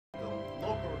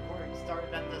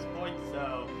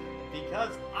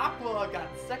because Aqua got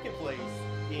second place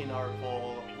in our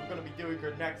poll, we're gonna be doing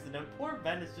her next, and then poor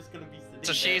Ben is just gonna be sitting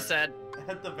So she said.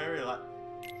 at the very last.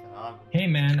 Hey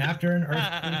man, after an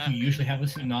earthquake, you usually have a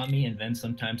tsunami, and then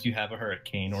sometimes you have a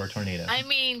hurricane or a tornado. I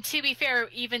mean, to be fair,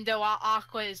 even though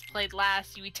Aqua is played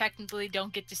last, we technically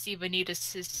don't get to see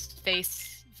Vanitas'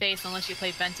 face unless you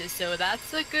play Ventus, so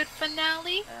that's a good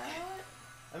finale.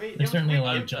 I mean, there's certainly a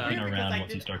lot of jumping around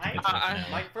once you start to get to the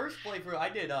finale. My first playthrough, I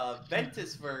did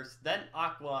Ventus first, then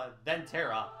Aqua, then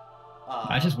Terra.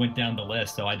 I just went down the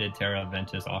list, so I did Terra,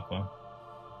 Ventus, Aqua.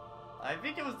 I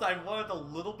think it was I wanted a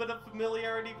little bit of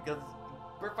familiarity because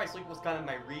Birth by Sleep was kind of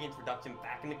my reintroduction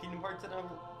back into Kingdom Hearts in a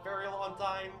very long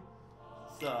time.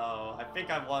 So I think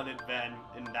I wanted Ben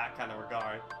in that kind of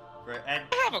regard. I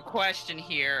have a question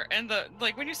here, and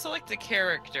when you select the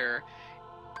character,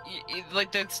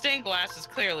 like the stained glass is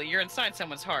clearly you're inside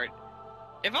someone's heart.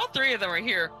 If all three of them are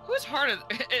here, whose heart is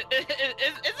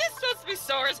this supposed to be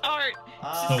Sora's heart?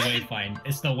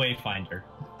 It's the Wayfinder.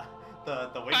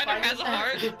 The Wayfinder has a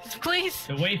heart? Please!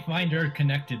 The Wayfinder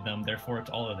connected them, therefore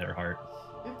it's all of their heart.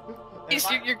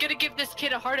 You're gonna give this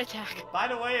kid a heart attack. By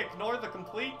the way, ignore the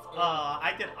complete.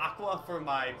 I did Aqua for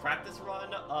my practice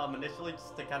run, initially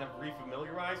just to kind of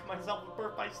refamiliarize myself with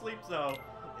Birth by Sleep, so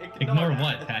ignore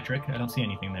what, Patrick? I don't see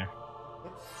anything there.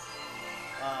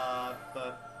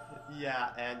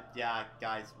 Yeah,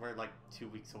 guys, we're like 2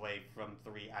 weeks away from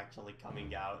 3 actually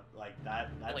coming out. Like that.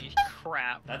 Holy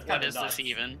crap! That's what is nuts. this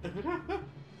even?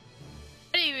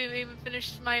 I didn't even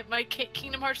finish my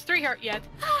Kingdom Hearts 3 heart yet.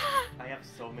 I have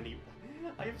so many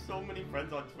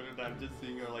friends on Twitter that I'm just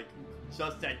seeing are like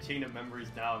just that chain of memories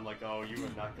down. Like, oh, you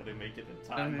are not gonna make it in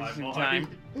time, my boy.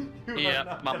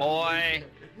 Yeah, my boy.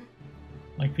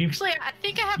 Like people. Actually, I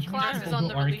think I have classes on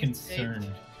the release date.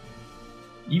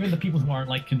 Even the people who aren't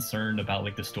like concerned about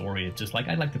like the story, it's just like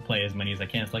I'd like to play as many as I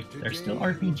can. It's like they're still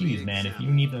RPGs, man. If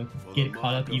you need to get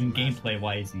caught up even gameplay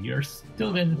wise, you're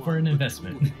still in for an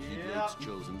investment.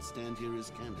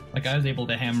 Like I was able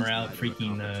to hammer out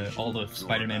freaking all the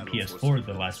Spider-Man PS4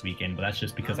 the last weekend, but that's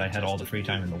just because I had all the free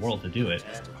time in the world to do it.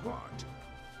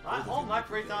 All my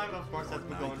free time, of course, has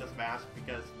been going to Smash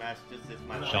because Smash just is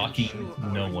my life. Shocking,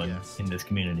 no one in this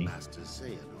community.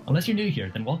 Unless you're new here,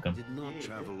 then welcome.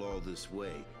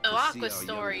 Oh, Aqua's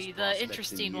story, the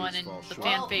interesting one and the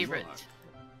fan favorite.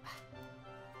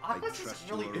 Aqua's is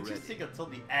really interesting until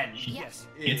the end. She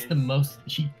gets the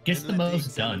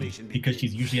most done because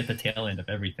she's usually at the tail end of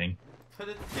everything. But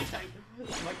at the same time,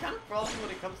 my kind of problem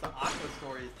when it comes to Aqua's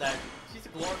story is that she's a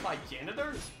glorified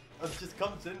janitor. Just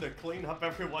comes in to clean up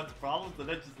everyone's problems and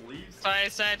then just leaves. So I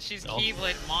said she's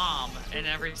Keyblade mom in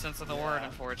every sense of the word,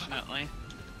 unfortunately.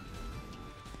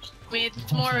 I mean,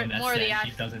 it's more the act.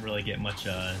 She doesn't really get much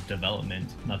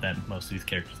development. Not that most of these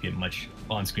characters get much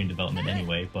on-screen development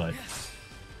anyway, but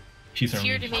she's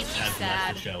here to make you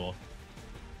sad. Show.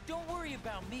 Don't worry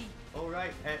about me. All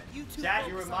right, Chad,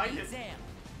 you reminded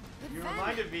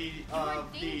me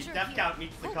the death count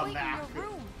needs to come back.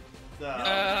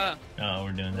 Oh,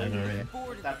 we're doing that already.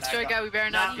 Sorry, guy, we better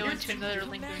not go into another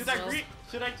link.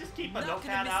 Should I just keep a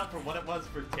notepad out for what it was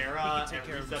for Terra and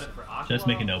reset it for Aqua? Just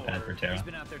make a notepad for Terra.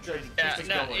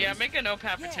 Yeah, make a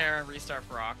notepad for Terra and restart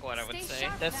for Aqua, I would say.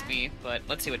 That's me, but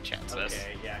let's see what chat says.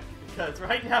 Okay, yeah. Because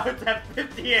right now it's at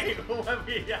 58 when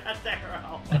we got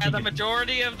Terra. And the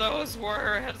majority of those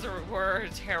were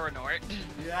Terranort.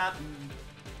 Yeah.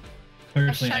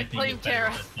 Personally, I think it's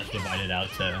better to divide it out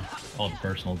to all the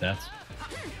personal deaths.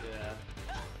 Yeah.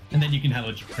 And then you can have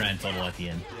a grand total at the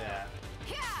end. Yeah.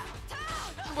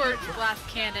 Words, glass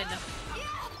cannon.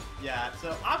 Yeah,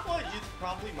 so Aqua is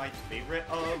probably my favorite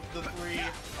of the 3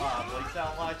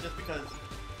 playstyle lots just because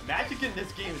magic in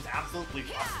this game is absolutely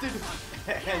busted.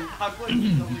 And Aqua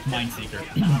is only Mindseeker.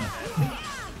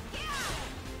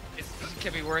 It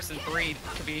could be worse than 3. It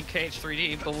could be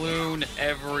KH3D, balloon,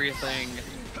 everything.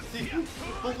 See,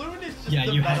 balloon is just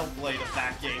the metal blade of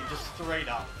that game, just straight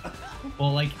up.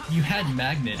 Well, like, you had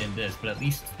magnet in this, but at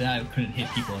least that couldn't hit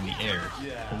people in the air.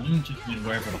 Yeah. Balloon just went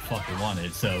wherever the fuck it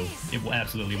wanted, so it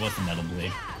absolutely was a metal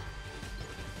blade.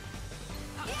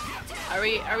 Are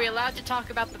we allowed to talk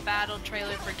about the battle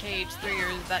trailer for KH3, or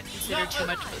is that considered too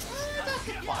much business?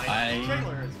 That's fine. The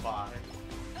trailer is fine.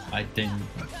 I'm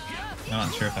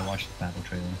not sure if I watched the battle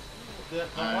trailer. The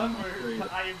one where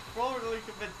I am probably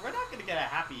convinced we're not gonna get a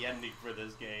happy ending for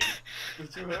this game.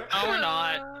 No, we're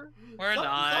not. We're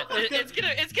not. It's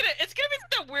gonna be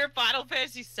the weird Final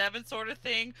Fantasy VII sort of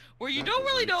thing where you don't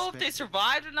really know if they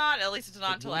survived or not. At least it's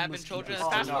not until advent children. And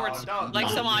fast forwards like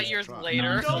some odd years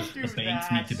later. Don't do the banks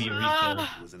that. need to be refilled.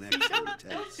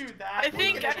 Don't do that. I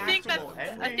think Actual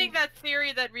ending. that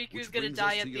theory that Riku's gonna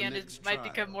die at the end might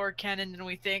become more canon than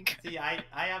we think. See, I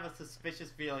have a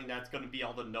suspicious feeling that's going to be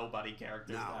all the nobody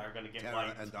characters that are going to get Terra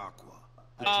wiped. and Aqua.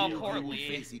 Oh, poor Lee.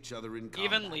 Face each other in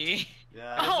Even combat. Lee.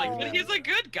 Yeah. I was like, but he's a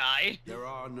good guy. There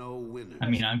are no winners. I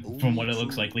mean, from what it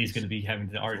looks like, Lee's going to be having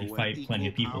to already fight plenty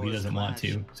of people he doesn't want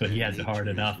to, so he has it hard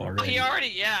enough already. He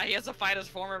has to fight his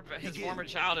former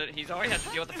childhood. He's already had to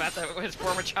deal with the fact that his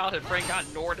former childhood brain got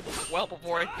ignored well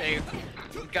before they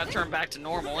got turned back to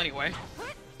normal anyway.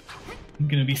 I'm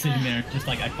gonna be sitting there just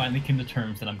like I finally came to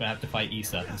terms that I'm gonna have to fight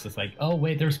Issa. And it's just like, oh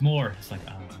wait, there's more. It's like,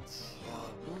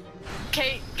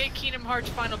 Okay, get Kingdom Hearts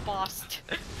final boss.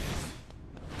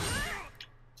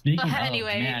 Speaking of,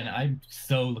 anyway. man, I'm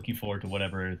so looking forward to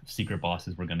whatever secret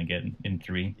bosses we're gonna get in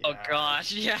 3. Oh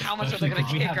gosh, yeah, how much are they gonna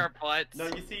We kick have- our butts? No,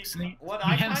 you see, See, what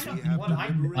we I have kind some of, what I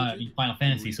Final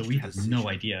Fantasy, so we have no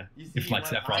idea You see, if like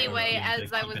what Sephiroth I- Anyway, will be able to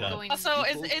as I keep was it up. going- Also,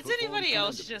 is anybody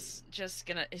else just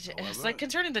gonna? It's like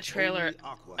concerning the trailer.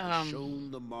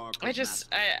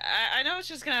 I know it's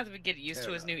just gonna have to get used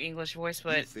to his new English voice,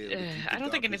 but I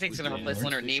don't think anything's gonna replace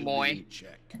Leonard Nimoy.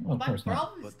 Well, of My course not.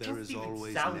 problem is But there just is even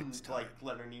always sounds next time. like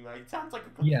Leonard Nimoy. It sounds like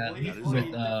a Yeah, completely with,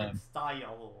 different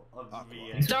style of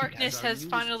VA. Darkness has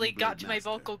finally got to my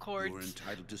vocal cords.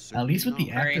 At least with the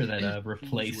Very- actor that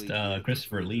replaced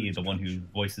Christopher Lee, the one who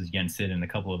voices Yen Sid and a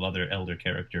couple of other elder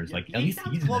characters, Yeah, like he at least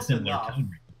sounds he's in a close similar enough. tone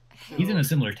range. He's in a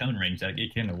similar tone range that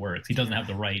it kind of works. He doesn't have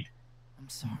the right. I'm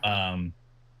sorry. I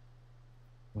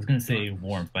was gonna say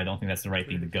warmth, but I don't think that's the right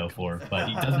thing to go for. But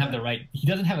he doesn't have the right. He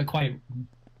doesn't have a quite.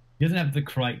 He doesn't have the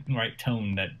right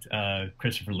tone that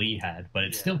Christopher Lee had, but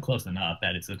it's still close enough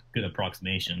that it's a good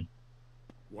approximation.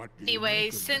 Anyway,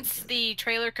 since the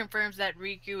trailer confirms that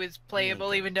Riku is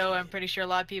playable, even though I'm pretty sure a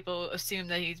lot of people assume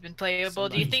that he's been playable,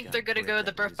 do you think they're gonna go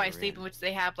the Birth by Sleep in which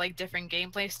they have like different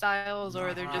gameplay styles,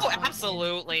 or they're just? Oh,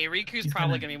 absolutely. Riku's He's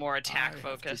probably gonna- gonna be more attack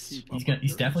focused.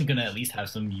 He's definitely gonna at least have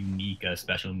some unique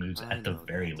special moves at the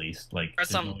very least. Like Or there's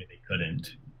some- no way they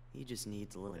couldn't. He just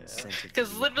needs a little Yeah. incentive.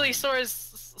 Because literally,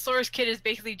 Sora's kid is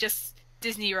basically just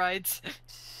Disney rides.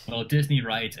 Well, Disney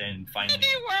rights and finally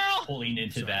Disney World! pulling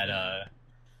into that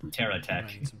Terra tech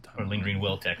or Lingering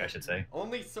Will tech, I should say.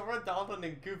 Only Sora, Donald,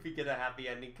 and Goofy get a happy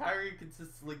ending. Kairi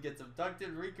consistently gets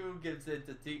abducted. Riku gives it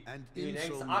to And Phoenix.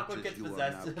 in so much Aqua as gets you are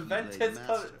possessed. now Ventus Kool-Aid comes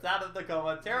Master, out of the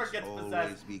coma. Terra gets always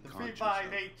possessed. be The conscious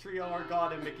 358 trio are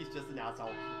gone, and Mickey's just an asshole.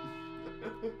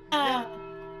 Ah.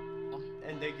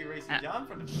 And thank you, Racing John,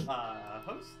 for the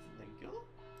host. Thank you.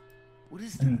 What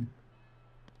is I that? mean,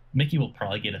 Mickey will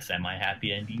probably get a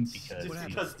semi-happy ending Just because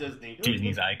because Disney.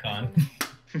 Disney's icon.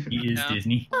 He is Yeah.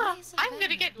 Disney. I'm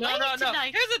gonna get No, laid no, no.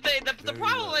 tonight. Here's the thing. The Very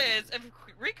problem well. is, if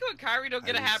Riku and Kairi don't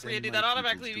get a I will happy send ending, my that people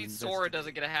automatically to means Sora investigate.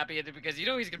 doesn't get a happy ending because you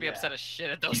know he's gonna be Yeah. upset as shit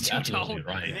at those He's two absolutely don't.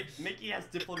 right. Mickey has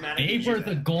diplomatic. They were issues.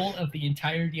 the goal of the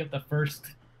entirety of the first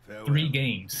Farewell. 3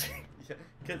 games. Yeah,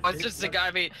 'cause Well, it's just the guy.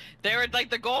 I mean, they were like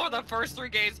the goal of the first 3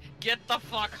 games: get the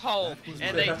fuck home,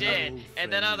 and they did.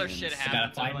 And then other shit I gotta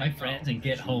happened. find my friends and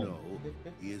get home.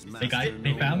 He is They master found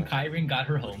no Kairi and got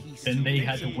her home. Then they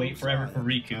had to wait forever for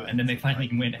Riku, and then they finally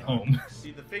went home.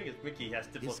 See, the thing is, Mickey has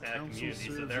diplomatic counsel immunity,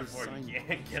 so serves therefore as he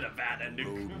can't get a bad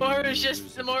ending. Mora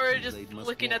just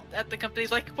looking at the company.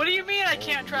 He's like, what do you mean I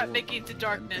can't trap Mickey into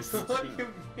darkness? What do you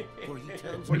For he mean?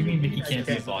 tells What do you mean me Mickey can't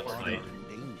be a that boss you are fight? in danger.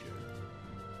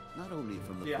 Not only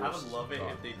from the Yeah, I would forces love of it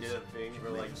if they darkness, did a thing which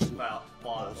where like makes you, fought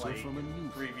also like from a new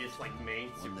previous like main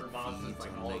one super that bosses, feeds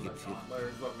like on all of the negative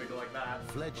toddlers, something like that.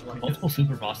 Fledgling. Like, Multiple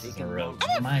super bosses in a row. That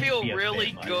would might feel be a really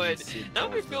bit much. good. That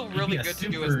would feel really a good to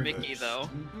do as super- Mickey, though.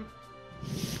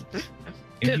 It'd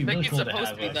be really Mickey's cool to supposed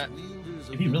have to be that.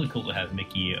 It'd be really cool to have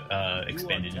Mickey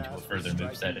expanded into a further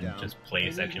moveset and just play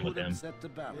a section with him. The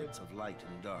balance of light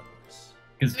and darkness.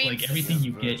 Because I mean, like everything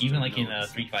you get, even like in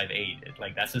 358,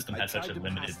 like that system has such a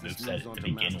limited moveset to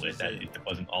begin with that it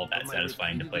wasn't all that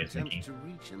satisfying to play as Mickey.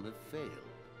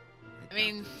 I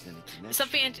mean,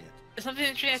 something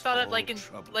interesting I thought of,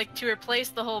 like to replace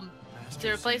the whole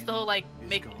like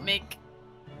make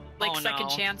like Oh, second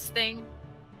no. chance thing.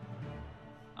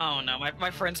 Oh no,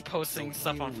 my friend's posting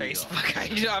stuff on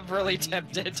Facebook. I'm really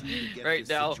tempted right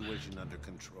now.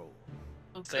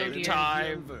 Oh, Same dear.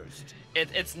 time.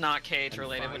 It's not KH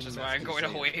related, which is why I'm going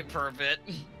away for a bit.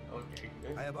 okay.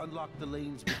 I have unlocked the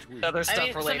lanes between. Other I stuff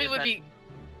mean, related. something would that- be,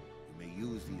 You may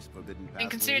use these forbidden and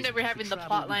considering that we're having the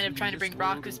plot line of trying to bring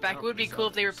Roxas back, it would be cool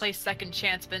if they replaced Second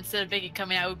Chance, but instead of Vicky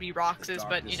coming out, it would be Roxas.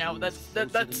 But you know,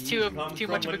 that's too Come much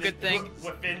from of a good thing.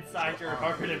 What's inside your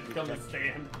heart and become a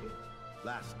stand.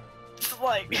 Lastly, It's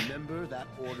like, remember that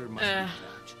order must be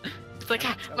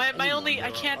kept. it's like my only.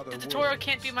 I can't. The tutorial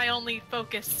can't be my only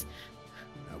focus.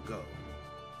 Now go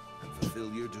and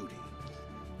fulfill your duty.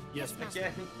 Yes,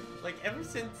 Again, like ever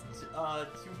since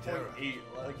 2.8,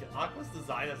 like Aqua's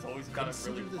design has always kind of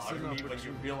really Consider this bothered an me when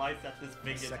you realize that this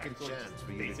thing is Second actually chance just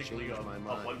for you to basically change a my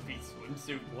mind. one-piece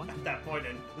swimsuit at that point,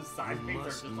 and the side You things are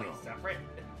must just like know. separate.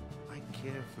 I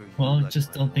care for you. Well, like just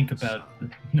my don't think own about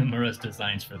son. Nomura's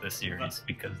designs for this series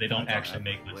because they don't actually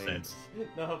make much sense.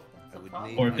 No, I would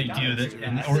problem. need Or if they my do, guidance that,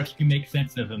 to or ask. if you make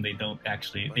sense of them, they don't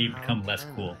actually. But They how become less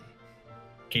can cool. I?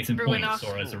 Case in Ruin point, off-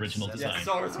 Sora's original Yeah, design. Yeah,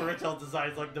 Sora's original design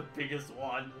is like the biggest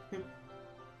one.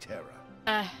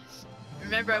 Terra.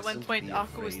 Remember at one Mustn't point be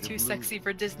Aqua was afraid too of sexy losing.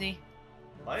 for Disney.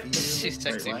 What? Feel She's and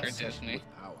sexy for obsessed Disney.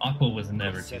 with power. Aqua was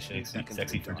never too Obsession beckons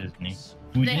sexy the for Disney. darkness.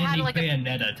 We They didn't had, need like, a-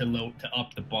 Bayonetta to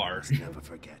up the bar. Must never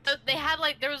forget. They had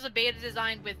like there was a beta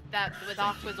design with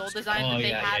Aqua's old design, Oh but they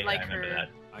yeah, had yeah, like I remember her that.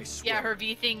 I swear. yeah her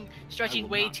V thing stretching I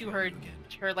will way not to fail her you again.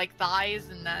 her like thighs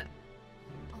and that.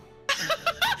 I'm so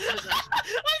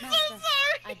Master,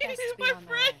 sorry, I best be my on my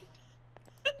friend. way.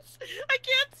 I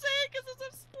can't say it because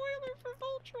it's a spoiler for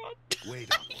Voltron. Wait,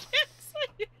 I Aqua. can't say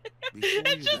it. Before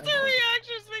It's you just go, her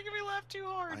reaction is making me laugh too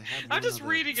hard. I have I'm just another-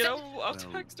 reading it. I'll well,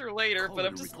 text her later, call but it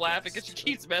I'm a just laughing because she request.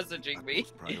 keeps messaging me.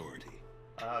 Utmost priority.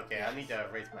 Okay, I need to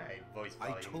raise my voice I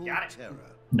volume. told Got it. Terra.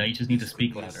 No, you just need to this could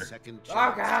speak be a louder. second Oh,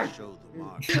 chance God. to show the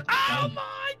mark. Oh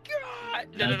my god!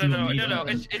 No, no, Now do no, no, a no, no.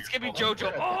 medium. It's gonna be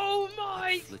JoJo. Oh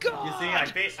my god!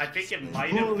 You see, I think it might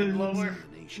have been lower.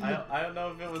 I don't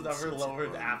know if it was ever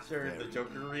lowered after the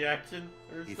Joker reaction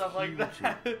or If stuff like you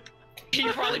that. He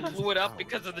probably blew it up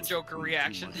because of the Joker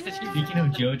reaction. Speaking of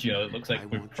JoJo, it looks like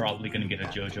we're probably gonna get a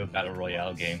JoJo Battle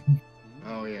Royale game.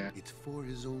 Oh yeah. It's for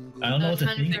his own good. I don't know what to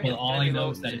I'm think, thinking but all I maybe know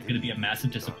they'll- is that it's gonna be a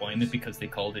massive disappointment because they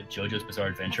called it JoJo's Bizarre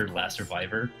Adventure: Last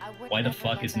Survivor. I would Why the never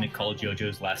fuck let isn't that it called happen.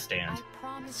 JoJo's Last Stand? I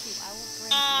promise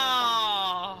you,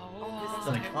 I will bring Oh. you It's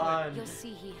over a this fun. time. You'll see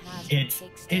he has what it It's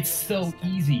takes to it's be a so master.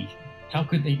 easy. How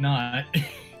could they not?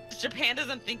 Japan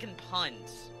doesn't think in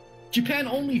puns. Japan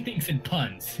only thinks in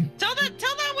puns. Tell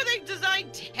that when they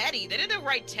designed Teddy. They didn't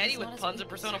write Teddy He's with not as puns in weak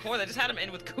Persona as 4. They just had him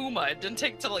in with Kuma. It didn't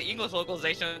take till the English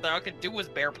localization that all I could do was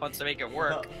bear puns to make it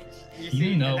work.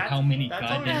 You know that's- how many that's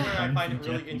always goddamn where I puns find in it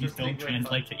really Japanese interesting don't with,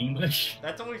 translate to English?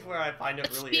 That's always where I find it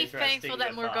Let's really be interesting. thankful that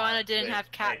with, Morgana didn't with,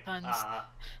 have cat like, puns.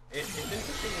 It's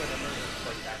interesting whenever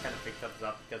like that kind of thing comes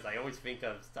up because I always think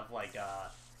of stuff like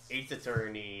Ace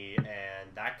Attorney and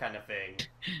that kind of thing,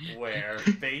 where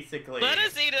basically Let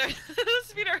us eat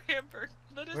our hamburger.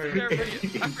 Let us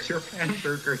eat our Japan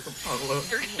burgers, Apollo.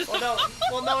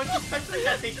 well no, it's especially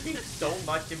that they think so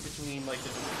much in between like the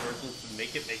two versions to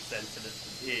make it make sense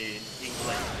in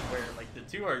English, where like the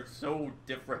two are so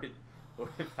different with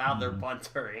how their puns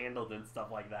are handled and stuff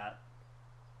like that.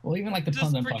 Well, even like the Just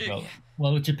puns I'm talking forget- about.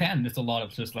 Well, with Japan, there's a lot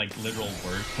of just like literal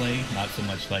wordplay, not so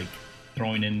much like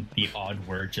throwing in the odd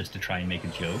word just to try and make a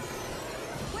joke.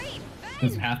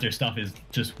 Because half their stuff is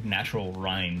just natural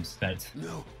rhymes that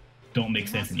No. don't make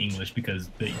sense in English because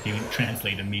they don't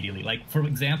translate immediately. Like, for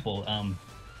example,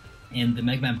 in the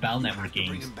Mega Man Battle You Network have to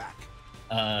bring games, him back.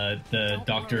 the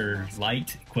Dr.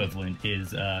 Light equivalent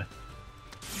is, I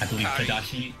believe, Hikari.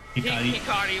 Tadashi Hikari.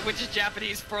 Hikari, which is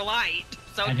Japanese for light.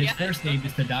 So And his yeah. first name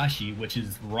is Tadashi, which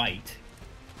is right.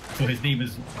 So his name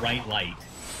is Right Light.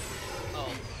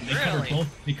 Oh, They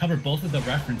really? cover both of the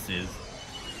references,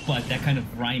 but that kind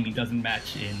of rhyming doesn't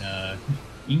match in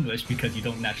English because you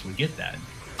don't naturally get that.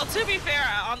 Well, to be fair,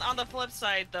 on the flip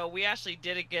side, though, we actually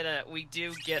do get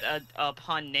a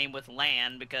pun name with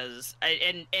land because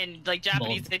and like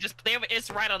Japanese, Well, they have it's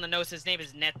right on the nose. His name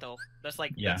is Neto. That's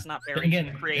like Yeah. that's not But very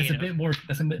again, creative.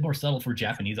 that's a bit more subtle for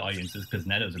Japanese audiences because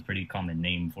Neto is a pretty common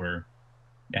name for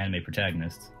anime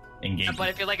protagonists in games. But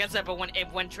if you like I said, but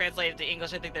when translated to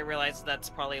English, I think they realized that's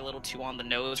probably a little too on the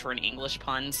nose for an English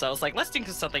pun. So it's like let's think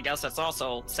of something else that's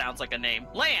also sounds like a name.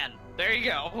 Land. There you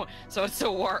go. So it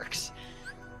still works.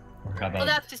 Or how Well, about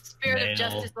that's the spirit of male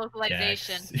justice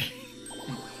localization. Jax?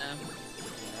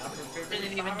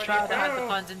 Didn't even try to have the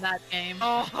puns in that game.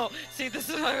 Oh, see, this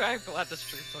is why I'm glad the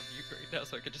stream's on mute right now,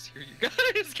 so I can just hear you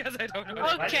guys, because I don't know.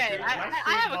 Okay, My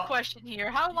I have a stream- question here.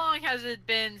 How long has it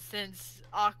been since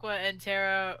Aqua and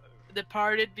Terra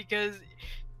departed? Because,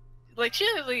 like, she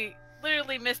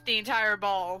literally missed the entire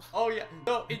ball. Oh yeah,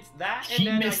 no, it's that. And She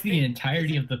then missed I the think-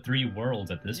 entirety of the 3 worlds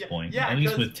at this Yeah, point. yeah, at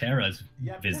least because- with Terra's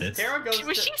Yeah, because visits. Terra goes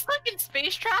Was to- she stuck in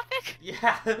space traffic?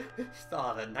 Yeah,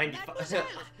 saw the 95.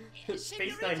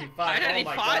 Space 95. Oh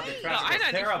my god, the No, traffic is I-95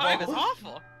 is terrible.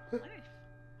 awful.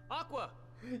 Aqua.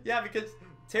 Yeah, because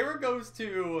Terra goes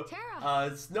to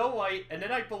Terra. Snow White, and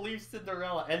then I believe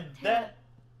Cinderella, and Terra.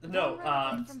 No,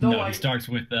 Snow No, White. it starts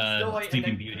with White and Sleeping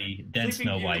then- Beauty, then Sleeping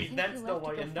Snow Beauty, White. then Snow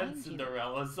White, and then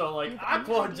Cinderella. So like, You've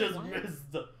Aqua already just won.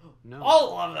 missed No.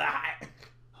 all of that.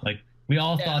 Like, we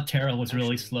all Yeah. thought Terra was really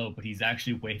Actually, slow, but he's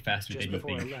actually way faster Just than you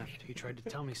before I think. left, he tried to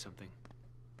tell me something.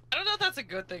 I don't know if that's a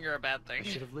good thing or a bad I thing.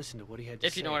 should have listened to what he had to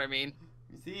If say. you know what I mean.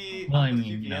 You see, Well, I Aqua's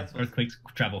mean, you know, GPS was earthquakes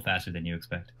travel faster than you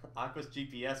expect. Aqua's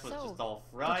GPS was So, just all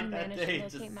did fried you that manage to day.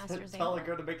 locate Just Master telling Xehanort?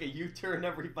 her to make a U-turn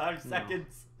every 5 No.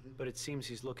 seconds. But it seems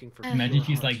he's looking for. Imagine pure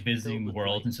she's like heart visiting filled the with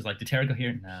world light. and she's like, did Terra go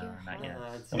here? No, Pure not heart. yet.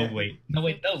 it's- Oh wait,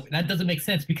 no, that doesn't make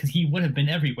sense because he would have been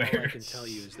All I everywhere. can tell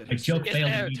you is that A his joke soul failed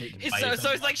Yeah, immediately. He's by so his he's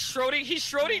own- like he's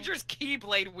Schrodinger's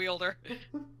Keyblade wielder.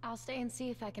 I'll stay and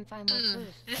see if I can find more Mm,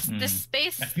 clues. this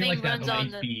space I feel thing like that runs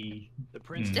on might the. be The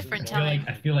prince Mm. is Different involved.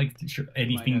 I feel like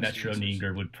anything have that some answers.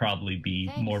 Schrodinger would probably be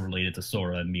Thanks. more related to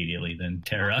Sora immediately than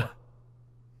Terra.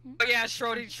 Oh yeah,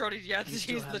 Schrodinger. Yeah, You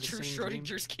still he's have the the true same dream?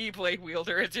 Schrodinger's Keyblade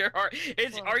wielder. It's your heart.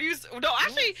 It's Well, are you? No,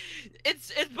 actually,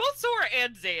 it's both Sora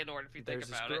and Xehanort if you think There's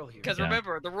this about girl it. here. Because Yeah.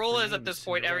 remember, the rule Her is at name this is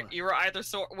point, Cinderella. you're either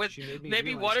Sora with She made me maybe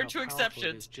realize one or how two powerful it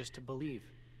exceptions is just to believe,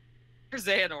 for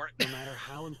Xehanort. no matter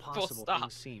how impossible stop.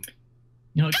 things seem.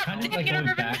 You know, it's kind of dang like it, I going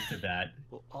remember- back to that.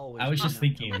 Will always I was be just enough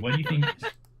thinking, to what do you think?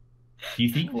 recognize. Do you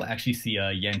think we'll actually see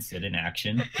Yensid in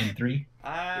action in 3?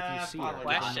 If you see her, Probably tell her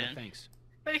not. Question. thanks.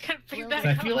 I can't bring Well, that 'Cause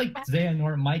I up. feel like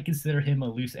Xehanort might consider him a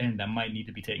loose end that might need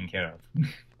to be taken care of.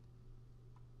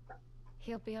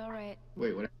 He'll be all right.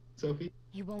 Wait, what? Sophie?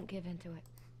 He won't give into it.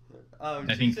 Oh,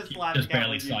 I she think just he laughed just out barely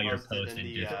when you saw your posted post in in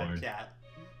the Discord. chat.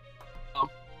 Oh.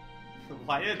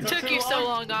 Why did it It take took you so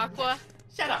long, Aqua.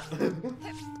 Shut up.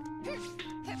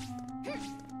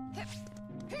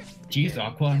 Jeez,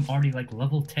 Aqua, I'm already like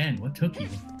level 10. What took you?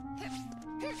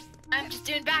 I'm just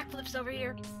doing backflips over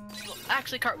here. Well,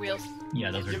 actually, cartwheels.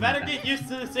 Yeah, those are You better bad. get used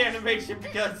to this animation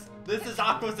because this is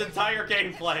Aqua's entire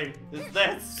gameplay. Is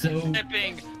this? So,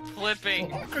 Flipping.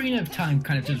 Ocarina of Time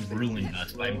kind of just ruined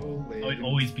us by it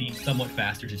always being somewhat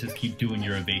faster to just keep doing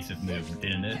your evasive move,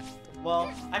 didn't it?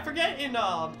 Well, I forget in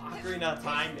Ocarina of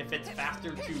Time if it's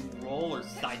faster to roll or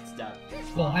sidestep.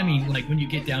 Well, I mean, like when you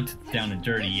get down and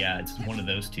dirty, yeah, it's one of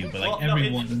those two. But like Well, no,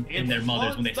 everyone it's- and their mothers,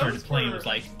 well, when they it's started those playing, for- was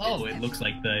like, "Oh, it looks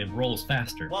like the roll's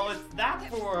faster." Well, it's that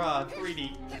for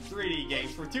 3D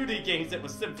games. For 2D games, it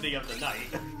was Symphony of the Night.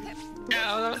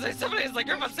 Yeah, I was like, somebody's like,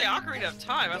 you're about to say Ocarina of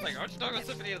Time. I was like, aren't you talking about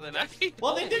Symphony of the Night?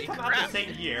 Well, they did Holy come out crap. the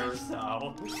same year,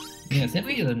 so. Yeah,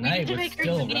 Symphony of the we Night need to was make her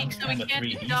still unique around so the we time of can't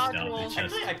 3D dodge stuff. roll. It's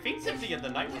just Actually, I think Symphony of the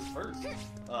Night was first.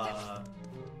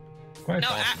 quite No,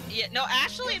 awesome.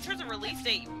 actually, in terms of release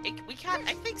date,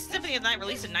 I think Symphony of the Night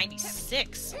released in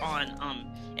 '96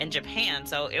 in Japan,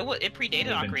 so it predated Would've been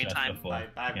Ocarina of just Time. before.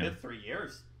 I've Yeah. been 3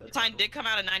 years. Time did come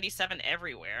out in '97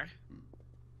 everywhere.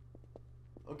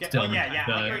 Okay. Still, Oh yeah.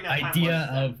 the Ocarina of Time idea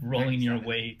was, of rolling your 97.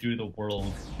 way through the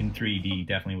world in 3D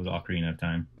definitely was Ocarina of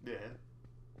Time. Yeah.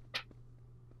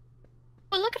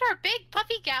 Well, look at our big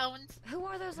puffy gowns. Who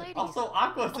are those ladies? Also,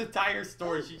 Aqua's entire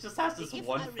story, she just has this If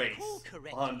one I face recall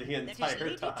correctly, on the that is entire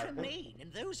Lady time. Tremaine,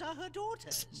 and those are her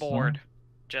daughters. Bored,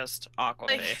 just Aqua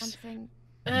Like, face. Something.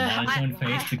 Monotone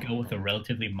I- face to go with a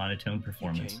relatively monotone You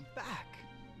performance. came back.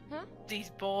 These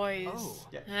boys. Oh.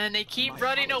 Yeah. And they keep My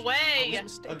running apologies. I away.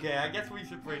 was mistaken. Okay, I guess we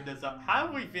should bring this up. How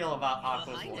do we feel about Your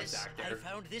Aqua's voice Highness, I actor?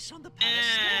 found this on the palace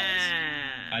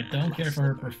stairs. I don't care for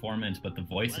her performance, but the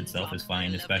voice itself is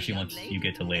fine, especially once you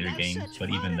get to later games. But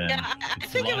even then, Yeah, I it's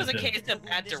think it lot was a of the- case of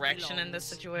bad direction in this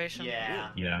situation.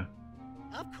 Yeah. Yeah,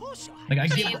 Of course like I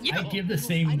mean, you know, give the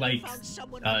same like found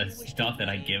someone who wished stuff that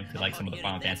I to give to like some of the remain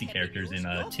Final on their Fantasy heavenly characters in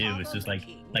roof. 2. It's just like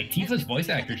Your Tifa's voice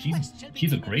father, actor. King.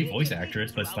 She's a great voice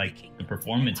actress, but it's like the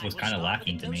performance was kind of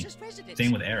lacking to me.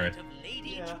 Same with Eric.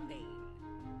 Yeah.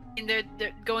 And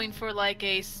they're going for like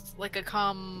a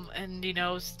calm and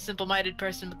simple-minded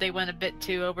person, but they went a bit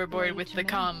too overboard Lady with the Tremaine.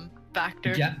 calm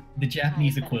factor. The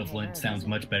Japanese I bet equivalent Eric sounds isn't.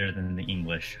 much better than the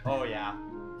English. Oh yeah.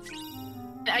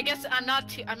 I guess I'm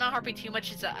not harping too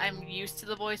much. As I'm used to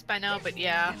the voice by now, but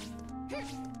yeah.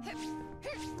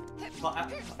 Well,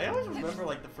 I always remember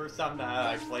like the first time that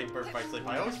I played Birth by Sleep,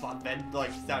 I always thought Ben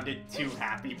like sounded too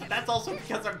happy, but that's also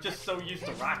because I'm just so used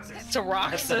to Roxas. To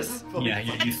Roxas. Yeah,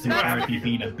 you're used to Dorothy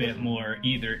being a bit more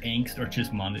either angst or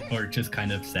just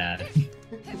kind of sad.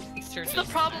 That's the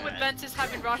problem with Ventus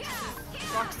having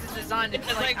Roxas' design.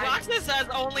 It's like Roxas has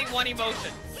only one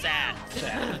emotion: sad.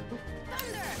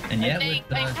 And yet They with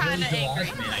kinda Billy Joel angry.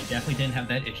 Osment, I definitely didn't have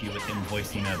that issue with him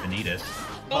voicing Vanitas.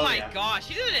 Oh my yeah. gosh,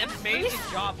 he did an amazing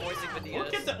job voicing We'll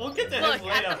Ventus. get to Look, him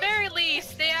at later. the very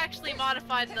least, they actually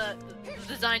modified the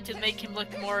design to make him look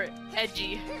more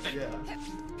edgy. Yeah.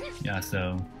 Yeah,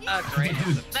 so Great.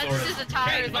 Ventus's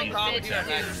attire is like no problem this. with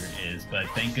that. is, but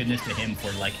thank goodness to him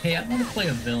for like, hey, I want to play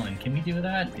a villain. Can we do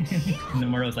that? And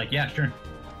Nomura's like, yeah, sure.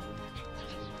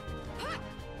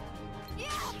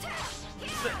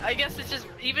 But I guess it's just,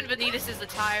 even Vanitas'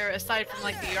 attire, aside from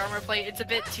like the armor plate, it's a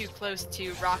bit too close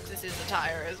to Roxas's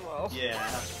attire as well. Yeah.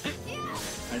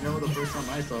 I know the first time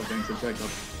I saw Ventus, I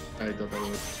thought that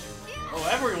was... Oh,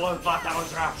 everyone thought that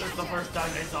was Raptors the first time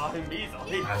they saw him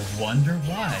easily. I wonder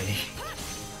why.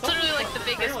 It's literally like the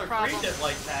biggest Trailer problem. framed it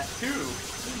like that too.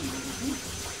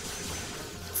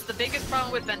 It's the biggest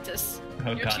problem with Ventus.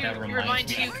 Oh god, that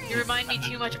reminds me. You remind me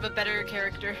too much of a better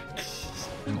character.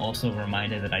 I'm also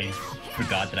reminded that I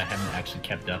forgot that I haven't actually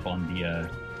kept up on the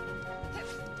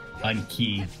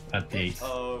unkey updates.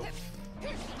 Oh.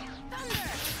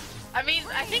 I mean,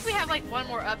 I think we have like one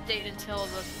more update until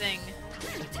the thing.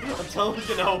 Until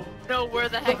you know Where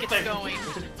the heck it's going.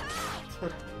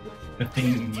 The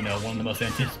thing, you know, one of the most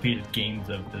anticipated games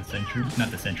of the century, not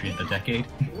the century, the decade.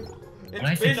 When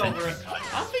I It's say been over. century,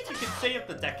 I don't think you can say of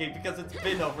the decade because it's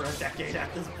been over a decade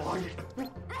at this point. I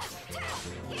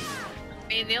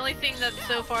mean, the only thing that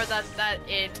so far that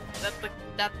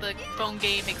the phone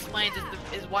game explains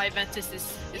is why Ventus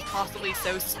is possibly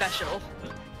so special.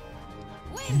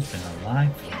 He's been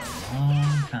alive for a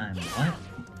long time. What?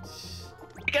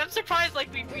 Like, I'm surprised like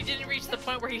we didn't reach the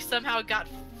point where he somehow got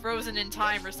frozen in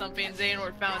time or something and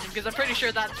Xehanort found him, because I'm pretty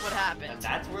sure that's what happened. And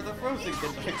that's where the Frozen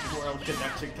World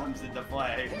connection comes into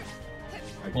play.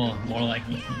 Well, more like,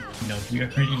 you know, we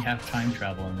already have time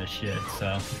travel in this shit,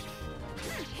 so...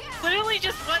 Literally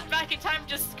just went back in time,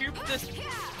 just scooped this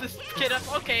kid up.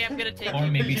 Okay, I'm gonna take Or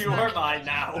you. maybe You are mine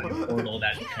now. portal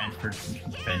that transferred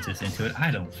Ventus into it. I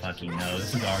don't fucking know.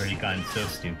 This has already gotten so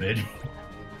stupid.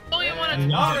 Only want Yeah,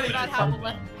 to talk already about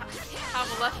been how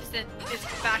Maleficent is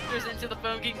factors into the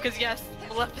phone game, because yes,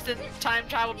 Maleficent time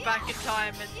traveled back in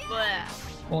time and blah.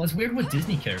 Well, it's weird with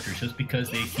Disney characters, just because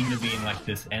they seem to be in like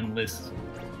this endless...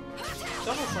 It's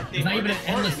almost like It's not even an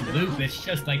endless recorded. loop, it's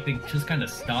just like they just kind of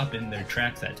stop in their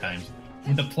tracks at times.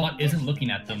 When the plot isn't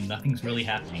looking at them, nothing's really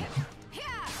happening.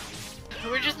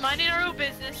 We're just minding our own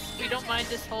business. We don't mind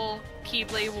this whole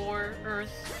Keyblade War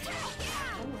Earth.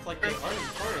 Almost like they are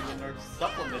recording in their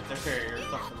supplementary or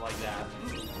something like that.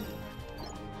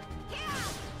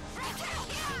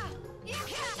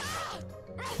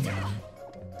 Yeah.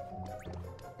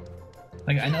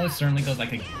 Like, I know it certainly goes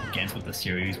like against what the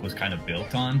series was kind of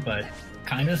built on, but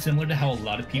kind of similar to how a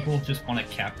lot of people just want a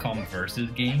Capcom versus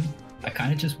game. I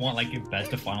kind of just want like a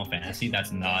best of Final Fantasy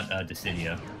that's not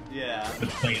Dissidia, Yeah. but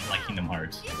played like Kingdom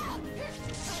Hearts.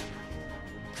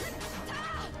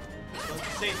 But at the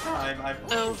same time,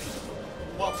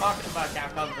 well, talking about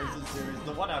Capcom versus series,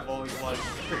 the one I've always wanted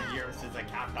for years is a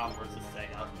Capcom versus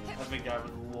Sega. I think I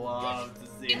would love to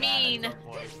see You that mean- at some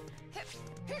point.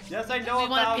 Yes, I know We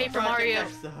want a about Paper Project Mario.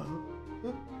 X,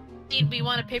 though. We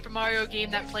want a Paper Mario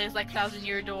game that plays like Thousand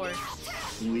Year Door.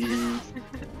 Please.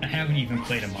 I haven't even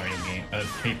played a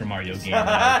Paper Mario game.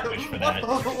 I wish for that.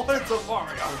 What is a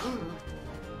Mario?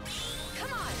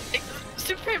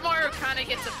 Super Paper Mario kind of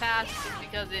gets a pass just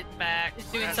because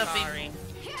it's doing I'm something. sorry.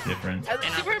 Different.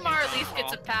 Super Mario at least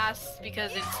gets a pass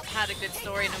because it's had a good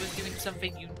story and it was doing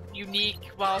something unique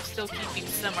while still keeping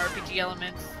some RPG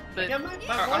elements. But Yeah,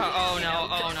 Oh no!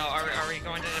 Are we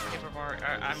going to the Paper Mario?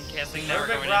 I'm guessing that we're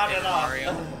Perfect going to round Paper it off.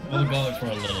 Mario. We'll go for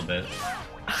a little bit.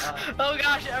 oh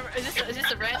gosh, is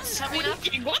this a rant coming up?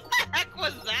 What the heck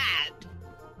was that?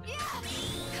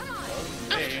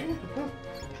 Hey.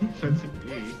 That's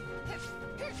me.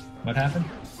 What happened?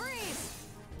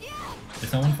 Did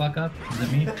someone fuck up? Is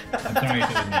it me? I'm sorry if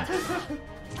it was me.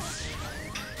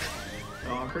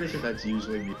 Oh, I'm pretty sure that's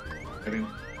usually me. I mean,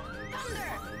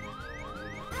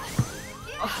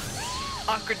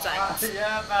 Awkward silence.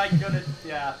 Yeah, my goodness,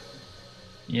 yeah.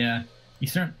 Yeah. You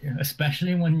start,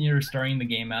 especially when you're starting the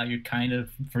game out, you kind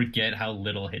of forget how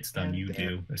little hit stun you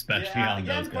do, especially on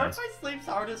those guys. Birth by Sleep's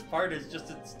hardest part is just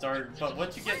its start, but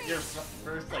once you get your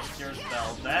first like cure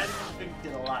spell, then things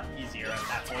get a lot easier at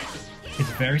that point. It's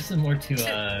very similar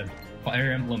to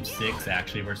Fire Emblem 6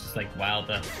 actually, where it's just like, wow,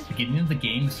 the beginning of the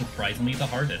game is surprisingly the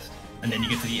hardest, and then you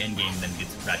get to the end game, and then it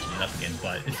gets ratcheted up again.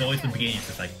 But it's always the beginning. It's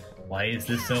just like, why is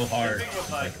this so hard? Same thing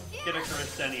with like Kid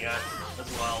Icarus NES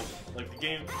as well. Like the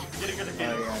game, getting good at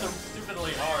game is so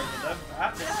stupidly hard, but then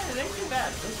after that, it ain't too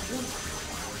bad.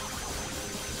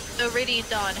 So Radiant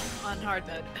Dawn on hard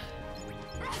mode.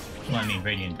 Well, I mean,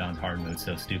 Radiant Dawn's hard mode's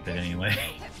so stupid anyway.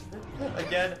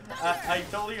 Again, I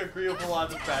totally agree with a lot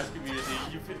of the Smash community.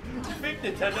 You think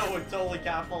Nintendo would totally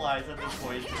capitalize at this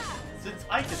point. Since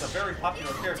Ike is a very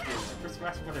popular character for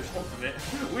Smash Bros. Ultimate,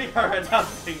 we are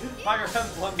announcing Fire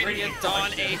Emblem Radiant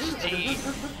Dawn HD.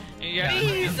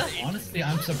 Yeah, honestly,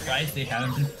 I'm surprised they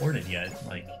haven't been ported yet.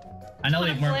 Like, I know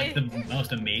they weren't like the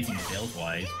most amazing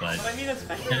sales-wise, but I mean,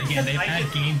 especially then again, they've had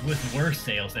Ike games with worse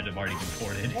sales that have already been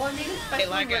ported. Well, I mean,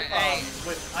 especially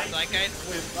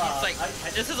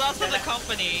this is also the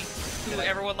company who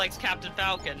everyone likes Captain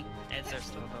Falcon, and there's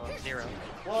still no F-Zero.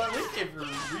 Well, at least they've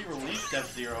re-released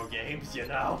F-Zero games, you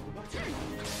know?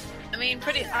 I mean,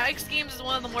 Ike's games is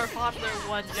one of the more popular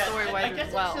ones story-wise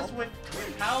as well. I guess it's just with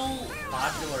how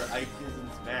popular Ike is in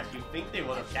Smash, you'd think they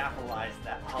would have capitalized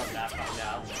on that by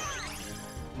now.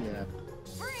 Yeah.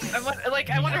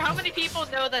 I wonder how many people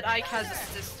know that Ike has a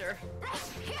sister.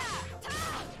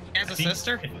 He has a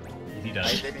sister? He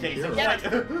does.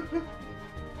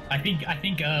 I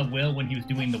think Will, when he was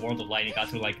doing the World of Light, he got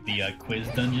to like the quiz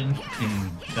dungeon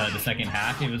in the second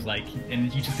half. It was like,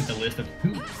 and you just get the list of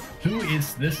who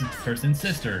is this person's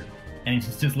sister, and he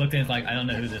just looked at it, it's like, I don't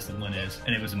know who this one is,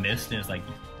 and it was Mist, and it's like,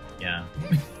 yeah.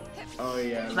 Oh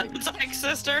yeah. That's Ike's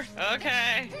sister?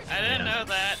 Okay, I didn't know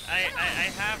that.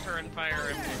 I have her in Fire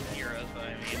Emblem Heroes, but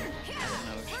I mean, I don't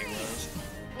know if she was.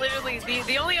 Literally,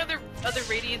 the only other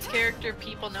Radiance character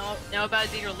people know about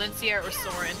is either Lincia or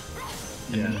Soren.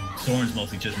 Yeah. Soren's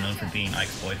mostly just known for being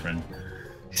Ike's boyfriend.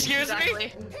 Excuse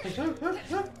me?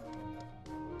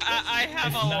 I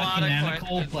have it's a not lot of canonical,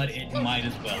 questions. but it might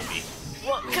as well be.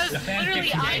 Well, because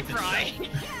literally I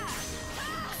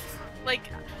like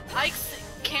Ike's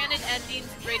canon endings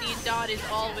in Radiant Dawn is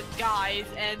all with guys,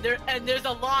 and there's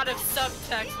a lot of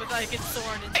subtext with Ike and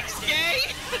Soren. Ike's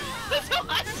gay?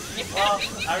 Well,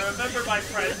 I remember my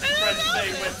friends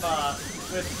saying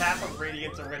with half of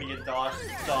Radiance and Radiant Dawn,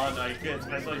 like,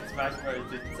 especially in Smash Bros,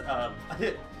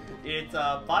 it's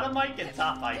bottom Ike and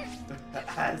top Ike,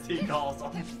 as he calls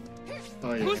them.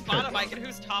 Oh, yeah. Who's bottom Ike and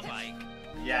who's top Ike?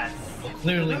 Yes.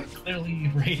 Clearly,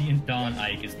 Radiant Dawn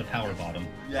Ike is the power bottom.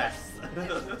 Yes.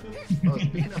 Oh,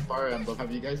 speaking of Fire Emblem,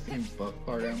 have you guys seen Buff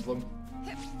Fire Emblem?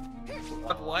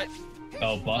 Of what?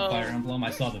 Oh, Buff Fire Emblem?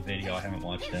 I saw the video, I haven't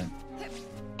watched it.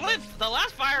 Well, the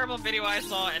last Fire Emblem video I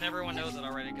saw, and everyone knows it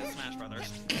already because Smash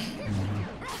Brothers.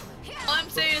 All I'm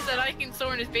saying is that Ike and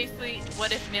Soren is basically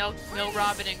what if Mil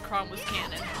Robin and Chrom was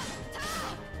canon.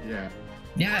 Yeah.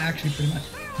 Yeah, actually, pretty much.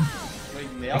 Wait,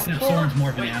 Except Soren's more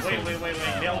of an asshole. Wait,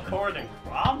 Melkor and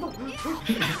Chrom?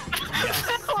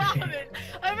 Robin!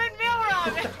 I meant Mil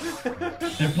Robin!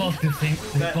 They're both the same,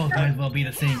 they both might as well be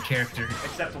the same character.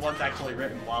 Except one's actually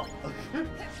written well.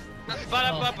 One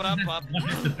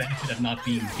has the benefit of not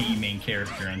being the main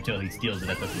character until he steals it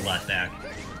at the last act.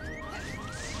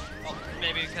 Well,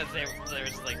 maybe because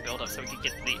there's like build up so we could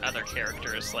get the other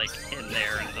characters like in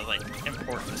there and the like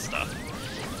important stuff.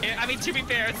 I mean, to be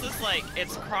fair, it's just like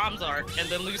it's Chrom's arc and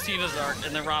then Lucina's arc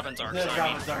and then Robin's arc. So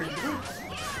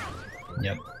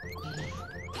Yep.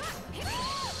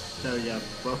 So yeah,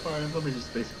 Buff Fire Emblem is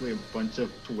just basically a bunch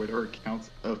of Twitter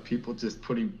accounts of people just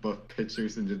putting buff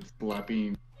pictures and just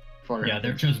slapping Fire Yeah, Emblem.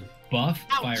 they're just buff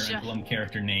Fire Ouch. Emblem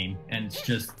character name, and it's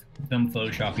just them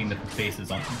photoshopping the faces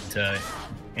onto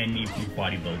any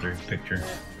bodybuilder picture.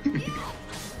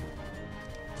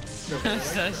 So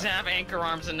they have anchor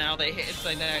arms and now they hit. It's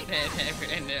like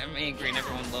and I'm angry and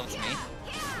everyone loves me.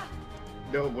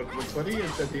 No, what's funny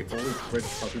is that they always spread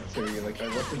positivity. Like, I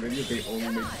watched the video, they only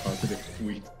make positive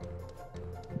tweets.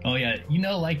 Oh yeah, you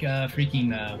know, like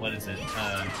freaking what is it?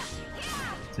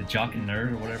 Is it Jock and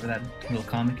Nerd or whatever that little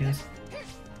comic is?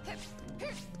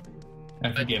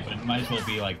 I forget, but it might as well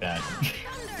be like that.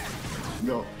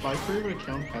 No, my favorite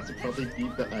account has to probably be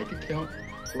the Ike account,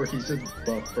 where he's just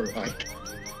buff for Ike.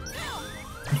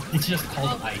 It's just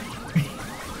called Ike.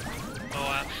 Oh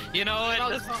wow. You know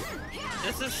what?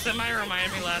 This is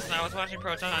semi-reminded me last night. I was watching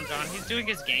Proton John. He's doing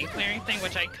his game clearing thing,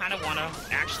 which I kind of want to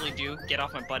actually do. Get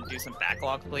off my butt and do some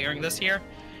backlog clearing this year.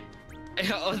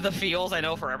 The feels, I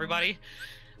know, for everybody.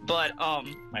 But,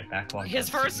 My backlog his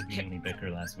first... really bicker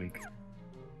last week.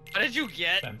 What did you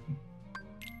get? What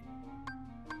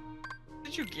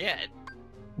did you get?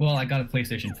 Well, I got a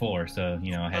PlayStation 4, so,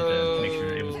 you know, I had to make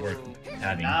sure it was worth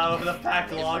having. Now the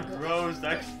backlog grows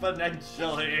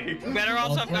exponentially. You better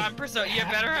also have gotten Persona. You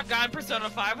better have gotten Persona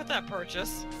 5 with that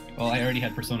purchase. Well, I already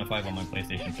had Persona 5 on my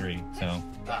PlayStation 3, so...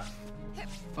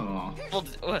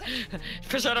 Aww.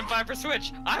 Persona 5 for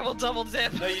Switch. I will double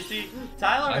dip. No, you see,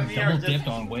 Tyler and I've me are double just... dipped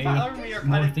on way Tyler and me are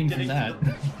more kind of things getting than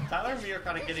that. Tyler and me are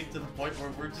kind of getting to the point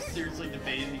where we're just seriously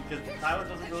debating, because Tyler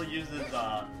doesn't really use his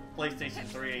PlayStation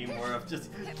 3 anymore of just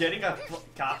getting a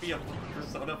copy of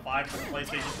Persona 5 for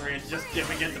PlayStation 3 and just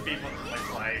giving it to people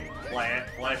just like play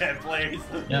it, please.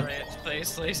 Yeah.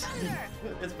 Please.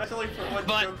 Especially for when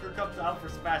Joker comes out for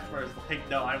Smash Bros. Like,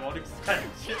 no, I won't accept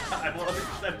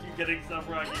you getting some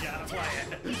wrong, you gotta play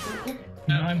it.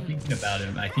 Now I'm thinking about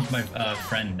it. I think my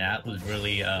friend Nat was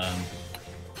really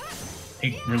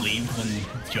relieved when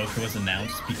Joker was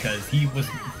announced because he was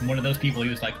one of those people. He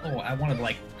was like, "Oh, I want to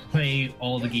like play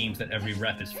all the games that every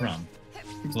rep is from,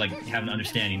 to like have an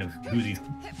understanding of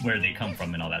where they come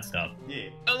from and all that stuff." Yeah.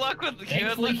 Good luck with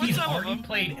Thankfully, he's already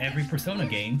played every Persona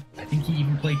game. I think he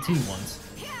even played 2 once,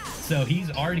 so he's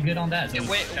already good on that. So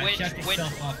check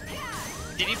himself off.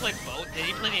 Did he play both? Did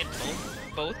he play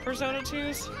both Persona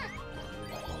 2s?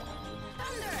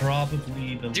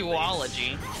 Probably the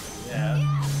duology. Yeah.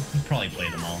 He probably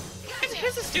played them all.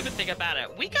 Here's the stupid thing about it.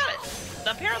 We got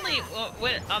apparently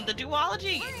the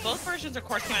duology. Both versions, of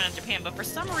course, came out in Japan, but for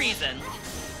some reason,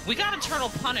 we got Eternal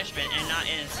Punishment and not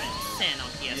Innocent Sin on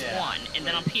PS1, and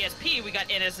then on PSP we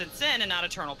got Innocent Sin and not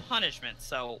Eternal Punishment.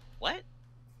 So what?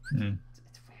 Mm.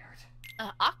 It's weird.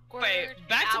 Awkward. Wait,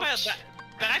 back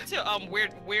to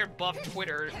weird buff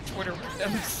Twitter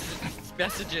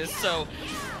messages. So,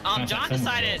 John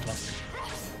decided.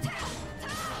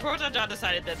 Proton John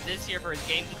decided that this year for his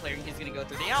game clearing, he's gonna go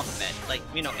through the alphabet, like,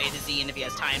 you know, A to Z, and if he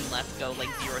has time left, go like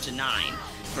 0 to 9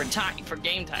 for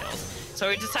game titles.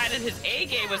 So he decided his A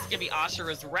game was gonna be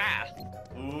Ashura's Wrath.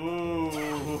 Ooh.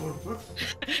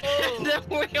 And then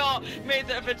we all made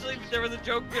that. Eventually, there was a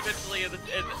joke eventually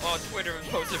on Twitter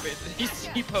posted.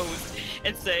 He posed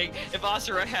and saying if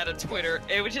Asura had a Twitter,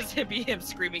 it would just be him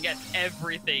screaming at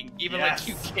everything, even like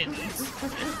cute kittens.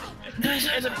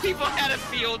 And the people had a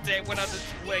field day, went on this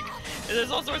like. And there's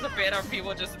all sorts of fan art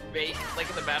people just make like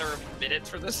in a matter of minutes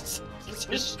for this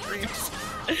streams,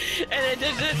 and it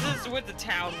just went to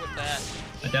town with that.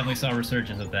 I definitely saw a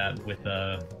resurgence of that with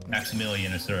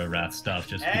Maximilian Asura Wrath stuff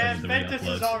just because of the Ventus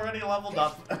is already leveled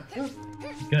up.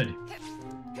 Good.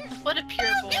 What a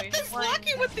pure boy. Get this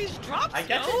lucky with these drops. I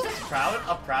guess it's just a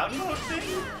proud mode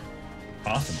thing.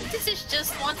 Possible. This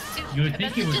just wants to. You would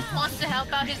think he would just wants to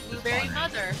help out his blueberry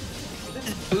mother.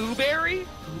 Blueberry?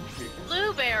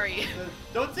 Blueberry.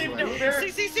 Don't say blueberry.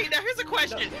 See, now here's a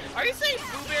question. No. Are you saying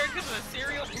blueberry because of the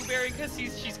cereal? Blueberry because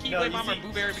she's Keyblade Mom, or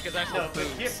blueberry because that's no, but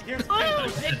here's oh,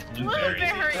 it's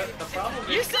blueberry. The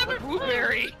problem you is... said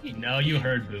blueberry. No, you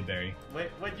heard blueberry.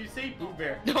 When you say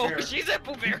blueberry... No, she said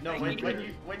blueberry. No,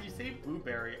 when you say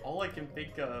blueberry, all I can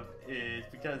think of is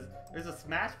because there's a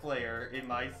Smash player in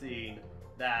my scene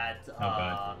that...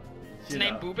 It's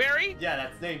named Booberry? Yeah,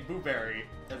 that's named Booberry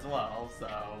as well, so...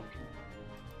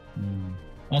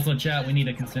 Also, chat, we need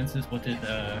a consensus. What did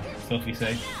Sophie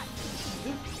say?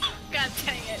 God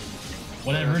dang it.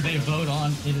 Whatever they vote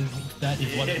on, that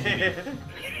is what it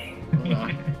will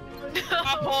be.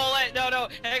 I'll pull it. No.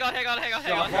 Hang on.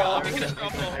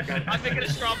 I'm making a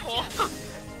straw poll.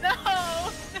 No!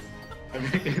 I'm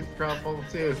making a straw poll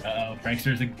too. Uh-oh,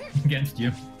 Prankster's against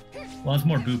you. Well, it's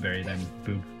more Booberry than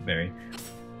Booberry.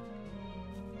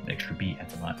 The extra beat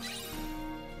adds a lot.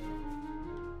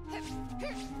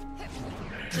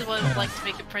 This is what it would like to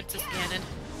make a Princess Ganon.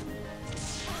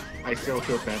 I still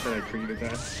feel bad that I treated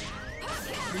that.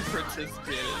 Princess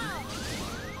Ganon.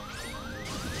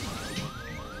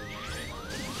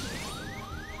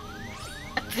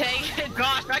 Dang it.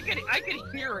 Gosh, I could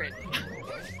hear it.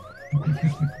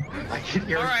 I can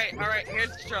hear it. Alright,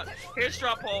 here's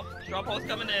straw poll. Straw poll's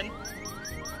coming in.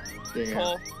 Damn.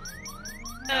 Poll.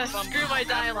 Screw my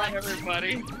dialect.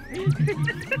 Everybody.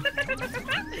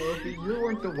 Sophie, you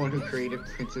weren't the one who created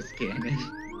Princess Ganon.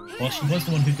 Well, she was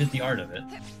the one who did the art of it.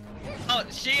 Oh,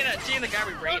 she and the guy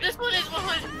we raided. Oh, this one is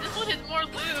more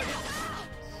lewd.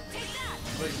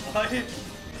 Wait, what?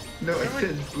 No, it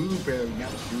says Blueberry,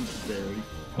 not Gooseberry.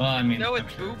 Well, I mean... No,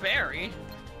 it's Booberry.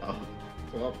 Oh,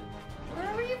 well. Where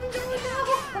are we even going now?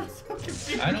 I'm so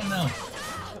confused. I don't know.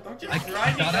 I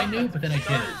thought I knew, but then I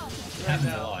didn't. It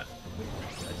happens a lot.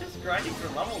 I'm just grinding for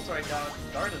levels right now at the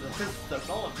start of this. That's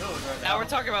all I'm doing right now. Now we're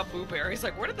talking about Booberries.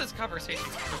 Like, where did this conversation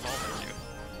evolve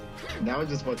into? Now I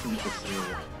just want to eat the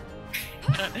cereal.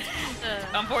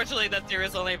 Unfortunately, that cereal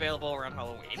is only available around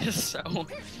Halloween, so...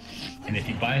 And if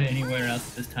you buy it anywhere else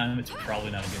at this time, it's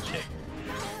probably not in good shape.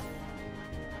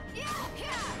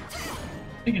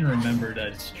 I can remember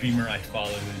that streamer I follow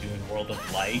who was doing World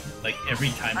of Light. Like, every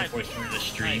time before he started the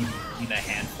stream, he'd eat a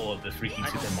handful of the freaking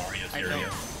Super Mario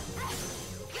cereal.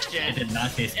 It did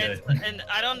not taste good. And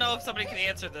I don't know if somebody can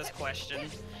answer this question,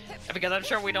 because I'm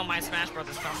sure we don't mind Smash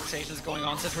Brothers conversations going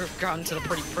on since we've gotten to the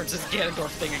pretty Princess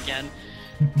Ganondorf thing again.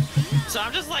 So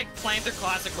I'm just like playing through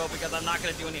classic mode because I'm not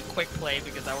gonna do any quick play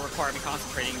because that will require me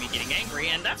concentrating and me getting angry,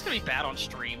 and that's gonna be bad on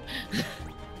stream.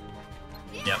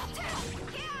 Yep.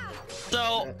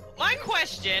 So my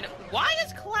question: why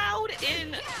is Cloud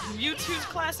in Mewtwo's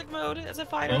classic mode as a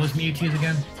fighter? What was Mewtwo's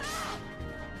again?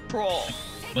 Troll.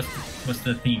 What's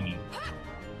the theme?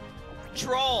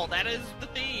 Troll. That is the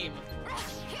theme.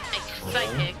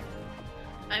 Psychic.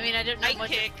 I mean, I don't know much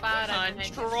Psychic about on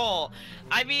it. Troll.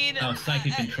 I mean, Oh,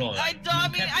 psychic control. I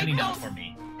don't. For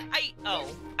me. I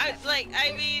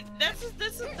mean, that's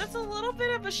a little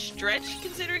bit of a stretch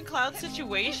considering Cloud's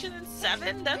situation in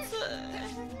 7. That's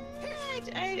Is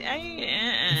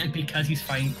it because he's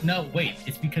fighting? No, wait.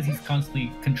 It's because he's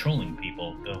constantly controlling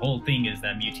people. The whole thing is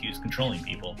that Mewtwo is controlling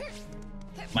people.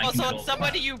 So it's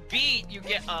somebody you beat, you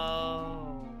get. Oh.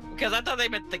 Because I thought they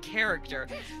meant the character.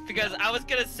 Because I was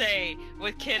gonna say,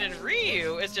 with Kid and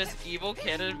Ryu, it's just evil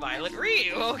Kid and violent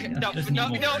Ryu. Okay. Yeah, No,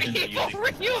 evil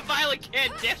version Ryu and violent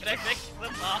Kid. Damn it, I mixed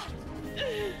them up.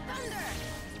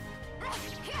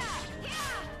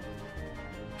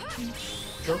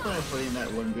 So far, I'm putting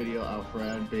that one video out for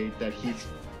ad bait that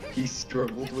he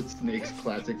struggled with Snake's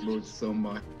classic mode so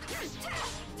much.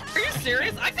 Are you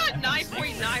serious? I got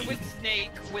 9.9 with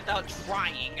Snake without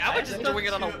trying. I was just doing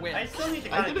it on a whim. I still need to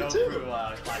kind of go through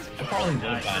classic. I probably would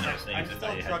have gotten those I'm things if still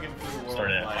I had struggling through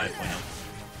started at World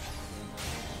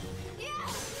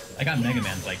 5.0. I got Mega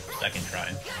Man's like second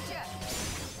try.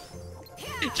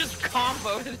 It just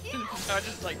comboed and I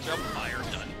just like jump higher,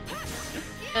 done.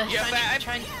 Yeah,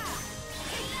 trying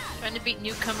to beat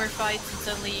newcomer fights and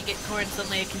suddenly you get core and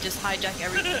suddenly I can just hijack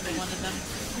every single one of them.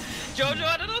 Jojo,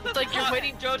 I don't know if that's like you're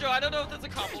waiting. Jojo, I don't know if that's a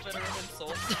compliment or an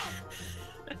insult.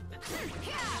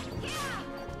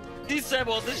 He said,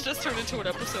 well, this just turned into an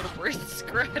episode of Brain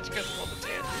Scratch because of all the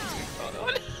tangents we've gone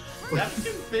on. Haven't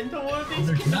you been to one of these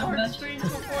There's Kingdom not Hearts much streams to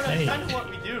before? say. That's kind of what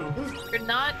we do. You're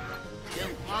not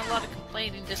a lot of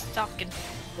complaining, just talking.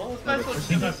 Well, especially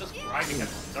since us just grinding at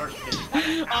the start.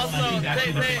 Also, I think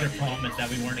actually the bigger problem is that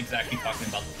we weren't exactly talking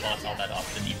about the boss all that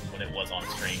often, even when it was on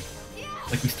stream.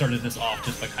 Like we started this off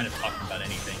just by kind of talking about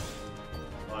anything.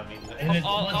 Well, I mean, And it's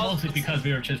mostly because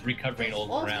we were just recovering old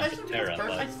ground with Terra.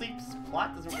 First, I But... Sleep's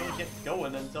plot doesn't really get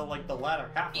going until like the latter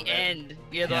half of the it. end.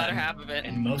 Yeah, the latter half of it.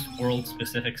 And most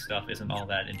world-specific stuff isn't all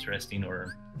that interesting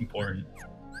or important.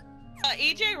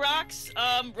 EJ Rocks,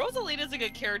 Rosalina's a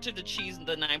good character to cheese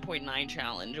the 9.9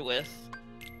 challenge with.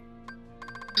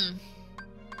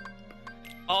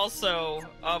 Also,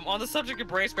 on the subject of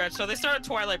Brain Scratch, so they started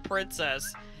Twilight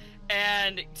Princess,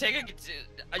 and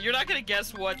you're not gonna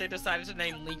guess what they decided to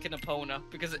name Link and Epona,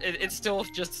 because it's still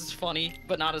just as funny,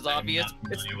 but not as obvious. I'm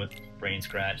not familiar with Brain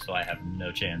Scratch, so I have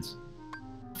no chance.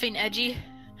 Nothing edgy.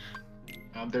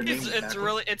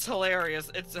 It's hilarious.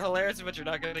 It's hilarious, but you're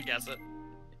not gonna guess it.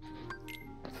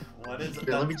 What is it?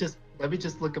 Here, let me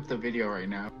just look up the video right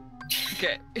now.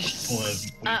 Okay.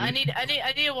 I need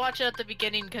to watch it at the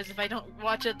beginning, because if I don't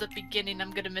watch it at the beginning, I'm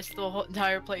gonna miss the whole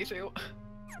entire playthrough.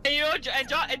 And you know,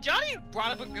 and Johnny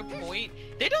brought up a good point.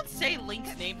 They don't say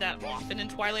Link's name that often in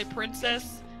Twilight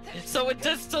Princess, so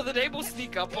the name will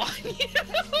sneak up on you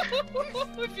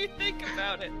if you think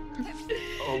about it.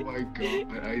 Oh my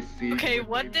god, I see. Okay,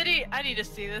 what did he? I need to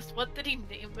see this. What did he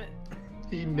name it?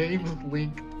 He named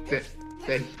Link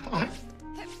Senpai.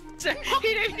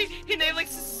 He named like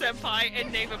Senpai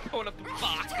and named Epona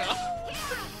Baka.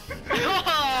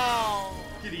 Oh!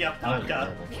 Giddy up,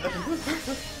 Baka.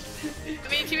 I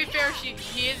mean, to be fair, he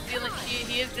is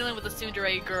dealing with a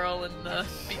tsundere girl in the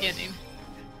beginning.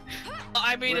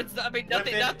 I mean,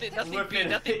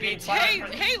 nothing beats.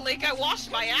 Hey, Link, I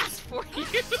washed my ass for you.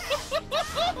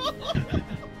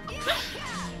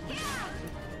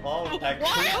 Oh,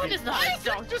 why is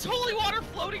there's holy water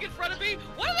floating in front of me?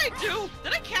 What did I do?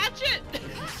 Did I catch it?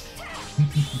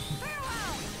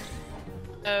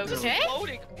 Just Okay.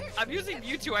 floating. I'm using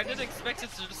Mewtwo. I didn't expect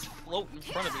it to just float in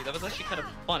front of me. That was actually kind of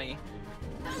funny.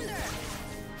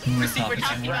 We're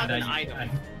talking about an item.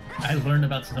 I learned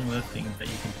about some of the things that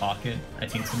you can pocket. I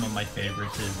think some of my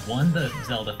favorites is one, the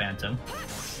Zelda Phantom.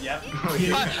 Yep.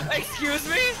 Excuse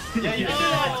me? Yeah, you can do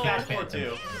that in Cash 4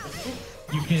 too.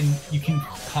 You can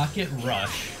pocket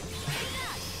Rush.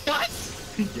 What?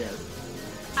 Yes.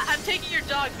 I'm taking your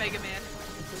dog, Mega Man.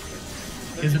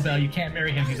 Isabel, you can't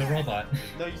marry him. He's a robot.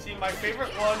 No, you see, my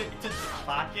favorite one to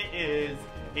pocket is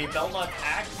a Belmont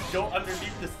axe, go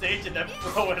underneath the stage, and then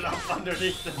throw it up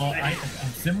underneath the stage. A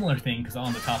similar thing, because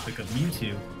on the topic of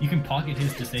Mewtwo, you can pocket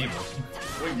his disabled.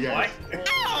 Wait, yes. what?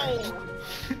 Ow!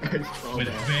 With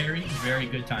very, very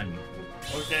good timing.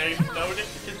 Okay, noted.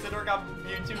 Considering I'm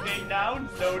Mewtwo game now,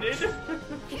 noted.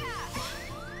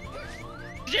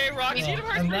 J-Rock, Kingdom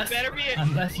Hearts 3 better be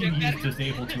unless you use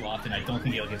disable too often, I don't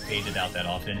think it'll get faded out that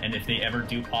often. And if they ever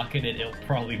do pocket it, it'll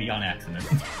probably be on accident.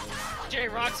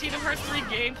 J-Rock, Kingdom Hearts 3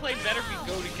 gameplay better be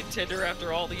go-to contender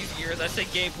after all these years. I say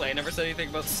gameplay, I never said anything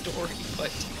about story,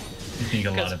 but... I think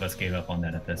a lot of us gave up on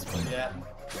that at this point. Yeah.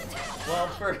 Well,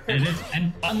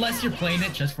 and unless you're playing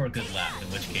it just for a good laugh, in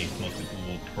which case most people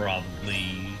will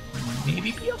probably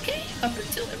maybe be okay up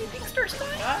until everything starts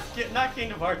dying. Not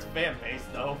Kingdom Hearts fan base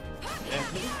though. Yeah.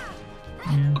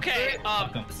 Okay,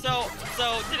 so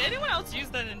did anyone else use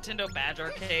the Nintendo Badge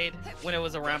Arcade when it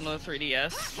was around the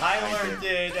 3DS? Tyler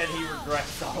did, and he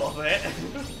regrets all of it.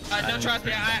 No, trust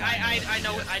me, I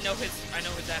know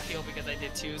his that feel because I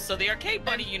did too. So the Arcade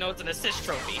Bunny, you know, it's an assist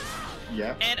trophy.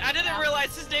 Yeah. And I didn't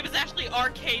realize his name is actually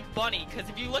Arcade Bunny, because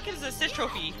if you look at his assist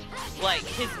trophy, like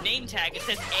his name tag, it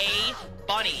says A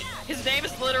Bunny. His name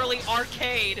is literally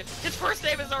Arcade. His first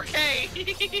name is Arcade. His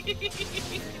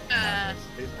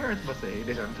parents must have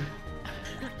hated him.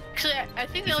 Actually, I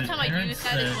think the only time I used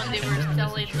that is when they were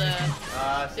selling the.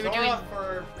 They were doing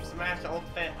for Smash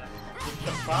Ultimate.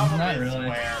 The problem Not is really.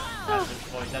 Square at this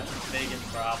point. That's the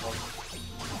biggest problem.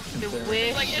 the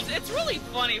Wish. Like it's really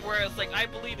funny where it's like I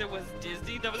believed it was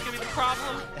Disney that was gonna be the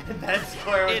problem. And then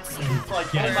Square It's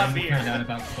like, Yeah, hold my we found out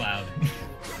beer. about Cloud.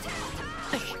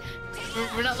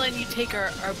 We're not letting you take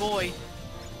our boy.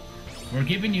 We're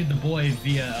giving you the boy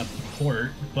via a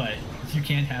port, but you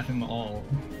can't have him all.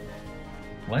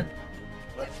 What?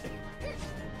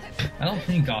 I don't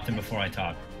think often before I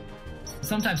talk.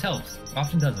 Sometimes helps,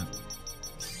 often doesn't.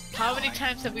 How many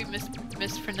times have we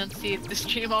mispronunciated the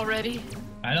stream already?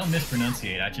 I don't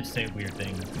mispronunciate, I just say weird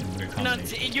things in weird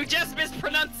combinations. You just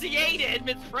mispronunciated,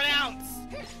 mispronounce.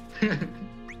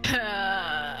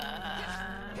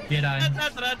 Did I?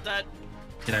 Dun.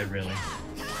 Did I really?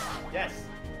 Yes.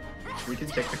 We can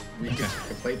check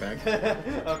the playback.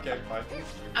 Okay, fine.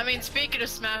 I mean, speaking of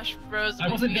Smash Bros. I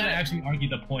wasn't we gonna gotta- actually argue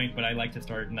the point, but I like to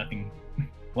start nothing.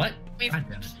 What? I mean, God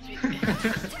damn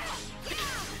it.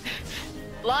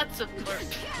 lots of blur.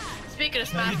 Speaking of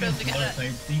Smash Bros, we gotta.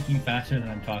 I'm thinking faster than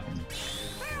I'm talking.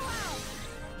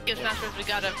 Speaking of Smash Bros, we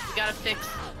gotta fix.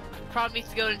 Problem needs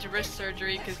to go into wrist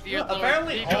surgery because the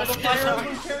Apparently, all the Fire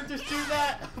Emblem characters do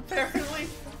that. Apparently.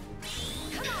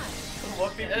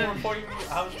 What people were pointing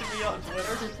out to me on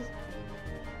Twitter.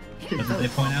 What did they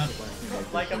point out?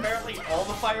 Like, apparently all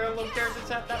the Fire Emblem characters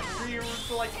have that weird,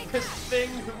 like, wrist thing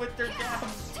with their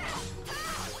jabs.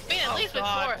 I mean, at least with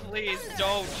God, four. please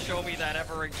don't show me that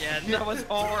ever again. That was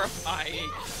horrifying.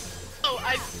 Oh,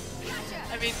 I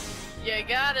mean, you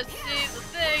gotta see the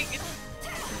thing.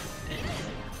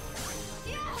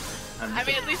 I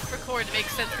mean, at least for Cord, it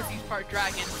makes sense because he's part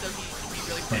dragon, so he'd be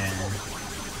really flexible.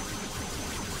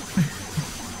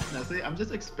 Honestly, I'm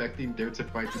just expecting Dare to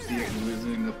fight to see it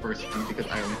losing in the first round because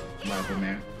I am Lava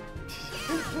Man.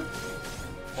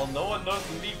 Well, no one knows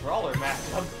the Mii Brawler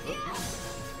matchup.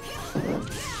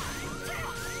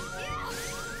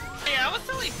 Yeah, I was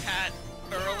telling Pat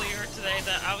earlier today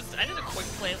that I did a quick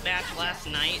play match last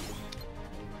night.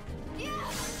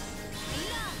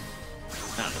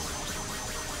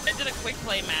 I did a quick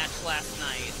play match last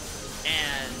night,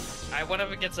 and I went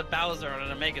up against a Bowser on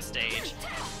an Omega stage,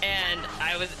 and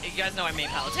you guys know I made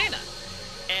Palutena,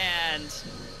 and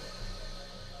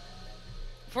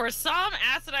for some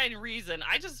asinine reason,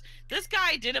 this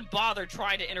guy didn't bother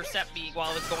trying to intercept me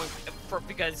while I was going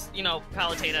because, you know,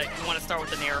 Palutena, you want to start with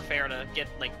the Nair affair to get,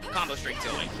 like, combo streak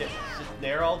going. Just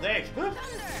Nair all day. What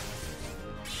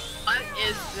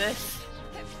is this?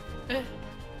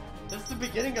 This is the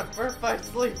beginning of Birth by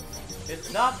Sleep.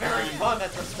 It's not very fun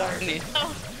at the start.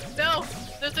 Oh, no!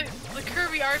 The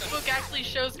Kirby art book actually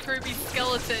shows Kirby's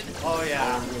skeleton. Oh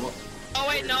yeah. Oh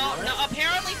wait, no,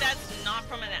 apparently that's not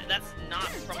from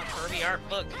a Kirby art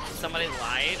book. Somebody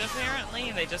lied,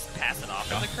 apparently. They just pass it off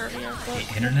as a Kirby art book.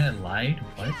 The internet lied?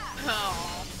 What?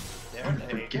 Oh.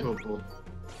 Unforgivable.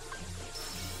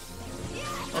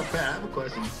 Oh, Pat, I have a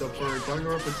question. So for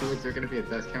Danganronpa 2, is there going to be a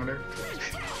death counter?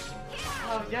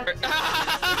 Oh yeah.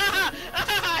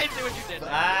 I see what you did.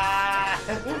 Ah.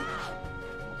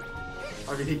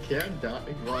 I mean, he can die.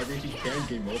 Well, I mean, he can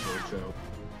game over, so...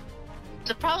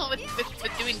 The problem with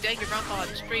doing Danganronpa on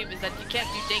stream is that you can't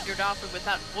do Danganronpa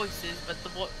without voices,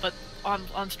 but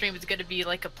on stream it's gonna be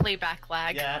like a playback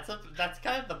lag. Yeah, that's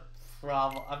kind of the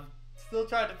problem. I'm still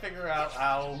trying to figure out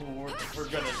how we're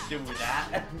gonna do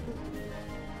that.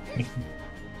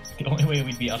 The only way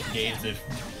we'd be up to date is if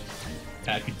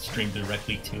Pat could stream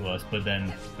directly to us, but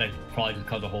then that probably just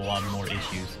cause a whole lot more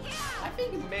issues. I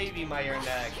think maybe my internet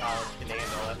at college can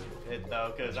handle it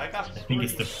though, because I got. I think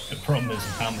it's the problem is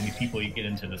how many people you get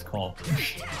into this call.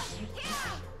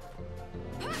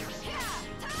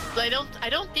 But I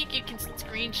don't think you can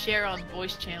screen share on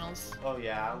voice channels. Oh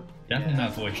yeah. Definitely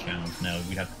not voice channels. No,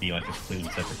 we'd have to be like a completely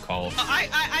separate call.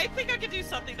 I think I could do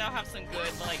something that'll have some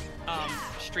good like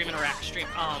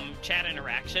chat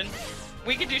interaction.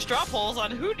 We could do straw polls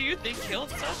on who do you think killed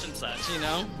such and such, you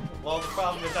know? Well, the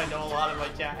problem is I know a lot of my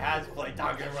chat has played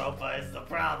Danganronpa is the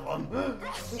problem.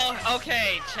 Oh,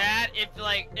 okay, chat. If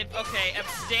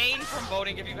abstain from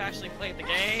voting if you've actually played the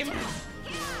game.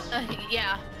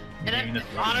 Yeah. And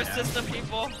honor system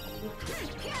people.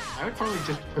 I would probably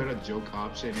just put a joke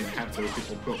option and have those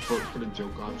people vote for the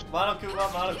joke option. Monokuma,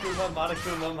 Monokuma,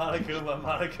 Monokuma, Monokuma,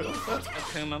 Monokuma.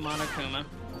 Akuma, Monokuma.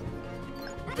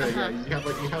 Yeah,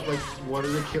 you have like one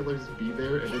of the killers be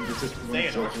there, and then there's just one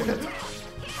joke one.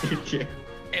 Yeah.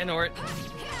 Xehanort.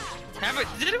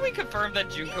 Didn't we confirm that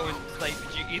Junko and like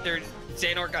either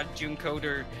Xehanort got Junko'd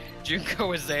or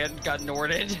Junko and Zan got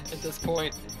Norded at this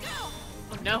point?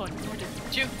 Oh no, Norded.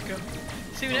 Junko.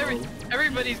 Soon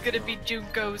everybody's gonna be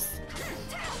Junkos.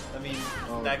 I mean,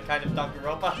 that kind of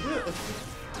Danganronpa.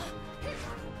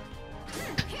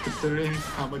 Considering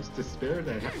how much despair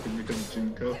that happened because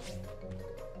Junko.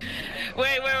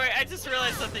 Wait, I just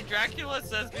realized something. Dracula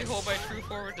says, behold my true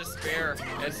form of despair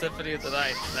and Symphony of the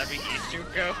Night. That means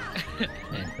Junko.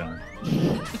 Thank God.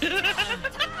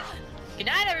 Good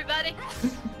night, everybody!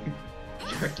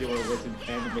 Dracula was an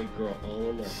anime girl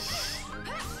all along.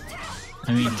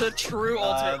 I mean, It's a true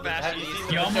ultimate Have you fashionista. seen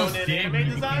the almost Shonen did anime when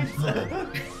you designs? PG,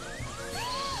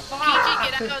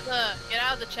 get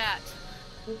out of the chat.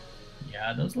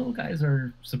 yeah, those little guys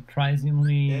are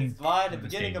surprisingly. It's fine, the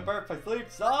beginning of Birth by Sleep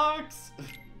sucks!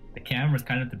 The camera's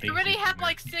kind of the big. We already have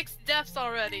like 6 deaths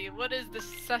already. What is this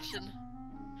session?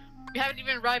 We haven't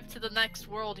even arrived to the next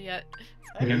world yet.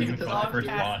 I We haven't need even to fought the first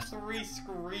broadcast boss. 3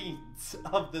 screens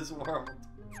of this world.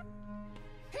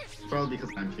 Probably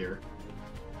because I'm here.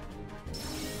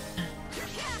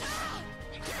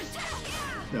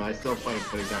 No, I still fight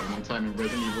like that one time and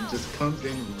Resident Evil just comes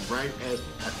in right as.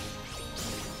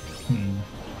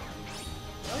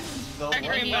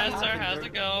 Green Master, how's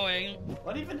it going?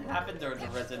 What even happened during the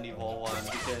Resident Evil one?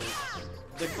 Because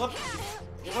the clip,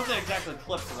 it wasn't exactly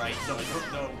clipped right, so I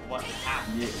don't know what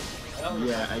happened.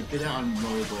 Yeah, I did it on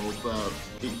mobile, but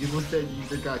you said you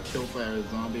either got killed by a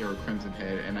zombie or a Crimson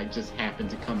Head, and I just happened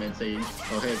to come in saying,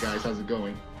 "Oh hey guys, how's it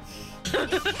going?"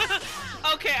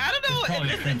 Okay, I don't know. Probably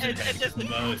Crimson Head, because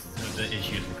most of the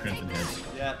issues were Crimson Head.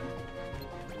 Yeah.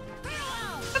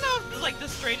 I don't know if it's like the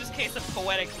strangest case of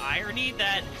poetic irony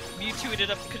that Mewtwo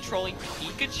ended up controlling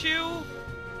Pikachu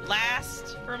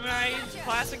last for my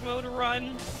classic mode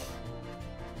run.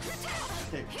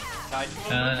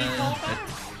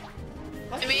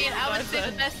 I mean, I would say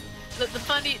the best, the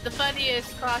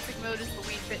funniest classic mode is the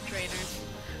Wii Fit trainers.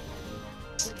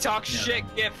 Talk shit,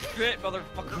 get fit,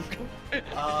 motherfucker.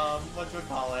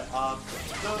 Whatchamacallit?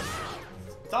 So,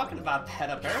 talking about that,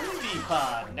 apparently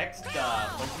the next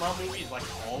Pokemon movie is like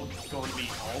all going to be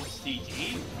all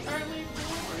CG. Apparently.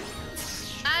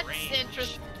 That's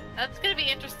interesting. That's gonna be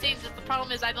interesting. But the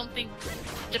problem is, I don't think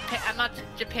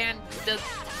Japan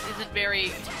isn't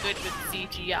very good with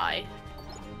CGI.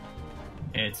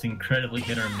 It's incredibly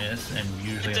hit or miss, and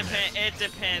usually It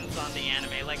depends on the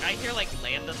anime. Like, I hear, like,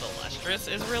 Land of the Lustrous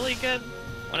is really good.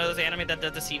 One of those anime that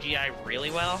does the CGI really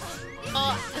well.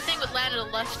 Well, the thing with Land of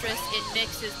the Lustrous, it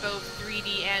mixes both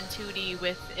 3D and 2D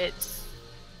with its,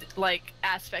 like,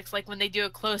 aspects. Like, when they do a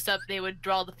close-up, they would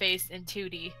draw the face in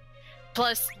 2D.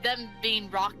 Plus, them being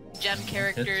rock gem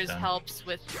characters helps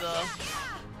with the...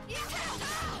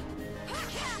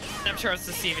 I'm sure it's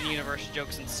the Steven Universe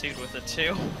jokes ensued with it,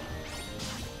 too.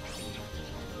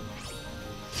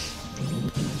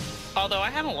 Although I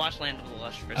haven't watched Land of the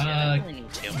Lustrous yet, I really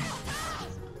need to.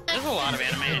 There's a lot of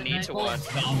anime I need to watch.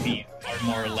 Zombies are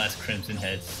more or less Crimson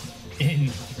Heads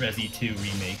in Resi 2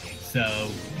 Remake, so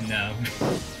no.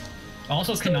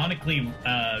 Also, canonically,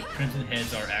 Crimson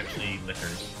Heads are actually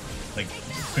liquors. Like,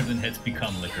 Crimson Heads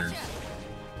become liquors.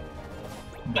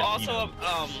 But, also,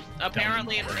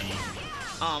 apparently in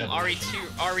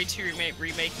RE2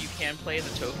 remake, you can play the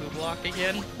tofu block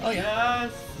again. Oh yeah,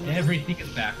 everything is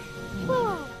back.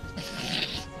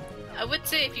 I would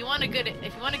say if you want a good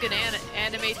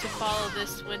anime to follow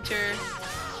this winter,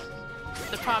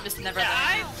 The Promised Neverland.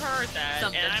 Yeah, I've heard that,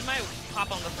 and I might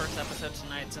hop on the first episode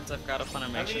tonight since I've got a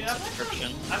Funimation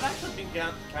subscription. I've actually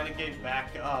been kind of getting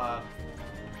back,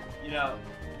 you know,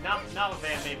 not with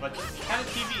anime, but just kind of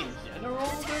TV in general.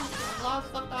 There's a lot of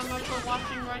stuff I'm actually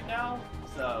watching right now.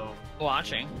 So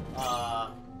watching.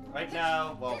 Right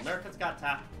now, well, America's Got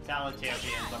Talent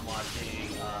Champions. I'm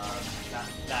watching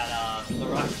the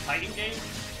Rock fighting game.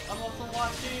 I'm also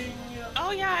watching.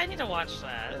 Oh yeah, I need to watch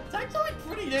that. It's actually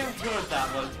pretty damn good, that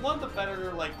one. It's one of the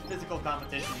better, like, physical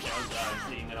competition shows that I've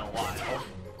seen in a while.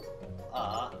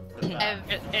 For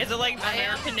that. Is it like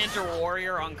American Ninja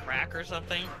Warrior on crack or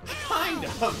something? Kind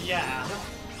of, yeah.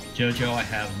 Jojo, I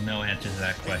have no answer to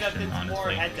that Because question, it's more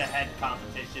honestly. head-to-head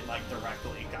competition, like,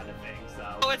 directly kind of thing,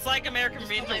 so... Oh, it's like American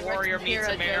Ninja Warrior meets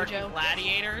American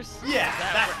Gladiators? Yeah,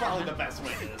 that's probably the best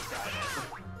way to describe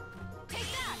it.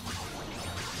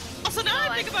 Also, now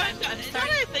I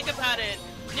think about it,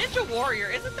 Ninja Warrior,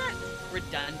 isn't that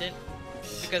redundant?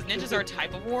 Because ninjas are a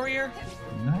type of warrior?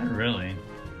 Not really.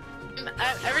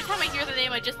 Every time I hear the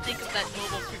name, I just think of that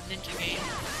Mobile Fruit Ninja game.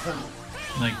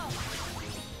 Like,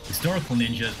 historical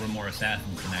ninjas were more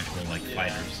assassins than actual, like,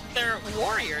 fighters. They're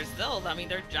warriors, though. I mean,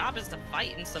 their job is to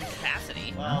fight in some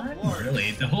capacity. Not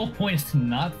really. The whole point is to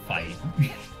not fight.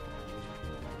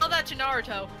 Tell that to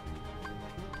Naruto.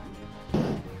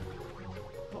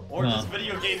 Or just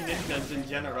video game ninjas in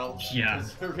general. Yeah.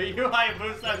 Ryu,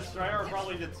 Hayabusa, and Strider are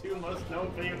probably the two most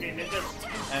known video game ninjas,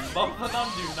 and both of them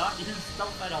do not use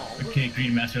stealth at all. Okay,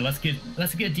 Green Master, let's get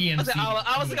DMC.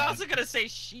 I was also gonna say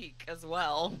Sheik as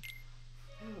well.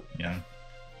 Yeah.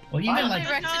 Well, even like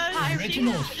Rex and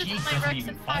original Sheik Sheik doesn't doesn't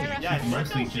even fight. Yeah, She's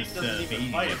mostly Sheik just doesn't even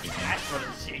baby fight. everything. That's what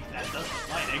a Sheik that doesn't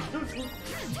fighting.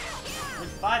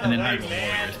 Which, by the And then way, Hyrule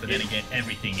man, Warriors, but then again,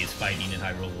 everything is fighting in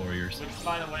Hyrule Warriors. Which,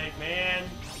 by the way, man,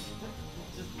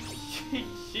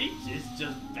 Sheik is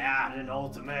just bad in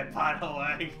Ultimate, by the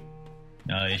way.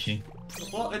 No, is she?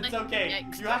 Well, it's okay.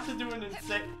 You have to do an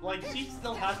insane... Like, Sheik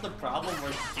still has the problem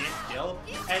where she can't kill.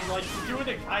 And, like, you do an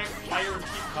entire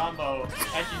Sheik combo,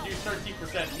 and you do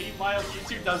 13%. Meanwhile,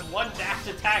 Mewtwo does one dash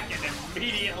attack and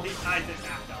immediately ties it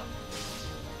back up.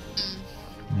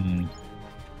 Hmm.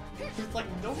 There's, like,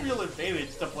 no real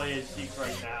advantage to play as Sheik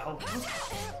right now.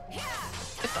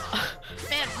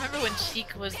 Man, remember when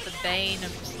Sheik was the bane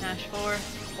of Smash 4?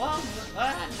 Well,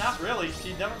 not really.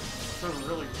 She never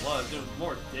really was. It was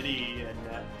more Diddy and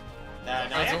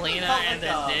Rosalina and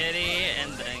then Diddy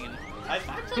and then...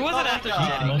 Who was it after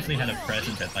She mostly had a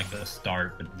presence at like the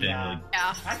start, but didn't really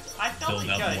I felt build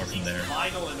like up more from there.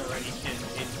 final iteration in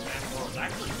Smash 4 was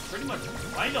actually pretty much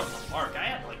right on the mark. I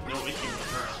had like no issue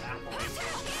with her at that point.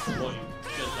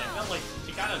 Because I felt like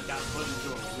she kind of got put into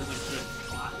a really good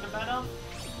spot in the meta.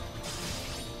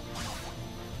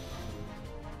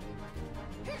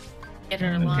 Get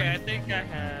her in Okay, line. I think I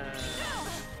have...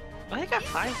 I got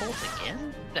 5 volts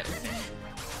again? No.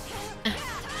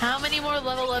 How many more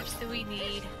level ups do we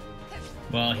need?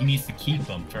 Well, he needs to keep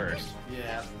them first.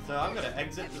 Yeah, so I'm gonna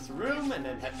exit this room and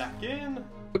then head back in.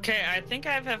 Okay, I think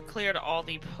I have cleared all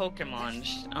the Pokemon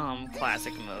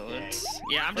classic modes.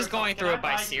 Yeah, I'm just going through it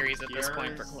by series at this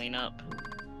point for cleanup.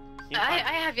 I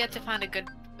have yet to find a good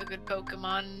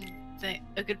Pokemon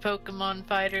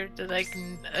fighter that I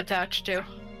can attach to.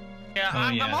 Yeah,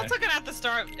 I'm also gonna have to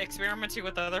start experimenting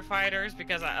with other fighters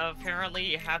because apparently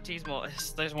you have to use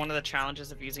there's one of the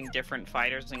challenges of using different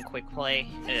fighters in quick play.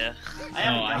 Yeah.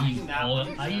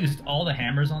 I used all the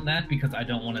hammers on that because I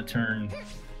don't want to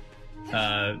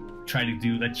try to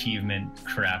do achievement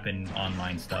crap in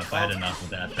online stuff. I had enough of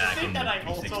that back in the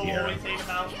 360 era. The thing that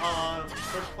I also always hate about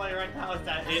quick play right now is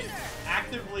that it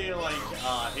actively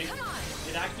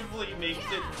it actively makes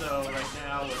it so right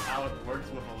now with how it works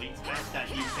with Elite Smash that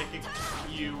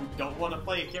you don't want to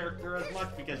play a character as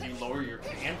much because you lower your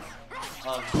chance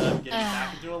of getting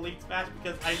back into Elite Smash,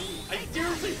 because I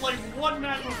seriously play one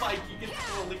match with Ike, he gets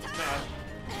to Elite Smash,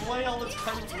 play all the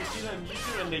time with Lucina and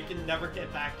Mewtwo, and they can never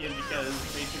get back in because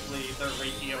basically their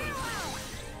ratio is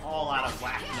all out of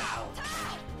whack now.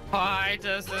 Why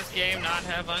does this game not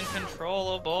have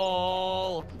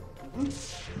uncontrollable?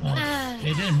 Well,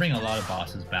 they didn't bring a lot of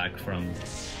bosses back from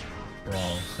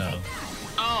Brawl, so...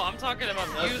 Oh, I'm talking about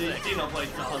music.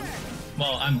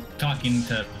 Well, I'm talking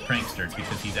to Prankster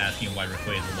because he's asking why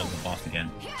Rayquaza wasn't the boss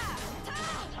again.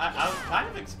 I was kind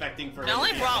of expecting for... They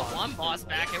only brought one boss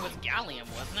back, it was Gallium,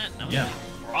 wasn't it? No, yeah.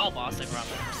 Brawl boss they brought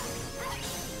back.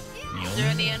 Is there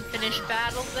any unfinished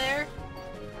battles there?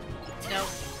 Nope.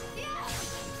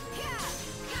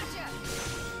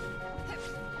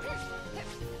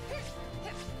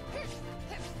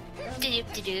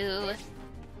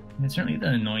 And certainly the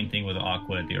annoying thing with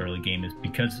Aqua at the early game is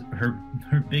because her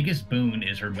biggest boon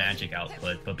is her magic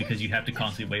output, but because you have to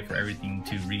constantly wait for everything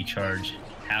to recharge,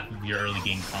 half of your early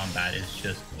game combat is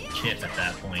just chip at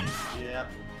that point. Yeah.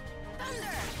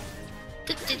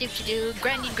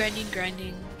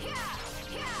 Grinding.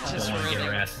 Just don't want to get really-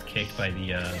 our asses kicked by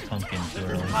the pumpkin too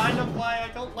This early. is kind of why I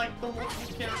don't like the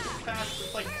multiple character pass.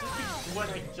 It's like when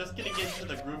I just getting into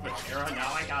the groove of Terra,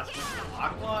 now I got switch to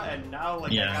Aqua, and now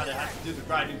like Yeah. I gotta have to do the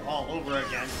grinding all over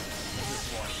again at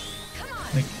this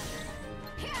point. Like,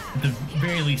 at the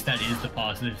very least, that is the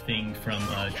positive thing from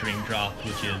Dream Drop,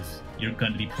 which is you're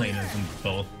going to be playing as them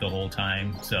both the whole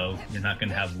time, so you're not going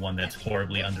to have one that's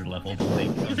horribly underleveled when they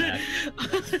come back.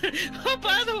 Oh,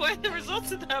 by the way, the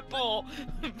results of that poll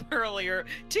earlier,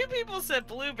 2 people said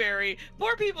blueberry,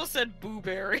 4 people said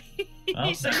booberry.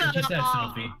 Oh, that's what you said,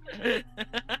 Sophie.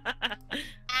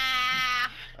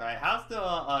 Alright, how's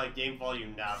the game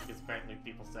volume now? Because apparently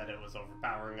people said it was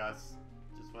overpowering us.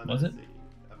 Just wanted Was to it? see.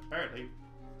 Apparently.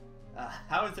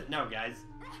 How is it now, guys?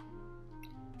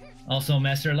 Also,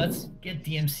 Master, let's get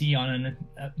DMC on an,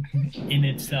 in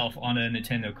itself on a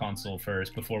Nintendo console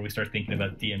first before we start thinking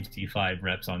about DMC 5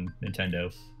 reps on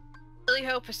Nintendo. Really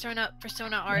hope Persona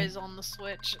R is on the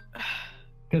Switch.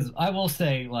 Because I will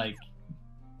say, like,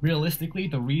 realistically,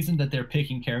 the reason that they're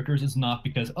picking characters is not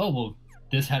because, oh, well,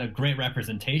 this had a great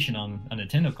representation on a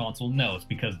Nintendo console. No, it's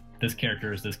because this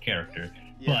character is this character.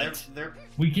 Yeah, But they're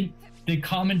the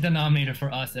common denominator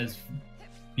for us as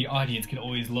the audience can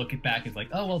always look it back as like,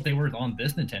 oh, well, they were on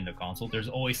this Nintendo console. There's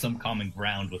always some common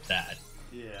ground with that.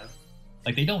 yeah.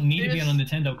 Like, they don't need to be on a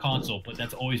Nintendo console, but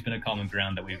that's always been a common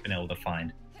ground that we've been able to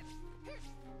find.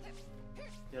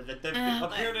 Yeah, that they've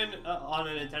appeared on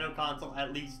a Nintendo console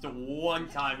at least one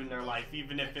time in their life,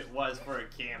 even if it was for a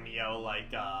cameo,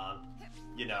 like,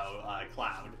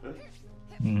 Cloud.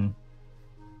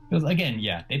 Because, again,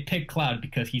 yeah, they picked Cloud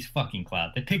because he's fucking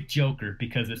Cloud. They picked Joker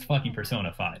because it's fucking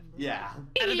Persona 5. Yeah.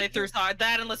 And they threw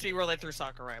that, and let's be real, they threw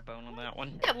Sakurai a bone on that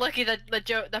one. Yeah, lucky that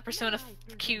that Persona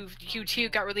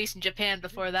Q2 got released in Japan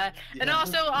before that. And Yeah.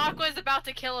 also, Aqua is about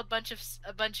to kill a bunch of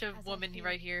women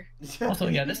right here. Also,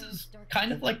 yeah, this is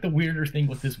kind of like the weirder thing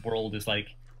with this world is,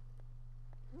 like,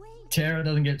 Terra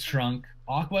doesn't get shrunk.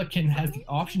 Aqua has the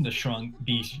option to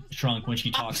be shrunk when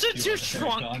she talks Option to to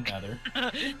shrunk. rather.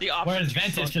 The option Whereas to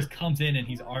Ventus shrunk. just comes in and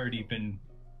he's already been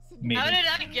made. How did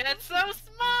I get so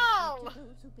small?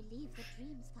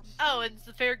 Oh, and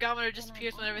the fairy governor just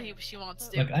appears whenever she wants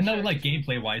to. Like, I know, like,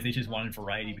 gameplay-wise, they just wanted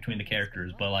variety between the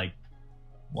characters, but, like,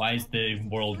 why is the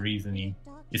world reasoning?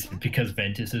 Is it because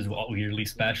Ventus is weirdly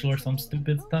special or some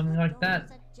stupid stuff like that?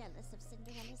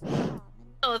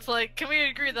 Oh, it's like, can we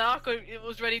agree that Aqua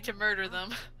was ready to murder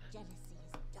them?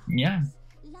 Yeah.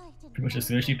 Pretty much as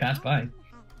soon as she passed by. At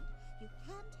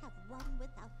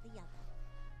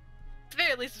the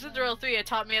very least, Cinderella 3 had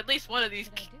taught me at least one of these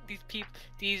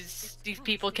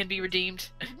people can be redeemed.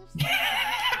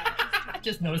 I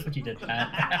just noticed what you did, Pat.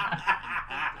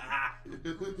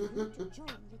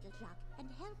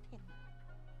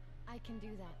 I can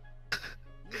do that.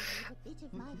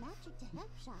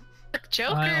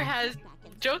 Joker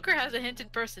has a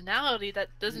hinted personality that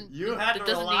doesn't You had to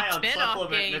rely on need spin-off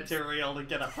supplement games. material to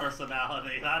get a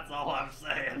personality, that's all I'm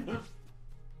saying.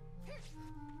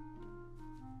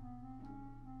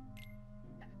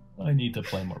 I need to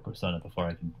play more Persona before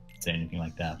I can say anything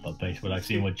like that, but based on what I've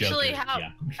seen with Joker,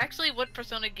 yeah. Actually, what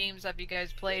Persona games have you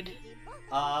guys played?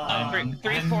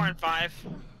 3, 4, and 5.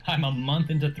 I'm a month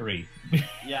into 3.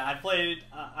 Yeah, I played.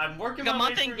 I'm working A my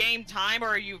month way in through... game time,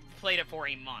 or you played it for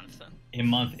a month? A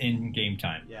month in game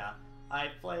time. Yeah, I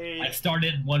played. I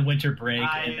started one winter break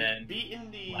I and then. beaten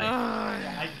the. Like...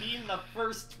 I beaten the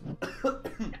first. Oh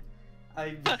my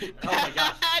god.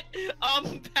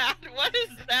 Pat, what is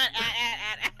that?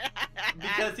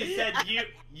 Because he said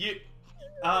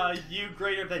you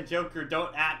greater than Joker,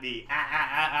 don't at me.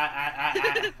 I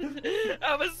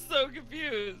was so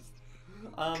confused.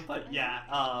 But yeah,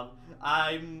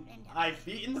 I've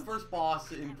beaten the first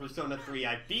boss in Persona 3,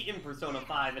 I've beaten Persona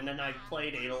 5, and then I've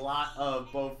played a lot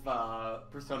of both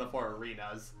Persona 4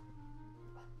 arenas.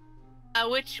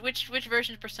 Which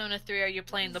version of Persona 3 are you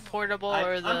playing? The portable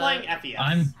or the? I'm playing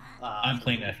FES. I'm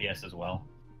playing FES as well.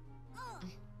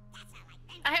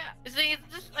 I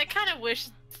kind of wish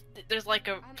there's like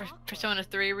a Persona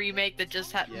 3 remake that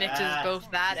just mixes both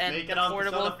that and make it the on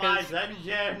portable. Persona 5's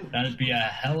engine. That'd be a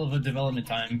hell of a development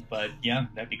time, but yeah,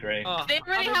 that'd be great. They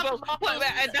already have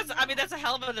that's a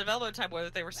hell of a development time. Whether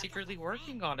they were secretly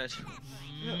working on it.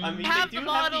 I mean, have they the do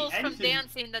models have the from engine.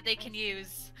 dancing that they can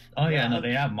use. Oh yeah, no,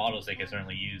 they have models they can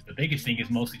certainly use. The biggest thing is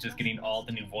mostly just getting all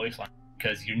the new voice lines,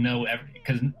 because everyone's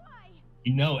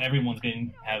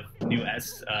going to have new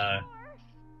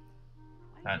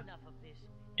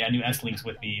new S-links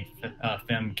with the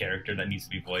femme character that needs to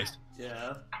be voiced.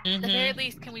 Yeah. At the very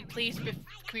least, can we please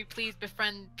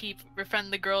befriend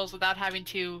the girls without having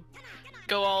to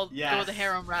go the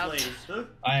harem route. please.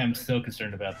 I am so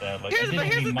concerned about that. Like, Here's I the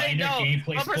didn't thing, minor no.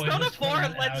 gameplay But Persona spoilers 4 for that,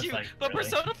 and I lets was you, like, but really?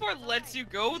 Persona 4 lets you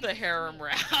go the harem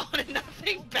route, and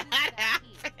nothing bad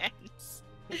happens.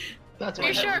 That's Are you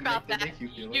why sure they about make that? you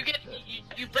feel You it. get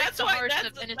you break That's the why. hearts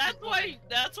of innocent women.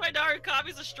 That's why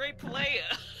Narukami's a straight player.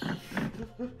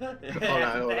 Hold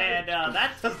on.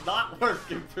 That does not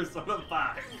work in Persona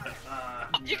 5.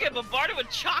 You get bombarded with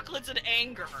chocolates and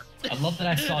anger. I love that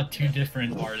I saw 2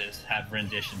 different artists have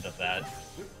renditions of that.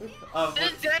 Of And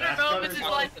then Xander Moments is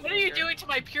like, "What are you doing to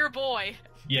my pure boy?"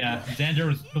 Yeah,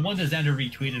 the one that Xander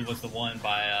retweeted was the one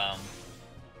by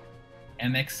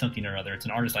MX something or other. It's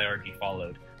an artist I already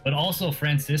followed. But also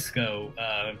Francisco,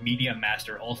 Media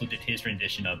Master, also did his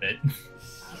rendition of it.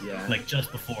 Yeah. Like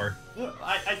just before.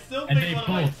 I still And think they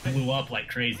one of both my... blew up like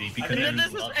crazy because And then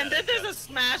everyone loved and that. then there's a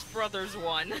Smash Brothers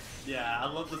one. Yeah, I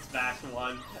love the Smash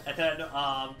one. And then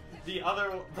the other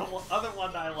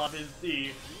one I love is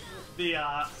the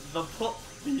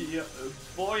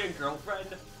boy and girlfriend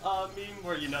meme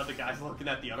where, you know, the guy's looking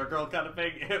at the other girl kind of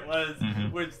thing. It was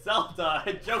with Zelda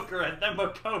and Joker and then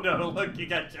Makoto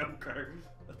looking at Joker.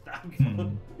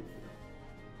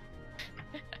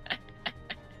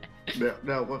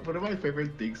 No, one of my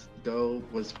favorite things though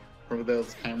was from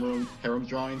those harem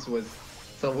drawings was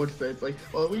someone said it's like,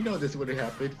 well, we know this would have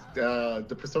happened.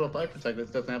 The Persona 5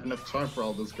 protagonist doesn't have enough charm for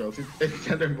all those girls. And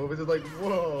Xander Moments is like,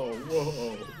 whoa.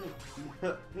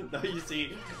 No, you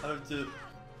see,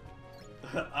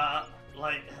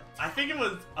 like, I think it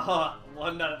was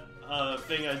one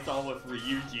thing I saw with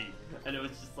Ryuji, and it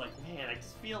was just like, man, I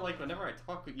just feel like whenever I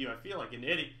talk with you, I feel like an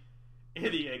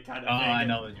idiot kind of thing. Oh, I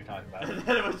know what you're talking about. And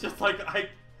then it was just like,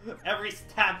 every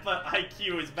stat but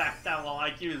IQ is maxed out while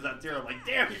IQ is at 0. Like,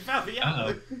 damn, you found me out.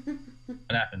 Uh-oh. What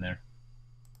happened there?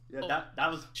 Yeah, that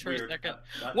was For a weird. second.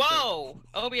 That- Whoa!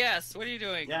 OBS, what are you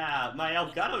doing? Yeah, my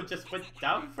Elgato just went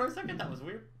down for a second. That was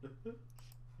weird.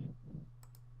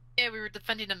 Yeah, we were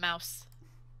defending a mouse.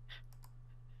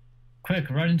 Quick,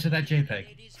 run into that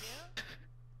JPEG.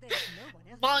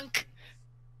 Lunk!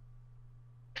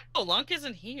 Oh, Lunk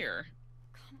isn't here.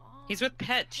 He's with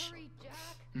Petch.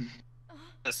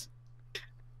 Yes.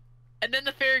 And then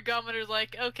the fairy godmother's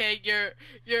like, "Okay, your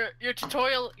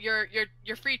tutorial,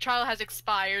 your free trial has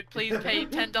expired. Please pay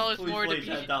 $10 more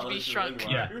to be shrunk."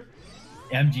 Yeah.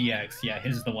 MGX, yeah,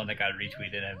 his is the one that got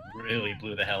retweeted and really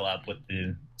blew the hell up with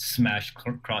the Smash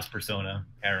cross Persona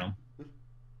harem.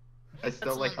 I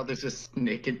still like how there's just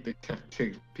naked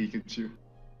Detective Pikachu.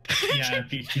 Yeah,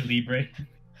 Pikachu Libre.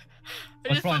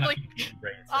 I just love, like, Pikachu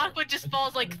Libre. Aqua just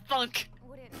falls like thunk.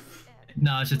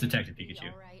 No, it's just Detective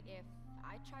Pikachu.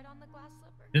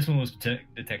 This one was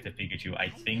Detective Pikachu, I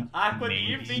think. Aqua, do maybe.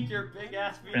 you think your big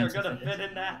ass feet are gonna fit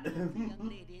in that?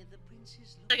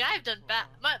 Like, I've done bad.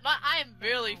 I am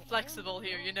really flexible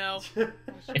here, you know.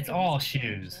 It's all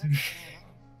shoes.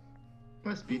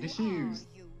 Must be the shoes.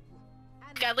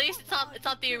 At least it's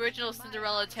not the original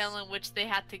Cinderella tale in which they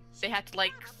had to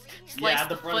like slice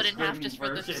the foot in half just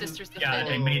for the sisters to Yeah, fit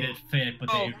they in. made it fit, but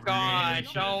Oh they God! really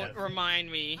shouldn't Don't have.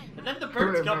 remind me. And then the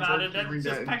birds come out and then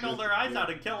just peck all their eyes out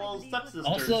and kill all the stepsisters.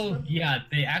 Also, yeah,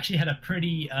 they actually had a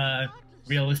pretty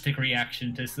realistic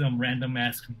reaction to some random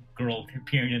ass girl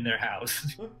appearing in their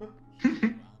house.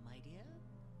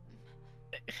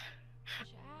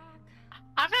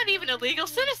 I'm not even a legal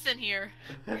citizen here.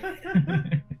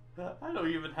 I don't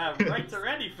even have rights or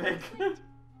anything.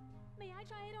 May I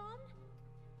try it on?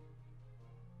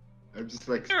 I'm just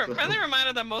like. I'm friendly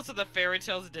reminder that most of the fairy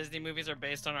tales Disney movies are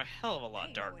based on a hell of a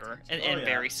lot darker and, Oh, yeah.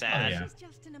 very sad. Oh, yeah. She's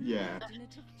just an Yeah.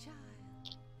 imaginative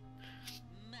child.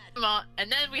 Come on.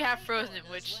 And then we have Frozen,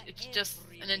 which it's just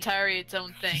an entirely its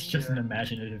own thing. She's just an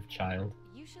imaginative child.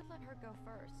 You should let her go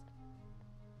first.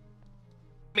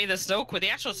 I mean, the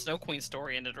actual Snow Queen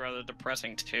story ended rather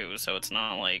depressing too, so it's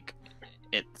not like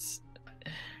it's.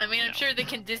 I mean, I'm No. sure they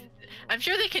can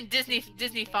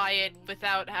Disneyfy it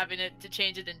without having it to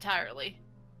change it entirely.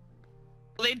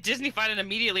 Well, they Disneyfied it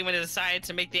immediately when they decided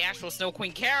to make the actual Snow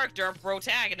Queen character a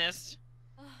protagonist.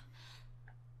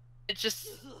 It's just,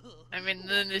 I mean,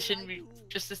 then it shouldn't be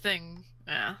just a thing.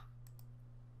 Yeah.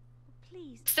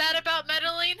 Please. Sad about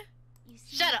meddling? You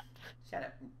see, Shut up. Shut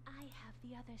up. I have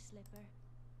the other slipper.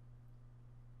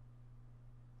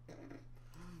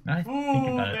 I think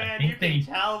Ooh, about it. I man, you think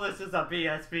can they. tell this is a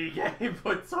BSB game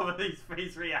with some of these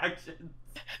face reactions.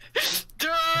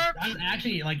 Derp! I was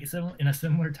actually like in a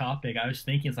similar topic. I was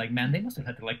thinking, it's like, man, they must have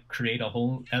had to like create a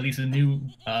whole, at least a new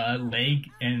leg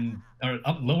and or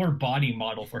lower body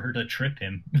model for her to trip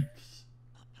him.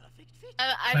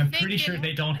 I I'm think pretty sure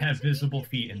they don't have visible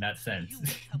feet in that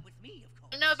sense. I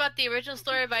don't know about the original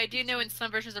story, but I do know in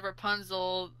some versions of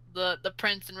Rapunzel, the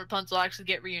prince and Rapunzel actually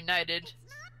get reunited.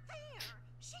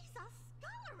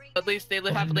 At least they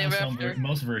live happily ever after.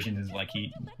 Most versions is like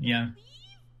yeah.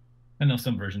 I know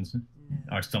some versions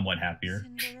are somewhat happier.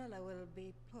 Cinderella will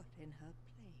be put in her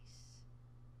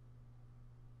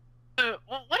place.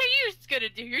 What are you gonna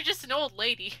do? You're just an old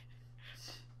lady.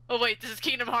 Oh wait, this is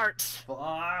Kingdom Hearts.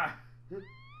 Ah.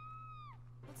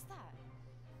 What's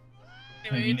that?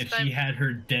 I mean, if she had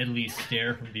her deadly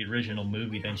stare from the original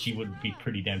movie, then she would be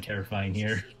pretty damn terrifying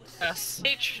here. Yes.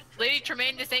 Lady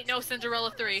Tremaine, this ain't no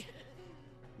Cinderella 3.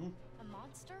 A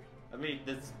monster? I mean,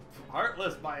 this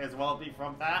Heartless might as well be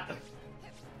from that.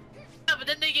 No, but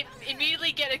then they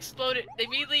immediately get exploded. They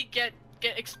immediately get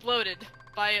exploded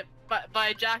by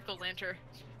a jack-o'-lantern.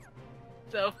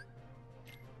 So.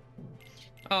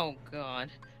 Oh god.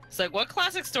 It's like, what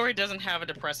classic story doesn't have a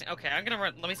depressing? Okay,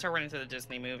 let me start running through the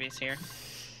Disney movies here.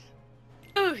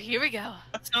 Ooh, here we go.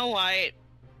 Snow White,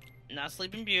 Not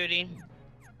Sleeping Beauty,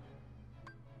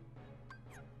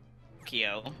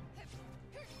 Kyo.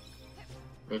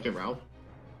 Okay, Ralph.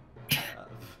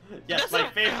 Yes, my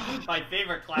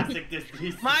favorite classic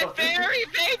Disney story. My very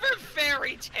favorite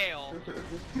fairy tale.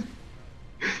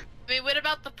 I mean, what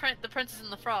about the Princess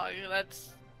and the Frog?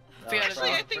 That's.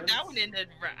 Actually, I think that one ended.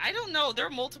 I don't know. There are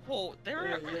multiple.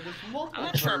 There's multiple. I'm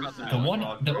not sure about that.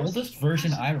 The oldest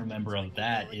version I remember of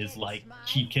that is like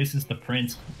she kisses the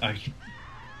prince. I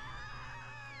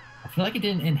feel like it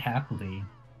didn't end happily.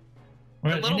 Or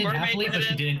it ended happily, but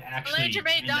she didn't actually. Lady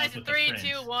Tremaine dies in 3,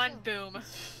 2, 1, boom.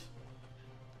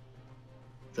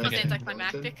 Okay. It's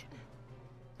anticlimactic.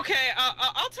 Okay,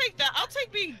 I'll take that. I'll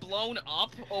take being blown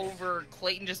up over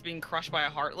Clayton just being crushed by a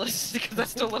Heartless, because that's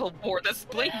still a little more. That's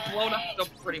blown up still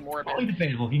pretty morbid. Probably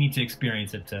debatable. You need to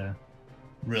experience it to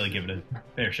really give it a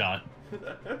fair shot.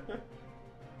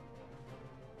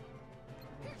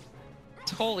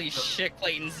 Holy shit,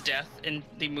 Clayton's death in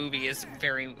the movie is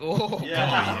very. Oh,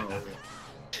 yeah. God.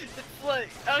 Like,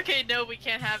 okay, no, we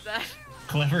can't have that.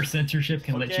 Clever censorship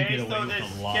can let you get away so with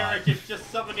this a lot. character's just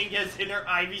summoning his inner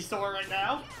Ivysaur right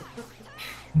now.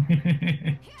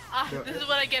 This is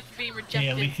what I get for being rejected. Hey,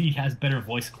 at least he has better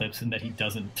voice clips and that he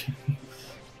doesn't.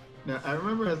 Now, I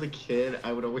remember as a kid,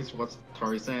 I would always watch the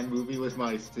Tarzan movie with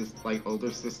my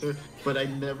older sister, but I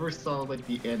never saw like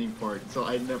the ending part, so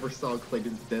I never saw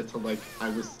Clayton's death till like I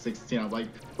was 16. I'm like,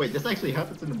 wait, this actually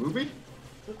happens in the movie?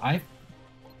 I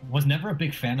was never a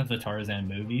big fan of the Tarzan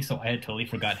movie, so I had totally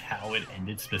forgot how it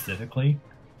ended specifically.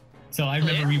 So I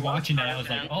remember rewatching that, I was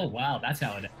like, oh wow, that's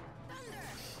how it ended.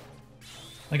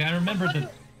 Like, I remember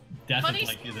the death of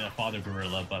like the father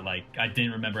gorilla, but like I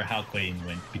didn't remember how Clayton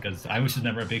went because I was just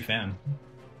never a big fan.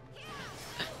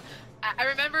 I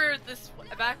remember this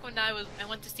back when I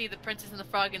went to see The Princess and the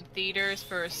Frog in theaters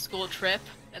for a school trip,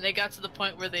 and they got to the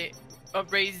point where they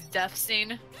raised death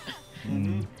scene.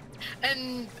 Mm.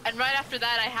 And right after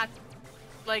that, I had,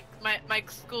 like, my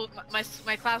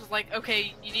class was like,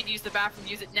 okay, you need to use the bathroom,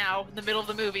 use it now, in the middle of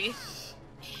the movie,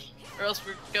 or else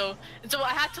we're go. And so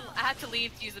I had to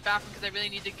leave to use the bathroom because I really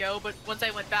needed to go. But once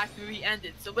I went back, the movie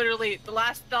ended. So literally, the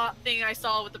last thing I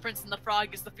saw with the Prince and the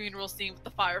Frog is the funeral scene with the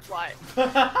firefly. Oh,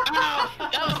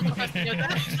 that was depressing.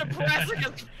 That was depressing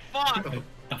as fuck. What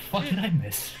the fuck did I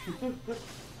miss?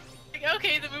 Like,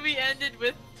 okay, the movie ended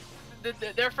with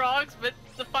their frogs, but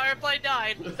the firefly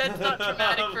died. That's not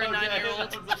traumatic for a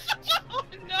 9-year-old. Oh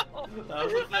no! That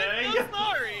was a thing. I'm so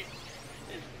sorry.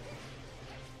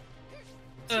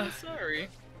 So sorry.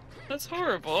 That's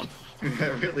horrible.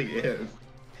 That really is.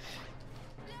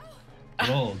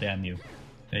 Roll, damn you.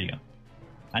 There you go.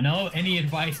 I know any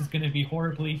advice is going to be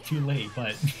horribly too late,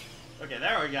 but... Okay,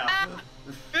 there we go.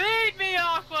 Feed me,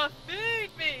 Aqua! Feed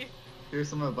me! Here's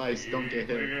some advice, don't get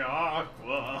hit. Feed me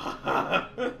Aqua.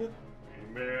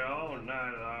 Feed me all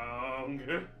night long.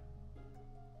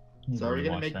 So are we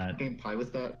gonna Watch make that. pumpkin pie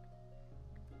with that?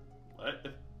 What?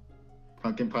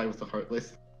 Pumpkin pie with the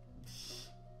heartless?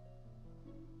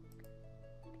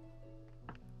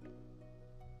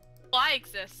 Well, I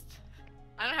exist.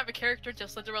 I don't have a character until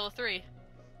Cinderella 3.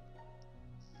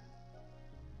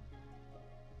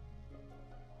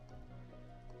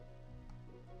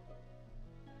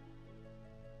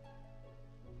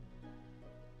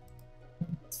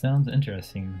 Sounds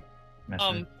interesting.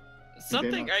 Messer.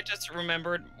 Something I just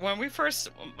remembered when we first.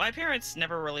 My parents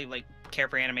never really like care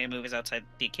for animated movies outside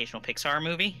the occasional Pixar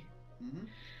movie. Mm-hmm.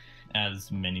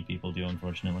 As many people do,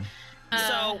 unfortunately.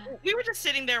 So we were just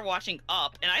sitting there watching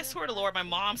Up, and I swear to Lord, my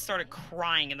mom started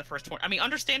crying in the first 20. I mean,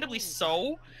 understandably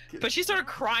so, but she started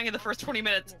crying in the first 20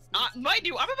 minutes. Mind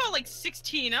you, I'm about like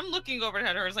 16. I'm looking over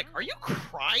at her. I was like, "Are you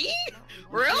crying?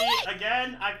 Really?"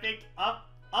 Again, I think Up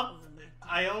Up.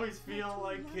 I always feel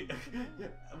like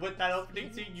with that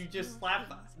opening scene, you just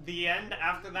slap the end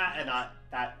after that, and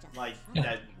that might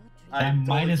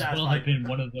as well have been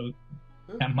one of those.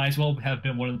 That might as well have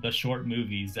been one of the short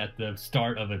movies at the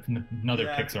start of another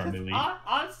Pixar movie.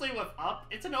 Honestly, with Up,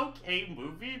 it's an okay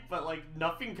movie, but like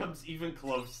nothing comes even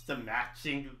close to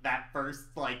matching that first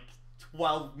like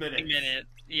 12 minutes.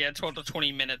 Yeah, 12 to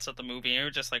 20 minutes of the movie. And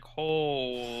you're just like,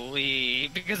 holy,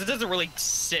 because it doesn't really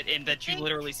sit in that you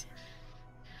literally.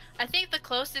 I think the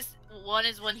closest one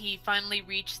is when he finally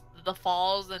reached the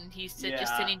falls and he's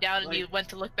just sitting down and he went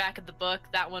to look back at the book.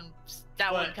 That one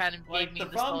kind of gave me the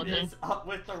problem is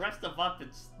with the rest of Up,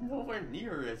 it's nowhere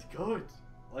near as good.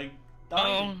 Like,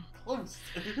 not even close.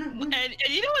 and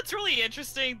you know what's really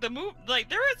interesting? The move, like,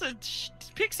 there is a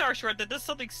Pixar short that does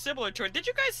something similar to it. Did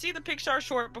you guys see the Pixar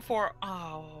short before?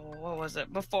 Oh, what was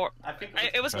it? Before? I think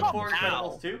it was called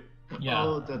Bow.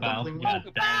 Yeah, the Bow. dumpling Yeah,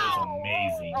 one? that was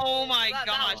amazing. Oh my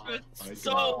gosh, it was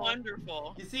so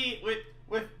wonderful. You see,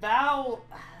 with Bow,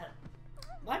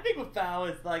 my thing with Bow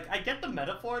is like I get the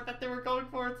metaphor that they were going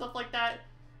for and stuff like that.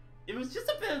 It was just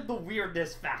a bit of the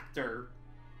weirdness factor.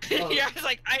 Yeah, it's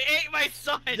like I ate my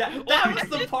son. Yeah, that was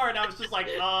the part I was just like,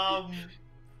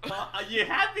 you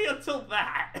had me until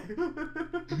that.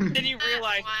 Then you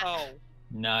realize, oh.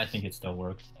 No, I think it still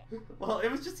works. Well, it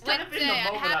was just kind of in the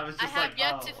moment. I was just like,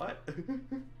 what?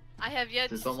 I have yet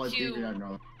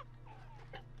to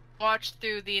watch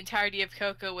through the entirety of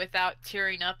Coco without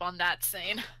tearing up on that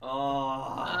scene.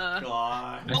 Oh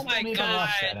god! Oh my god!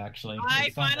 Watch that, actually. I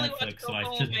finally Netflix, watched so I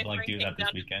Coco should when like do that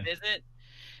this weekend. Visit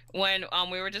when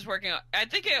we were just working on. I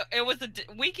think it was the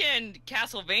weekend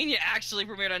Castlevania actually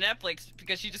premiered on Netflix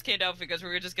because she just came down because we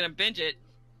were just gonna binge it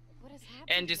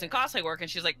and do some cosplay work, and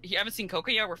she's like, "You haven't seen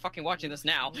Coco yet? We're fucking watching this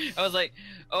now." I was like,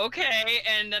 "Okay,"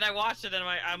 and then I watched it, and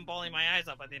I'm bawling my eyes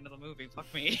out by the end of the movie.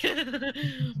 Fuck me.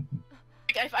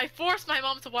 I forced my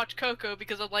mom to watch Coco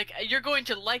because I'm like, "You're going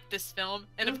to like this film,"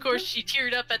 and of course she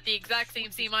teared up at the exact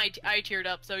same scene I teared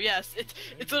up. So yes,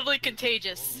 it's literally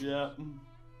contagious. Yeah.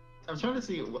 I'm trying to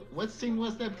see what scene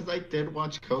was that because I did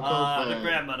watch Coco. The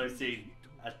grandmother scene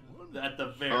at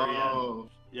the very end.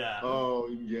 Yeah. Oh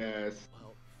yes.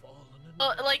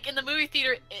 Well, like in the movie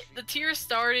theater, the tears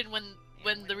started when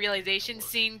the realization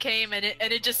scene came, and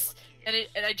I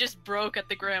just broke at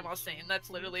the grandma scene. That's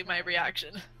literally my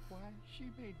reaction.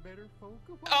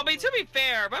 I mean, to be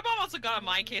fair, my mom also got in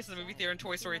my case in the movie theater in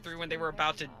Toy Story 3 when they were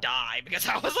about to die because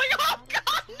I was like, oh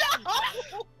god,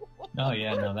 no! Oh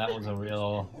yeah, no, that was a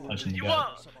real punch in the gut.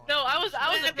 Well, no, I was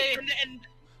a big...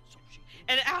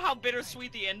 And how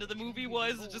bittersweet the end of the movie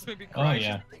was, it just made me cry. Oh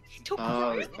yeah.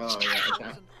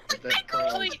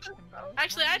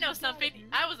 Actually, I know something.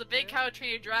 I was a big How to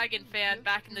Train Your Dragon fan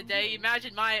back in the day.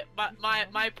 Imagine my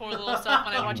poor little self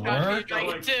when I watched How to Train Your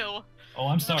Dragon 2. Oh,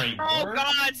 I'm sorry. Oh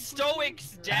god,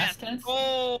 Stoic's death.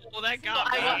 Oh, that got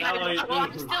me.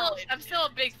 I'm still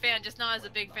a big fan, just not as a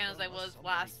big fan as I was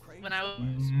when I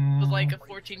was like a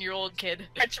 14-year-old kid.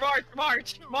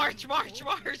 March.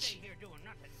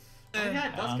 Yeah,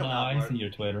 it does come out. I see your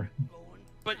Twitter.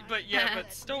 But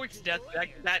Stoic's death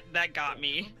that got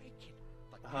me.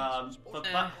 But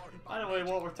by the way,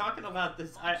 while we're talking about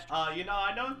this, I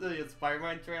know the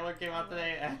Spider-Man trailer came out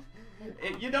today, and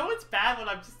it's bad when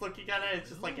I'm just looking at it. It's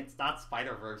just like it's not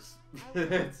Spider-Verse.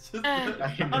 It's just.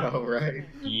 I know, right?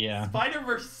 Yeah.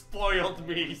 Spider-Verse spoiled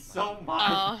me so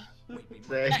much.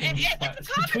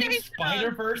 Between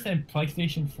Spider-Verse and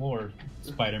PlayStation 4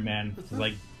 Spider-Man,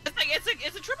 like.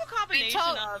 It's a triple combination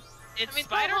of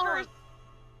Spider-Verse,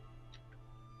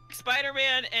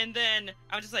 Spider-Man, and then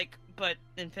I'm just like, but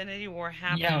Infinity War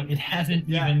happened. Yeah, it hasn't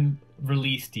even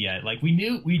released yet. Like we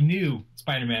knew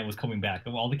Spider-Man was coming back.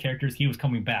 Of all the characters, he was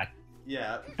coming back.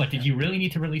 Yeah. But did you really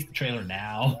need to release the trailer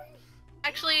now?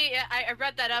 Actually, I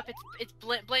read that up. It's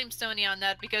blame Sony on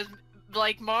that because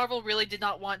like Marvel really did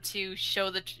not want to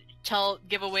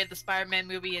give away the Spider-Man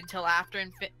movie until after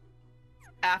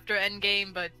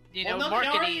Endgame, but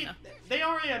marketing. They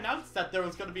already announced that there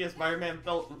was going to be a Spider-Man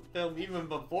film even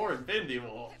before Infinity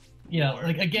War. Yeah,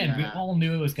 like again, we all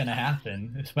knew it was going to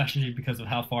happen, especially because of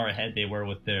how far ahead they were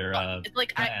with their plans.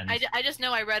 I just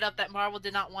know I read up that Marvel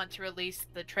did not want to release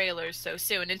the trailers so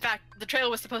soon. In fact, the trailer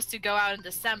was supposed to go out in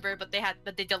December, but they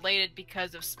delayed it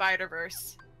because of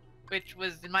Spider-Verse, which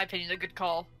was, in my opinion, a good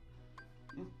call.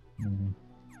 Mm-hmm.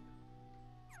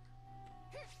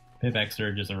 Payback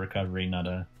Surge is a recovery, not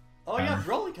a... Oh yeah,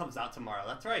 Broly comes out tomorrow,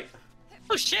 that's right.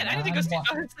 Oh shit! I need to go see.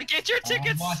 Get your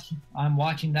tickets. I'm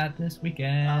watching that this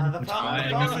weekend. The problem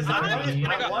is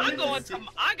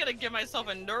I'm gonna give myself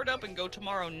a nerd up and go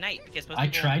tomorrow night because I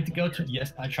tried to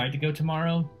go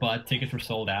tomorrow, but tickets were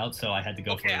sold out, so I had to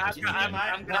go for it this weekend.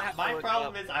 My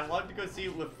problem is I wanted to go see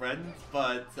it with friends,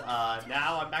 but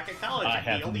now I'm back at college.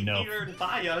 And the only theater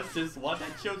by us is one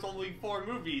that shows only 4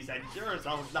 movies, and sure as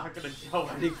hell's not gonna show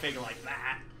anything like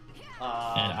that.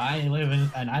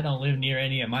 And I don't live near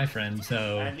any of my friends,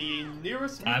 so and the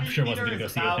nearest movie I'm sure wasn't theater gonna go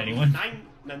is see it with about anyone.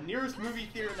 The nearest movie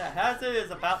theater that has it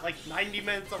is about like 90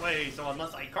 minutes away, so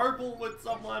unless I carpool with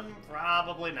someone,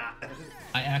 probably not.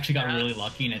 I actually got really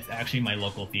lucky, and it's actually my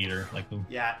local theater.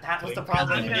 Yeah, that was the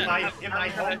problem. In my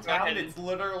hometown, it's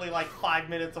literally like 5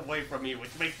 minutes away from me,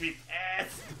 which makes me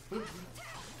pissed.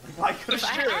 Why could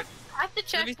I have to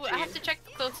check. I have to check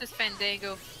the closest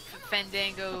Fandango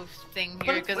thing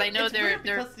here because I know they're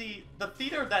because the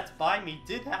theater that's by me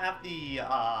did have the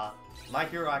My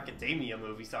Hero Academia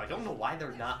movie, so I don't know why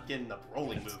they're not getting the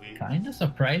Broly movie. Kind of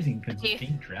surprising because you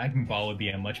think Dragon Ball would be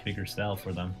a much bigger sell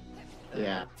for them.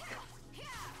 Yeah.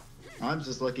 I'm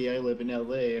just lucky I live in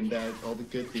LA and that all the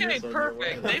good theaters are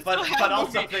perfect. But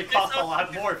also they cost a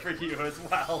lot more for you as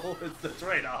well. It's the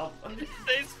trade-off.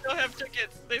 They still have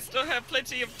tickets. They still have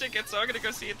plenty of tickets, so I'm gonna go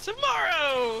see it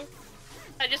tomorrow.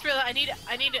 I just realized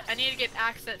I need to get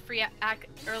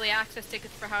early access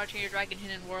tickets for How to Train Your Dragon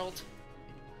Hidden World.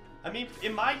 I mean,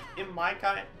 in my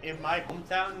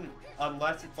hometown,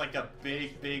 unless it's like a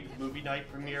big movie night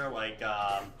premiere, like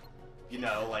you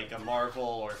know, like a Marvel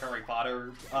or Harry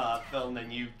Potter film,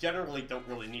 then you generally don't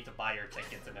really need to buy your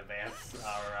tickets in advance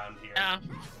around here. Yeah.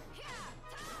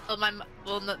 Well,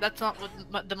 no, that's not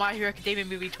what the My Hero Academia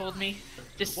movie told me.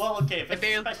 Well, okay, if it's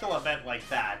a special event like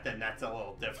that, then that's a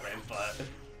little different, but...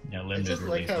 Yeah, it's just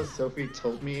like how Sophie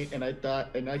told me, and I thought,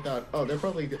 oh, there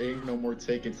probably ain't no more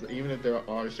tickets, even if there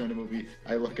are showing a movie.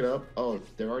 I look it up, oh,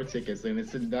 there are tickets, and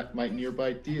it's in my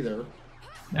nearby theater.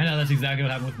 I know, that's exactly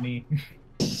what happened with me.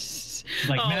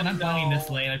 Like, man, I'm buying this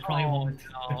late, I probably won't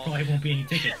be any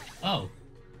tickets. Oh,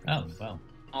 well.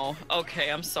 Oh,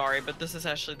 okay, I'm sorry, but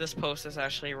this post is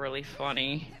actually really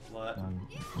funny. What?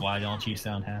 Why don't you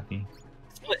sound happy?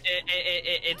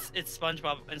 It's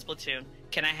SpongeBob and Splatoon.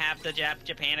 Can I have the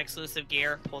Japan exclusive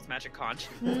gear? Pulls Magic Conch.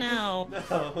 No.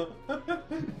 No.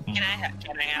 Can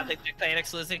I have the Japan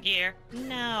exclusive gear?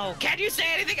 No. Can you say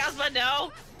anything else but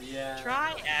no? Yeah.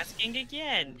 Try asking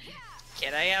again.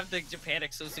 Can I have the Japan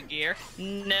exclusive gear?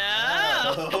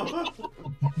 No.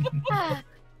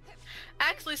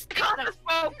 Actually,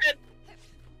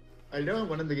 I know in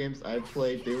one of the games I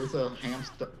played, there was a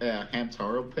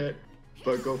Hamtaro pit,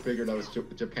 but go figure that was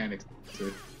Japan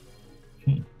exclusive.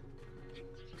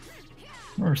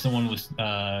 Or someone was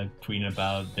tweeting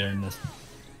about their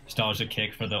nostalgia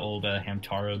kick for the old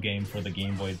Hamtaro game for the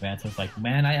Game Boy Advance. It's like,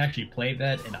 man, I actually played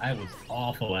that and I was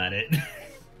awful at it.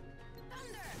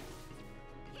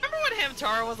 Remember when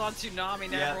Hamtaro was on Toonami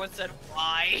and everyone said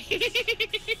why?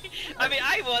 I mean,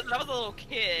 I was a little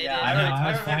kid. Yeah,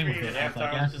 I was fine remember with it.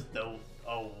 Hamtaro was just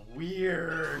a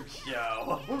weird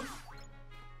show.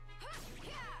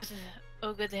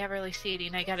 Oh, good, they have early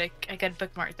seating. I gotta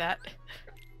bookmark that.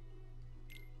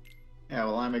 Yeah,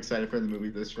 well, I'm excited for the movie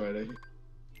this Friday.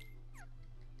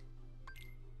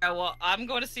 Well, I'm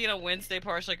going to see it on Wednesday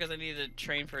partially because I need to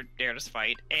train for Dare to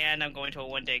Fight, and I'm going to a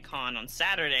one-day con on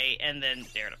Saturday, and then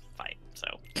Dare to Fight, so...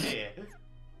 Yeah.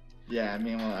 Yeah, I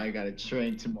mean, well, I gotta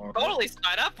train tomorrow. Totally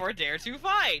sign up for Dare to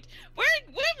Fight! When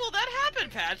will that happen,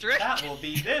 Patrick? That will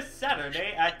be this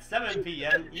Saturday at 7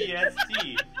 p.m. EST.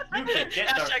 You can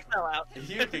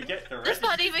get the It's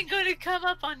not even going to come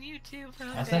up on YouTube.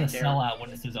 Okay. That's not a sellout when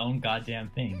it's his own goddamn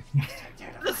thing.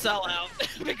 The sellout,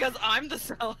 because I'm the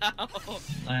sellout.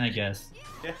 I guess.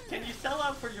 Can you sell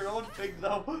out for your own thing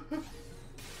though?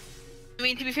 I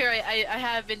mean, to be fair, I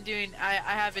have been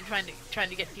trying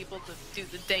to get people to do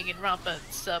the Danganronpa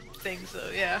sub thing, so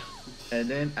yeah. And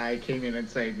then I came in and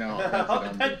said no.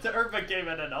 Then Terra came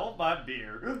in and hold my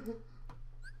beer.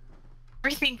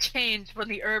 Everything changed when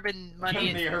the urban money.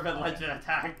 When the urban legend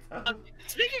attacked.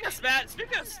 Speaking of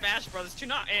Smash Brothers,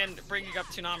 and bringing up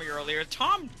Toonami earlier,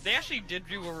 they actually did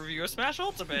do a review of Smash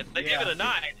Ultimate. They gave it a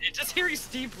 9. And just hearing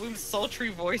Steve Bloom's sultry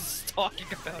voice talking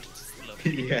about it, just love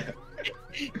it. Yeah.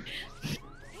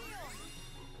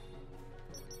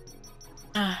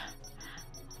 I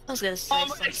was gonna say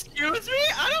something. Excuse me?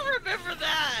 I don't remember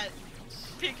that!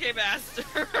 PK Master.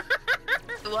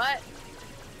 What?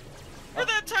 For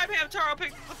that time Hamtaro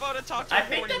picked up the phone and talked to I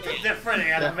think that's a different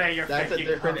anime you're That's a thinking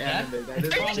different of. anime. That is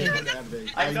a different anime.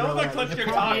 I know the clip you're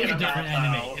talking about,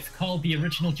 anime. though. It's called the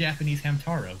original Japanese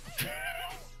Hamtaro.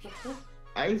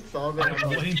 I saw that. I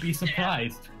wouldn't be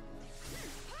surprised.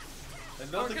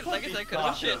 And nothing Or like I to said, be could've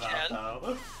talking shit, about, Chad.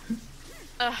 though.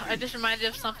 I just reminded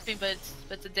of something, but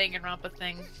it's a Danganronpa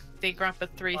thing. Danganronpa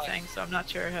 3 thing, so I'm not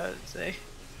sure how to say.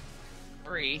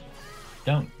 3.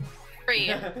 Don't.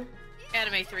 3.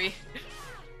 Anime 3.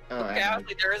 Oh, Okay, I was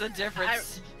like, there is a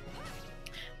difference.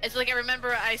 It's like I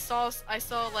remember I saw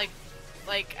like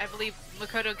I believe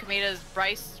Makoto Kameda's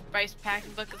Bryce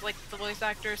Packing book is like the voice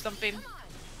actor or something.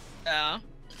 Yeah.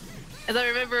 And I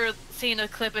remember seeing a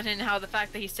clip of him how the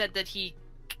fact that he said that he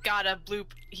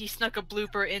snuck a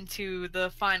blooper into the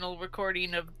final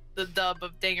recording of the dub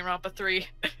of Danganronpa 3.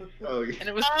 Oh, yeah. And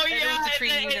it was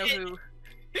between you know who.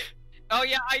 Oh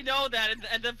yeah, I know that,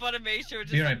 and the Funimation was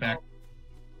just Be right like, back. oh,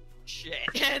 shit.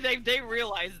 And they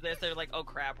realized this. They're like, oh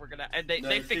crap, we're gonna, and they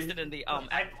fixed it in the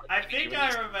I think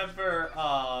I remember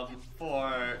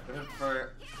for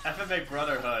FMA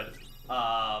Brotherhood,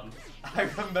 I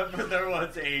remember there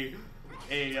was a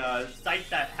site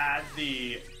that had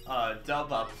the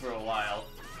dub up for a while,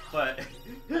 but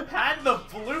had the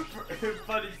blooper.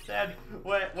 But instead,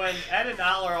 when Ed and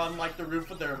Al are on like the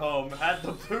roof of their home, had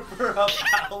the blooper up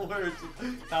outwards.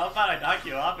 How about I knock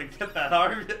you off and get that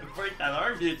arm, break that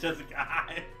arm you just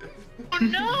got? Oh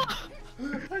no!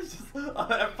 Everybody's just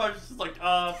like,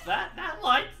 that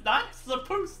light's not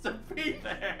supposed to be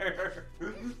there.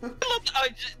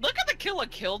 Look at the Kill la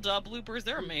Kill dub bloopers.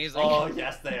 They're amazing. Oh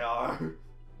yes, they are.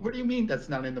 What do you mean that's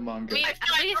not in the manga? I mean, at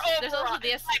least there's also the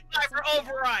Sniper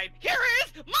override. Here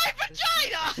is my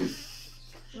vagina.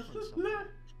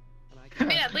 I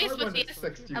mean, at least with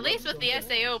the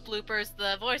SAO bloopers,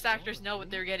 the voice actors know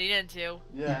what they're getting into.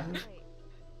 Yeah.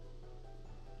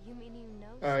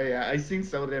 Oh yeah, I seen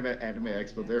some of them at Anime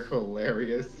Expo. They're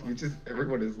hilarious.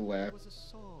 Everyone is laughing.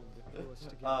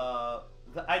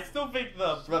 I still think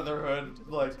the Brotherhood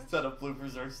set of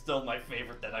bloopers are still my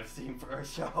favorite that I've seen for a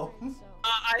show.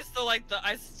 I still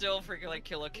freaking like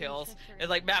Kill la Kills. It's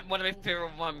like one of my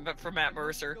favorite one for Matt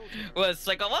Mercer was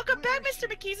like, oh, welcome back, Mr.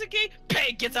 Mikizuki.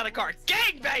 Bang, gets out of car.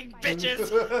 Gang bang, bitches.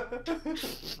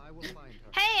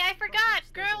 Hey, I forgot.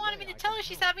 Girl wanted me to tell her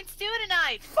she's having stew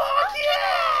tonight. Fuck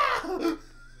yeah!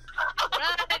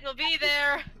 Right, we'll be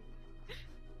there.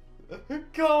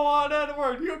 Go on,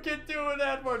 Edward. You can do it,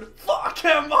 Edward. Fuck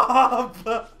him up.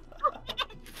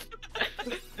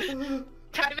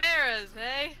 Chimeras,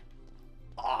 eh?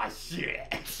 Aw,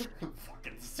 shit.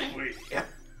 Fucking sweet.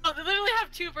 Oh, they literally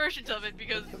have 2 versions of it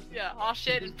because, yeah, aw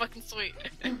shit and fucking sweet.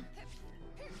 You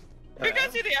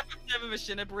guys see the FF7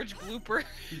 Machina Bridge blooper?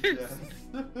 Yes.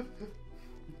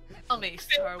 Tell me,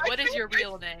 Star, what is your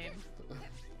real name?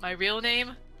 My real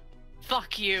name?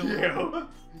 Fuck you. You.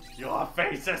 Your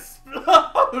face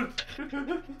explode.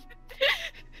 The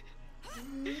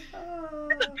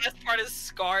best part is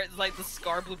Scar. Like the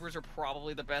Scar bloopers are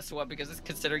probably the best one because it's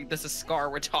considering this is Scar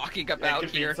we're talking about it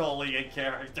could here. be totally in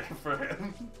character for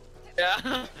him.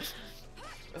 Yeah.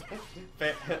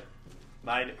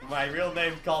 My real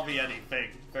name, call me anything.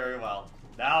 Very well.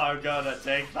 Now I'm gonna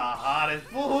take the hottest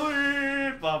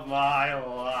bleep of my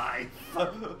life.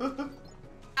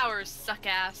 Ours suck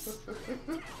ass.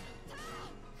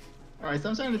 Alright, so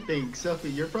I'm trying to think. Sophie,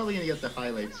 you're probably gonna get the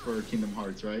highlights for Kingdom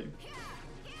Hearts, right?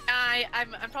 I'm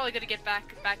probably gonna get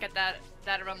back at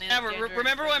that around the end of January.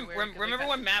 Remember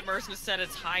when Matt Mercer said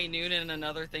it's high noon and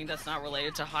another thing that's not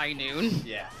related to high noon?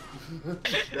 Yeah.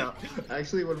 No,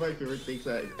 actually, one of my favorite things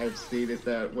that I've seen is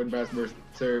that when Matt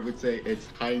Mercer would say it's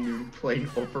high noon playing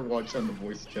Overwatch on the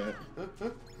voice chat.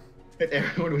 And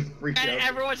everyone was freaked out. And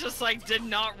everyone just like did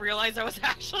not realize that was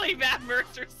actually Matt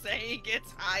Mercer saying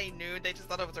it's high noon. They just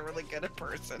thought it was a really good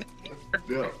person.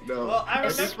 No. Well, I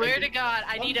swear to God,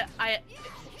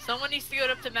 someone needs to go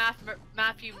up to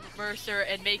Matthew Mercer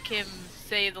and make him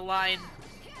say the line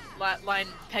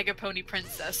Pegapony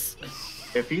Princess.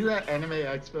 If he's at Anime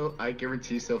Expo, I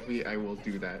guarantee Sophie, I will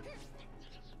do that.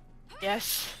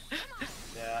 Yes.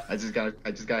 Yeah. I just gotta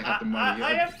have the money.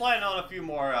 I am planning on a few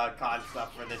more con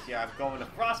stuff for this year. I'm going to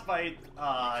Frostbite in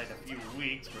a few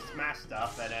weeks for Smash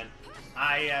stuff, and then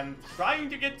I am trying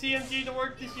to get TMG to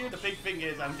work this year. The big thing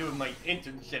is I'm doing my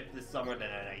internship this summer, and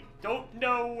I don't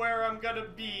know where I'm gonna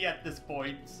be at this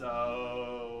point,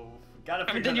 so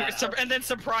gotta figure that out. And then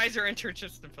surprise your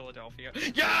internships in Philadelphia.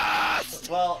 Yes!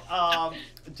 Well,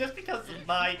 just because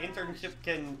my internship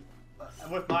can,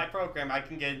 with my program, I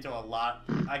can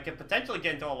potentially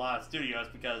get into a lot of studios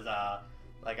because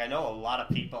Like, I know a lot of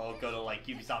people go to, like,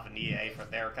 Ubisoft and EA for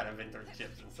their kind of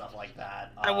internships and stuff like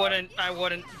that. I wouldn't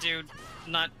do,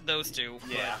 not those two,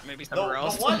 yeah. but maybe somewhere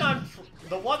else.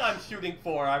 The one I'm shooting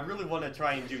for, I really want to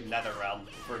try and do NetherRealm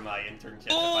for my internship.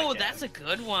 Oh, that's a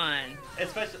good one.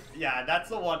 Especially, yeah, that's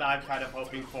the one I'm kind of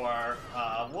hoping for.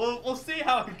 We'll see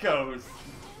how it goes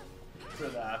for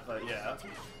that, but yeah.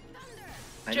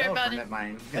 I Sure know about from it. that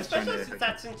mine. Especially since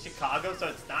that's in Chicago, so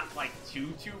it's not like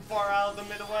too far out of the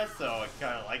Midwest, so I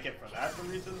kind of like it for that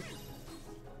reason.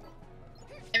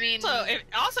 I mean, So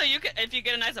also you could, if you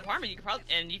get a nice apartment, you could probably,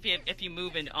 and if you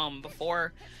move in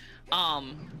before,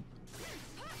 if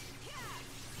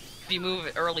you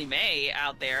move early May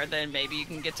out there, then maybe you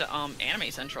can get to Anime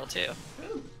Central too.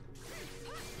 Ooh.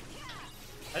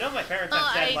 I know my parents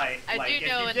have said I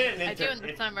do in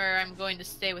the summer I'm going to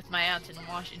stay with my aunt in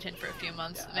Washington for a few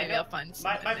months. Yeah, Maybe I'll find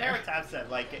something my there. parents have said,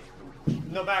 like,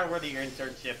 no matter where the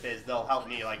internship is, they'll help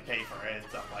me, like, pay for it and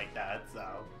stuff like that, so...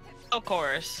 Of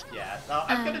course. Yeah, so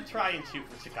I'm gonna try and shoot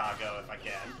for Chicago if I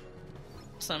can.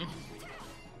 Some.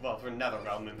 Well, for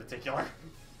NetherRealm in particular.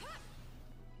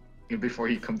 Before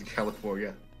you come to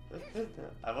California.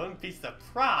 I wouldn't be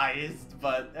surprised,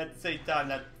 but at the same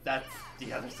time, that's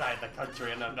the other side of the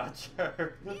country, and I'm not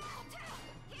sure.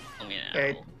 Oh, yeah.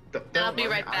 Hey, I'll be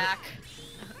right back.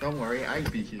 Don't worry, I'll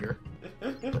be here.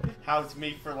 House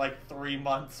me for like 3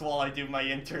 months while I do my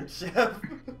internship.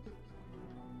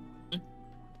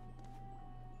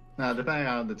 Now, depending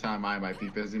on the time, I might be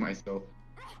busy myself.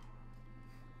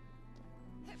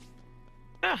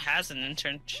 I has an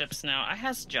internships now. I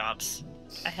has jobs.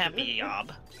 I have a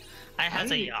job. I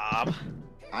has a job.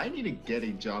 I need to get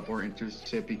a job or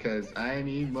internship because I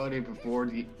need money before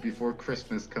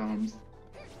Christmas comes.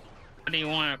 What do you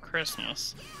want at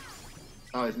Christmas?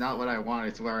 Oh, it's not what I want,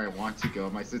 it's where I want to go.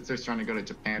 My sister's trying to go to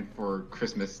Japan for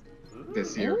Christmas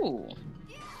this year. Ooh.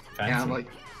 And I'm like,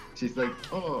 she's like,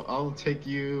 oh, I'll take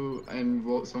you, and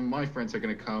well, some of my friends are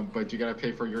gonna come, but you gotta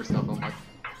pay for your stuff. I'm like,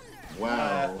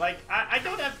 wow. Like, I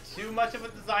don't have too much of a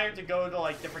desire to go to,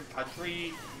 like, different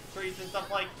countries and stuff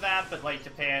like that, but, like,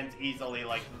 Japan's easily,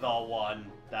 like, the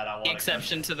one that I want to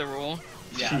Exception to the rule.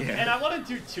 Yeah. And I want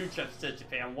to do 2 trips to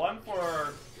Japan. One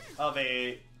of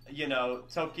a, you know,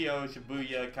 Tokyo,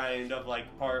 Shibuya kind of,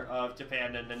 like, part of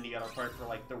Japan, and then the other part for,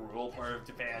 like, the rural part of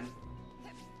Japan.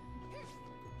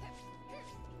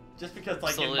 Just because, like,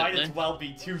 Absolutely. it might as well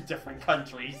be 2 different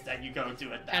countries that you go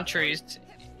to at that Countries. point.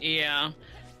 Yeah.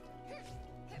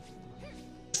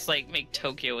 It's like make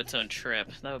Tokyo its own trip.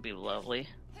 That would be lovely.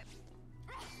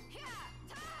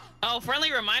 Oh,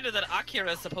 friendly reminder that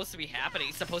Akira is supposed to happen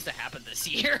this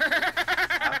year.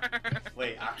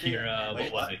 Wait, Akira,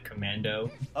 wait, what was it?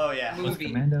 Commando? Oh yeah. Was it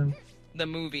Commando? The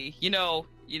movie. You know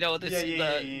this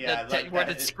like where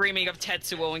that. the screaming of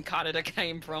Tetsuo and Kaneda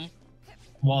came from.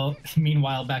 Well,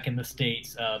 meanwhile, back in the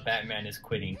States, Batman is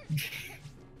quitting.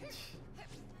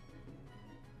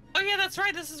 Oh yeah, that's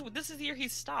right. This is the year he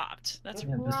stopped. That's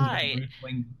Yeah, right. This is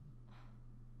Bruce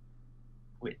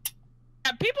quit.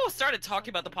 Yeah, people started talking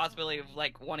about the possibility of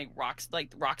like wanting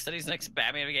Rocksteady's next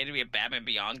Batman game to be a Batman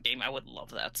Beyond game. I would love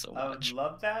that so I much. would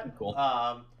love that. Cool.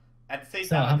 At the same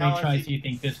So, time, how many I tries see... do you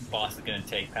think this boss is gonna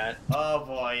take, Pat? Oh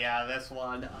boy, yeah, this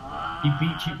one. He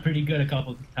beat you pretty good a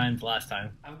couple times last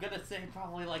time. I'm gonna say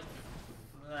probably like.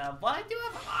 But I do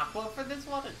have Aqua for this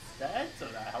one instead, so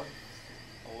that helps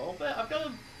a little bit. I'm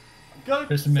gonna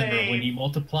Just remember, say... when he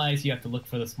multiplies, you have to look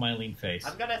for the smiling face.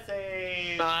 I'm gonna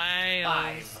say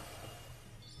 5.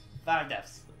 5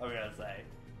 deaths. I'm gonna say.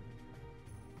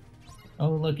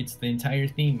 Oh, look, it's the entire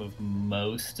theme of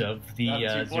most of the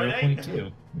 2.8.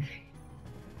 0.2.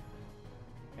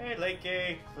 Hey,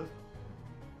 Lakey.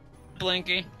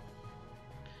 Blinky.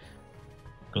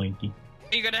 Glinky.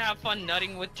 Are you gonna have fun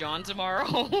nutting with John tomorrow?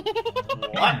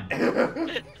 What?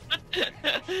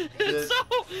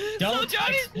 Don't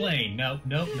Johnny... explain. No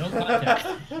context.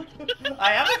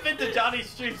 I haven't been to Johnny's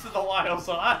streams in a while,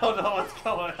 so I don't know what's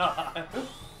going on.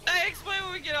 I explain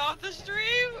when we get off the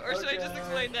stream, or should I just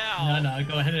explain now? No,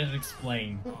 go ahead and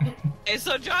explain. Okay,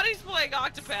 so Johnny's playing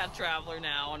Octopath Traveler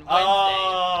now on Wednesday.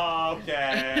 Oh,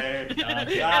 okay. Okay. And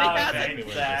he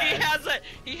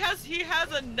has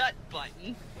a nut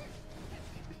button.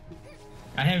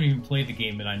 I haven't even played the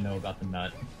game, and I know about the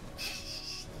nut.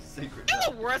 Secret. You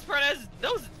know the worst part is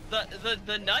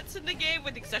the nuts in the game,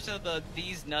 with the exception of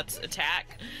these nuts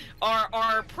attack,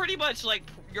 are pretty much like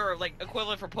your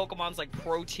equivalent for Pokemon's like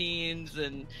proteins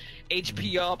and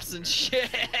HP ups and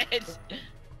shit.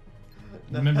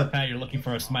 Remember, Pat, you're looking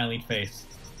for a smiling face.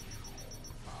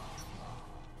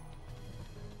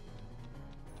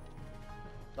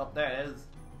 Oh, there it is.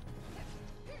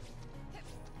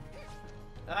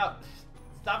 Oh,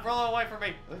 Stop rolling away from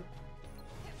me.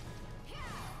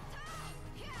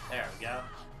 There we go.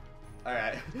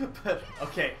 Alright, but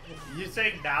okay, you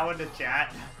saying now in the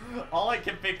chat, all I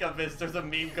can think of is there's a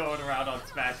meme going around on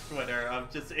Smash Twitter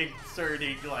of just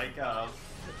inserting like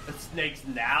snakes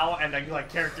now and then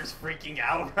like characters freaking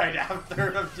out right after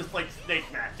of just like snake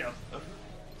matchup.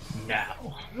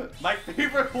 Now. My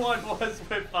favorite one was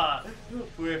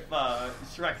with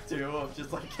Shrek 2 of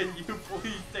just like, can you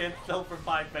please stand still for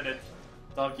 5 minutes?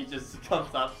 Donkey just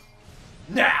comes up.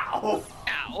 Now!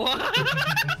 Ow!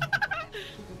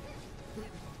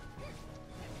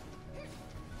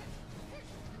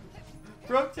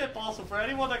 Pro tip also, for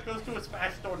anyone that goes to a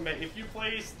Smash tournament, if you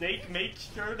play Snake, make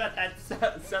sure that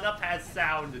setup has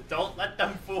sound. Don't let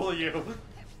them fool you. What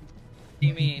do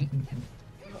you mean?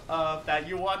 That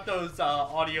you want those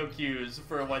audio cues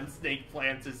for when Snake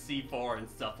plants his C4 and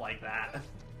stuff like that.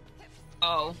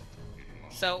 Oh.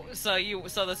 So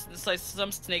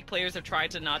some Snake players have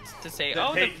tried to not to say,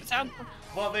 oh, Hey, the sound...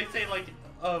 Well, they say like,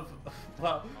 of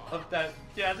that,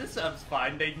 yeah, this sounds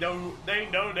fine. They know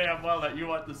damn well that you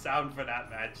want the sound for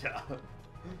that matchup.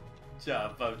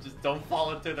 But just don't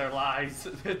fall into their lies.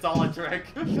 It's all a trick.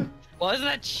 Well, isn't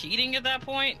that cheating at that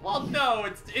point? Well, no,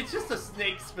 it's just a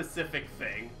Snake-specific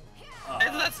thing.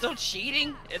 Isn't that still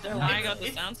cheating if they're lying about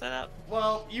the sound setup?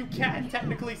 Well, you can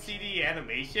technically see the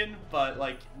animation, but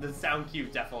like the sound cue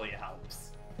definitely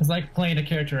helps. It's like playing a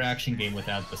character action game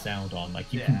without the sound on.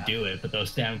 Like, you can do it, but those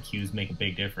sound cues make a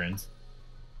big difference.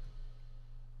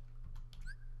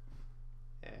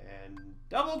 And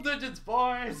double digits,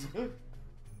 boys!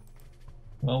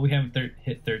 Well, we haven't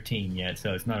hit 13 yet,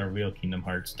 so it's not a real Kingdom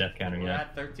Hearts death counter We're yet.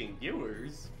 at 13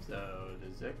 viewers, so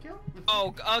does that count?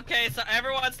 Oh, okay, so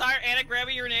everyone start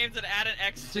anagramming your names and add an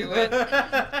X to it.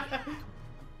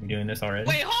 You doing this already?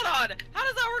 Wait, hold on! How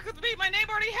does that work with me? My name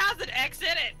already has an X in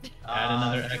it! Add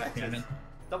another X X's. in it.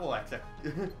 Double X.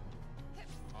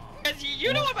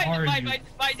 You know what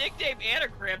my nickname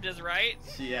anagrammed is, right?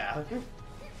 Yeah.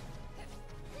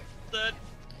 The...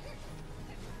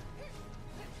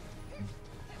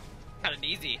 Kind of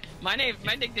easy. My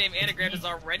nickname anagram is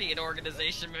already an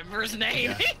organization member's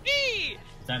name. Does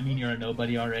that mean you're a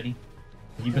nobody already?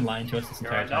 Have you been lying to us this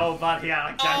entire time? You're a nobody,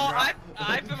 Alexandra. Oh,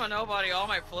 I've been a nobody all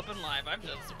my flipping life.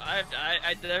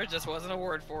 There just wasn't a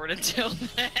word for it until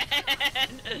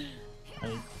then.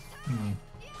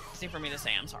 Easy for me to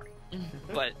say, I'm sorry.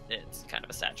 But it's kind of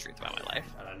a sad truth about my life.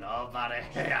 You're a nobody,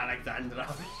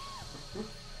 Alexandra.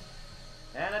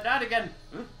 And I died again.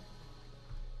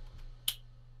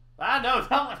 Ah, no,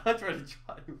 not 100 to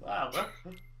try. Wow.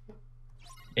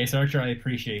 Ace Archer, I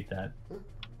appreciate that.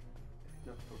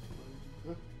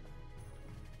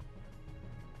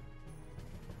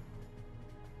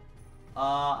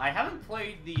 I haven't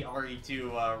played the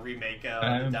RE2 remake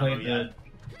I haven't demo played yet.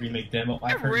 the remake demo.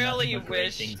 I've heard really nothing but great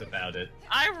wish- things about it.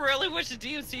 I really wish the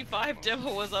DMC5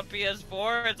 demo was on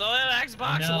PS4. It's only on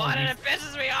Xbox No, One and it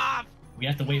pisses me off! We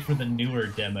have to wait for the newer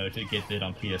demo to get it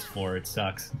on PS4. It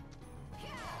sucks.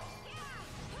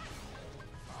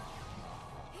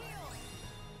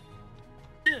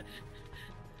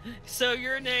 So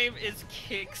your name is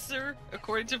Kixer,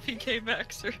 according to PK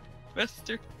Maxer.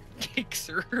 Master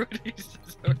Kixer.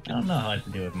 I don't know how to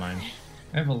do with mine.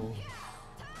 I have a...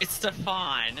 It's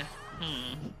Stefan.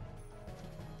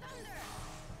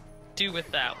 Do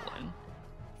with that one.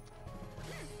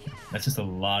 That's just a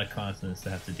lot of consonants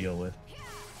to have to deal with.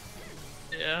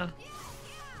 Yeah.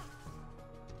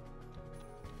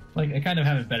 Like, I kind of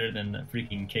have it better than the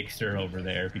freaking Kickster over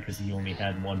there because he only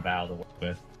had one vowel to work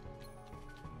with.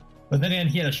 But then again,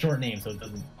 he had a short name, so it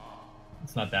doesn't...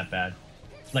 It's not that bad.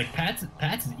 Like, Pats is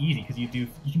easy because you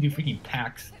can do freaking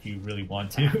packs if you really want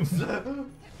to.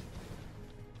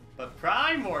 But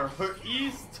Prime or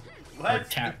East? Or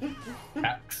West?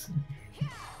 packs.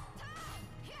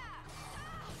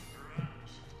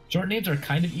 Short names are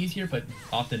kind of easier, but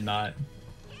often not.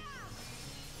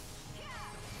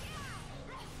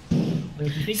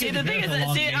 See, the thing is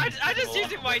that, see, I'm just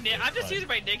using my name. I'm just using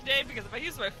my nickname because if I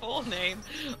use my full name,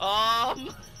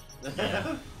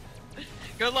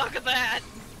 good luck with that.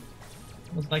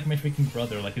 It's like my freaking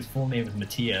brother. Like, his full name is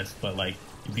Matthias, but like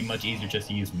it'd be much easier just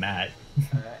to use Matt.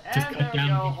 Just And cut there we down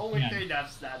go, the- only yeah. 3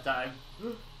 deaths that time.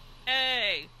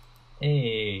 Hey.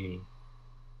 Hey.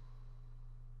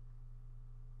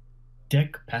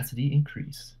 Deck capacity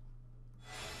increase.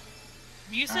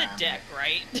 You said deck,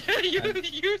 right?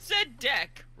 you said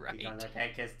deck, right? He's gonna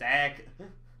take his deck. You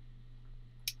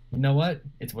know what?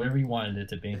 It's whatever you wanted it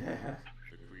to be.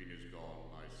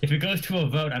 If it goes to a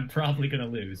vote, I'm probably gonna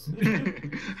lose.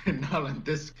 Not on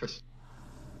this question.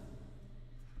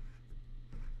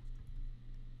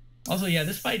 Also, yeah,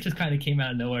 this fight just kind of came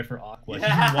out of nowhere for Aqua. She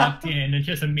Yeah. just walked in and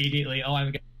just immediately, oh,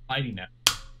 I'm fighting now.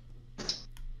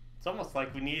 It's almost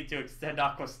like we needed to extend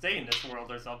Aqua's stay in this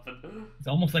world or something. It's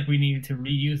almost like we needed to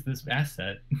reuse this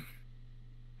asset.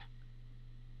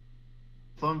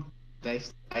 Fun.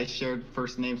 I shared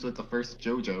first names with the first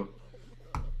JoJo.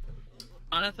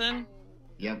 Jonathan?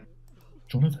 Yep.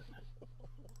 Jonathan.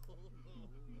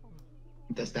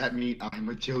 Does that mean I'm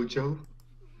a JoJo?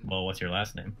 Well, what's your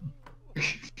last name?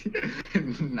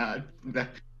 Not.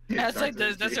 That's like,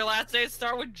 does your last name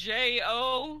start with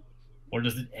J-O? Or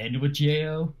does it end with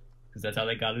J-O? Because that's how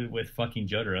they got it with fucking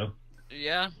Jotaro.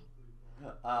 Yeah.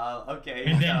 Okay.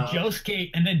 And then so...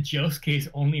 Josuke's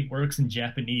only works in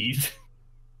Japanese.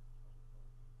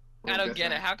 I don't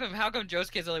get it. How come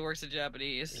Josuke's only works in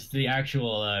Japanese? It's the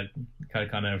actual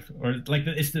kind of, or like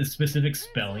it's the specific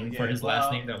spelling for his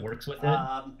last name that works with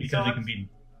it, because it can be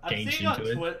changed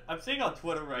into it. I'm seeing on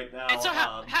Twitter right now. And so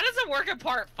how does it work in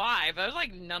part 5? There's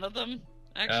like none of them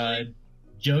actually.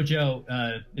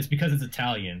 JoJo, it's because it's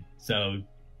Italian, so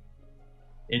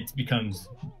it becomes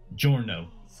Giorno.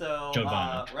 So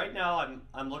right now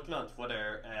I'm looking on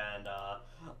Twitter, and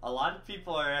a lot of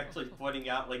people are actually pointing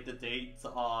out like the dates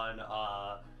on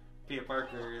Peter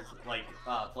Parker's like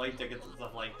plane tickets and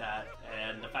stuff like that,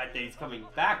 and the fact that he's coming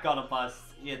back on a bus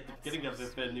at the beginning of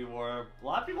Infinity War. A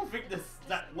lot of people think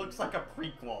that looks like a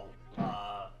prequel.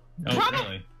 Oh,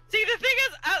 really? See, the thing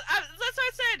is, that's what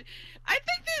I said. I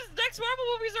think these next Marvel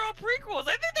movies are all prequels.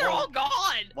 I think they're all gone.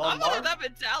 I'm not of that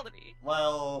mentality.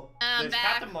 Well, there's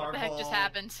Captain Marvel. What the heck just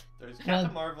happened? There's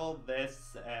Captain Marvel,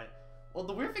 and... Well,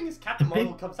 the weird thing is Captain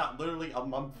Marvel comes out literally a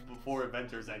month before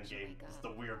Avengers Endgame. Is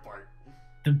the weird part.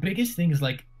 The biggest thing is,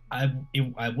 like, I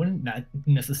wouldn't not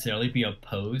necessarily be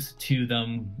opposed to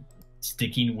them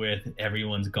sticking with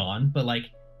Everyone's Gone, but,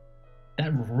 like,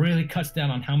 that really cuts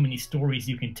down on how many stories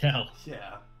you can tell.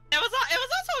 Yeah. It was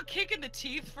also a kick in the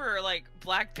teeth for like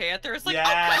Black Panther. It's like,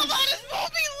 yeah. Oh come on, this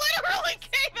movie literally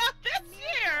came out this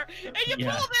year, and you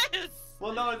pull this.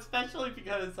 Well, no, especially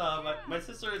because my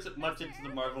sister isn't much into the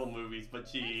Marvel movies, but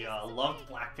she loved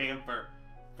Black Panther,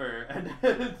 and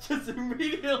it just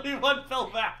immediately one fell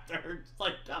back to her. Just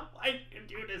like, oh, why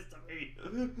did you do this to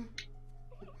me?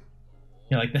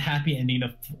 Yeah, like the happy ending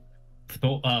of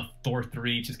Thor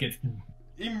 3 just gets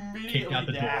immediately kicked out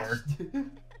the door.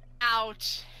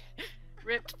 Ouch.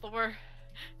 Ripped Thor.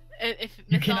 If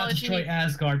you cannot destroy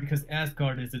Asgard because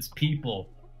Asgard is its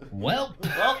people. Well,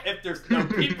 if there's no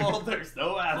people, there's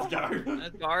no Asgard.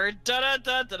 Asgard. Da da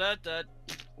da da da.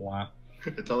 Wow.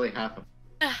 It's only half of.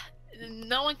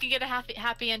 No one can get a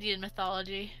happy ending in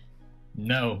mythology.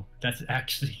 No, that's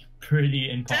actually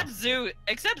pretty impossible.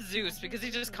 Except Zeus, because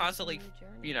he just constantly,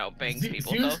 bangs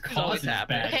people. Zeus causes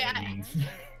bad endings.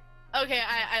 Okay,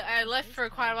 I left for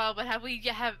quite a while, but have we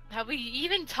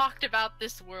even talked about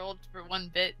this world for one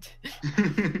bit?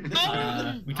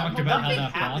 We talked about how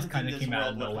that boss kind of came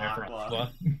out of nowhere for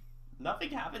Aqua.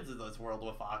 Nothing happens in this world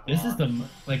with Aqua. This is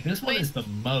this one is the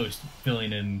most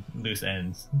filling in loose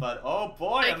ends. But oh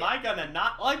boy, am I gonna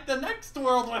not like the next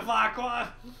world with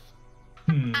Aqua?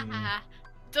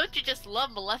 Don't you just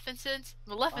love Maleficent?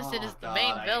 Maleficent is the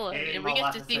main villain, and we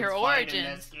get to see her origins.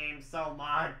 In this game so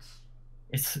much.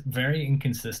 It's very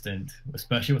inconsistent,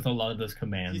 especially with a lot of those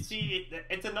commands. You see,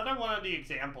 it's another one of the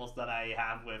examples that I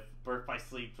have with Birth by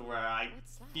Sleep where I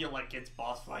feel like its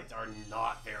boss fights are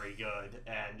not very good,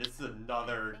 and this is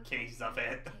another case of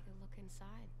it.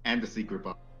 And the secret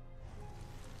boss.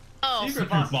 Oh, secret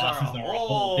bosses are a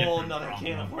whole another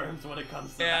can of worms when it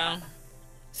comes to that.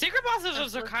 Secret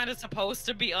bosses are kind of supposed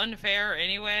to be unfair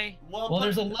anyway. Well,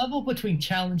 there's a level between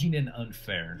challenging and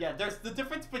unfair. Yeah, there's the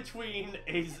difference between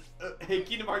a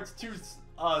Kingdom Hearts 2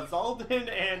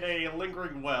 Zaldin and a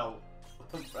Lingering Well,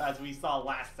 as we saw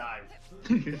last time.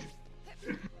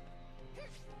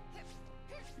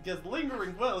 Because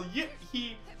Lingering Well,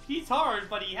 he's hard,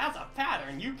 but he has a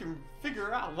pattern. You can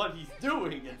figure out what he's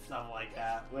doing and stuff like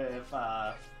that. With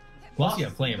plus, you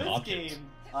have playing objects. Game,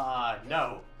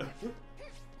 no.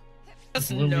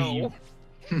 No.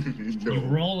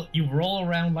 You roll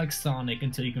around like Sonic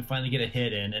until you can finally get a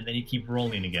hit in, and then you keep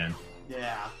rolling again.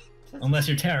 Yeah. Unless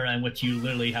you're Terra, in which you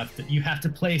literally have to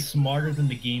play smarter than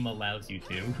the game allows you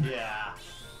to. Yeah.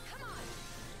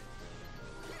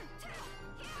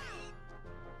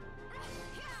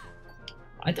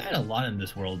 I died a lot in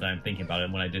this world. I'm thinking about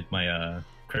it when I did my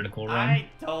critical run. I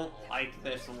don't like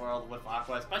this world with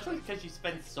Aqua, especially because you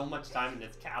spend so much time in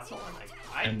this castle, and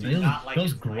I do not like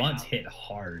those grunts hit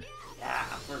hard. Yeah,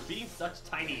 for being such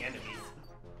tiny enemies.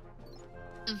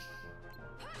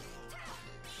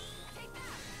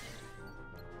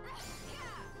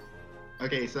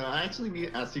 Okay, so I actually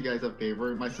need to ask you guys a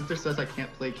favor. My sister says I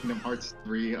can't play Kingdom Hearts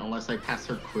 3 unless I pass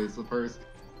her quiz first.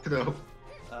 So.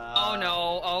 Oh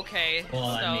no. Okay.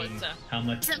 Well, so I mean, it's how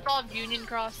much? Does it involve Union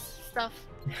Cross stuff?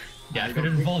 Yeah, if it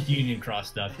involves Union Cross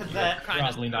stuff, That-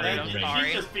 probably not kind even of ready. sorry.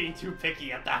 She's just being too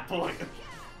picky at that point.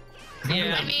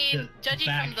 Yeah. I mean, judging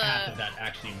back from the- half of that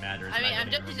actually matters. I mean, and I'm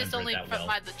don't judging even this remember only it that well.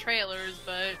 by the trailers,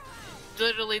 but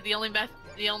literally the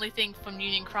only thing from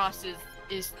Union Cross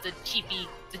is the chibi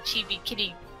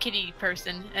kitty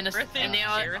person, and the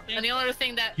only other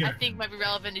thing that I think might be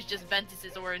relevant is just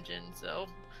Ventus's origin. So.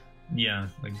 Yeah,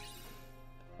 like,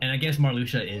 and I guess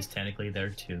Marluxia is technically there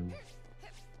too.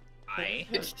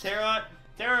 Terra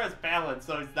is balanced,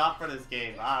 so it's not for this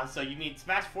game. So you need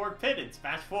Smash 4 Pit and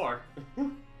Smash 4.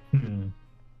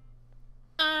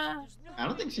 I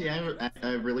don't think she ever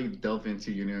really delved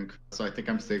into Union, so I think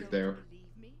I'm safe there.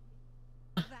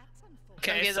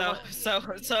 Okay, so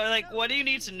like, what do you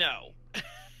need to know?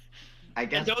 I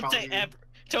guess And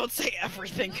don't say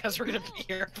everything because we're gonna be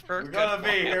here for. We're gonna be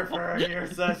here for a year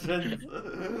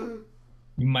session.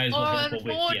 You might as well Oh, have a wiki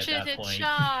at that unfortunate point.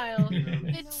 child.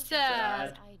 It's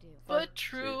sad, but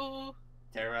true.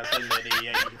 Terra's an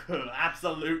idiot, you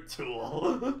absolute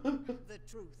tool. The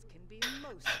truth can be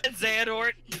most.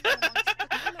 Xehanort.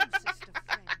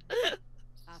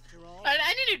 After all,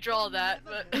 I need to draw that,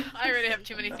 but I already have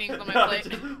too many things on my No,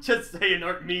 plate. just saying,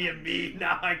 or me and me.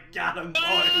 Now I got him, boys.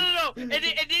 No.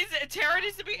 It needs Terra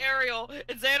needs to be Ariel,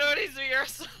 and Xehanort needs to be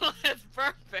Ursula. It's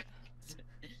perfect.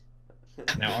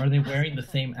 Now, are they wearing the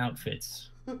same outfits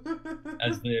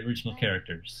as the original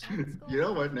characters? You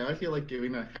know what? Now I feel like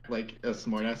giving a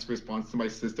smart-ass response to my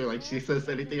sister. Like, she says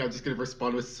anything, I'm just gonna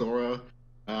respond with Sora,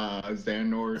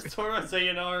 Xehanort. Sora,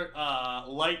 Xehanort,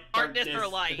 light, Darkness or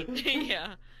light.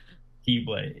 Yeah.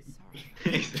 Keyblade.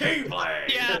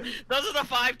 Keyblade! Yeah, those are the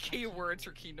 5 keywords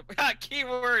for Kingdom.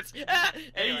 Keywords!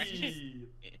 Anyway.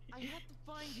 Hey.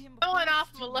 Going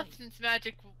off Maleficent's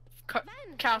magic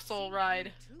castle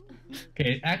ride.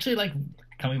 Okay, actually, like,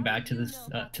 coming back to this,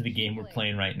 to the game we're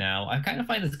playing right now, I kind of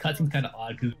find this cutscene kind of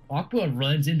odd, because Aqua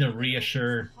runs in to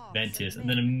reassure Ventus, and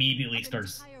then immediately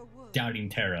starts doubting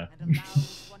Terra.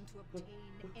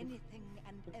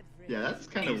 Yeah, that's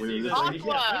kind of weird.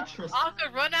 Aqua,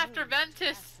 run after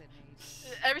Ventus.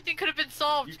 Everything could have been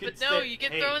solved, but no, you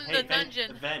get thrown in the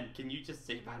dungeon. Ven, can you just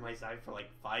stay by my side for like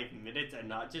 5 minutes and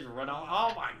not just run off?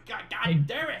 Oh my god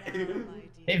damn it!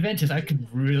 Hey Ventus, I could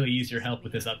really use your help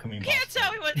with this upcoming boss. Can't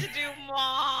tell me what to do,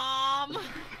 Mom!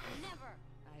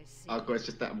 Aqua, it's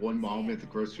just that one mom at the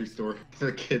grocery store.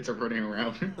 The kids are running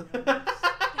around. That's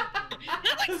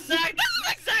exact.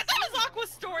 That was Aqua's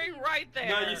story right there.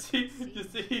 No, you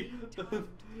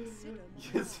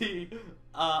see,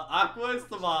 Aqua is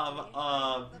the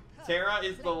mom. Terra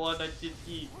is the one that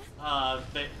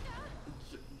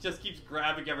just keeps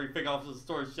grabbing everything off the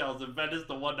store shelves, and Ven is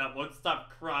the one that won't stop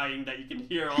crying that you can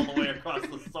hear all the way across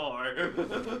the store.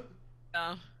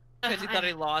 No, because he thought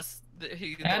he lost.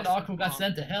 And Aqua got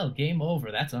sent to hell. Game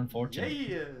over. That's unfortunate.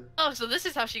 Yeah. Oh, so this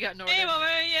is how she got Northern. Game over,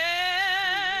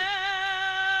 yeah!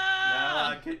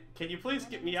 Now, can you please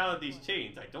get me out of these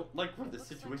chains? I don't like where the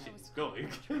situation is going.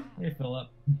 Hey, Philip.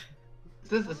 If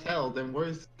this is hell, then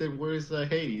where's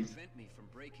Hades?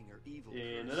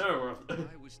 In another world.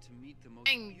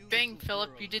 Bang,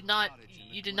 Philip, you did not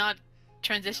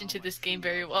transition to this game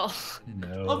very well.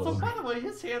 No. Oh, but by the way,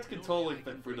 his hands can totally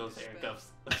fit through those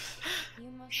handcuffs.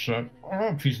 Shut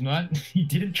up, he's not. He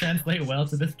didn't translate well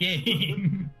to this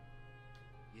game.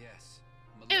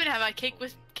 I even have my cape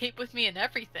with me and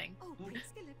everything.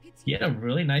 He had a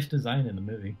really nice design in the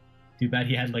movie. Too bad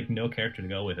he had like no character to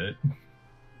go with it.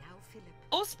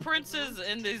 Most princes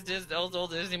in these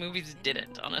old Disney movies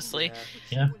didn't, honestly.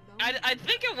 Yeah. I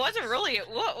think it wasn't really. It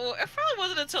probably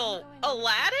wasn't until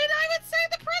Aladdin, I would say,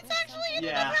 the prince actually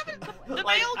ended up having the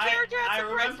Like, male character I had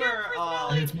some prince remember, character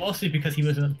personality. And it's mostly because he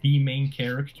was the main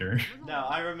character. No,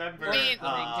 I remember. Main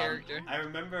character. I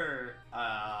remember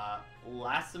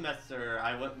last semester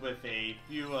I went with a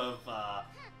few of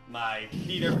my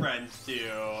theater friends to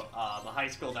a high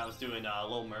school that was doing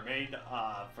Little Mermaid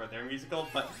for their musical.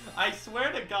 But I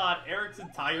swear to God, Eric's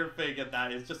entire thing of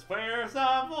that is just "Where's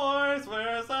that voice?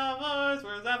 Where's that voice?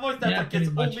 Where's that voice?" That's Yeah, like it's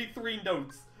pretty much. only 3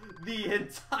 notes the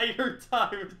entire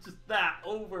time. It's just that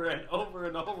over and over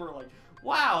and over. Like,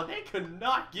 wow, they could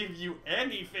not give you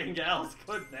anything else,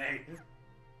 could they?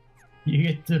 You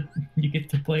get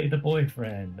to play the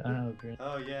boyfriend. Oh great.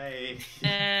 Oh yay!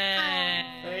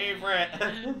 Eh. Favorite.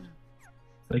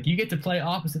 Like you get to play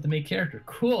opposite the main character.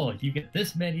 Cool. You get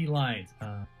this many lines.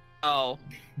 Oh.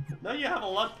 No, you have a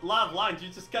lot of lines. You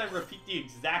just gotta repeat the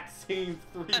exact same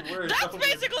 3 words. That's over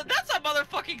basically, that's how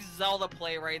motherfucking Zelda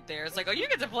play right there. It's like, oh, you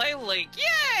get to play Link.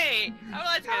 Yay!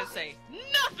 I was gonna say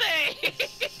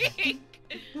nothing.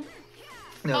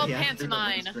 All he has pants to do the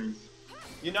mine. strings.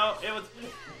 You know, it was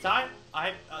time.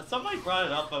 Somebody brought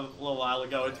it up a little while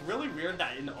ago. It's really weird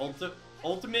that in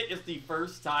Ultimate is the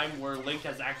first time where Link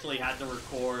has actually had to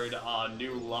record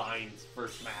new lines for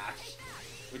Smash,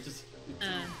 which is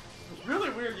really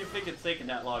weird. You think it's taken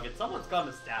that long, and someone's gone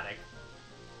to static.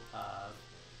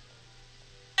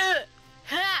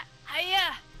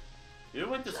 Hiya! Who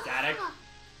went to static?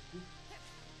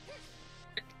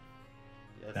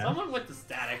 Yeah, someone went to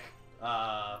static.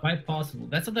 Quite possible.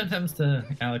 That sometimes happens to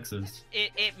Alex's.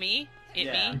 Me?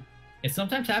 Yeah. Me? It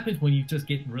sometimes happens when you just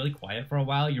get really quiet for a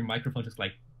while. Your microphone just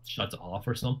like shuts off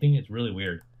or something. It's really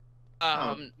weird.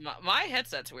 My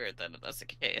headset's weird then, if that's the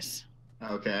case.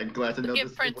 Okay, I'm glad to know Give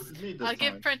this Prince, wasn't me this I'll time.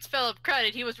 give Prince Philip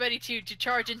credit. He was ready to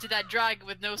charge into that dragon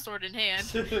with no sword in hand.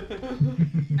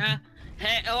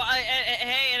 Hey,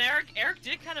 and Eric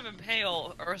did kind of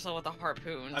impale Ursula with a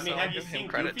harpoon. I mean, so have I'll you give him seen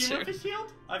credit Goofy too. with the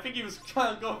shield? I think he was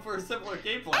trying to go for a similar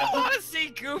gameplay. I don't want to see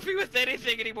Goofy with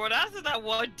anything anymore. That's that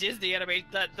one Disney animation,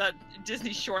 that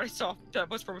Disney short I saw that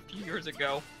was from a few years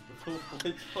ago.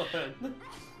 Which one?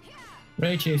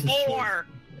 Ray Chase's Four.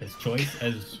 choice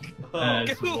as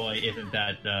Roy isn't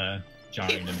that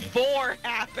jarring to me. 4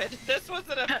 happened. This was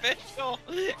an official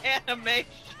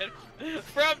animation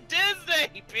from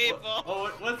Disney, people.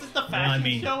 Oh, was it the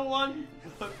fashion show one?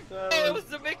 It was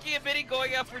the Mickey and Minnie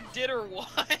going out for dinner one.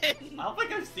 I don't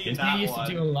think I've seen Disney that used one.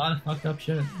 to do a lot of fucked up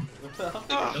shit.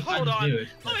 Hold on. Do it.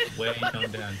 That's way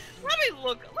toned down. Let me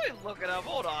look it up.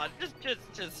 Hold on.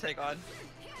 Just hang on.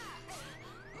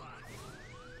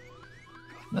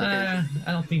 I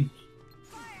don't think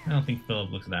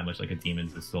Philip looks that much like a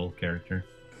Demon's Soul character.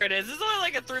 There it is. This is only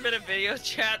like a 3-minute video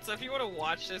chat, so if you want to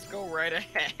watch this, go right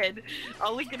ahead.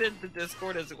 I'll link it in the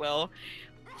Discord as well.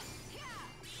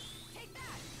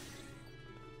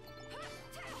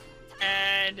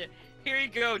 And here you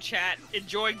go, chat.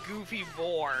 Enjoy Goofy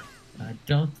more. I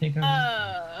don't think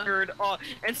I'm...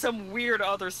 and some weird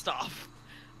other stuff.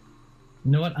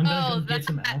 You know what? I'm gonna go get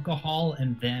some alcohol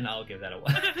and then I'll give that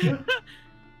away.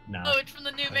 No. Oh, it's from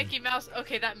the new Mickey Mouse.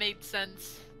 Okay, that made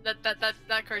sense. That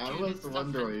cartoon. I was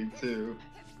wondering too.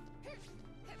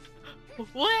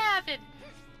 What happened?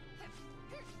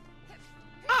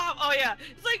 Oh yeah,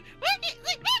 it's like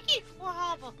Mickey. What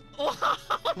happened?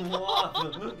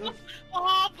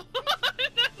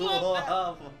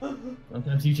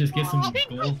 Sometimes you just get some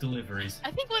gold deliveries.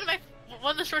 I think one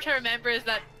of the shorts I remember is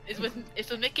with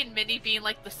Mickey and Minnie being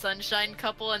like the sunshine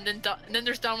couple, and then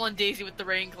there's Donald and Daisy with the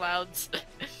rain clouds.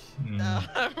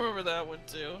 I remember that one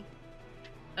too.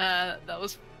 That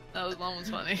one was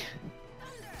funny.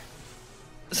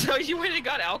 So you went and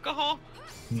got alcohol?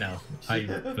 No, I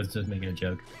was just making a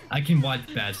joke. I can watch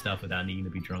bad stuff without needing to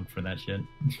be drunk for that shit.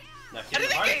 I didn't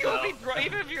think you would be drunk.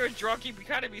 Even if you were drunk, you'd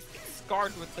kind of be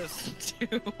scarred with this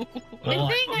too. Well,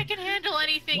 I think I can handle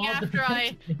anything after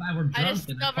I. If I were drunk,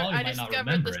 then I probably might not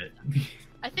remember it.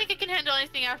 I think I can handle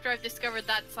anything after I've discovered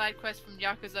that side quest from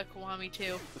Yakuza Kiwami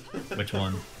 2. Which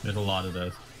one? There's a lot of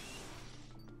those.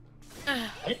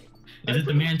 Is it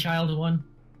the man-child one?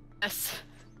 Yes.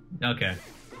 Okay.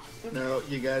 No,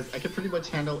 you guys, I can pretty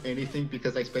much handle anything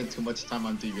because I spend too much time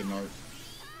on DeviantArt.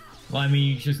 Well, I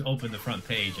mean, you just open the front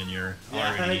page and you're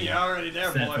already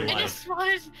there, set boy. for life.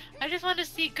 I just want to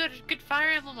see good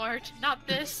Fire Emblem art, not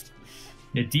this.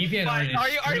 The DeviantArt is are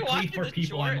you strictly for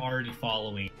people I'm already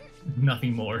following.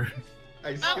 Nothing more.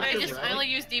 I only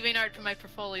use DeviantArt for my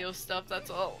portfolio stuff. That's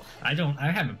all. I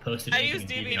haven't posted. I use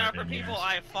anything in DeviantArt for in people years.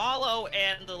 I follow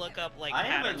and to look up like. I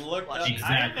haven't looked up.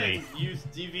 Exactly. I haven't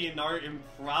used DeviantArt in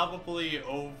probably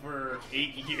over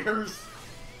 8 years.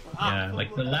 Yeah,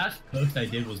 like the last post I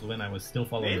did was when I was still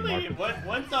following Mainly,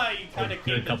 once I kind of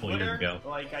came a couple to Twitter, years ago.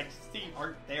 like I just see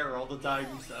art there all the time,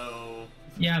 so.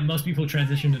 Yeah, most people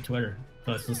transition to Twitter,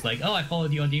 so it's just like, oh, I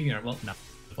followed you on DeviantArt. Well, no,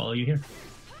 I follow you here.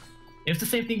 It's the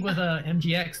same thing with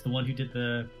MGX, the one who did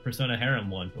the Persona Harem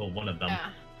one. Well, one of them.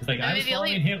 Yeah. It's like I was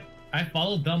following him. I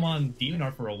followed them on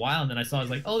DeviantArt for a while, and then I saw, I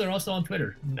was like, oh, they're also on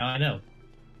Twitter. Now I know.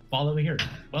 Follow me here.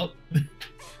 Well.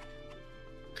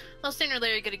 Well, sooner or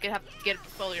later you're gonna have to get a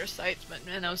portfolio site, but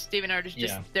DeviantArt is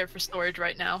just there for storage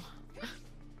right now.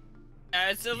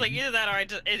 It's just like either that or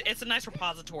it's a nice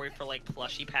repository for like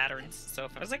plushie patterns. So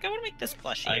if I was like, I want to make this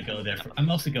plushie, I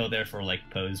mostly go there for like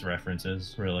pose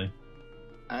references, really.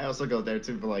 I also go there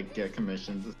to like get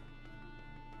commissions.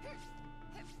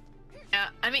 Yeah,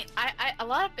 I mean, a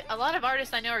lot of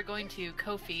artists I know are going to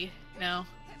Ko-fi now.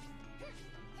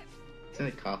 Isn't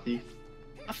it coffee?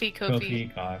 Coffee.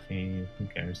 Coffee, who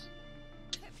cares?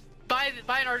 Buy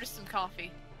an artist some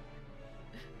coffee.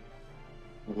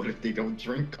 what if they don't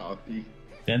drink coffee?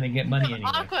 Then they get money anyway.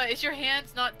 Aqua, is your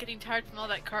hands not getting tired from all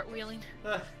that cartwheeling?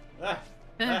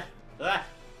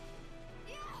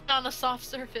 On a soft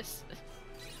surface.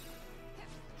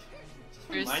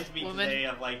 Reminds me today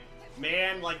of like,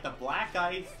 man, like the black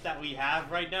ice that we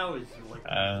have right now is like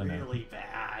really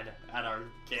bad at our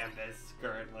campus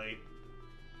currently.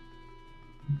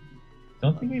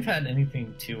 Don't think we've had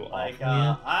anything too Like,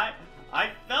 awful yet. I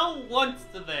fell once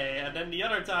today, and then the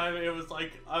other time it was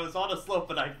like I was on a slope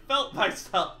and I felt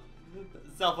myself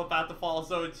about to fall,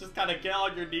 so it's just kind of get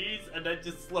on your knees and then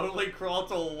just slowly crawl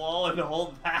to a wall and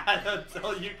hold that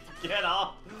until you can get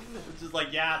off. Which is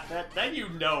like, yeah, then you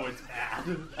know it's bad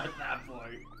at that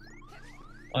point.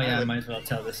 Oh yeah, I might as well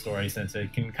tell this story since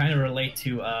it can kind of relate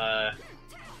to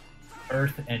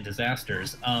Earth and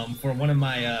disasters. For one of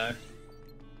my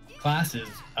classes,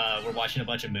 we're watching a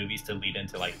bunch of movies to lead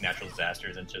into like natural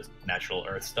disasters and just natural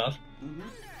Earth stuff. Mm-hmm.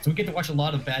 So we get to watch a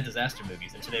lot of bad disaster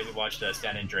movies, and today we watched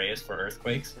San Andreas for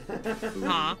earthquakes.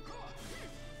 Huh.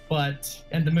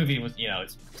 And the movie was, you know,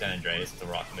 it's San Andreas, it's a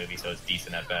rock movie, so it's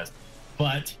decent at best.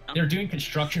 But they're doing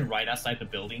construction right outside the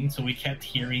building, so we kept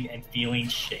hearing and feeling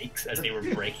shakes as they were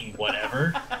breaking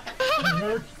whatever.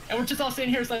 and we're just all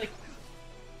sitting here, it's like,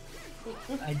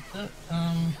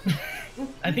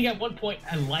 I think at one point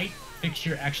a light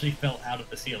fixture actually fell out of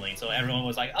the ceiling, so everyone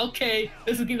was like, okay,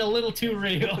 this is getting a little too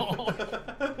real.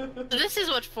 This is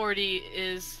what 40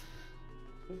 is.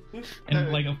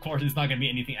 And like, of course, it's not going to be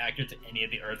anything accurate to any of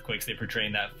the earthquakes they portray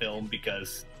in that film,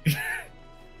 because if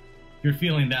you're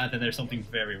feeling that, then there's something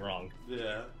very wrong.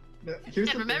 Yeah.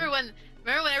 Remember when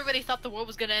everybody thought the world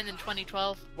was gonna end in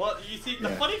 2012? Well, you see, the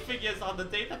funny thing is, on the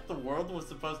day that the world was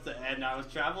supposed to end, I was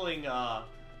traveling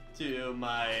to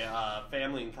my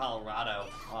family in Colorado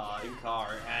in car,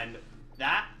 and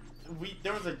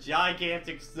there was a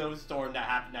gigantic snowstorm that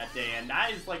happened that day, and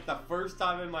that is like the first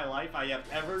time in my life I have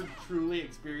ever truly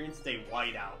experienced a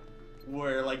whiteout,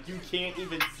 where like you can't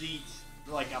even see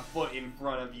like a foot in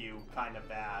front of you, kind of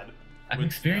bad. I've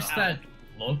experienced that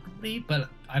locally, but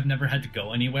I've never had to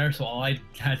go anywhere, so all I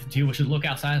had to do was just look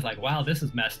outside. I was like, wow, this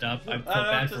is messed up. I felt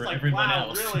bad for like, everyone wow,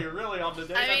 else. Really, on the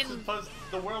day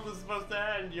the world is supposed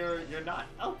to end, you're not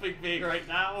helping me right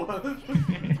now. How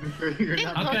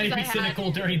can I be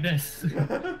cynical during this?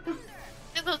 The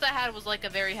close I had was like a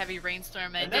very heavy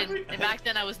rainstorm, and back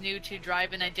then I was new to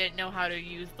driving. I didn't know how to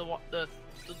use how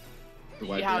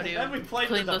to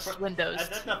clean those windows. And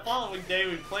then the following day,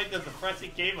 we played the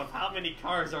depressing game of how many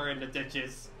cars are in the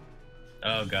ditches.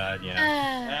 Oh god,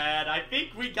 yeah. And I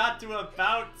think we got to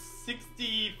about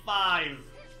 65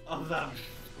 of them.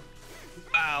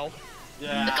 Wow.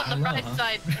 Yeah. Look on the bright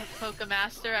side,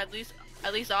 Pokemaster. At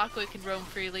least Aqua can roam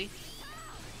freely.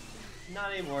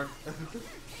 Not anymore.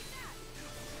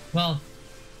 Well,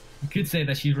 you could say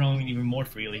that she's roaming even more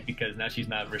freely because now she's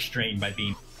not restrained by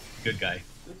being a good guy.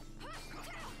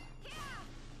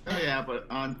 Oh yeah, but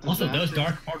on also those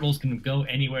dark portals can go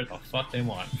anywhere the fuck they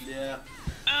want. Yeah.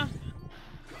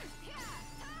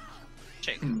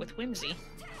 Check with Whimsy.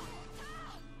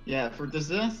 Yeah, for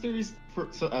disasters,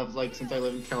 since I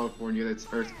live in California, that's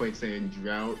earthquakes and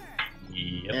drought.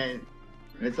 Yep. And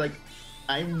it's like,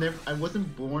 I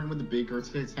wasn't born when the big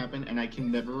earthquakes happened, and I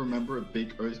can never remember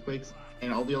big earthquakes.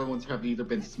 And all the other ones have either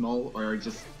been small or I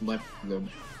just left them.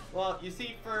 Well, you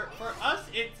see, for us,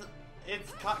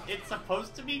 it's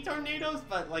supposed to be tornadoes,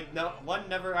 but like one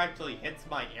never actually hits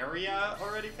my area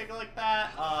or anything like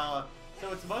that.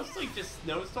 So it's mostly just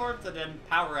snowstorms and then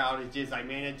power outages I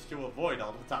manage to avoid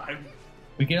all the time.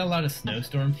 We get a lot of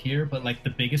snowstorms here, but like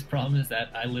the biggest problem is that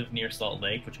I live near Salt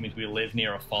Lake, which means we live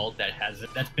near a fault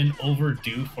that's been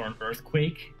overdue for an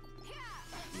earthquake.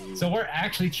 So we're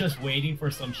actually just waiting for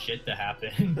some shit to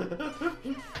happen.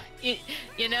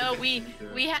 You know, we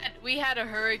had a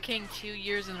hurricane 2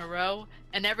 years in a row,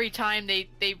 and every time they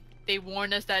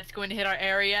warn us that it's going to hit our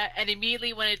area, and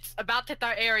immediately when it's about to hit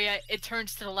our area, it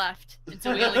turns to the left, and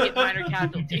so we only get minor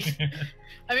casualties.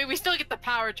 I mean, we still get the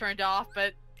power turned off,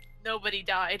 but nobody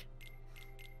died.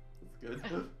 That's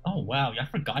good. Oh wow, I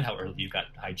forgot how early you got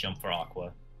high jump for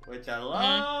Aqua. Which I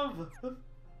love.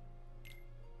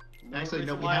 Actually,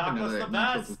 no, we why have Aqua's another. the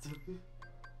best.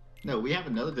 No, we have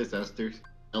another disaster.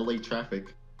 LA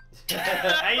traffic.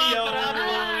 Ayo!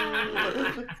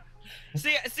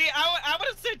 See, I would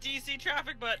have said DC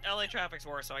traffic, but LA traffic's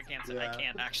worse, so I can't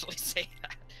actually say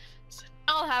that.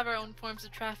 All have our own forms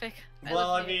of traffic. Well,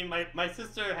 I mean, my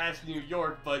sister has New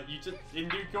York, but in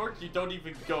New York you don't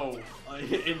even go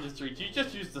in the streets. You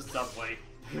just use the subway.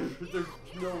 There's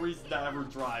no reason to ever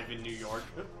drive in New York.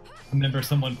 I remember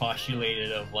someone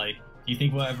postulated of like, do you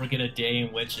think we'll ever get a day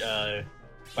in which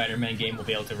Spider-Man game will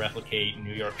be able to replicate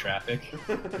New York traffic.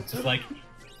 It's just like,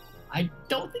 I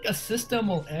don't think a system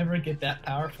will ever get that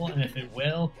powerful, and if it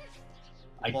will,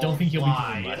 I don't think you'll be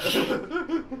doing much.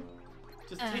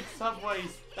 Just take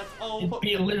subways. That's all. It'd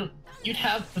be a little. You'd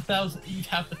have the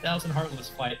thousand Heartless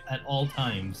fight at all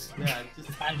times. Yeah, just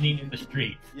happening in the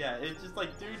street. Yeah, it's just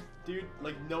like, dude,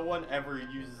 like no one ever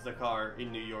uses a car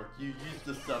in New York. You use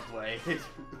the subway,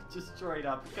 just straight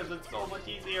up because it's so much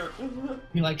easier.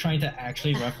 You like trying to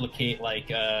actually replicate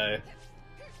like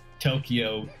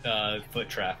Tokyo foot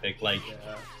traffic, like.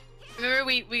 Yeah. Remember,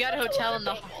 we got a hotel in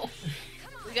the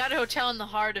we got a hotel in the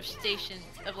heart of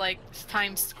like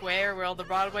Times Square where all the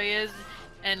Broadway is,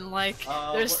 and like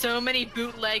there's so many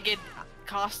bootlegged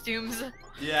costumes.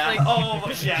 Yeah. Like, oh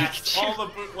yes, all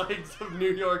the bootlegs of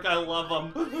New York. I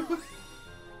love them.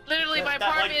 Literally, my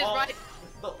apartment is right.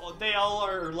 They all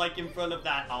are like in front of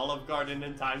that Olive Garden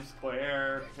in Times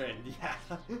Square, and yeah.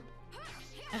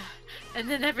 And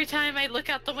then every time I look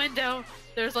out the window,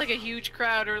 there's like a huge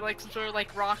crowd or like some sort of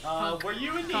like rock punk were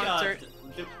you in the concert.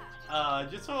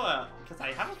 Just so because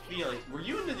I have a feeling, were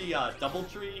you in the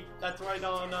DoubleTree that's right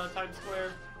on Times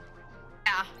Square?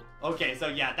 Yeah. Okay, so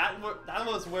yeah, that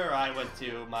was where I went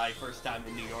to my first time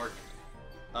in New York.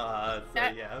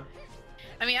 Yeah.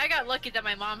 I mean, I got lucky that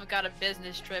my mom got a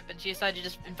business trip and she decided to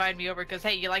just invite me over because,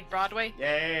 hey, you like Broadway?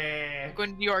 Yeah. I'm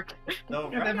going to New York.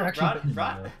 No,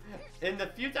 in the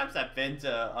few times I've been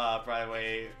to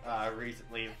Broadway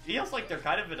recently, it feels like they're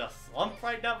kind of in a slump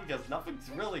right now because nothing's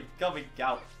really coming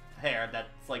out there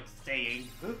that's like staying.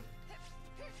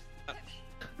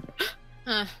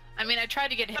 I mean, I tried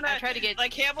to get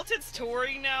like Hamilton's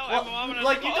touring now. Well, I'm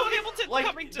like, Hamilton like,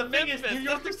 coming to the thing Memphis. is, New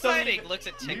Yorkers That's exciting. Don't Looks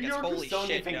at tickets. New Yorkers Holy don't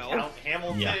shit, even no. count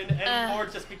Hamilton anymore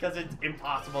just because it's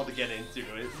impossible to get into.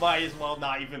 It might as well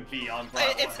not even be on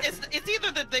Broadway. It's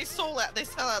either that they sell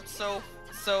out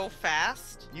so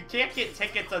fast. You can't get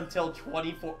tickets until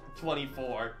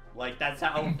 24. Like that's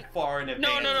how far in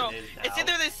advance No. it is now. It's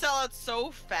either they sell out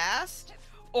so fast,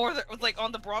 or like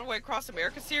on the Broadway Across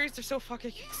America series, they're so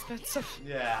fucking expensive.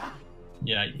 Yeah.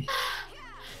 Yeah.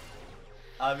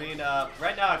 I mean,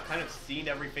 right now I've kind of seen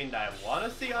everything that I want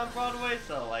to see on Broadway,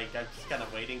 so like I'm just kind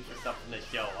of waiting for something to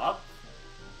show up.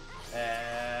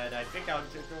 And I think I'll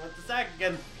just go with the saga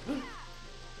again.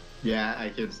 Yeah, I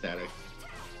hear static.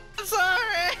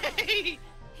 Sorry!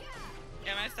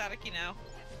 Am I staticky now?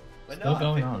 But Still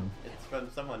going on. It's from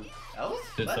someone else?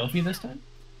 Is it What? Sophie this time?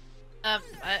 I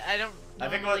don't. I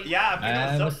think it was, yeah, I It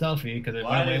think was Sophie, because it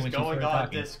what went away is when she going started on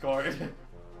talking. Discord?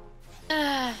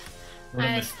 What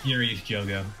a mysterious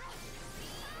Jogo.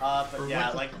 But yeah,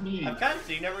 like, I've kind of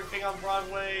seen everything on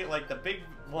Broadway. Like, the big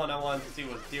one I wanted to see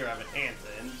was Dear Evan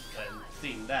Hansen, and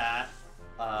seen that.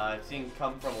 I've seen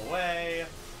Come From Away.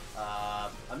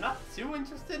 I'm not too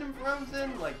interested in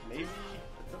Frozen, like, maybe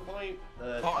at some point.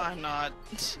 I'm not.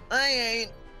 I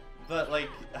ain't. But, like,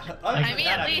 I mean,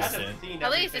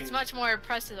 at least it's much more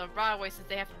impressive on Broadway since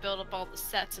they have to build up all the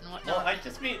sets and whatnot. Well, I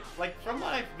just mean, like, from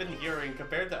what I've been hearing,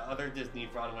 compared to other Disney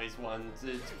Broadway's ones,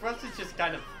 it's just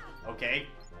kind of okay.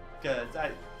 Because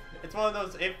it's one of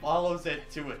those, it follows it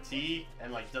to a T,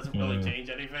 and, like, doesn't really change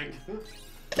anything.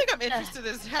 I think I'm interested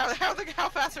in how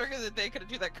fast are they gonna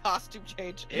do that costume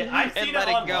change. I've seen it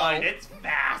online, it's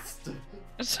fast!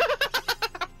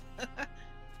 I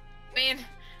mean,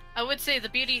 I would say the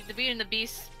Beauty and the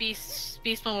Beast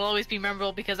one will always be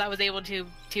memorable because I was able to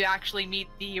actually meet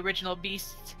the original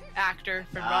Beast actor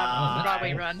from the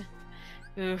Broadway run.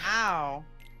 Oof. Wow.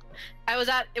 It was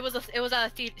at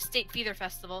a state theater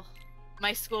festival.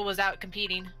 My school was out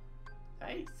competing.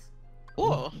 Nice.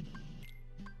 Cool.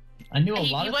 I knew a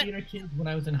lot of theater kids when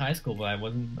I was in high school, but I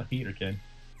wasn't a theater kid.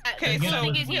 Okay, Again, so I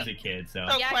was a music kid, so.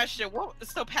 So question,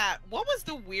 Pat, what was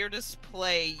the weirdest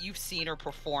play you've seen or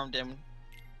performed in?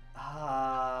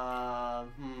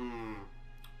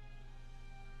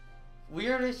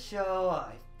 Weirdest show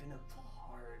I've been a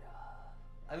part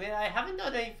of. I mean, I haven't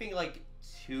done anything like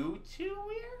too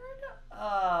weird.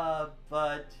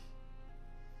 But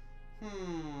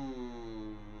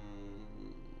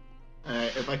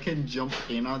If I can jump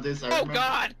in on this, Oh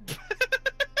God!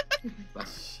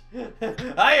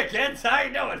 Hi again, how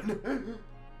you doing?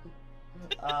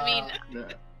 I mean,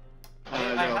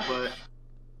 no, but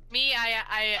me,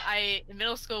 in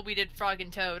middle school we did Frog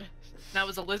and Toad, and I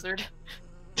was a lizard.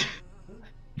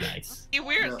 Nice. The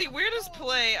weirdest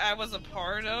play I was a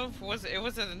part of was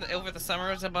over the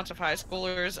summer. It was a bunch of high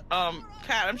schoolers.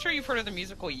 Pat, I'm sure you've heard of the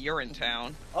musical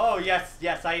Urinetown. Oh yes,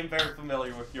 I am very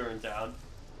familiar with Urinetown.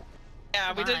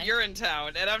 Yeah, we did Bye.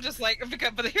 Urinetown, and I'm just like,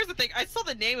 because, but here's the thing, I saw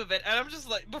the name of it, and I'm just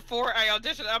like, before I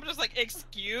auditioned, I'm just like,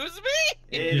 excuse me?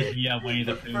 Yeah, Winnie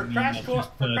the For Pooh. Crash Course,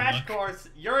 look. Course,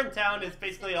 Urinetown is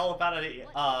basically all about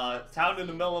a town in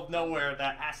the middle of nowhere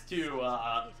that has to,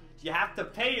 you have to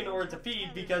pay in order to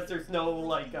feed because there's no,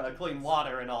 like, clean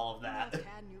water and all of that. Can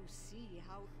you see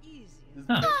how easy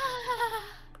Huh.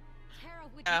 Terra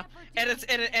would Yeah, never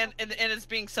and it's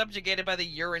being subjugated by the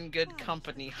Urine Good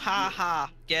Company. Ha ha,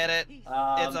 get it?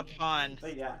 It's a pun.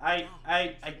 But yeah, I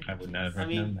would never have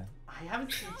known that. I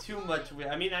haven't seen too much.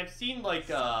 I mean, I've seen like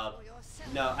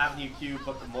Avenue Q,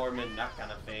 Book of Mormon, that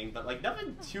kind of thing, but like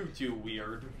nothing too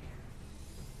weird.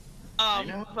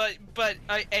 But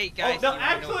hey guys. Oh no,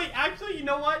 actually, you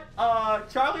know what?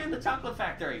 Charlie and the Chocolate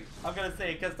Factory. I'm gonna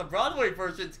say because the Broadway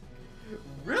version's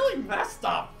really messed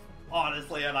up,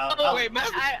 honestly. And wait,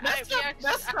 messed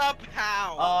up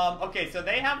how? Okay, so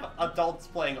they have adults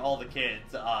playing all the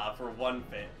kids for one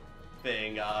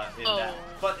thing in that,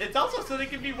 but it's also so they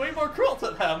can be way more cruel to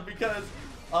them because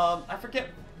I forget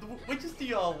which is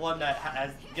the one that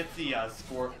gets the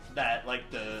score that like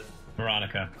the.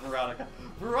 Veronica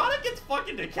gets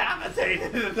fucking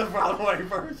decapitated in the Broadway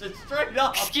version, straight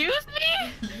up. Excuse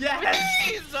me? Yes.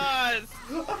 Jesus.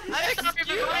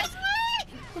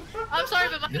 I'm sorry,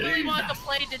 but my Willy Wonka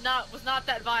play was not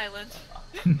that violent.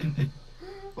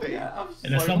 Yeah,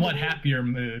 in a somewhat happier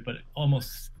mood, but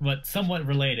somewhat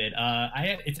related.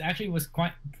 It actually was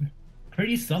quite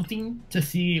pretty something to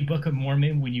see Book of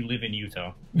Mormon when you live in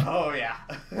Utah. Oh yeah.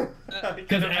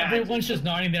 Because everyone's just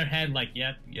nodding their head like,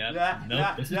 yep,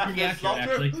 nope, this is pretty accurate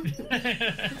actually.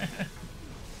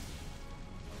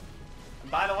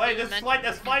 By the way, this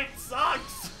fight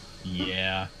sucks.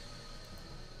 Yeah.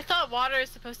 I thought water is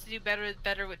supposed to do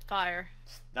better with fire.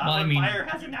 Not when fire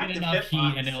has an active enough heat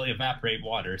hitbox. and it'll evaporate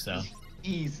water, so.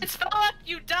 It's not.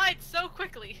 You died so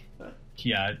quickly.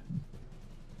 Yeah.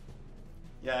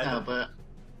 Yeah. No, but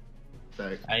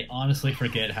sorry. I honestly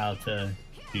forget how to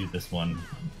do this one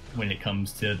when it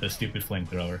comes to the stupid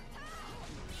flamethrower.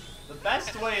 The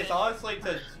best way is honestly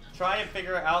to try and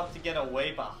figure out to get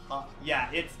away behind.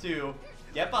 Yeah, it's to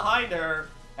get behind her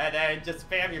and then just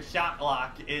spam your shot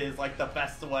block is like the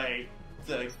best way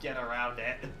to get around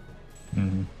it.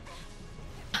 Mm-hmm.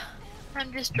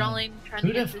 I'm just trying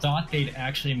Who'd to have thought they'd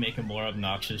actually make a more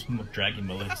obnoxious Dragon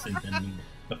Millicent than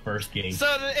the first game? So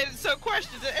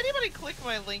question: did anybody click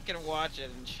my link and watch it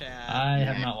in chat? I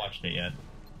have not watched it yet.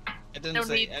 It didn't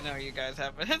say. I know you guys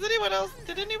haven't. Has anyone else?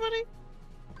 Did anybody?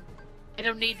 I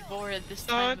don't need vor at this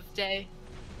time of day.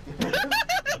 You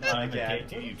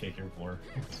take your vor.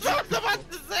 I was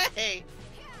about to say.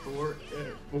 Vor.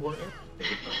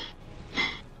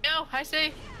 No, I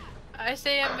say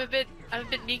I'm a bit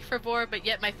meek for vor, but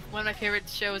yet one of my favorite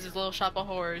shows is Little Shop of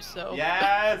Horrors. So.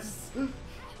 Yes.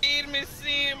 Feed me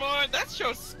Seymour. That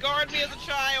show scarred me as a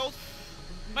child.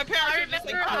 My parents were just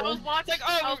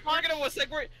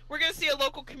like, we're gonna see a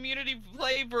local community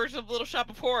play version of Little Shop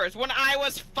of Horrors when I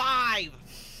was 5.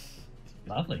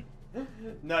 Lovely.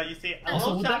 No, you see,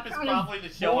 Also, Little Shop is probably the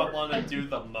show I want to I do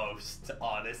the most,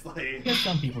 honestly. Guess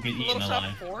some people get eaten Little Shop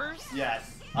alive. of Horrors?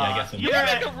 Yes. Yeah, I guess so.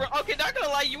 Okay, not gonna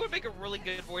lie, you would make a really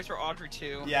good voice for Audrey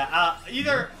too. Yeah,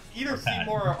 either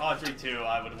Seymour or Audrey 2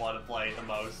 I would want to play the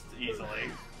most easily.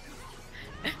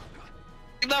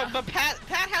 No, but Pat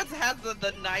has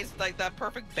the nice, like, that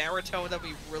perfect baritone that'd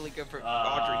be really good for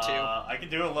Audrey too. I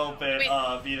can do a little bit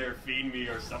of either Feed Me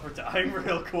or Summertime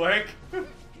real quick.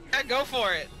 Yeah, go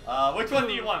for it. Which one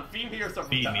do you want, Feed Me or Summertime?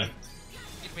 Feed me.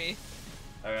 Feed me.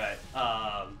 Alright,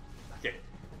 okay.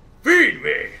 Feed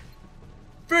me!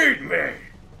 Feed me!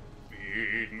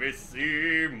 Feed me,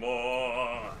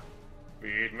 Seymour!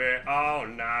 Feed me all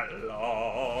night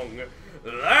long!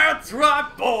 That's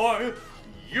right, boy!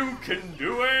 You can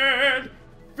do it!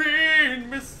 Feed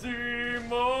me,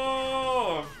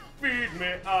 Seymour! Feed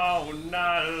me all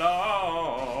night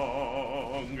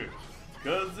long!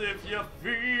 'Cause if you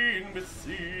feed me,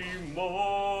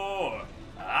 Seymour,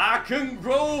 I can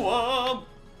grow up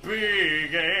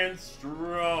big and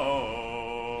strong.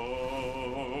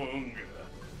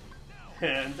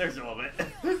 And there's all of it.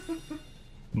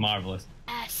 Marvelous.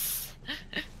 Yes.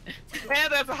 Yeah,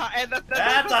 that's a highlight.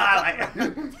 That's a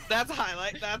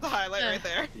highlight. That's a highlight right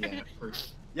there. Yeah.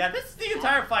 Yeah, this is the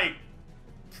entire fight.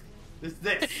 It's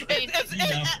this. Okay,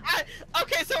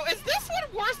 so is this one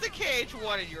worse than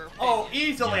KH1 in your opinion? Oh,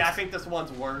 easily. Yes. I think this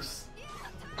one's worse.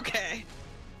 Okay.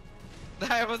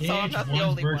 I was not the KH1's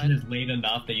only version one. is late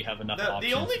enough that you have enough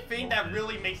options. The only thing that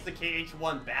really makes the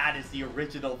KH1 bad is the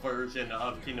original version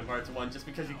of Kingdom Hearts 1, just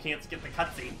because you can't skip the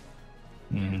cutscene.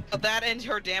 Mm-hmm. That and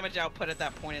her damage output at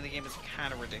that point in the game is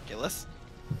kind of ridiculous.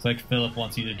 Looks like Philip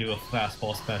wants you to do a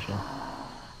fastball special.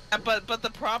 But the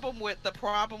problem with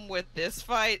this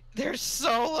fight, there's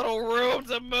so little room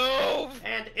to move.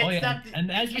 And it's and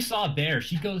as you saw there,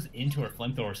 she goes into her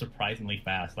flamethrower surprisingly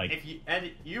fast. Like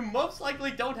you most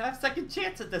likely don't have second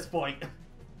chance at this point.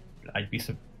 I'd be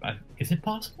surprised. Is it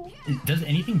possible? Does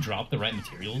anything drop the right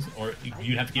materials, or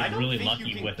you'd have to get really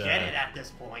lucky with get it at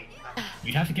this point.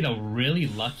 You'd have to get a really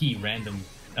lucky random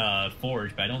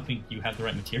forge, but I don't think you have the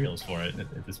right materials for it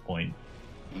at this point.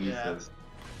 Yeah.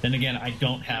 Then again, I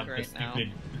don't have the stupid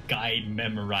guide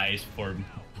memorized for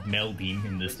melding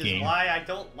in this game. Which is why I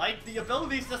don't like the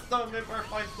ability system in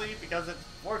Birthright Sleep, because it's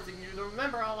forcing you to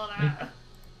remember all of that.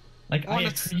 Like, I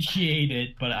appreciate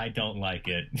it, but I don't like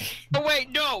it. Oh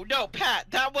wait, no, Pat,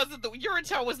 that wasn't the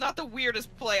Urintel was not the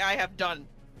weirdest play I have done.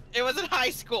 It was in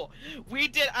high school. We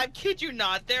did, I kid you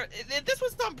not, this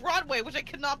was on Broadway, which I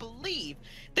could not believe.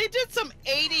 They did some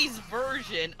 80s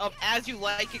version of As You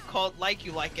Like It called Like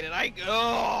You Like It, and I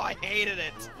hated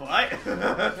it. What?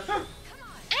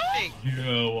 Hey,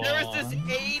 there was this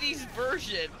 80s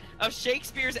version of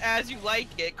Shakespeare's As You Like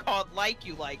It called Like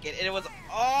You Like It, and it was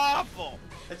awful.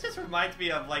 It just reminds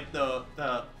me of like the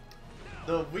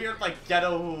weird like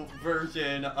ghetto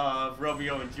version of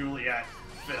Romeo and Juliet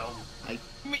film.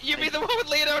 You mean the one with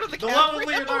Leonardo DiCaprio? The one with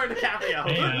Leonardo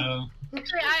DiCaprio.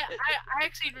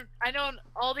 Actually, I know in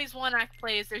all these one-act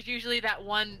plays, there's usually that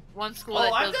one school. Oh,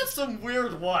 that I've done some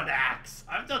weird one-acts.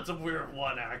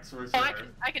 For sure. Oh,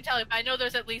 I can tell you. I know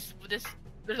there's at least this.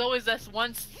 There's always this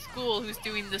one school who's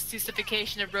doing the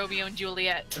Sissification of Romeo and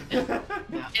Juliet. It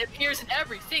appears in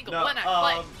every single one-act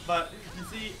play. But you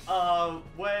see,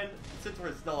 since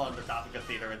we're still on the topic of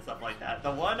theater and stuff like that,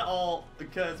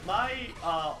 because my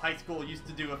high school used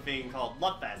to do a thing called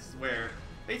Love Fest, where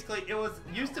basically it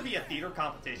used to be a theater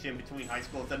competition between high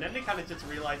schools, and then they kind of just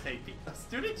realized, hey,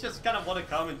 students just kind of want to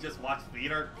come and just watch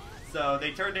theater, so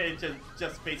they turned it into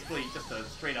basically just a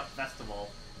straight-up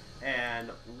festival. And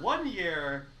one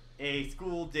year, a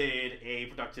school did a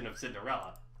production of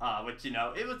Cinderella, which, it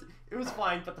was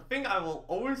fine, but the thing I will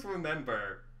always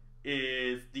remember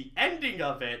is the ending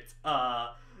of it.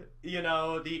 The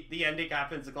ending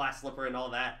happens, the glass slipper and all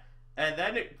that, and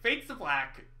then it fades to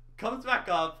black, comes back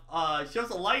up, shows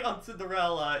a light on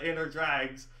Cinderella in her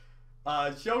drags,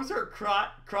 shows her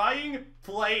crying,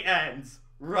 play ends,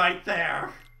 right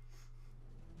there.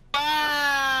 Wow!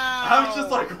 I was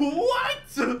just like, what?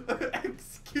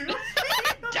 Excuse me?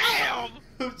 Damn!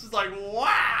 I was just like,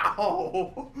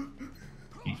 wow!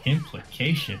 The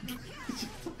implication.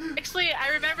 Actually, I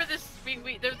remember this.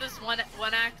 There was this one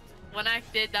act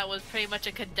did that was pretty much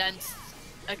a condensed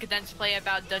play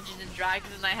about Dungeons and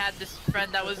Dragons, and I had this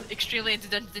friend that was extremely into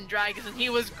Dungeons and Dragons, and he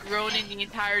was groaning the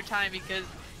entire time because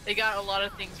they got a lot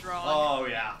of things wrong. Oh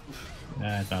yeah.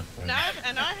 That's not fair.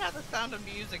 And I had the Sound of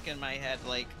Music in my head,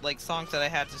 like songs that I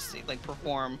had to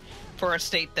perform for a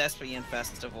state thespian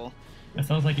festival. That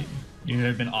sounds like you would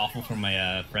have been awful for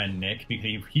my friend Nick, because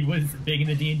he was big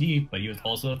into D&D, but he was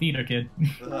also a theater kid.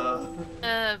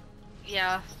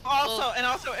 Yeah. Also,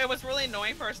 it was really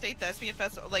annoying for our state thespian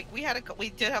festival. Like we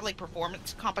did have like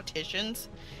performance competitions.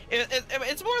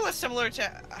 It's more or less similar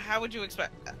to how would you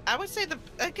expect? I would say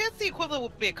I guess the equivalent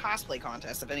would be a cosplay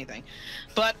contest, if anything.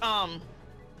 But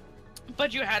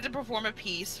you had to perform a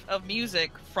piece of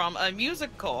music from a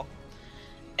musical,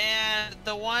 and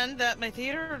the one that my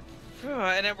theater,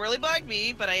 and it really bugged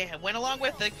me, but I went along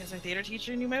with it because my theater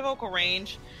teacher knew my vocal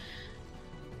range.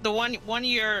 The one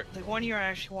year I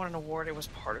actually won an award. It was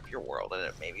Part of Your World, and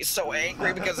it made me so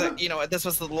angry because this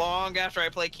was long after I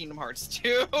played Kingdom Hearts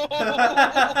 2.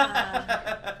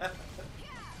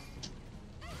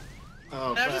 And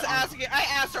I was just asking. I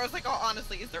asked her. I was like, "Oh,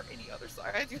 honestly, is there any other song?"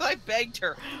 I begged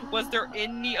her, "Was there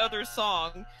any other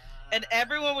song?" And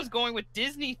everyone was going with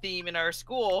Disney theme in our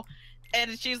school.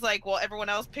 And she's like, well, everyone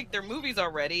else picked their movies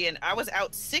already, and I was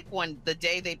out sick the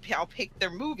day they all picked their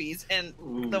movies, and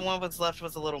the one was left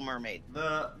was a Little Mermaid.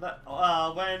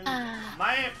 When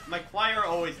my choir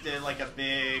always did like a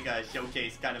big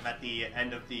showcase kind of at the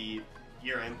end of the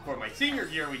year, and for my senior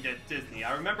year we did Disney.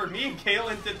 I remember me and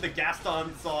Kaylin did the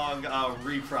Gaston song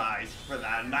reprise for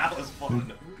that, and that was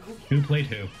fun. Who played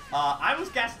who? I was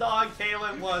Gaston,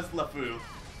 Kaylin was LeFou.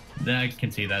 I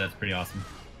can see that. That's pretty awesome.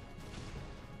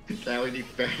 Now we need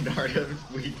fan art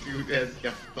of we do this.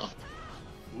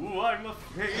 Ooh, I'm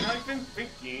afraid I've been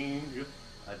thinking.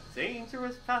 A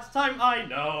dangerous pastime, I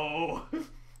know.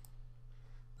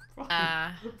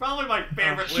 Probably my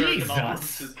favorite lyric in all of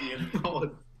this game. No,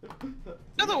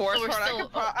 the worst part,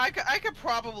 I could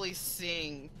probably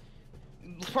sing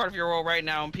part of your role right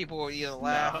now, and people will either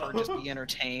laugh or just be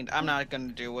entertained. I'm not gonna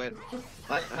do it.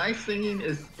 My singing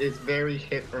is very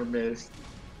hit or miss.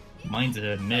 Mine's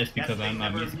a miss because I'm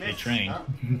not musically trained. Huh?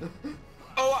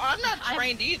 Oh, I'm not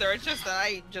trained either. It's just that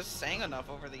I just sang enough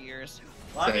over the years.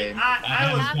 Well, I mean, I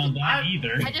haven't was- done that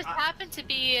either. I just happen to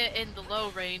be in the low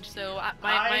range, so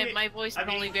my voice can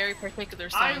only very particular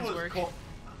songs work.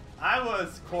 I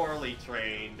was chorally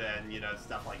trained and,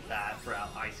 stuff like that throughout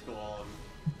high school.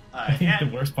 I think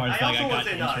the worst part is I like I also got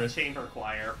was in interest. chamber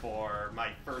choir for my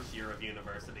first year of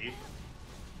university.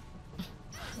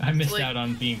 I missed out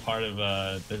on being part of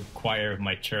the choir of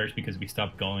my church because we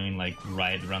stopped going like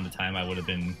right around the time I would have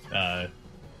been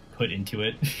put into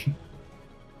it.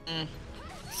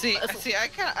 See, I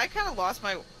kind of lost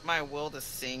my will to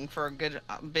sing for a good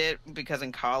bit because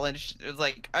in college it was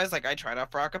like I tried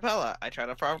out for acapella, I tried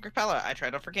out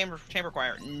for chamber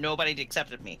choir. Nobody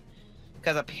accepted me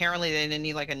because apparently they didn't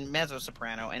need like a mezzo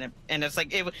soprano, and it's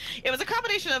like it was a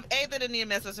combination of A, they didn't need a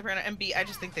mezzo soprano, and B, I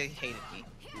just think they hated me.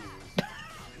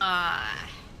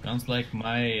 Sounds like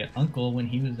my uncle when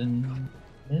he was in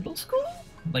middle school.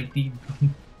 Like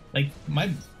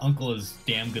my uncle is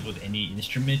damn good with any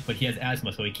instrument, but he has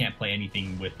asthma, so he can't play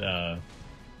anything with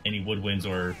any woodwinds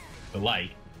or the like.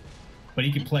 But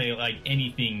he can play like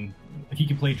anything. He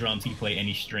can play drums. He can play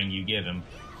any string you give him.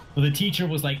 But the teacher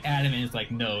was like adamant. It's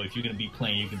like, no, if you're gonna be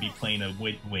playing, you can be playing a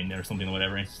woodwind or something or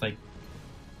whatever. And it's just like,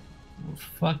 well,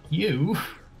 fuck you.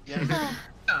 Yeah.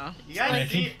 You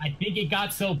guys I think it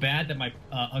got so bad that my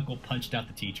uncle punched out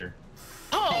the teacher.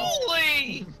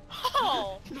 Holy!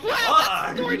 Oh! Wow,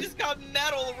 that story just got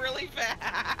metal really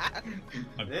fast!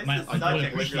 This My is uncle such a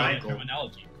appreciated good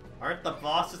terminology. Aren't the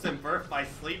bosses in Birth by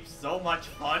Sleep so much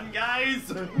fun, guys?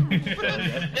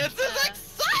 This is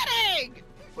exciting!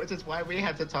 Which is why we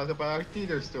have to talk about our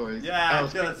theater stories. Yeah,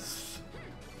 just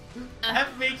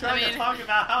have me trying to talk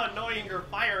about how annoying your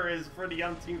fire is for the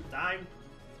umpteenth time.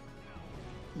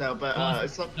 No, but Well,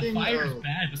 something. The fire is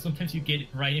bad, but sometimes you get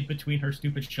right in between her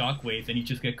stupid shockwaves and you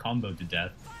just get comboed to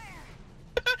death.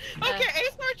 Okay,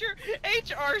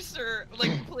 HR sir,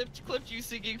 like clipped you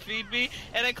singing "Feed Me,"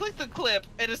 and I clicked the clip,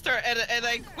 and and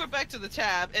I went back to the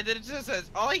tab, and then it just says,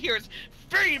 all I hear is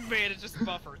 "Feed Me," and it just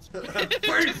buffers.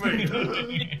 Feed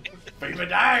me! Feed me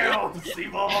now,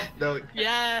 Seymour! No.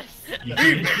 Yes.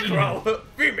 Feed me, Crow!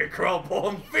 Feed me,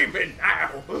 Crowbone! Feed me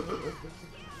now!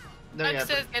 No, yeah,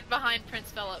 says get behind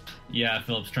Prince Philip. Yeah,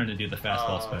 Philip's trying to do the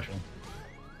fastball special.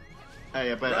 Oh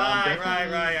yeah, but right.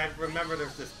 I remember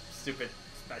there's this stupid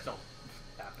special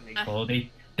happening. Oh,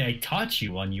 they taught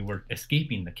you when you were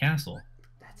escaping the castle.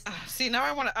 See, now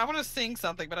I want to sing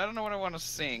something, but I don't know what I want to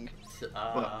sing.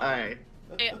 Alright.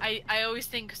 I always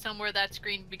think somewhere that's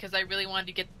green because I really wanted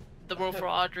to get the role for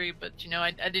Audrey, but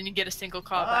I didn't get a single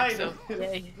callback. So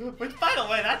yay. Which, by the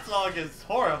way, that song is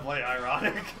horribly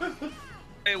ironic.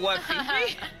 Wait, what? Feed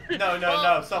Me?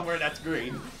 No, somewhere that's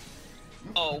green.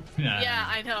 Oh. Yeah,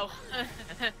 I know.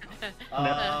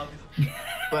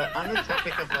 But on the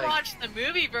topic of I watched the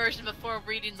movie version before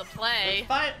reading the play.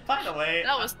 By the way,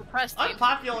 that was depressing.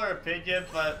 Unpopular opinion,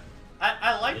 but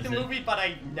I liked the movie, but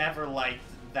I never liked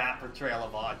that portrayal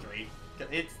of Audrey.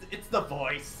 It's the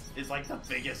voice is like the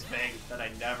biggest thing that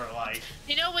I never liked.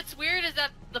 You know what's weird is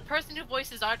that the person who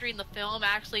voices Audrey in the film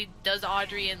actually does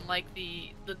Audrey in like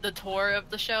the tour of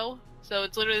the show, so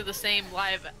it's literally the same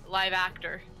live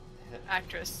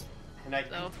actress. And I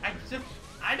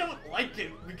don't like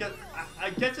it because I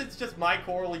guess it's just my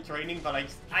chorally training, but I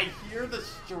hear the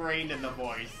strain in the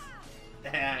voice,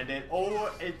 and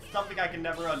it's something I can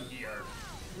never unhear.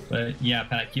 But yeah,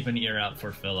 Pat, keep an ear out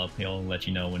for Philip. He'll let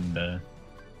you know when the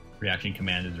reaction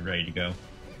command is ready to go.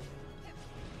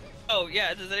 Oh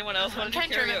yeah, does anyone else want to do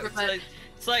karaoke? Remember,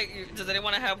 It's like, does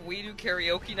anyone have we do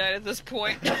karaoke night at this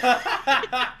point?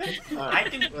 I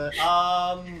can.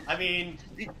 I mean,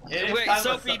 wait,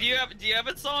 Sophie, do you have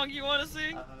a song you want to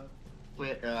sing?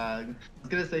 Wait, I was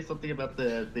gonna say something about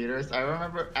the theaters. I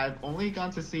remember I've only gone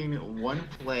to see one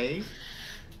play,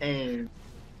 and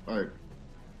the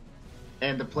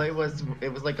play was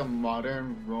like a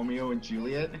modern Romeo and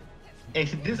Juliet. And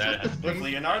this was with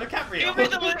Leonardo DiCaprio. You mean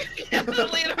the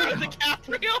Leonardo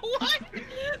DiCaprio one?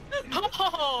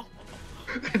 Oh.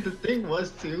 The thing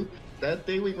was too, that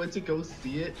day we went to go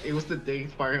see it. It was the day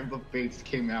Fire Emblem Fates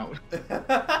came out.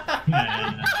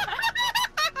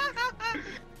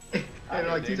 And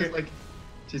like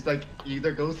she's like, you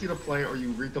either go see the play or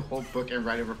you read the whole book and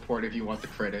write a report if you want the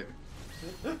credit.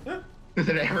 And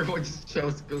then everyone just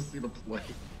chose to go see the play.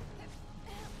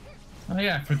 Oh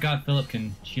yeah, I forgot Philip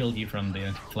can shield you from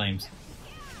the flames.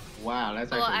 Wow, that's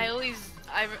well, actually...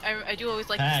 I do always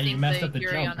like to sing the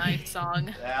Fury on Ice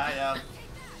song. Yeah,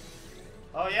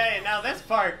 Oh yeah, and now this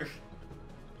part.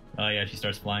 Oh yeah, she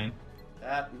starts flying.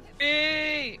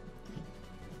 Hey!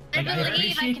 Like, I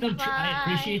believe I can I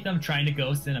appreciate them trying to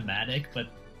go cinematic, but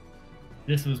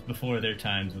this was before their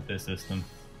times with this system.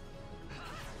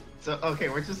 So okay,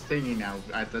 we're just singing now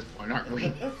at this point, aren't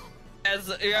we?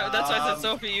 Yeah, that's why I said,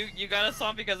 Sophie, you got a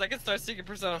song because I can start singing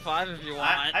Persona 5 if you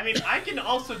want. I mean, I can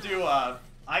also do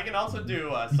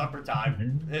supper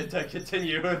time to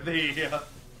continue the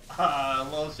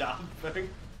little shop thing.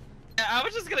 Yeah, I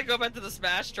was just gonna go back to the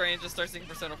Smash train and just start singing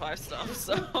Persona 5 stuff,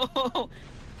 so...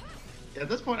 At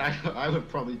this point, I would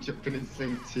probably jump in and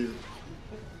sing too.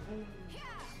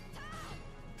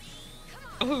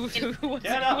 Get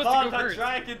up on the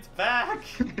dragon's back!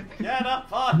 Get up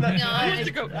on the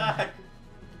dragon's back!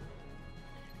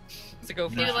 To go I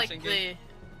do like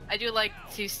I do like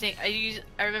to sing. I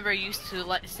remember I used to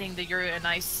sing the You're a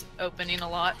Nice opening a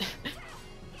lot.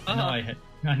 I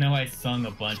know I sung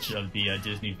a bunch of the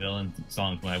Disney villain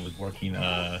songs when I was working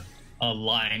a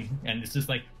line, and it's just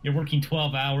like, you're working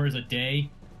 12 hours a day,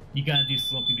 you gotta do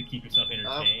something to keep yourself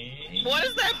entertained. What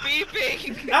is that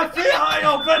beeping? FBI,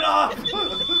 open up!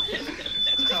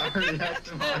 Sorry,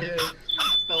 that's my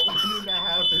the one in the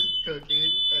house is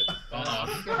cooking.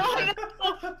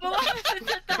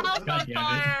 God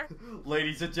damn it.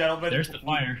 Ladies and gentlemen, there's the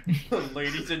fire.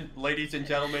 ladies and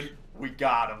gentlemen, we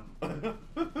got him.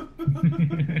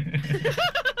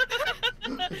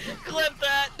 Clip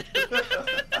that.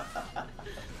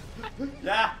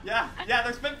 Yeah,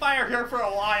 there's been fire here for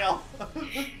a while.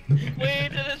 We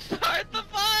didn't start the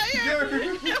fire!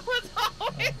 It was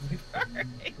always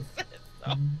burning.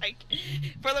 So, like,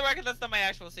 for the record, that's not my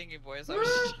actual singing voice. I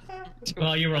was just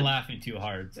well, you were laughing too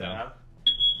hard, so. Yeah.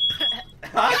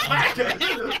 Oh my god!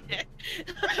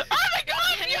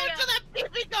 Mute so that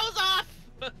beeping goes off!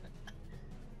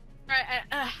 Alright,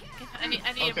 I need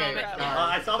a moment.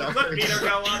 I saw the clip meter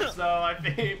go up, so I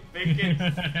think it's...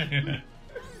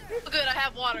 Good, I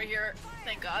have water here.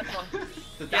 Thank God.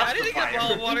 Yeah, I need to get a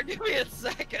bowl of water. Give me a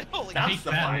second. Holy I think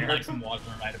Pat would like some water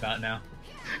right about now.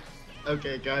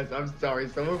 Okay, guys, I'm sorry.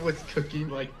 Someone was cooking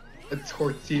like a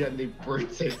tortilla and they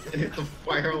burnt it, and the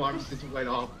fire alarms just went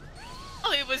off.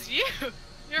 Oh, it was you.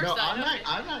 You're no,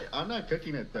 I'm not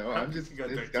cooking it though. I'm just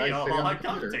this guy's sitting on the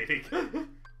computer.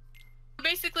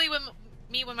 Basically,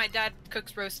 when my dad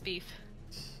cooks roast beef.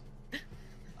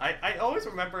 I always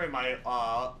remember in my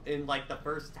in like the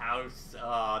first house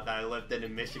that I lived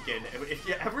in Michigan, if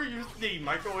you ever used the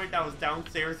microwave that was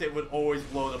downstairs, it would always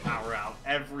blow the power out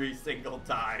every single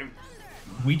time.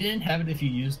 We didn't have it if you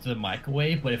used the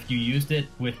microwave, but if you used it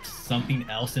with something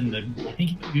else in the, I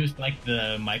think if you used like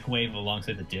the microwave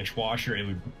alongside the dishwasher, it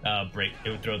would it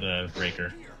would throw the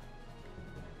breaker.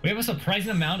 We have a surprising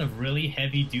amount of really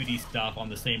heavy-duty stuff on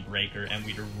the same breaker, and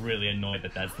we were really annoyed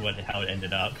that that's how it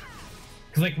ended up.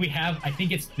 Because, like, we have, I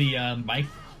think it's the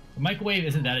microwave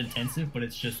isn't that intensive, but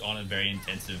it's just on a very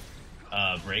intensive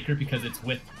breaker because it's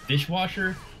with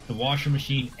dishwasher, the washer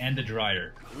machine, and the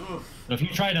dryer. Oof. So if you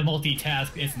try to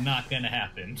multitask, it's not going to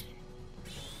happen.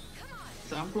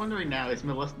 So I'm wondering now, is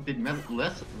Maleficent...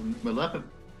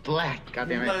 Black,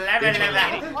 goddamn it.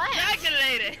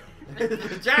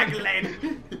 Jaculated!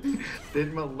 Jaculated!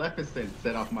 Did Maleficent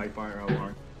set off my fire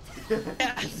alarm?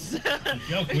 Yes.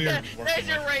 There's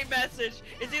your right message.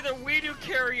 It's either we do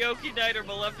karaoke night or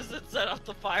Maleficent set off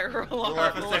the fire alarm.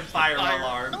 Maleficent fire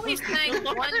alarm. Only sang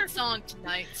one song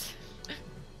tonight.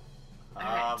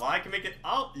 Well, I can make it.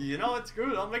 You know it's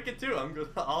good. I'll make it too.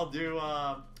 I'll do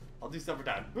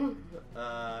summertime.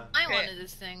 I wanted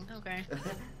this thing. Okay.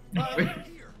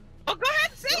 Oh, go ahead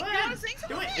and sing. You gotta sing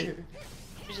something.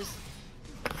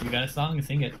 You got a song,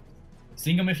 sing it.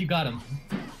 Sing them if you got them.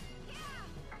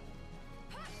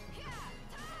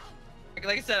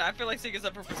 Like I said, I feel like singing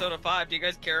something for Persona 5. Do you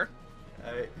guys care?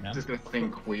 No. Just gonna sing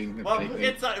Queen. Well,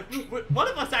 it's one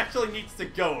of us actually needs to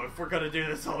go if we're gonna do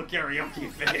this whole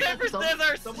karaoke thing.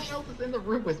 Someone else is in the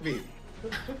room with me.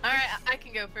 Alright, I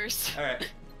can go first. Alright.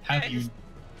 Have you?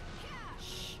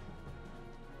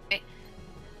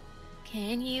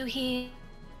 Can you hear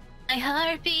my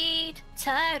heartbeat?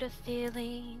 Tired of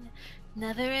feeling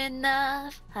never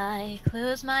enough. I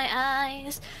close my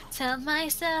eyes, tell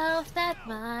myself that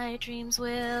my dreams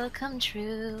will come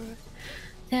true.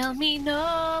 Tell me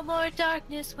no more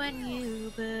darkness when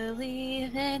you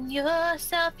believe in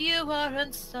yourself. You are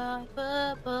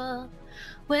unstoppable.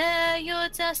 Where your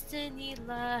destiny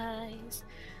lies,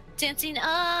 dancing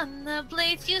on the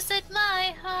blades, you set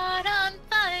my heart on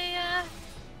fire.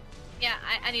 Yeah,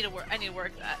 I need to work. I need to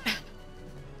work that.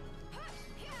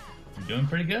 You're doing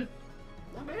pretty good.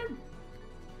 Oh man.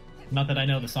 Not that I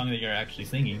know the song that you're actually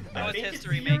singing. That was But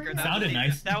History Maker. That sounded was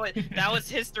nice. That was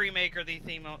History Maker, the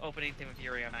opening theme of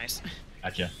Yuri on Ice.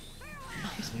 Gotcha.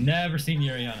 Never seen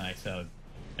Yuri on Ice, so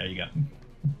there you go.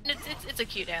 It's a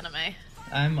cute anime.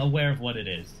 I'm aware of what it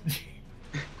is.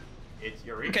 It's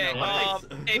your Okay,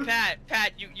 hey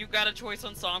Pat, you got a choice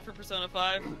on song for Persona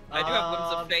 5? I do have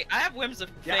Whims of Fate. I have Whims of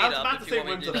Fate. Yeah, I was up about if to you say want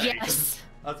me Whims to of do Fate. that. Yes.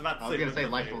 I was about to I say was gonna say Whims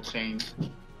of life Fate. will change.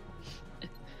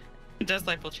 Does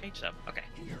life will change up? Okay.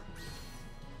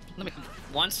 Let me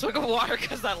one swig of water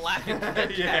because that laughing.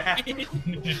 Yeah.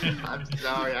 I'm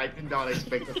sorry, I did not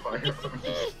expect the fire from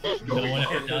No one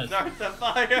ever It does. starts the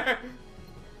fire.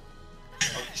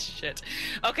 Oh, shit.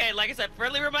 Okay, like I said,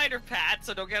 friendly reminder, Pat.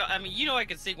 So don't get. I mean, you know I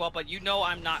can sing well, but you know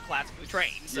I'm not classically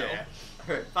trained. So. Yeah.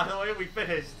 Alright, by the way, we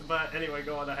finished, but anyway,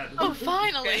 go on ahead. Oh,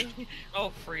 finally! Okay.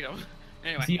 Oh, freedom.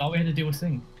 Anyway. See, all we had to do was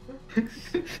sing.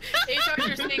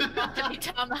 H.R. saying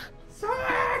Tama.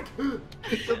 Sonic!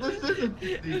 So this is a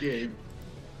Disney game.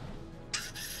 It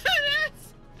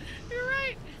is. You're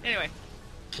right. Anyway,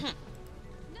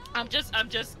 I'm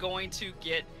just going to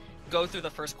go through the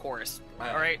first chorus.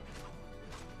 All right.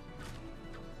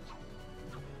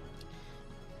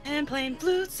 And playing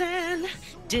flutes and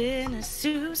dinner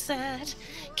suicide.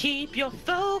 Keep your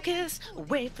focus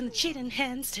away from the cheating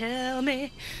hands. Tell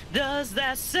me, does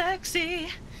that sexy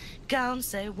gown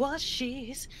say what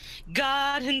she's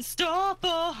got in store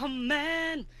for her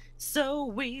man? So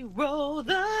we roll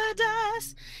the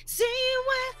dice, see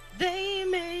where they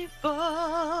may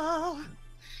fall.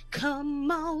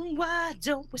 Come on, why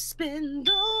don't we spin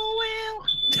the wheel?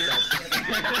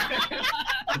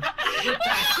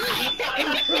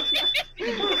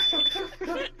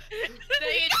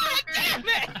 Damn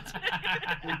it!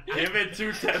 Give it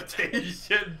to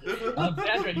temptation.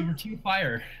 Sandra, you were too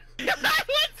fire. I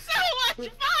want so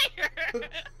much fire!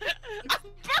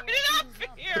 I'm burning up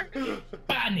here!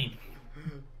 Bonnie!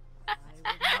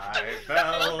 I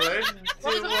fell into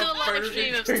Welcome to the live burning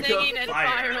stream of ring singing and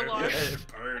fire fire. alarm.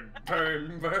 Burn,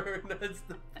 burn, burn as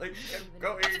the flame kept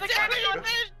going. To the ground!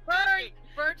 Burn!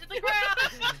 Burn to the ground!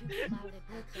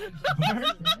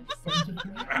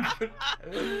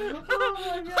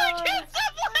 I can't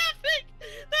stop laughing!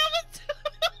 That was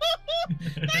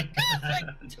that cosmic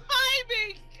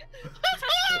timing! That's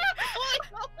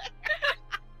horrible!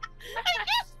 I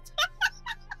can't stop!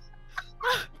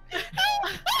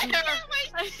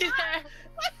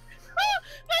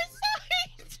 My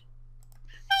sight!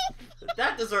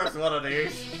 That deserves one of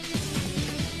these.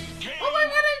 Oh my,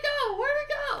 where'd it go? Where'd it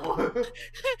go?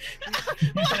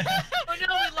 Oh no,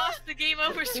 we lost the game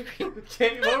over screen.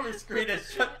 Game over screen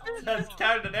has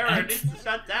counted an error. It needs to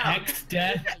shut down. X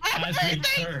death has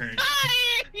returned.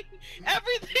 Dying!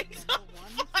 Everything's on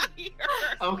fire!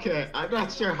 Okay, I'm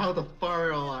not sure how the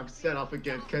fire alarm set up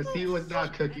again, because he was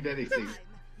not cooking anything.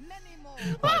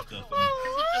 Probably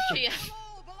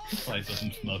still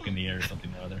some smoke in the air or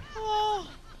something or other. Oh,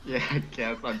 Yeah, I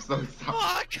guess. I'm so sorry.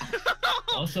 fuck!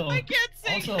 Also, I can't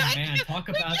sing. also, I man, can't- talk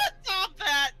we about. can't stop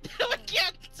that! We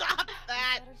can't stop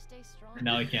that!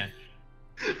 No, we can't.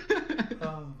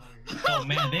 Oh my Oh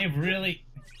man, they've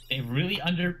really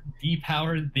under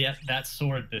depowered that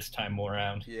sword this time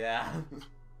around. Yeah.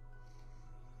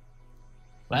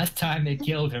 Last time they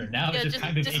killed her. Now Yeah, it's just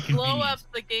kind of just blow up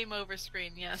inconvenient. the game over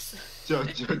screen, yes.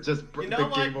 Just You the know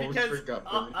what? game over Because screen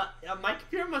up. my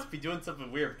computer must be doing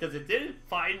something weird because it didn't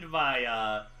find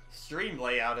my stream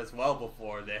layout as well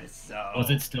before this. So. Was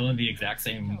it still in the exact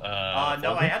same? No, folder?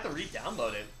 I had to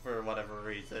re-download it for whatever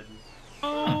reason.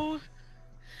 Oh.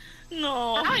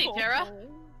 No. Hi, Terra.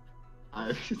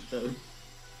 This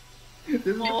is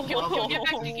the Oh. problem Get back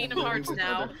to with Kingdom living Hearts with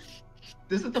now. other-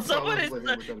 This is the Someone problem is. with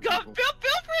living with other Go, people.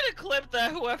 feel free to clip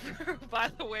that, whoever. By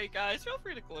the way, guys, feel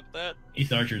free to clip that.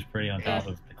 East Archer's pretty on top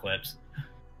of the clips.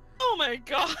 Oh my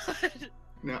god.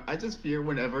 No, I just fear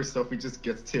whenever Sophie just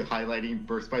gets to highlighting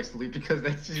Burst by Sleep because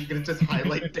then she's gonna just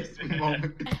highlight this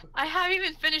moment. I haven't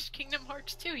even finished Kingdom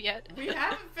Hearts 2 yet. We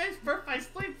haven't finished Birth by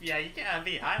Sleep yet. You can't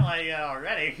be highlighting it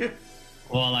already.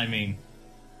 Well, I mean,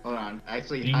 Hold on,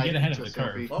 actually, You can get ahead of the Sophie.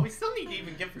 curve. Well, we still need to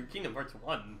even get through Kingdom Hearts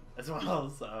 1 as well,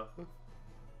 so.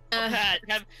 Pat,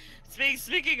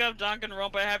 speaking of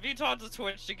Danganronpa, have you talked to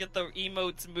Twitch to get the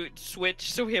emotes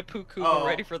switch so we have Puku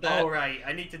ready for that? Oh, right.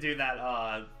 I need to do that.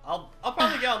 I'll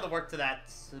probably get on the work to that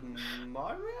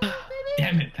tomorrow, maybe?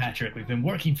 damn it, Patrick, we've been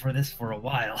working for this for a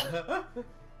while.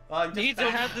 Just Need to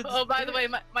have the. Oh, by the way,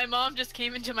 my mom just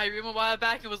came into my room a while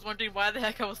back and was wondering why the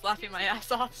heck I was laughing my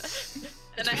ass off.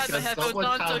 And I had my Because headphones someone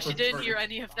on, so passed she us didn't first. hear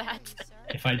any of that.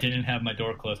 If I didn't have my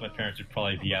door closed, my parents would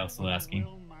probably be out still asking.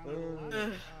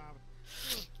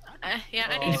 Yeah,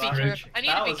 I Oh, need to be that- careful. I need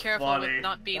to be was careful funny. with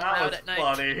not being That loud was at night.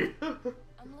 funny.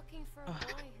 I'm looking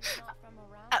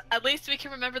At least we can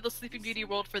remember the Sleeping Beauty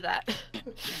world for that.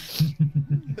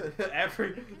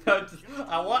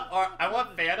 I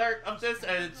want fan art of this,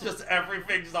 and it's just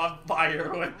everything's on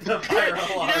fire with the fire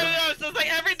alarm. No, so it's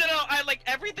like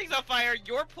everything's on fire.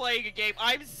 You're playing a game.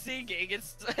 I'm singing.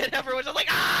 And everyone's just like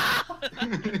ah.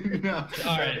 No.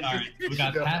 All right. We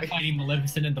got Pat fighting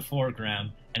Maleficent in the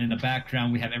foreground, and in the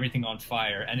background we have everything on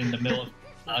fire, and in the middle of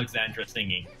Alexandra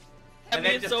singing. And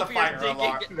then just a fire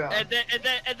alarm. No. And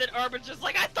then Urban's just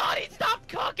like, I thought he'd stop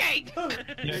cooking.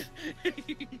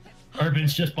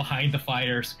 Urban's just behind the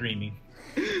fire screaming.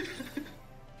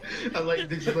 I'm like,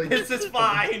 this is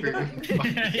fine.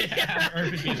 Yeah,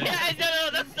 Urban being like, Yeah, no,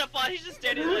 that's not fine. He's just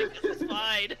standing like, this is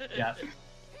fine. yeah.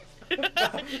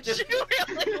 She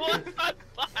really was on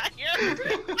fire.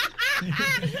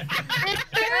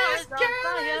 This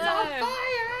girl is on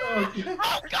fire!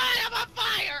 Oh God, I'm on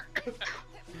fire.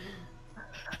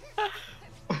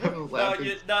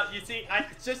 No, you see, I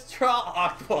just draw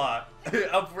Aqua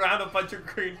around a bunch of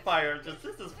green fire. This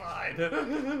is fine.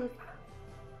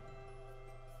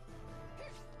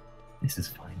 This is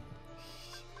fine.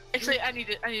 Actually, I need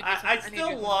to. I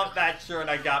still love that shirt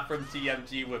I got from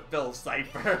TMG with Bill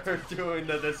Cipher doing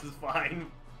the "This is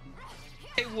fine."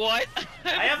 Hey, what?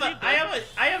 I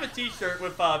have a T-shirt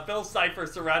with Bill Cipher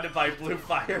surrounded by blue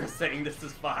fire saying "This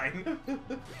is fine."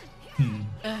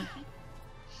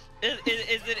 Is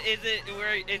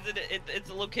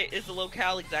the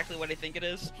locale exactly what I think it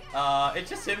is? It's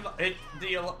just him. It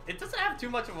doesn't have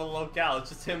too much of a locale. It's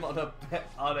just him on a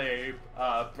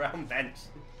brown bench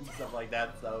and stuff like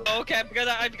that. So. Okay, because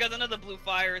I know the blue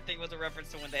fire thing was a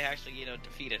reference to when they actually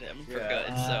defeated him for good.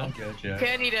 So. Gotcha.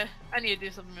 Okay, I need to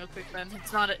do something real quick then.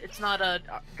 It's not a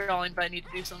drawing, but I need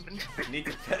to do something. You need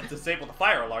to disable the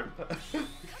fire alarm.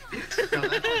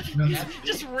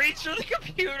 Just reach through the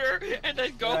computer and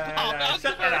then go pop out.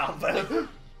 Shut that out.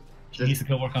 She needs to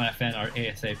go work on that fan art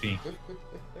ASAP.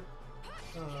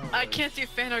 I can't do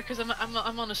fan art because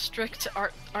I'm on a strict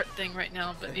art thing right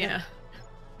now. But yeah.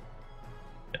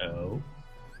 No.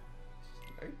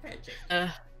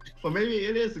 Well, maybe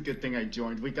it is a good thing I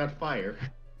joined. We got fire.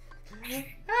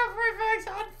 Everything's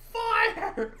on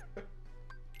fire.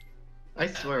 I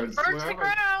swear. Burn to the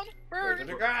ground. Burn to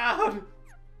the ground.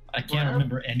 I can't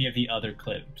remember any of the other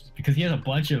clips because he has a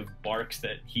bunch of barks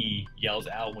that he yells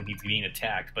out when he's being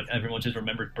attacked, but everyone just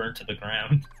remembered "burn to the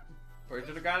ground." Burn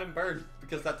to the ground and burn,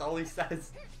 because that's all he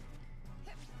says.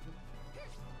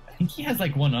 I think he has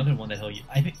like one other one that he'll.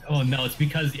 I think. Oh no, it's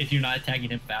because if you're not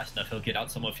attacking him fast enough, he'll get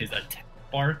out some of his attack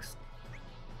barks,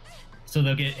 so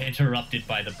they'll get interrupted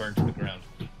by the "burn to the ground."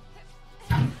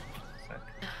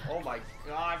 Oh my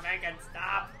God, Megan,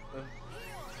 stop!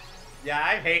 Yeah,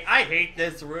 I hate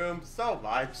this room so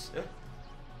much.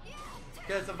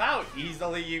 Because of how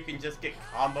easily you can just get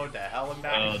comboed to hell and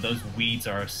back. Oh, those weeds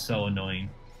are so annoying.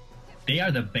 They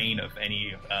are the bane of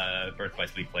any Birth by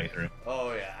Sleep playthrough.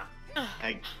 Oh yeah.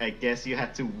 I guess you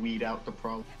had to weed out the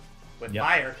problem. With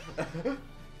fire.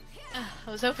 I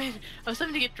was hoping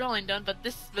to get drawing done, but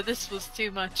this was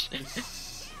too much.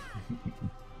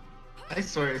 I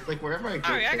swear, it's like wherever I go.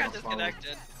 Sorry, I got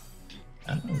disconnected.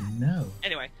 Oh no.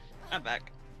 Anyway, I'm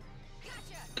back.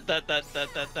 That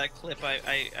clip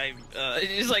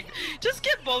it's like just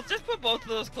put both of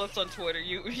those clips on Twitter.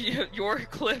 Your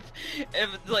clip,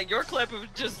 your clip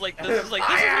of just like this is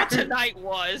what tonight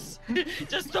was.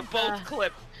 Just the both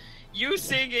clip. You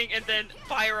singing and then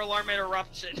fire alarm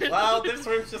interruption. Well, this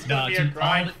room's just gonna be a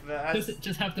grind fest.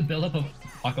 Just have to build up a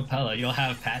acapella. You'll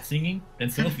have Pat singing, then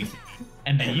Sophie singing,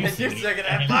 and then you singing. You're singing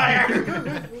at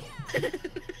fire.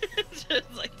 It's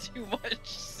just like too much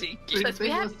singing. This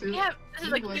is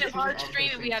like Kingdom Hearts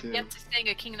stream, and we have yet to sing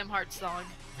a Kingdom Hearts song.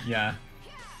 Yeah.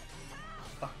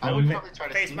 I would probably try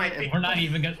to sing it. We're not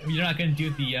even gonna. You're not gonna do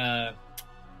the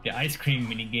ice cream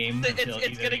mini game until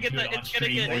it's gonna get the on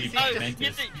stream or you play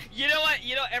Ventus. You know what?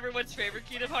 You know everyone's favorite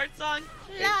Kingdom Hearts song?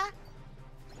 La la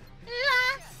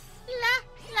la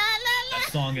la la. That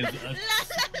song is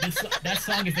that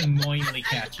song is annoyingly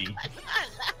catchy.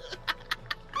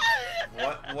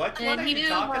 What are you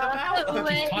talking about?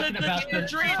 He's talking about the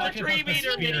Dream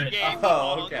Eater mini game.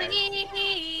 Oh, okay.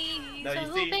 No,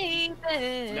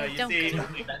 you see,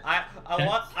 I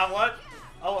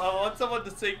want someone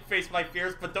to sing "Face My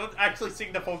Fears," but don't actually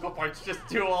sing the vocal parts. Just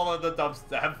do all of the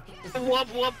dubstep.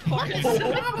 What parts?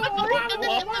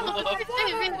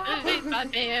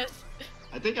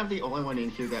 I think I'm the only one in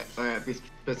here that,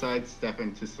 besides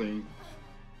Stefan, to sing.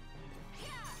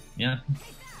 Yeah.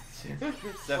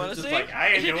 Stefan's just like, I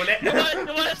ain't doing it. You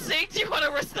want to sing? Do you want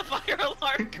to risk the fire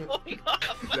alarm going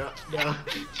off? No.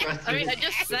 I mean, I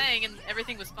just sang and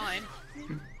everything was fine.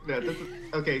 No, this is,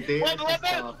 okay, Dave. Well, I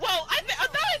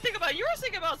thought think about you were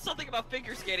thinking about something about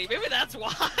figure skating. Maybe that's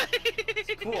why.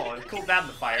 It's cool. It cools down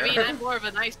the fire. I mean, I'm more of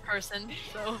a nice person,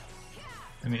 so.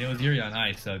 I mean, it was Yuri on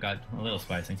Ice, so it got a little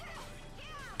spicy.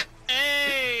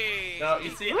 Hey. No,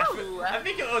 you see, I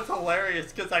think it was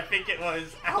hilarious because I think it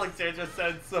was Alexandra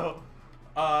said so.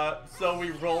 So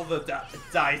we roll the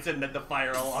dice and then the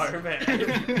fire alarm. No.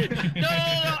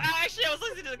 Actually, I was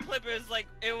listening to the clip.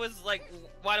 It was like,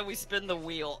 why don't we spin the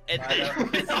wheel? And then...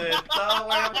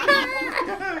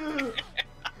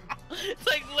 It's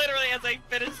like literally as I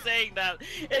finished saying that,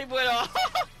 it went off.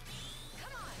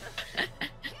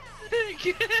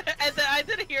 And then I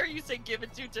didn't hear you say "give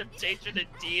it to temptation."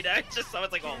 Indeed, I was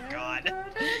like, oh god.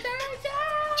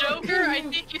 Joker, I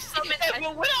think you summoned. If it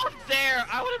went off there,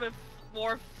 I would have been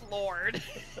more floored.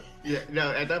 Yeah,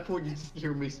 no, at that point you just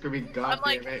hear me screaming, "God I'm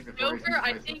like, damn it!" Joker,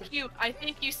 I think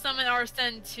you summoned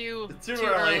Arsene too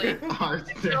early.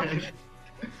 Arsene.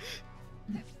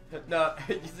 No,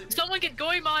 someone get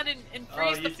Goemon and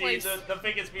freeze the place. The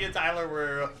thing is, me and Tyler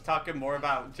were talking more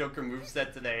about Joker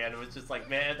moveset today, and it was just like,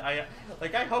 man, I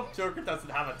hope Joker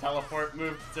doesn't have a teleport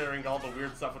move, considering all the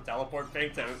weird stuff with teleport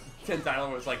things. And Tyler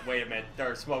was like, wait a minute, there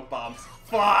are smoke bombs.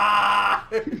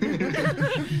 Fuck!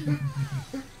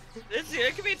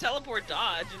 It could be a teleport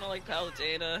dodge, you know, like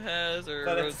Palutena has, or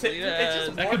but it's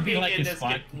just that could be like in a this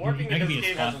spot. game. Warping in this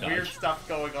game has dodge. weird stuff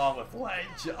going on with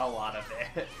Ledge, a lot of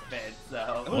it.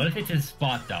 So. What if it's a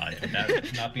spot dodge? Would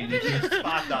that not be an issue?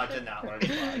 Spot dodge and not learn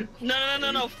fine.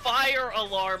 No. Fire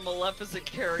alarm, Maleficent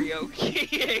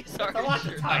karaoke. Sorry. A lot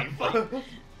of type.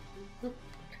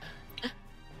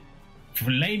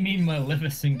 Flaming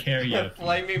Maleficent karaoke.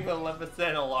 Flaming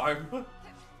Maleficent alarm.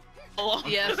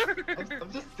 Yes.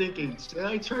 I'm just thinking, should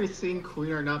I try to sing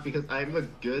Queen or not? Because I'm a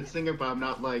good singer, but I'm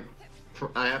not like,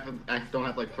 I don't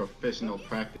have like professional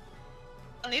practice.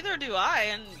 Neither do I,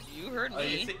 and you heard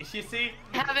me. You see?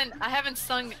 I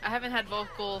haven't had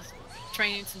vocal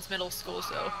training since middle school,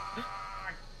 so.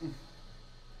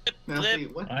 Now, see,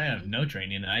 what? I have no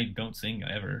training. I don't sing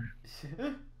ever.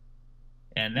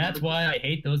 And that's why I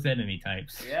hate those enemy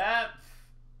types. Yep.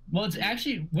 Well, it's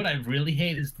actually what I really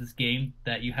hate is this game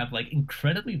that you have like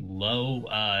incredibly low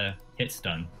hit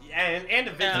stun. Yeah, and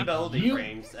invisibility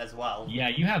frames as well. Yeah,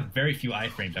 you have very few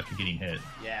iframes after getting hit.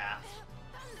 Yeah.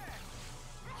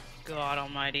 God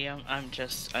Almighty, I'm so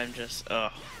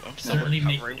Certainly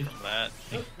recovering from that.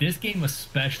 Like, this game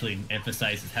especially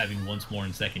emphasizes having once more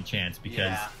and second chance because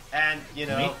yeah. And you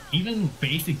know, even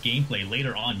basic gameplay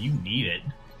later on you need it.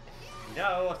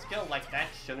 No, a skill like that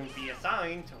shouldn't be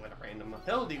assigned to a random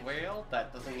ability wheel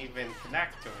that doesn't even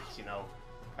connect to its, you know,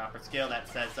 proper skill that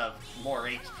says of more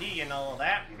HP and all of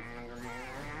that.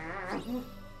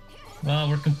 Well,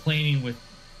 we're complaining with...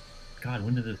 God,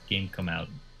 when did this game come out?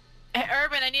 Hey,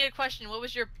 Urban, I need a question. What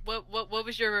was the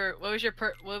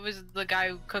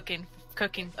guy cooking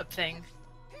up thing?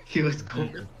 He was cool.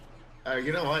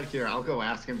 You know what? Here, I'll go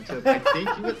ask him because I think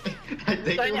he was. I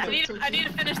need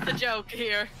to finish the joke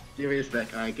here. Give me a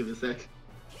sec. Alright, give me a sec.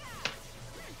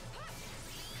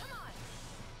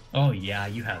 Oh yeah,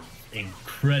 you have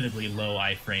incredibly low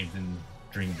iframes in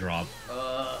Dream Drop.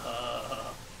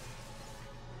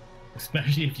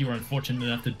 Especially if you were unfortunate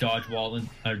enough to dodge roll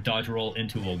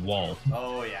into a wall.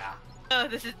 Oh yeah. Oh,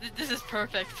 this is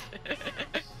perfect.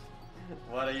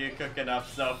 What are you cooking up,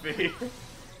 Sophie?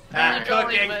 I'm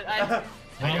cooking.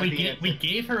 Well, we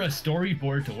gave her a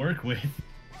storyboard to work with.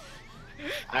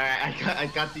 Alright, I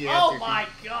got the answer. Oh my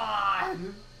god!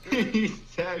 He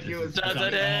said he was.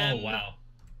 Oh wow.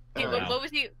 Hey, what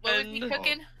was he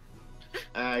cooking?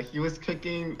 He was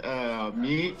cooking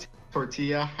meat,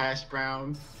 tortilla, hash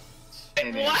browns.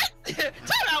 And what?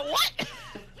 Talk about what?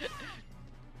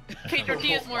 Okay,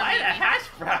 tortilla's more Why meaty. a hash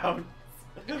brown?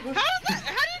 How do you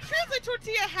translate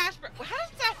tortilla hash brown? How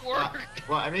does that work?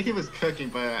 Well, I mean he was cooking,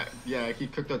 but yeah, he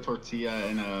cooked a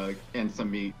tortilla and some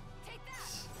meat.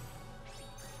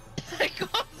 I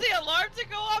caused the alarm to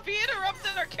go off. He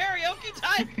interrupted our karaoke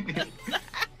time.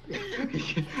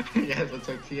 He has a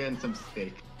tortilla and some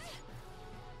steak.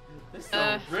 This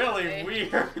is really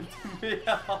weird to me.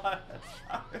 Not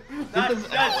I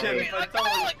but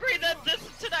will agree that this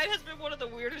tonight has been one of the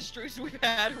weirdest streams we've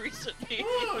had recently.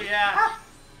 Ooh, yeah.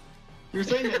 You're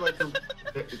saying that like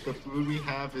the food we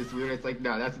have is weird. It's like,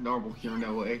 no, that's normal here,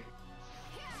 no way.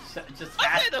 Just I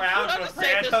hash say the food browns on the with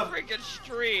same this random. freaking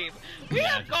stream. We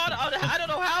have gone on I don't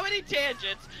know how many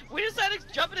tangents. We decided to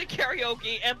jump into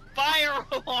karaoke and fire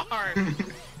alarm.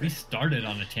 We started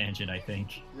on a tangent, I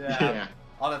think. Yeah.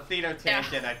 On a theater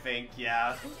tangent, I think,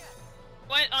 yeah.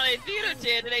 Went on a theater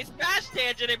tangent, a smash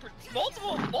tangent, a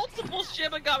multiple Shin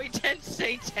Megami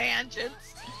Tensei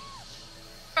tangents.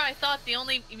 I thought the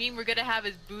only meme we're gonna have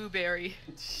is Booberry.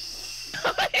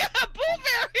 Yeah,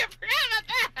 Blueberry! I forgot about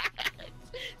that!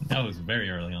 That was very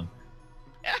early on.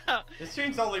 Yeah. This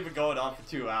stream's only been going on for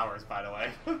 2 hours, by the way.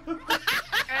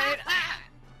 Right?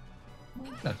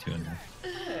 About 2.5.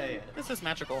 Hey. This is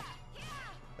magical.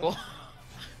 Cool.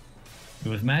 It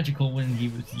was magical when he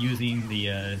was using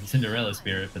the Cinderella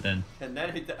spirit, but then... And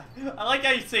then I like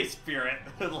how you say spirit.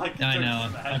 Like I know,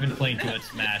 Smash. I've been playing too much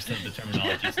Smash, so the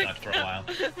terminology stuck for a while.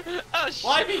 Oh shit!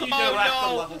 Well, I mean, you do oh, have to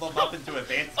no. level them up into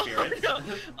advanced spirits.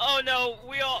 Oh no,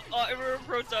 we all, remember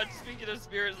Proton, speaking of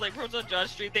spirits, like Proton John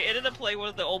Street, they ended up playing one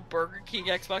of the old Burger King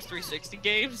Xbox 360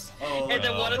 games. Oh, and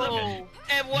then one of them, okay.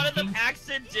 and one of them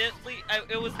accidentally,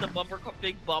 it was the bumper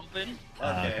Big Bumpin'.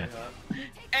 Okay.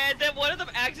 And then one of them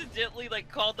accidentally like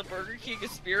called the Burger King a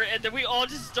spirit, and then we all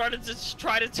just started to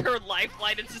try to turn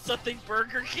Lifeline into something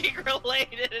Burger King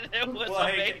related, and it was Well,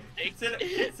 hey, amazing.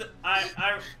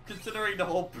 I'm considering the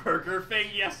whole burger thing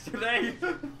yesterday.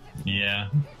 Yeah.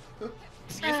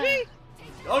 Excuse me?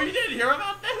 Oh, you didn't hear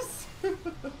about this?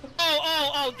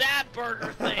 Oh, that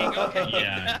burger thing. Okay.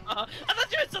 Yeah. I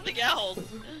thought you had something else.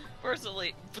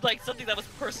 Personally, like something that was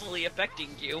personally affecting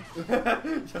you.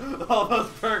 All those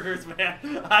burgers, man.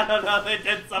 I don't know, they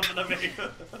did something to me.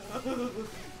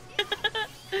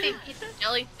 It's a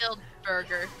jelly-filled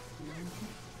burger.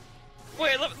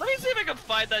 Wait, let me see if I can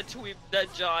find that tweet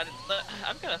that John.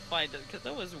 I'm gonna find it because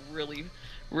that was really,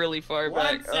 really far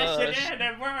One back. session in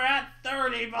and we're at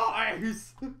 30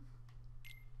 boys.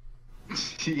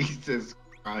 Jesus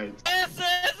Christ. This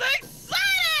is exciting!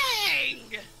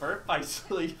 Birth by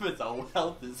Sleep is a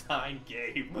well-designed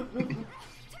game.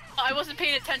 I wasn't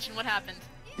paying attention. What happened?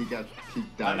 He I'm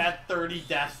died. at 30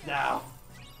 deaths now.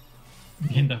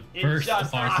 In the It's first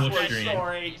just Aqua Aqua stream.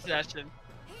 story. Session.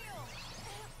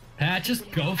 Pat,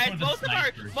 just go for And the most sniper.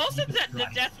 of the Jesus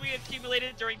Christ. deaths we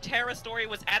accumulated during Terra story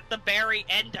was at the very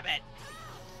end of it.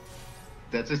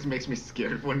 That just makes me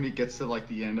scared when he gets to like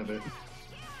the end of it.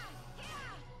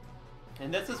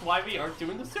 And this is why we aren't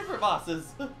doing the super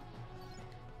bosses.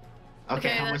 Okay,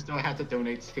 Okay, how much do I have to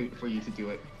donate for you to do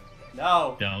it?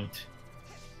 No. Don't.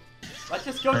 Let's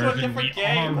just go to a Irvin, different we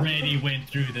game. already went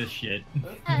through this shit.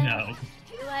 No.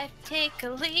 Do I take a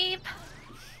leap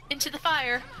into the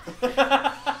fire?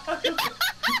 I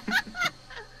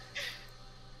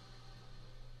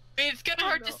mean, it's kind of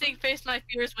hard to sing "Face My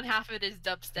Fears" when half of it is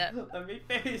dubstep. Let me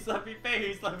face the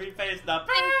Fears. Oh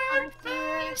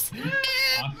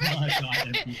my god,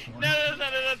 MP4. No,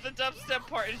 the dubstep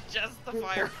part is just the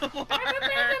fire alarm.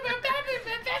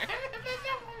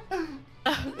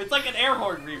 It's like an air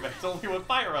horn remix, only with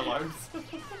fire alarms.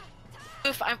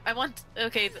 Oof, I want.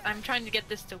 Okay, I'm trying to get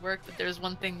this to work, but there's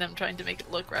one thing that I'm trying to make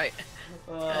it look right.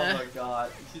 Oh my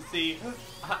god. You see,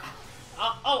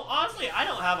 honestly, I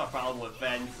don't have a problem with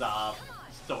Ven's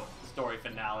story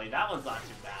finale. That one's not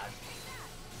too bad.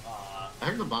 I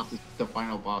heard the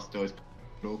final boss though is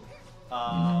cool.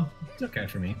 It's okay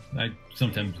for me. I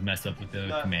sometimes mess up with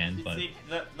the command, you but... see,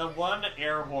 the one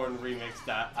air horn remix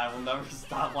that I will never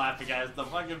stop laughing at is the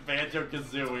fucking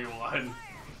Banjo-Kazooie one.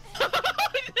 No,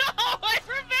 I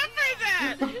remember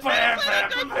that!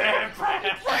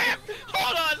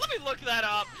 Hold on, let me look that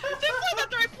up. They played that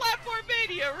during Platform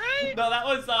Mania, right? No, that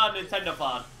was Nintendo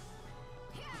Pod.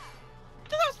 I thought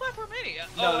that was Platform Mania.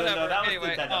 No, Oh, no, that was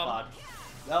anyway, Nintendo Pod.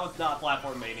 That was not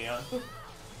Platform Mania.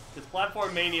 Because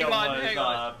Platform Mania hang was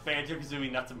on. Banjo-Kazooie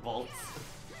Nuts and Bolts.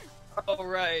 Oh,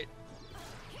 right.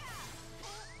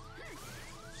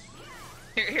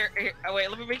 Here, oh, wait,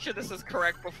 let me make sure this is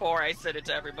correct before I send it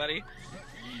to everybody.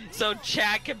 So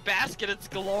Chad can bask in its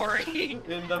glory.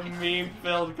 In the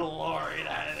meme-filled glory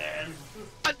that it is.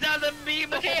 Another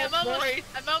meme Okay, of I'm glory.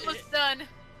 almost done.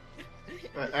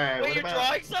 Alright, Wait, what you're about...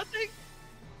 drawing something?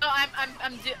 No,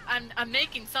 I'm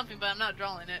making something, but I'm not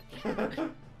drawing it.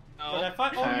 But I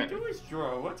find all you do is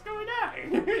draw. What's going on?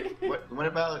 What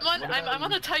about... I'm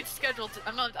on a tight schedule.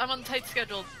 I'm on a tight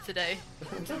schedule today,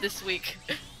 this week.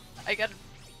 I gotta.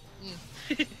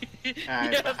 Yeah,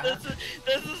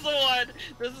 this is the one.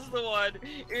 This is the one.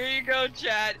 Here you go,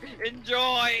 chat.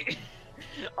 Enjoy.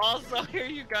 Also, here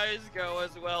you guys go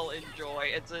as well.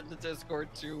 Enjoy. It's in the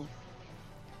Discord too.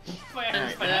 What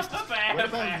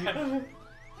about you?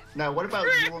 Now, what about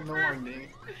you will know our name?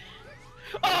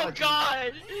 Oh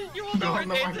God! You will know our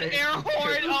name's an air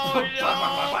horn. Oh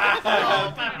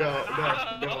no!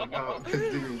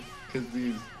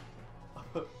 Kazoos.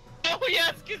 Oh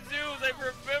yes, Kazoos! I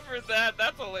remember that.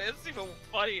 That's even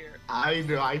funnier. I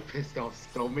know. I pissed off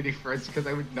so many friends because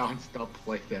I would non-stop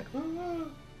play that.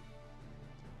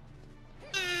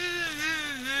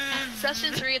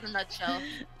 Session 3 in a nutshell.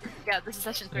 Yeah, this is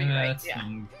session 3, right? That's Yeah.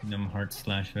 Kingdom Hearts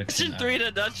slash Vixen. Session 3 in a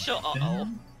nutshell. Uh-oh.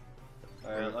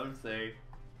 Alright, let me see.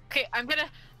 Okay, I'm gonna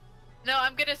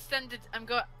send it. I'm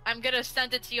gonna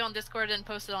send it to you on Discord and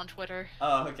post it on Twitter.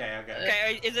 Oh, okay.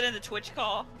 Okay, is it in the Twitch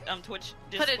call? Twitch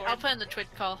Discord? I'll put it in the Twitch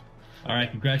call. Alright,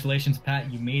 congratulations,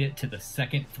 Pat. You made it to the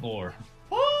 2nd floor.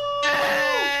 Woo!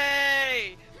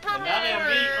 Hey! And now they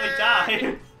immediately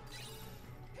die.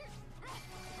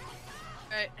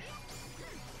 Alright.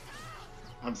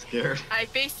 I'm scared.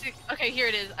 Okay, here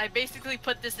it is. I basically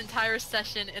put this entire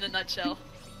session in a nutshell.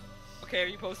 Okay, are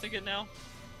you posting it now?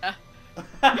 Yeah.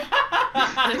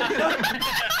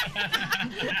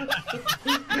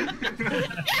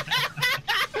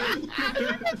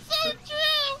 It's so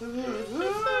true!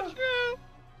 It's so true!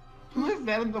 Who is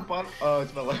that in the bottom? Oh,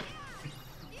 it's Bella.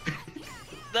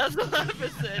 That's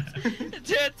Maleficent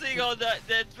dancing all that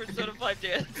dance Persona 5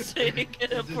 dancing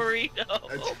in a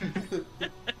burrito.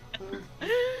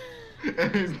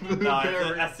 No,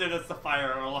 as soon as the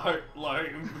fire alarm,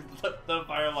 the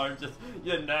fire alarm just,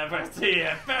 you never see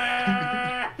it.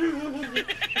 Yeah,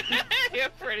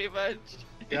 pretty much.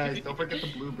 Guys, don't forget the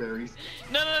blueberries.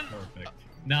 No. Perfect.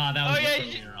 Nah, that was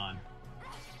later on.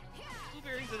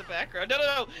 Blueberries in the background.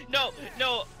 No.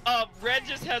 Red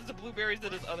just has the blueberries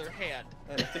in his other hand.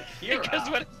 It's Akira. Because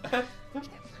what?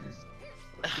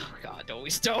 Oh god,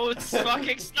 don't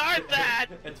fucking start that!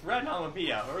 It's Red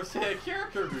Hamamiya or Akira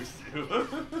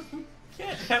Kurusu.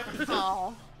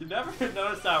 You never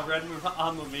notice how Red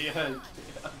Hamamiya and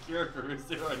Akira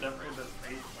Kurusu are never in the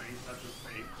same place at the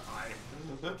same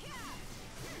time.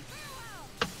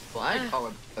 Well, I call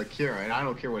it Akira, and I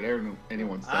don't care what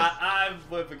anyone says. I'm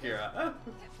with Akira.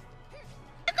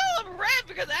 I call him Red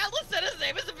because Atlas said his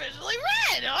name is officially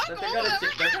Red! I'll call him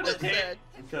Atlas then!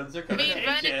 Because they're I gonna mean, take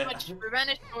Ren it. is much. Ren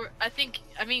is short.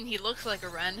 I mean, he looks like a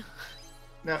Ren.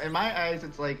 Now, in my eyes,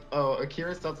 it's like, oh,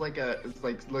 Akira sounds like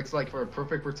looks like for a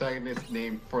perfect protagonist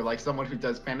name for like someone who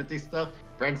does fantasy stuff.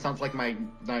 Ren sounds like my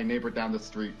neighbor down the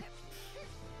street.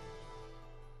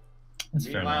 That's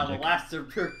fair Meanwhile, the logic. last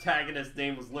protagonist's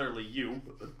name was literally you.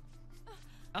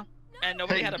 And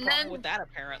nobody Hey. had a problem with that,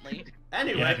 apparently.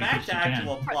 Anyway, Yeah, back because to you can.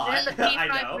 actual And plot. then the I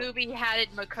P5 know. movie had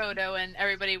it Makoto, and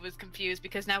everybody was confused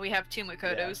because now we have 2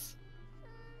 Makotos.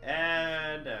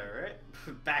 And alright,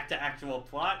 back to actual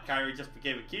plot. Kairi just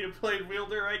became a Keyblade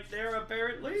wielder right there,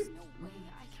 apparently. There's no way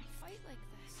I can fight like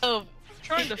this. Oh,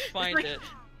 Trying to find like- it.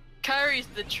 Kairi's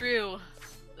the true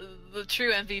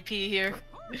MVP here.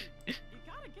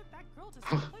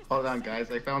 Hold on, guys.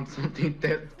 I found something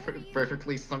that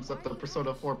perfectly sums up the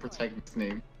Persona 4 protagonist's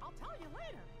name. I'll tell you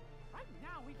later. Right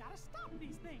now, we gotta stop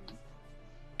these things.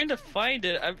 Trying to find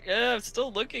it. I'm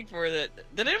still looking for it.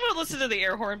 Did anyone listen to the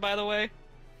air horn, by the way?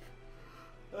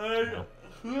 I don't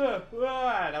know.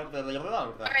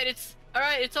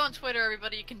 Alright, it's on Twitter,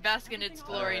 everybody. You can bask in its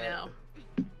glory now.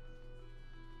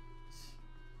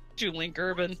 You Link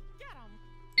Urban. Get 'em.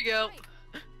 Here you go.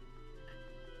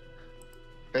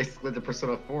 Basically, the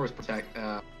Persona 4's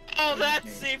Oh,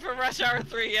 that's C from Rush Hour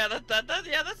 3. Yeah,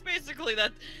 that's basically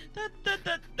that.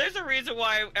 There's a reason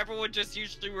why everyone just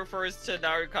usually refers to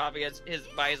Narukami as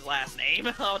by his last name.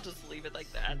 I'll just leave it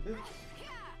like that.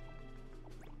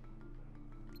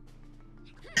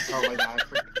 Oh my god,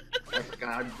 I forgot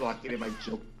I blocked it in my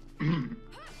joke.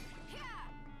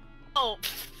 Oh,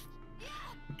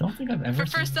 I don't think I've ever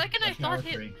For a seen second I Rush Hour thought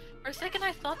he- 3. for a second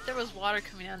I thought there was water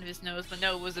coming out of his nose, but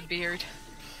no, it was a beard.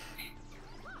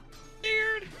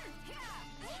 Weird.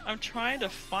 I'm trying to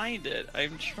find it.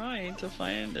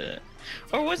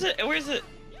 Or was it? Or is it?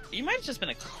 You might have just been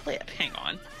a clip. Hang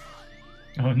on.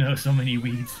 Oh no, so many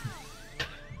weeds.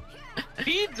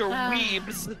 Beads or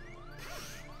weebs?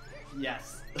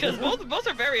 Yes. Because both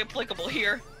are very applicable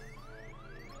here.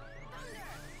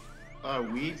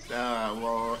 Weeds?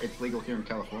 Well, it's legal here in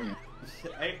California.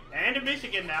 And in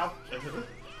Michigan now.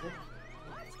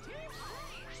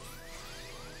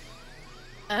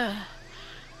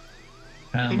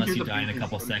 Unless Here's you the die in a thing,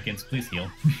 couple is- seconds, please heal.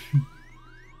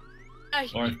 Oh,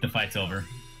 Or if the fight's over.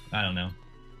 I don't know.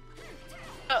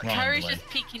 wrong Kairi's delay. just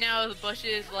peeking out of the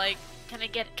bushes like, can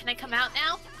I come out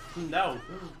now? No.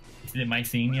 Is it my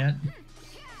scene yet?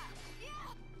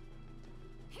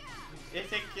 Is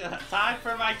it time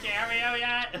for my cameo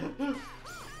yet?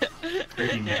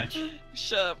 Pretty much.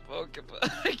 Shut up,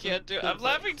 Pokemon. I can't do it. I'm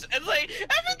laughing. It's like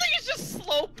everything is just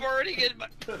slow burning in my.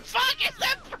 Fuck is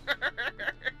that burn?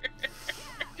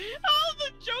 All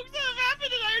the jokes that have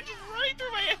happened and are just running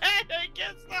through my head. I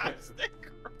can't stop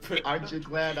sticking. Aren't you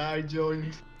glad I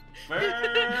joined? Burn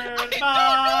Burn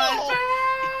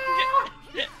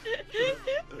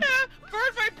my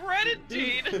my bread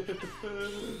indeed.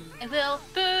 I will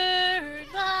burn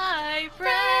my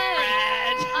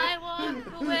bread. I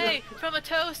walk away from a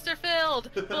toaster filled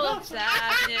full of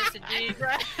sadness and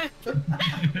regret.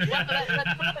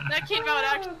 that came out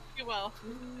actually pretty well.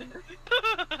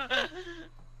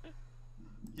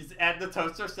 Just add the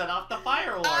toaster, set off the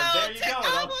fire alarm. There you go.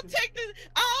 I'll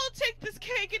take this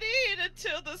cake and eat it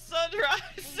until the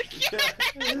sunrise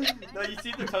again. No, you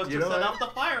see the toaster set off the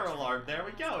fire alarm. There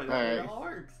we go. It all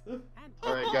works.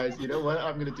 Alright guys, you know what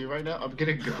I'm gonna do right now? I'm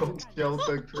gonna go show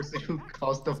the person who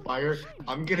caused the fire.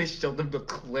 I'm gonna show them the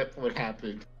clip what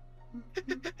happened.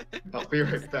 I'll be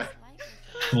right back.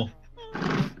 Cool.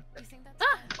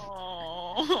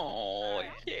 Oh, I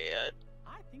can't.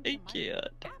 I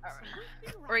can't.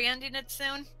 We're ending it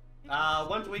soon?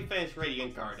 Once we finish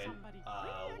Radiant Garden,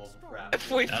 we'll wrap.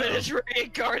 If we finish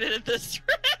Radiant Garden at this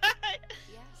rate.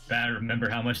 Bad. Remember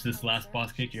how much this last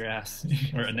boss kicked your ass,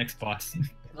 or a next boss.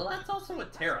 Well, that's also a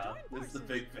Terra. This is the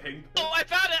big thing. Oh, I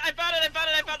found it! I found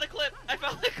the clip! I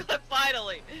found the clip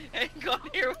finally! Hang on,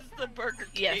 here was the Burger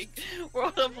King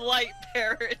World of Light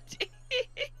parody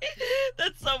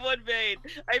that someone made.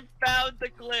 I found the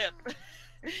clip.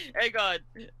 Hang on.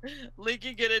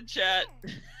 Linking it in chat.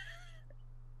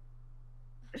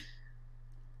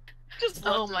 Just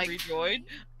my rejoin.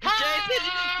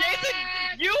 Jason,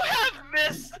 you have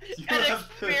missed an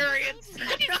experience.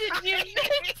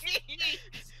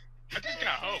 I just got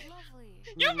hope.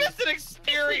 You missed an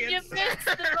experience. You missed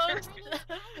the most.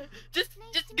 Just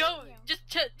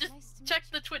check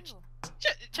the Twitch.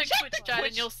 Check Twitch chat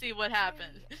and you'll see what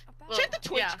happened. Well, check the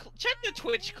Twitch. Check the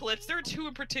Twitch clips. There are two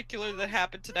in particular that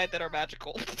happened tonight that are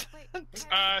magical.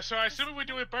 So I assume we're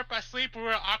doing Birth by Sleep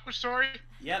or Aqua story.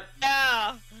 Yep.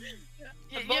 Yeah.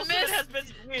 Most of it has been.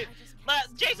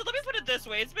 Jason, let me put it this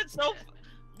way. It's been so.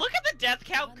 Look at the death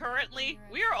count currently.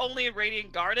 We are only in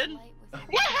Radiant Garden.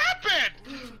 What happened?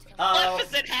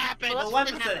 Maleficent happened.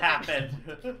 Maleficent happened.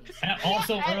 And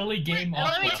also, early game.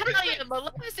 Let me tell you,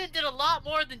 Maleficent did a lot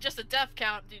more than just a death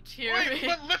count. Did you hear me?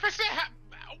 Wait, Maleficent?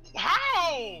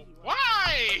 How?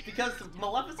 Why? Because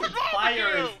Maleficent's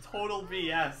fire is total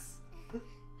BS.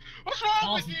 What's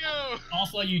wrong with you?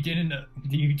 Also, you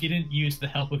didn't use the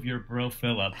help of your bro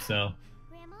Philip, so.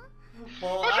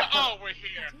 Well, we're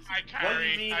here. I carry. What do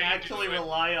you mean actually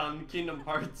rely on Kingdom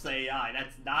Hearts AI?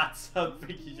 That's not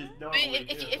something you just normally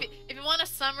do. If you want a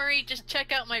summary, just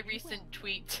check out my recent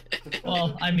tweet.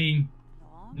 Well, I mean,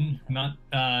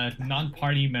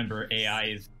 non-party member AI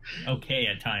is okay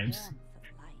at times.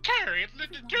 Carrie,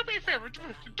 do me a favor.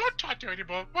 Don't talk to her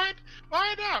anymore. Why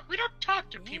not? We don't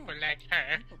talk to people like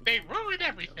her. They ruin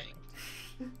everything.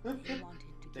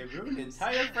 They ruin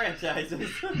entire franchises.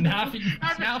 Now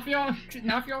if you'll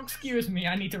excuse me,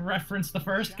 I need to reference the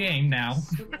first game now.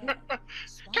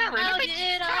 Carrie, let me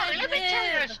tell you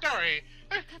a story.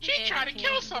 She tried to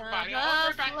kill somebody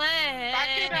over back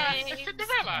in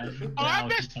Cinderella. Oh, I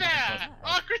missed that.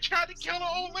 Aqua tried to kill an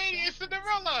old lady in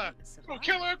Cinderella. We'll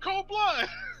kill her in cold blood.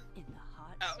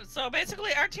 So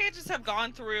basically, our tangents have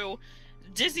gone through.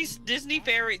 Disney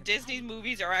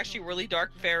movies are actually really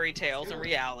dark fairy tales in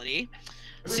reality.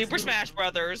 Super Smash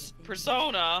Brothers,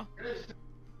 Persona,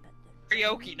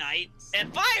 Karaoke Night,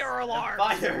 and Fire Alarm.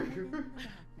 Fire.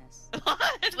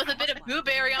 With a bit of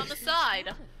Gooberry on the side.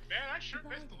 Man, I sure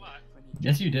missed a lot.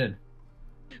 Yes, you did.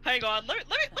 Hang on, let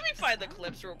me find the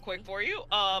clips real quick for you.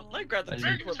 Let me grab the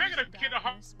Speaking of Kingdom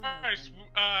Hearts,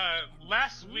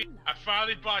 last week I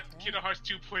finally bought Kingdom Hearts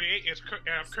 2.8 and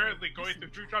I'm currently going through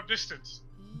Dream Drop Distance.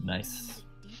 Nice.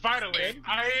 Finally,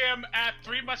 I am at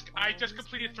I just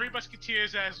completed 3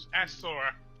 Musketeers as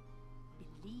Sora.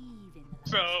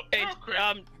 So,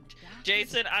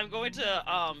 Jason, I'm going to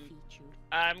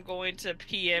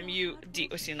PM you,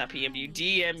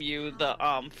 DM you the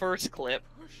first clip.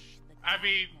 I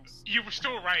mean, you were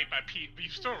still right,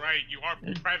 You are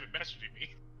private messaging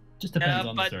me. Just depends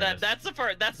on the service.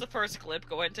 That's the first clip.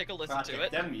 Go ahead and take a listen to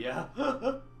it.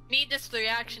 Need this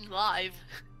reaction live.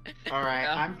 Alright,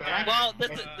 I'm back. Well,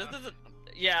 this is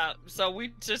yeah. So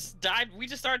we just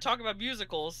started talking about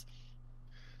musicals,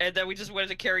 and then we just went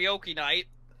to karaoke night,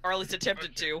 or at least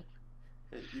attempted to.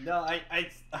 You know, I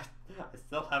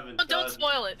still haven't. Don't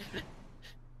spoil it.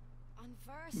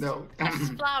 No.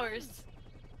 Flowers.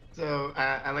 So,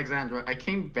 Alexandra, I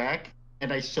came back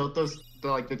and I showed the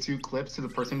 2 clips to the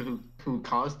person who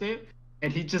caused it,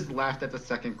 and he just laughed at the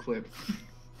second clip.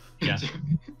 Yeah.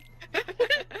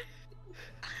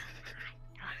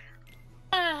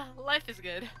 Life is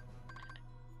good.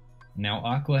 Now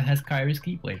Aqua has Kyra's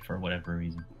Keyblade for whatever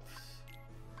reason.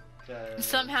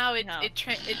 Somehow it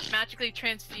magically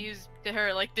transfused to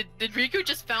her. Like, did Riku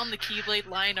just found the Keyblade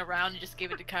lying around and just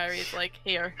gave it to Kairi? It's like,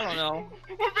 here. I don't know.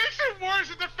 What makes it worse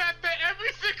is the fact that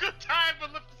every single time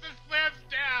Maleficent slams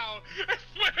down, it's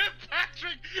when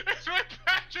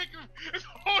Patrick is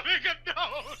holding a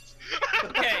nose.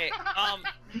 Okay,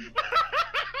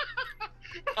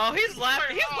 Oh, he's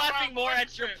laughing. He's laughing more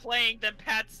at your playing than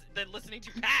listening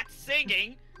to Pat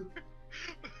singing.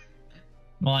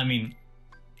 Well, I mean,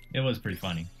 it was pretty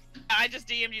funny. I just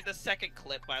DM'd you the second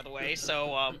clip, by the way.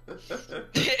 So,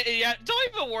 yeah, don't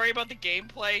even worry about the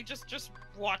gameplay. Just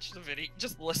watch the video.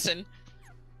 Just listen.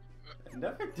 I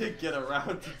never did get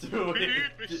around to doing.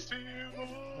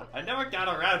 I never got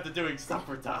around to doing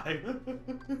supper time.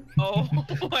 Oh,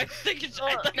 I think it's.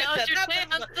 I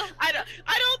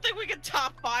don't think we can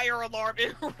top fire alarm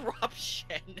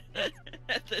interruption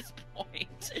at this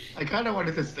point. I kind of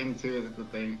wanted to sing too. That's the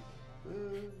thing.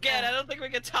 Again, I don't think we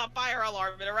can top fire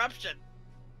alarm interruption.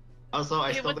 Also,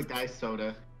 I stole the guy's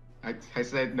soda. I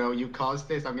said, no, you caused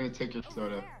this. I'm gonna take your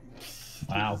soda.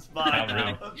 Wow. Fine,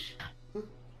 really.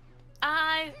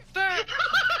 I burn.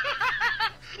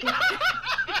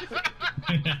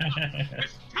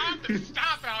 It's time to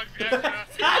stop, Alexandra.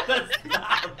 It's time to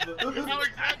stop.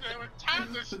 Alexandra, it's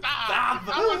time to stop.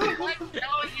 I wasn't quite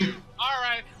telling you. All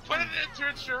right, put it into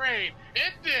a charade.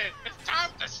 It did. It's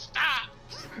time to stop.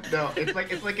 No, it's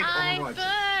like in Overwatch.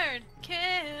 I burn,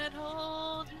 can't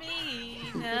hold me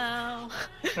now.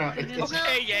 No, it's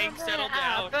Okay, Yang, settle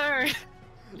down. Burn.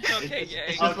 Okay,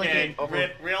 Yang. just Okay,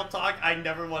 like real talk, I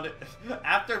never want to...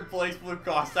 After Blaze Blue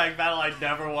Cross Tag Battle, I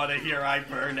never want to hear I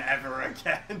burn ever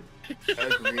again.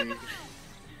 Agreed.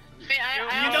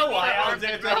 I you know always why, arm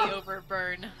Alexandra? ready over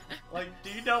burn. Like,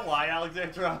 do you know why,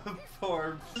 Alexandra?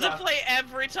 Does it play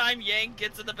every time Yang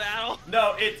gets in the battle?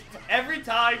 No, it's every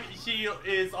time she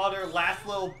is on her last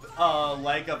little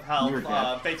leg of health,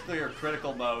 basically her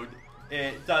critical mode,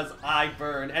 it does I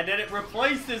burn, and then it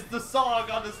replaces the song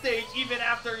on the stage even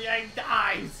after Yang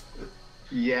dies.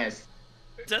 Yes.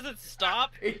 Does it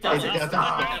stop? It doesn't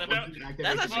stop.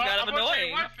 That's actually kind of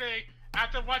annoying. One thing,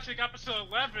 after watching episode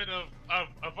 11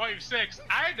 of Volume 6,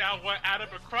 I now want Adam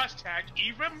to cross tag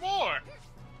even more.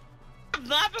 I've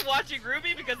not been watching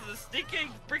Ruby because of the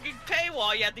stinking freaking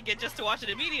paywall you have to get just to watch it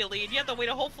immediately, and you have to wait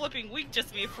a whole flipping week just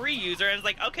to be a free user, and it's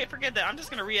like, okay, forget that, I'm just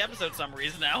gonna re-episode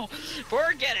summaries now.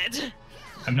 Forget it!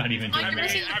 I'm not even doing I'm that.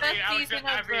 missing the best season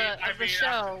of the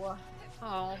show.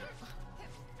 Oh.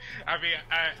 I mean,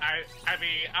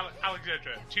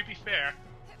 Alexandra, to be fair,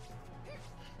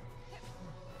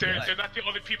 they're not the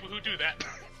only people who do that.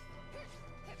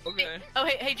 Okay. Oh,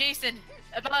 hey, Jason,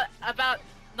 about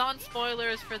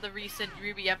non-spoilers for the recent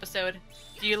Ruby episode.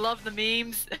 Do you love the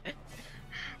memes?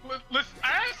 Listen,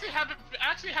 I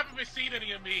actually haven't been seeing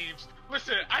any of memes.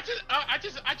 Listen, I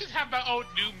just have my own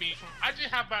new meme. I just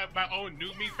have my own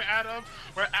new meme for Adam,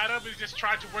 where Adam is just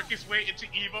trying to work his way into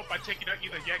evil by taking out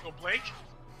either Yang or Blake.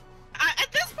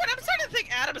 At this point, I'm starting to think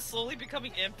Adam is slowly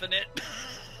becoming infinite.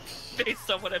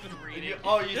 Based on what I've been reading.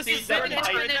 Oh, you see, that's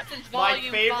my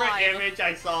favorite image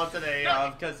I saw today,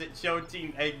 because it showed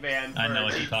Team Eggman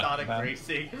for Team Sonic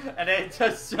Racing, and it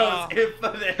just shows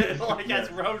Infinite, like as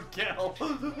roadkill.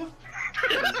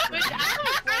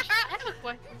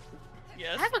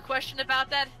 I have a question about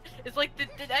that. It's like, did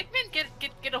Eggman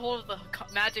get a hold of the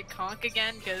magic conch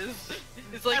again? Because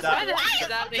it's like, why the heck is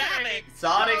that happening?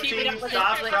 Sonic Team,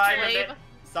 stop trying to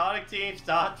Sonic Team,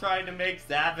 stop trying to make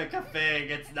Zavik a thing.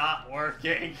 It's not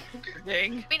working.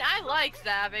 Ding. I mean, I like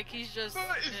Zavik. He's just.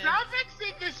 Zavik's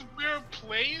in this weird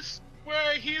place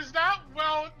where he's not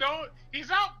well known. He's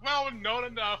not well known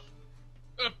enough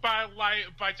by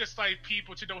just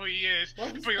people to know who he is.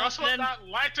 But he's also not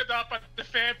liked enough by the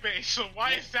fan base. So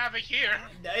why is Zavik here?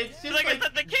 It's just like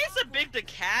the case of Big the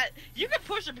Cat. You can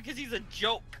push him because he's a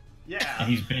joke. Yeah. And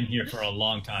he's been here for a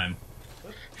long time.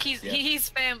 He's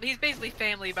basically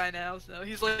family by now, so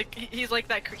he's like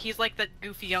that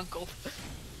goofy uncle.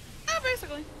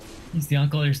 Basically. He's the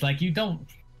uncle who's like, you don't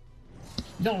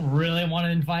really want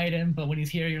to invite him, but when he's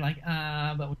here, you're like,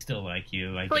 but we still like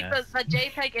you, I guess. Like the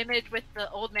JPEG image with the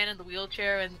old man in the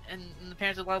wheelchair, and the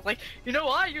parents are like, you know,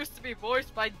 I used to be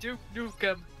voiced by Duke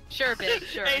Nukem. Sure, Big,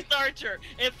 sure. Hey, Archer,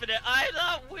 Infinite, I'm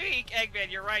not weak.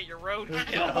 Eggman, you're right, you're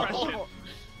roadkill.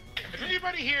 Has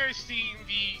anybody here seen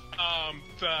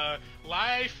the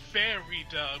live fan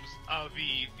redubs of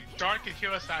the Dark and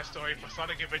Hero Side story for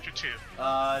Sonic Adventure 2?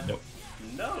 Nope.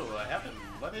 No, I haven't.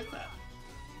 What is that?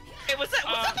 Hey, was that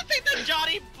the thing that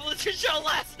Johnny showed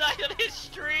last night on his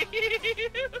stream?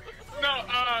 No,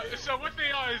 so what they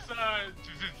are is,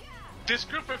 this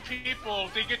group of people,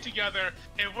 they get together,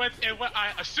 and what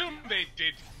I assume they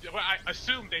do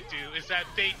is that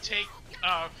they take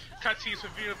cutscenes for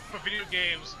video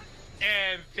games,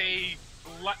 and they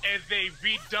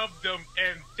redub them,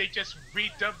 and they just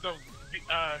redub them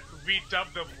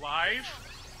live.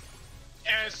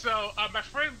 And so my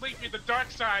friend linked me the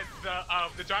dark side one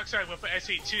for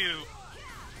SA2,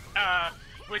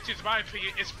 which is my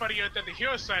opinion is funnier than the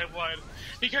hero side one,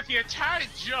 because the entire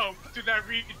joke to that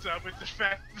redub is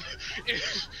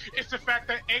the fact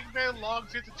that Eggman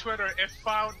logs into Twitter and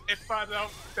found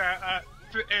out that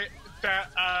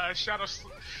Shadow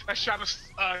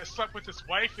slept with his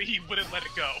wife and he wouldn't let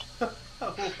it go.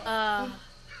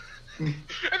 And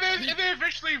then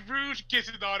eventually Rouge gets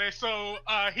in on it, so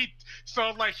he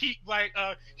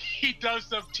does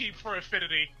some Team for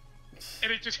Infinity,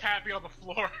 and it just had me on the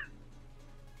floor.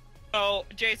 Oh,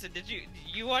 Jason, did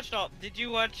you watch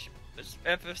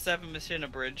FF7 Mission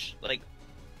Abridged like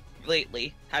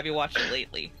lately? Have you watched it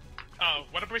lately?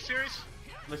 What Abridged series?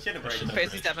 Mission Abridged.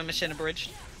 Fantasy 7 Mission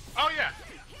Abridged. Oh yeah.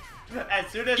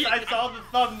 As soon as I saw the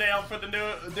thumbnail for the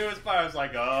newest part, I was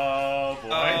like, oh boy.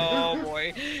 Oh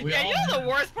boy. Yeah, you know the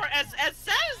worst part, as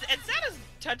sad as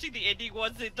touching the ending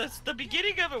was, the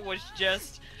beginning of it was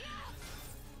just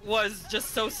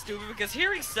so stupid, because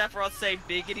hearing Sephiroth say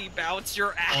 "biggity bounce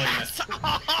your ass"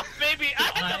 off, baby,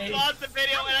 I had to pause the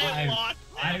video and I lost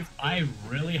it. I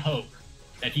really hope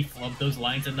that he flubbed those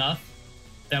lines enough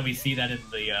that we see that in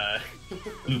the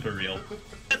blooper reel.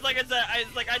 It's like I said,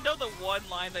 I know the one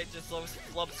line that just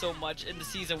flubbed so much in the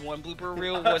season 1 blooper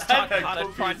reel was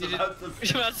Takahata trying to do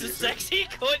about the sex. He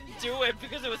couldn't do it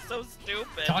because it was so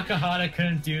stupid. Takahata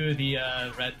couldn't do the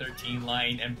Red 13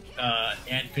 line, and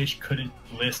Antfish couldn't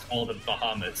list all the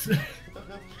Bahamas.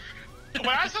 When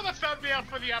I saw the thumbnail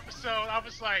for the episode, I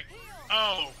was like,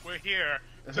 oh, we're here.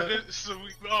 We're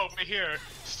here.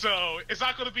 So it's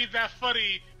not going to be that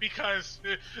funny because.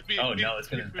 No, it's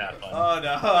going to be that funny. Oh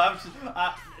no,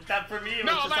 that for me it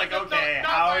was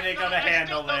how are they going to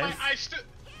handle this? I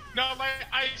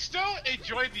still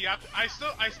enjoyed I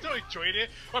still enjoyed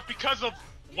it, but because of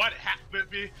what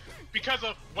happened, because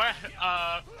of what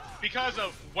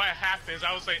happens,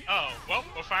 I was like, oh well,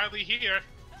 we're finally here.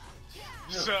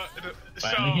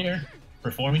 Finally here.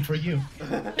 Performing for you.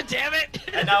 Damn it!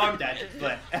 And now I'm dead.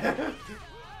 But... and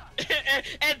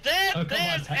then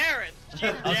there's Aaron.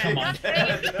 Come on.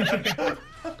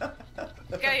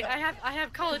 Okay, I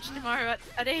have college tomorrow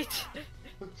at 8.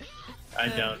 I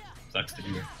don't. Sucks to be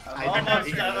here. I'm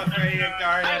almost done with Free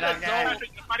Garden. I'm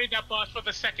fighting that boss for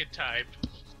the second time.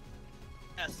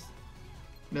 Yes.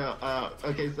 No,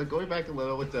 okay, so going back a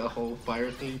little with the whole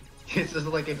fire thing, it's just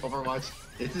like in Overwatch.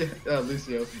 Is it,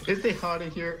 Lucio, is it hot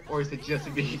in here, or is it just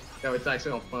me? No, it's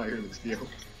actually on fire, Lucio.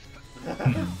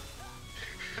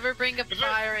 Never bring up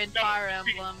fire in Fire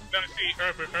Emblem. No, see,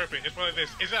 Urban, it's one of this.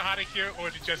 Is it hot in here, or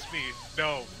is it just me?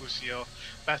 No, Lucio.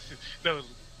 No,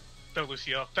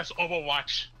 Lucio. That's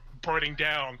Overwatch burning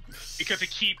down. Because they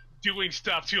keep doing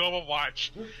stuff to Overwatch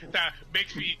that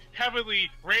makes me heavily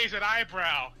raise an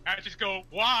eyebrow. I just go,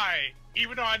 why?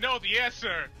 Even though I know the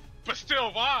answer, but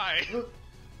still, why?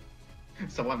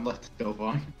 Someone left the stove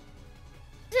on.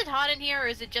 Is it hot in here, or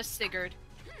is it just Sigurd?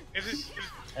 Is it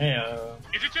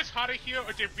just hot in here,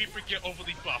 or did Reaper get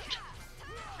overly buffed?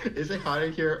 Is it hot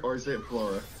in here, or is it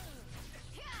Flora?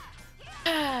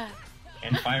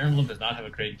 And Fire Emblem does not have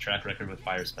a great track record with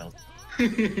fire spells.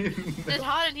 Is it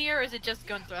hot in here, or is it just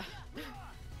Gunther?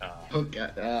 Oh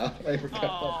god, I forgot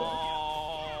about that.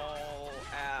 Oh,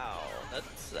 ow,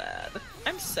 that's sad.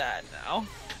 I'm sad now.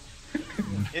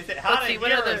 Is it hot in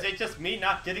here, or is it just me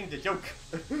not getting the joke?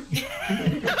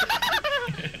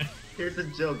 Here's the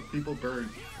joke, people burn.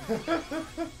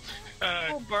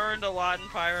 People burned a lot in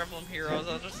Fire Emblem Heroes,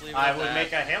 I'll just leave it at I would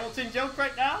make a Hamilton joke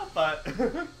right now, but...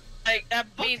 Like,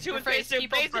 at book 2 and phase 2,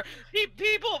 people,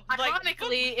 like,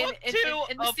 ironically, book in 2 the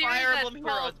of series Fire that's Emblem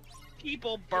Heroes, called...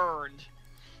 people burned.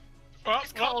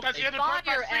 It's called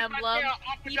Fire Emblem,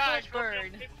 people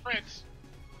burn.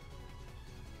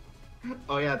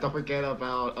 Oh yeah, don't forget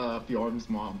about Fjord's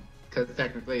mom, because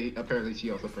technically, apparently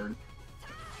she also burned.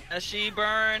 She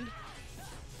burned.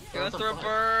 Gunther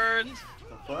burned.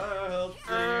 The world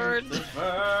Burned. seems to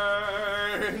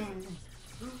burn.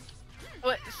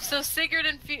 What? So Sigurd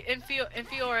and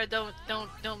Fiora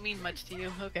don't mean much to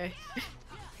you? Okay.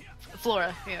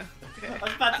 Flora, yeah. Okay. I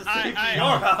was about to say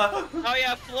Fiora. Oh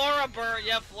yeah, Flora burned.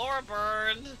 Yeah, Flora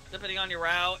burned. Depending on your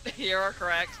route, you're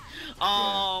correct.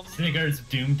 Sigurd's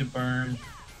doomed to burn.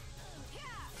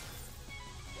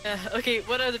 Okay,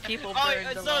 what other people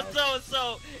burned alive?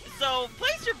 So,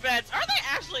 place your bets. Are they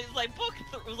actually, like,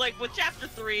 like, with Chapter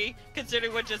 3,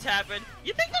 considering what just happened,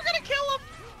 you think they're gonna kill him?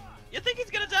 You think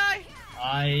he's gonna die?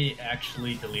 I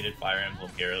actually deleted Fire Emblem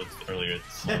Heroes earlier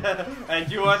this month.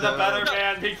 And you are the better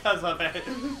man because of it.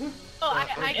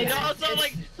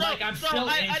 I'm still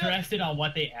interested on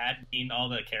what they add in all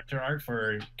the character art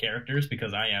for characters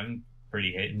because I am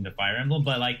pretty hit into Fire Emblem,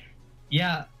 but like,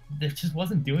 yeah, it just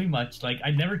wasn't doing much. Like, I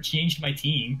never changed my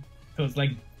team, so it's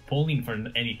like polling for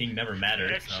anything never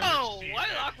mattered. So. Oh, what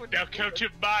awkward. Now come to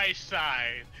my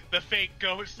side, the fake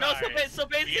ghost side. No, so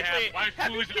basically,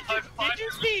 did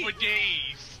you see for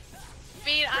days?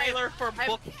 Trailer for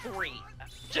book 3.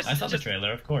 I saw the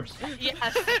trailer, of course. Yes.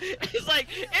 It's like,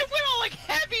 it went all like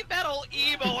heavy metal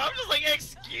emo. I'm just like,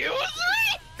 excuse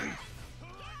me?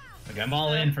 Like, I'm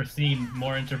all in for seeing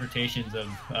more interpretations of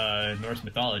Norse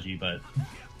mythology, but...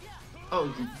 Oh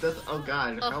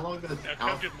god, how long does... Now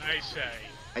come to my side.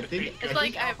 I think it's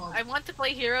like I want to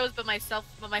play Heroes, but my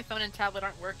phone and tablet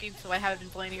aren't working, so I haven't been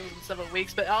playing Heroes in several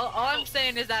weeks. But all I'm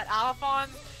saying is that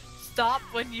Alphonse, stop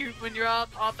when you're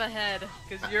up ahead,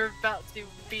 because you're about to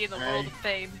be in the world of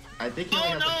pain. I think.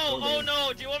 Oh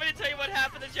no! Do you want me to tell you what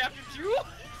happened in Chapter 2?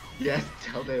 Yes,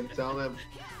 tell them.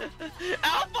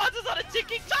 Alphonse is on a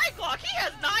ticking time clock. He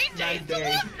has 9 days to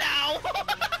live now.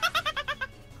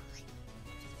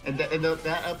 And that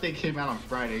update came out on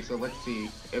Friday, so let's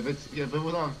see. If it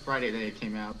was on Friday that it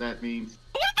came out, that means...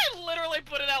 What if I literally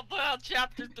put out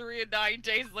Chapter 3 and 9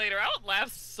 days later? I would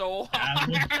laugh so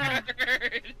hard.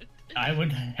 I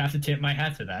would have to tip my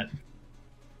hat to that.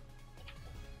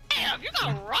 Damn, you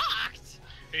got rocked!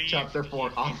 Chapter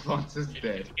 4, Alphonse is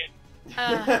dead.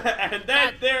 And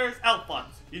then there's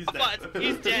Alphonse. He's dead.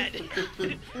 He's dead.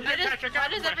 Why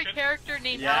does every character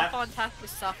named Alphonse have to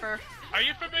suffer? Are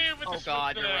you familiar with the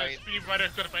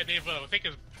speedrunner good by name of, I think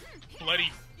it's Bloody...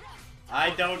 I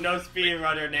don't know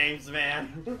speedrunner names,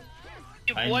 man.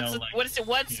 What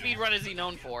speedrun is he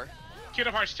known for?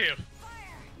 Kingdom Hearts 2.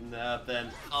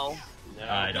 Nothing. Oh. No.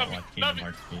 I don't want Kingdom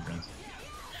Hearts speedruns.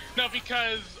 No,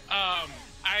 because,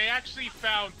 I actually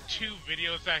found 2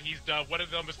 videos that he's done. One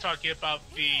of them was talking about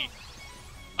the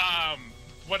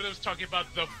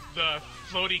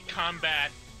floating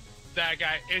combat that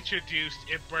got introduced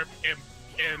in Birth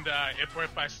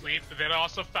by Sleep. And then I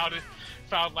also found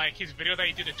like his video that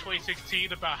he did in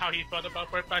 2016 about how he felt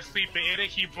about Birth by Sleep. And in it,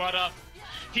 he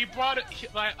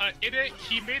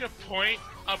made a point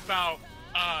about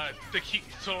the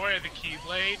sword and the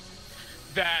Keyblade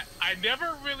that I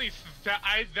never really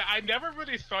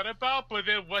thought about. But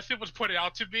then once it was pointed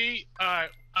out to me, I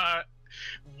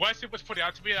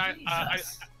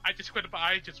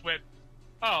just went,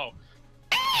 oh.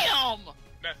 Damn!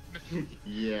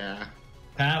 Yeah.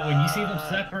 Pat, when you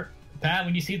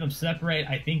see them separate,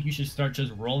 I think you should start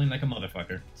just rolling like a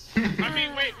motherfucker. I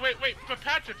mean, wait, but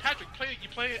Patrick, you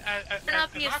play as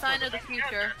not be a sign of the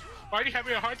future. Why are you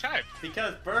having a hard time?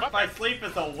 Because Birth by Sleep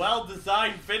is a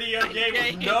well-designed video game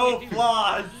with no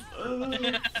flaws.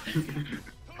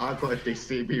 Aqua, they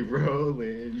see me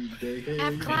rolling. I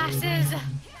have classes.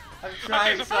 I'm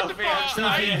trying, Sophie.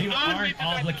 Sophie, you aren't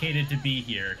obligated to be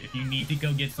here. If you need to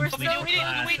go get some sleep for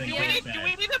class, then go to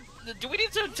bed. Do we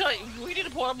need to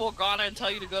pull up Morgana and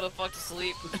tell you to go the fuck to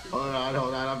sleep? Hold on,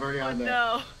 I'm already on that.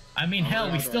 No. I mean,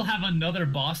 hell, we still have another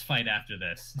boss fight after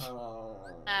this.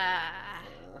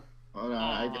 Hold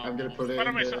on, I'm gonna put it by the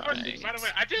in way, the... by the way,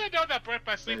 I didn't know that Birth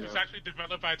by Sleep was actually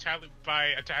developed by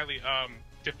a entirely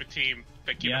different team.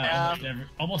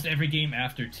 Almost every game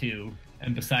after 2,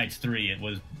 and besides 3, it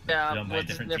was done by a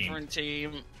different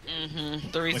team.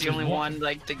 3's the only one,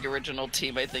 like, the original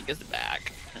team, I think, is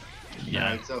back. Yeah.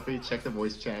 Alright, Sophie, check the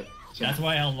voice chat. That's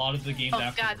why a lot of the games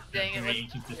after God dang it.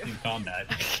 Ancient System Combat.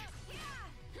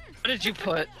 What did you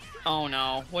put? Oh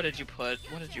no, what did you put?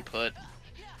 What did you put?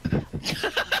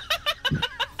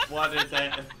 What is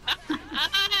it?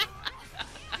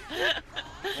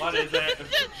 What is it?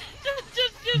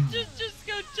 Just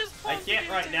go, I can't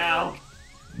right now.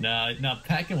 No,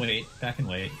 Pat can wait.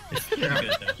 It's good,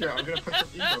 yeah, I'm gonna put some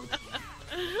emotes.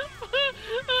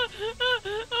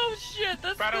 Oh shit,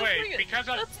 that's by the way,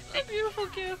 that's a beautiful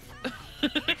gift.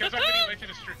 Because I'm really late to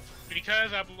the stream.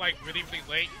 Because I'm like really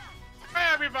late.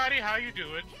 Hi everybody, how you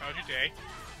doing? How's your day?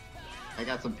 I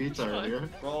got some pizza earlier.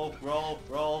 Roll.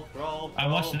 I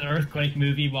watched an earthquake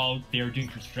movie while they were doing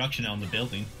construction on the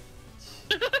building.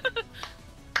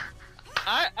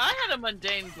 I had a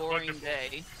mundane, boring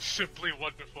day. Simply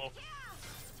wonderful.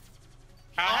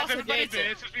 How has everybody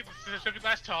been since we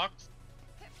last talked?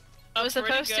 I was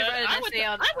supposed to write an essay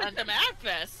on... I went to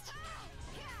MagFest.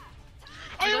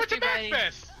 Oh, you went to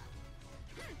MagFest?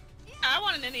 I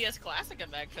want an NES Classic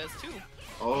at MagFest too.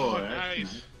 Oh,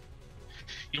 nice.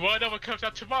 You wanna know what comes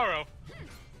out tomorrow?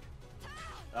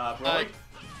 Broly?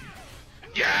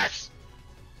 Yes!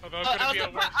 Although I'm gonna be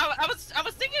at work. I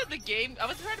was thinking of the game. I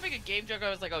was trying to make a game joke. I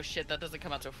was like, oh shit, that doesn't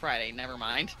come out till Friday. Never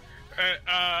mind.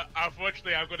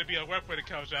 Unfortunately, I'm gonna be at work when it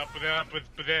comes out. But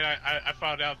then I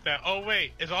found out that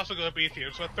wait, it's also gonna be in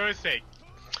theaters on Thursday.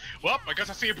 Well, I guess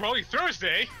I'll see Broly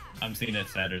Thursday. I'm seeing it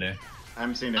Saturday.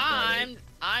 I'm seeing it Friday.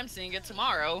 I'm seeing it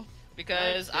tomorrow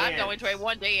because I'm going to a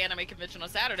one-day anime convention on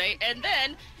Saturday, and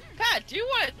then. Pat, do you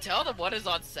want to tell them what is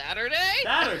on Saturday?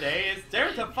 Saturday is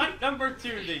Dare to Fight number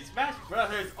 2, the Smash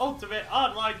Brothers Ultimate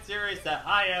Online Series that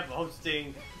I am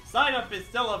hosting. Sign up is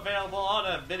still available on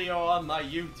a video on my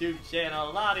YouTube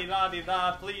channel.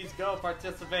 La-di-la-di-la, please go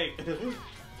participate. Well,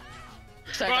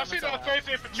 I'm seeing it on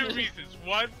Thursday for 2 reasons.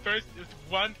 One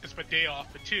is my day off.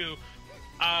 For 2,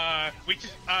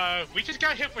 we just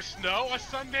got hit with snow on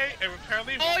Sunday, and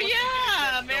apparently. Oh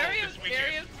yeah, Mariam's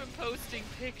been posting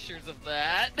pictures of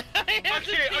that. Okay,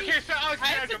 so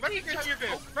Alexander, let me tell you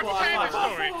this. Let me tell you this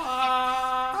story.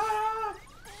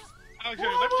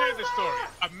 Alexander, let me tell you this story.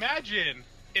 Imagine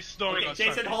it's snowing on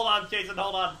Jason, Sunday. hold on, Jason,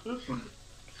 hold on.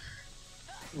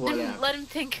 Let him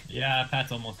think. Yeah,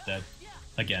 Pat's almost dead.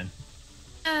 Again.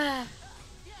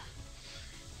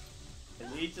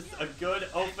 We need just a good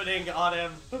opening on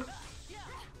him.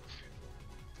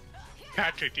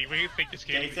 Patrick, do you really think this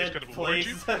game Jason, is going to reward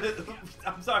you?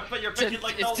 I'm sorry, but you're picking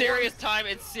like it's serious time.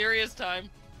 It's serious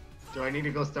time. Do I need to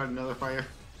go start another fire?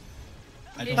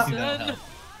 I don't see that help.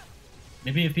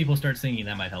 Maybe if people start singing,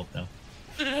 that might help though.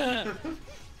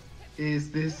 Is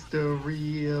this the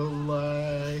real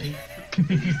life?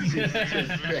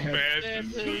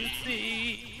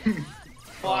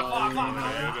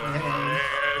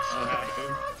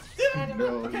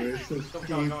 No, there's a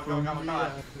escape from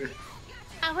reality.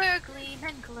 Our gleam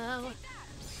and glow.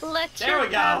 Let There your we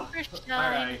go. power shine.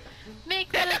 Alright.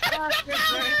 Make that a prosperous.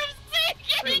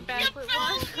 Bring back what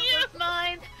once was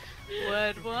mine.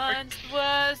 What once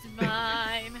was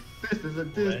mine. This is a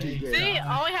Disney game. See,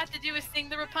 all we have to do is sing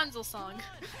the Rapunzel song.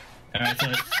 Alright,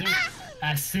 so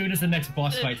as soon as the next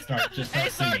boss fight starts, just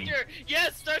start singing.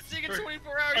 Yes, start singing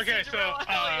 24 hours. Okay, so,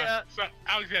 yeah. so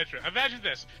Alexandra, imagine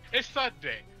this. It's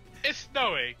Sunday, it's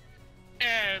snowing,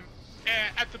 and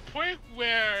at the point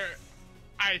where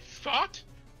I thought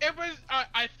it was,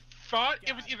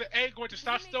 it was either A, going to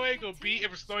stop snowing, or B, it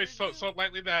was snowing so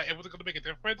lightly that it wasn't going to make a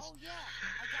difference.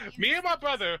 Me and my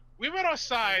brother, we went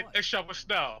outside and shoveled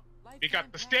snow. We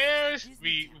got the stairs,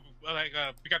 we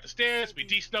got the stairs, we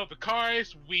de-snowed the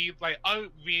cars, we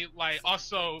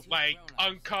also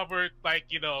uncovered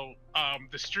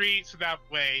the street, so that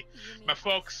way my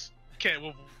folks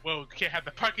can have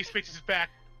the parking spaces back.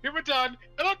 We were done.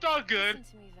 It looked all good.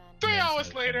 3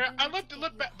 hours later, I looked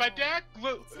back. My dad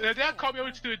called me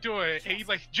over to the door, and he's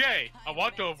like, "Jay," I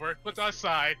walked over, looked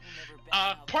outside.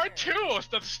 Part 2 of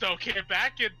the snow came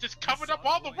back and just covered up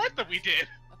all the work that we did.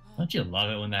 Don't you love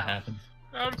it when that happens?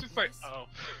 I'm just like,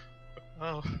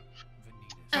 oh.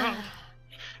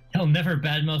 He'll never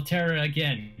badmouth Terra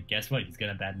again. Guess what? He's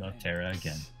gonna badmouth Terra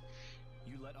again.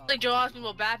 Like Joe Osmond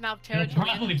will badmouth Terra till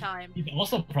the end of time. He's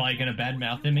also probably gonna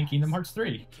badmouth him in Kingdom Hearts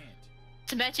 3.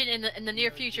 To mention, in the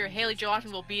near future, Haley Joe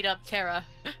Osmond will beat up Terra.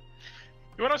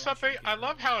 You wanna know something? I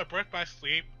love how in Birth by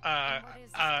Sleep,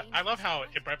 I love how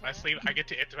in Birth by Sleep I get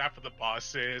to interact with the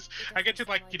bosses. I get to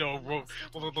do a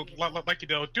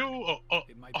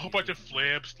whole bunch of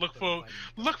flips, look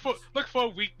for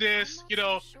weakness,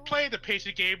 play the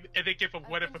patient game and then give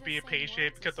awarded for being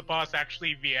patient because the boss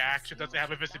actually reacts and doesn't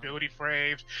have invisibility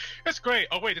frames. It's great.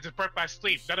 Oh wait, this is Birth by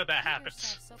Sleep. None of that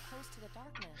happens.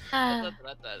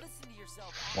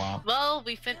 Wow. Well,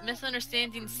 we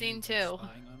misunderstanding scene 2.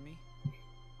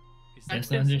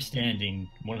 Misunderstanding,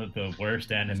 one of the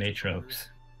worst anime tropes.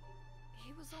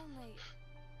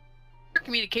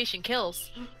 Communication kills.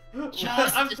 I'm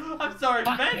sorry,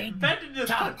 Ben in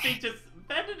this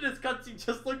cutscene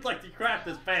just looked like he crapped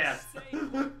his pants.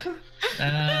 One of them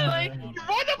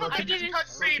is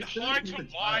cutscene hard to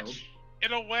watch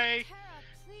in a way.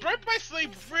 Birth by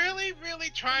Sleep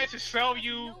really tries to sell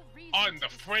you on the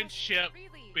friendship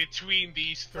between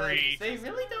these three. They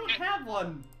really don't have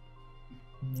one.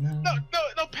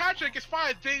 No, Patrick, it's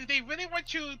fine. They really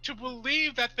want you to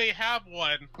believe that they have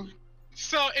one.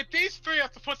 So if these three are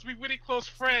supposed to be really close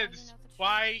friends,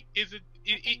 why is it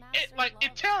like in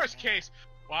Terra's case?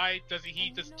 Why doesn't he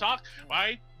just talk?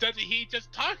 Why doesn't he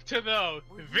just talk to them?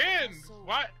 Vin,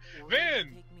 what?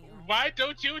 Vin, why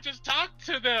don't you just talk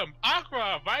to them?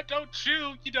 Aqua, why don't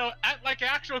you, act like an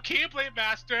actual Keyblade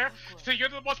master, so you're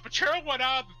the most mature one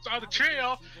on the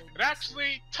trio, and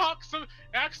actually talk some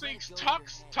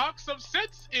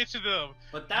sense into them.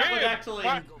 But that would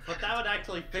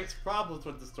actually fix problems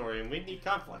with the story, and we need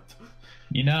conflict.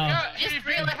 You know, Yeah, Just hey,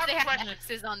 realize Van, I have they a have question.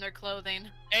 X's on their clothing.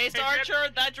 Ace Hey, Archer,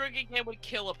 that drinking game would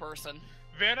kill a person.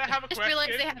 Van, I have a Just question.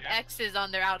 realize they have X's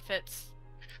on their outfits.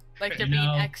 Like they're You being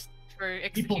know, X for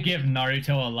execution. people give Naruto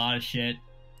a lot of shit,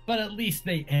 but at least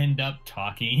they end up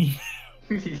talking.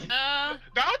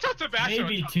 Naruto's the master.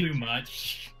 Maybe too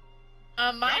much.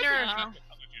 Minor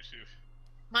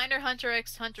Hunter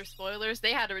x Hunter spoilers.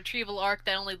 They had a retrieval arc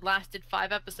that only lasted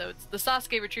 5 episodes. The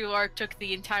Sasuke retrieval arc took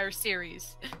the entire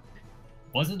series.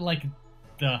 Wasn't like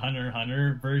the Hunter x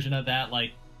Hunter version of that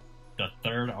like the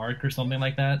 3rd arc or something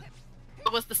like that?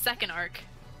 It was the 2nd arc.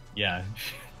 Yeah,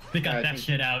 they got that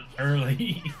shit out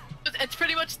early. It's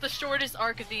pretty much the shortest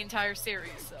arc of the entire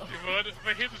series. So. But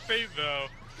here's the thing, though.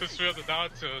 Since we're on the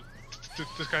Naruto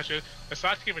discussion, the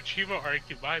Sasuke retrieval arc,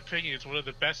 in my opinion, is one of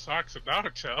the best arcs of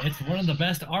Naruto. It's one of the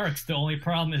best arcs. The only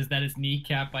problem is that it's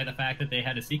kneecapped by the fact that they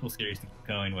had a sequel series to keep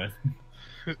going with.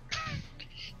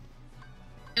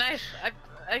 And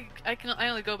I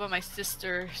only go by my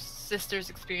sister's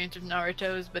experience of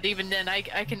Naruto's, but even then I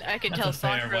can That's tell a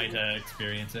fair Sakura. way to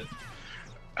experience it.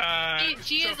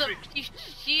 She is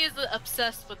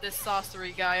obsessed with this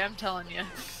sorcery guy. I'm telling you.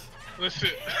 Listen,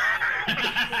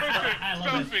 I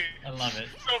love Sophie. it. I love it.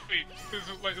 Sophie, this is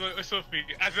like Sophie.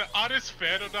 As an honest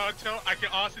fan of Naruto, I can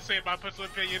honestly say, in my personal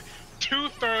opinion,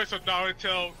 2/3 of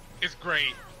Naruto is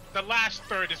great. The last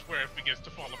third is where it begins to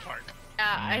fall apart.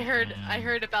 Yeah, I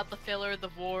heard about the filler, the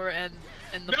war, and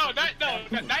the. Not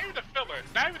even the filler.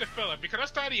 Not even the filler. Because I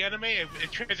started the anime and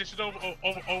it transitioned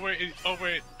over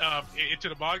into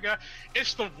the manga.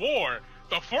 It's the war.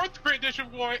 The 4th Great Edition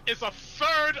War is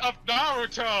 1/3 of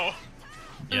Naruto.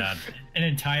 Yeah, an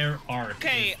entire arc.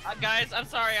 Okay, guys, I'm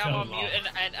sorry I'm so on mute,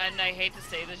 long. and I hate to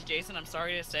say this, Jason, I'm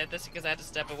sorry to say this because I had to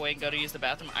step away and go to use the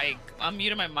bathroom. I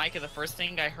unmuted my mic and the first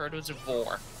thing I heard was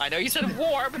war. I know you said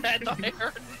war, but I thought I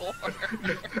heard war.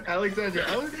 Alexander,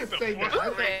 I was gonna say that.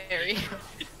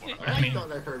 I mean-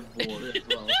 thought I heard war as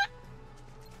well.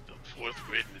 The 4th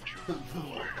Great Edition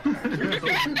War.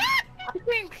 I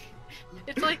think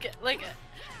it's like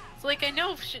I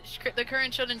know the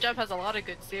current Shonen Jump has a lot of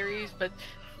good series, but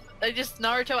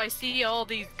Naruto, I see all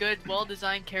these good,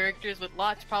 well-designed characters with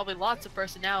probably lots of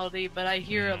personality, but I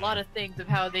hear a lot of things of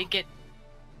how they get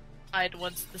died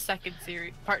once the 2nd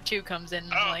series, part 2 comes in.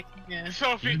 Like, yeah.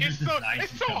 Sophie, it's so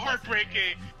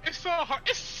heartbreaking. It's so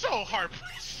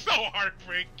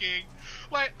heartbreaking.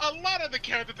 Like, a lot of the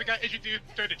characters that got introduced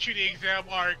during the cheating exam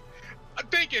arc,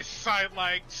 they get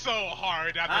sidelined so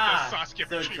hard after the Sasuke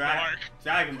retrieval arc.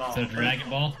 Dragon Ball. So Dragon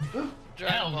Ball.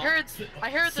 Dragon Ball. I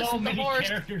heard so this. many the horror.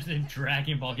 characters in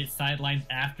Dragon Ball get sidelined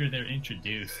after they're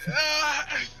introduced. Or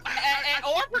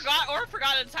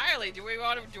forgot entirely. Do we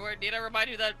need I remind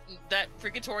you that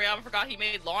freaking Toriyama forgot he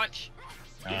made Launch?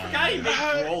 I forgot he made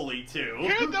Broly too.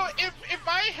 Here though, if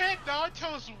my head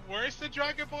Naruto's worse than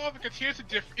Dragon Ball, because here's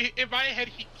the in my head,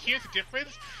 here's the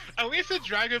difference. At least in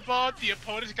Dragon Ball, the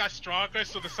opponents got stronger,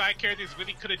 so the side characters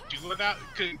really couldn't do without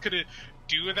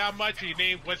much. The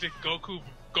name wasn't Goku,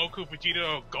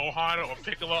 Vegeta, or Gohan, or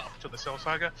Piccolo up to the Cell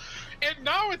Saga. In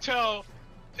Naruto,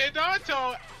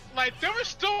 like there was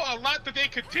still a lot that they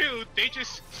could do. They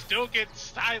just still get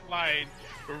sidelined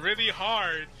really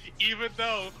hard. Even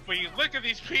though when you look at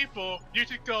these people, you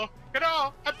just go,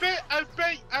 I bet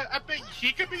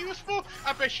he could be useful.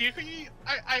 I bet she could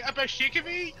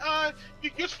be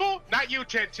useful. Not you,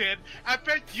 1010. I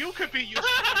bet you could be useful.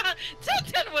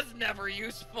 1010 was never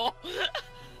useful.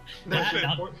 Let me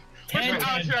tell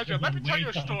you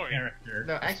a story.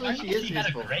 No, actually, she is She had a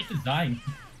useful. great design.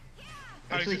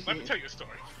 Let me tell you a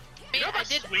story. You know that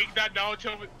swing that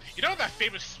Naruto? You know that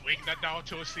famous swing that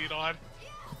Naruto was seen on?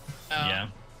 Yeah.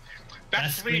 That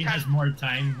screen has more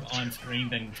time on screen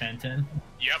than 1010.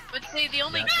 Yep. But see, the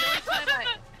only time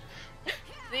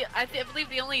I believe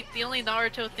the only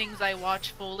Naruto things I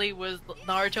watched fully was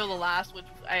Naruto the Last, which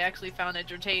I actually found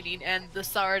entertaining, and the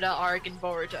Sarada arc in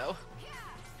Boruto.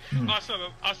 Also, the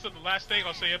last thing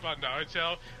I'll say about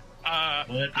Naruto.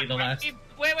 Will it be the last?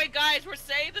 Wait, guys, we're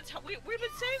saying we've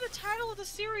been saying the title of the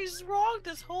series is wrong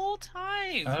this whole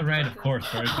time. All right, of course.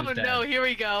 Oh no, here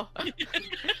we go.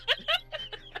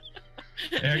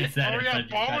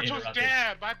 Boruto's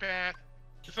dead. My bad.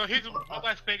 So here's one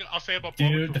last thing I'll say about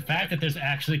Boruto. Dude, the fact that there's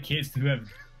actually kids who have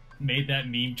made that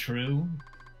meme true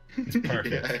is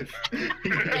perfect.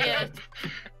 Yeah.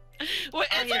 Well,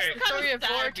 it's the story of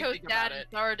Boruto's dad and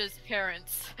Sarada's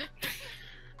parents.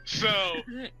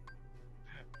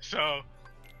 So,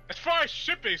 as far as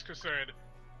shipping is concerned,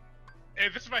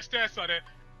 and this is my stance on it,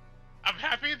 I'm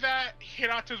happy that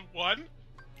Hinata's won,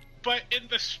 but in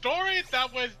the story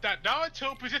that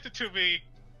Naruto presented to me,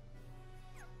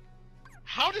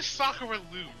 how does Sakura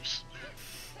lose?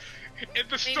 In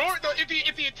the story, no, in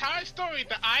the entire story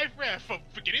that I've read from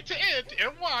beginning to end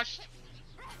and watched,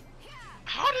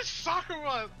 how does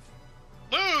Sakura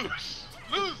lose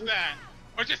that,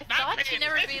 or just not pay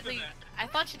attention to that? I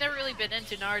thought she'd never really been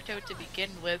into Naruto to begin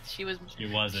with. She wasn't.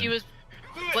 She was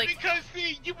like, because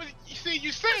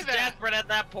you say that desperate at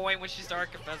that point when she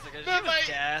started confessing it. She was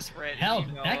desperate. Hell,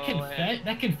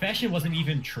 that confession wasn't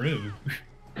even true.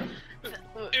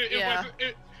 It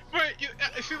wasn't. But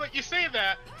see, like you say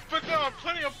that, but there are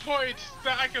plenty of points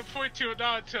that I can point to in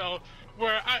Naruto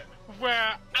where I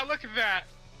look at that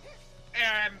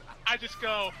and I just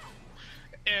go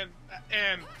and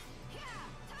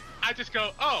I just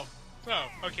go, oh,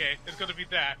 okay, it's gonna be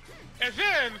that, and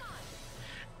then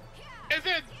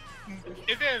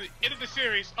into the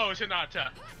series, oh, it's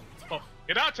Hinata. Well,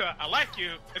 Hinata, I like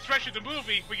you, especially the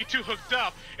movie when you two hooked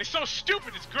up. It's so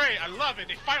stupid, it's great, I love it.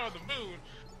 They fight on the moon,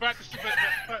 but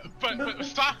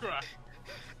Sakura,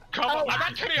 come on, I'm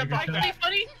not kidding about that.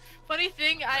 Funny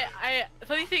thing, I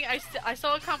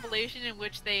saw a compilation in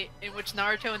which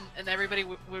Naruto and everybody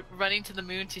were running to the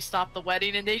moon to stop the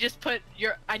wedding, and they just put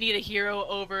I need a hero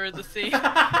over the scene.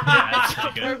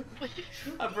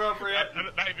 Appropriate.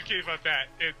 I'm not even kidding about that.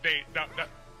 They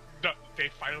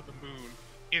fight on the moon.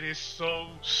 It is so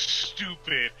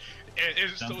stupid. It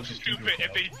is so stupid,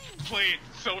 and they play it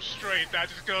so straight that I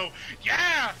just go,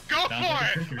 yeah, go for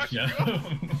it. Let's go.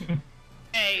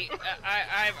 Hey,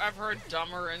 I've heard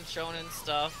dumber and shonen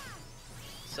stuff.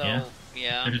 So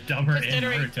yeah. There's dumber in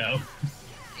Naruto.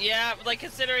 Yeah, like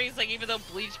considering it's like even though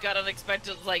Bleach got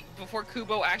unexpected, like before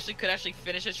Kubo could actually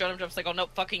finish his shonen jump, it's like, oh no,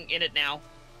 fucking in it now.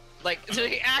 Like, so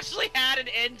he actually had an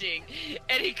ending,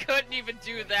 and he couldn't even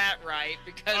do that right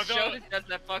because shonen does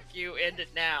that fuck you, end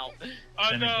it now.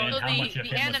 Although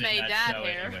the anime dad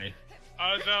hair. Anyway.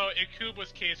 Although in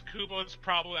Kubo's case, Kubo's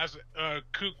problem as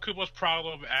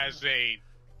a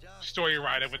story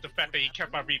writer with the fact that he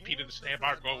kept on repeating the same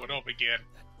arc over and over again.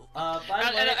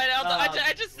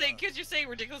 I just think, because you're saying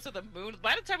ridiculous with the moon,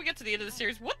 by the time we get to the end of the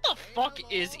series, what the fuck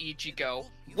is Ichigo?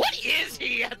 What is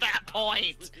he at that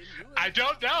point? I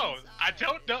don't know. I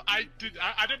don't know,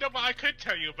 but I could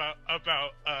tell you about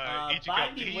Ichigo.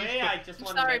 By the way, I just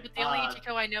want to sorry, but the only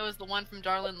Ichigo I know is the one from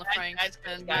Darlin LaFranc.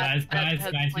 Guys, you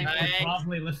should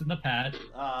probably listen to Pat.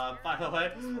 By the way,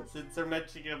 since they're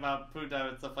mentioning about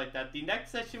Puda and stuff like that, the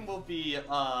next session will be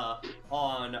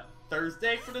on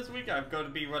Thursday for this week. I'm going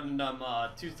to be running them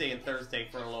Tuesday and Thursday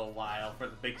for a little while for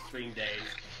the big stream days.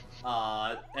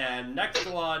 And next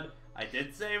one, I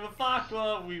did say with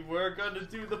Aqua, we were going to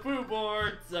do the poo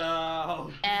board,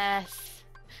 so... Yes.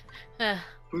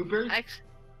 Poo break?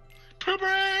 Poo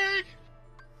break!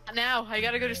 Now, I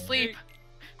gotta go to sleep.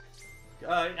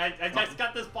 I just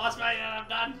got this boss fight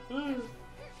and I'm done.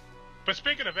 But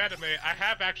speaking of anime, I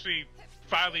have actually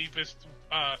finally been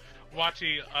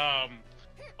watching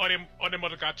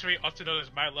Onemonogatari, also known as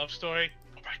My Love Story.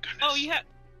 Oh my goodness. Oh, you have...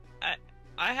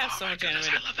 I have so much anime.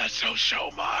 I love that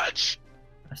so much.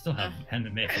 I still have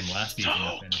anime from last season.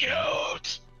 So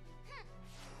cute.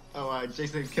 Oh,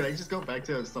 Jason, can I just go back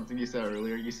to something you said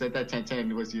earlier? You said that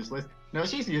Tenten was useless. No,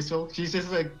 she's useful. She's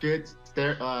just a good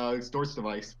storage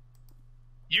device.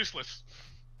 Useless.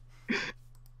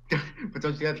 But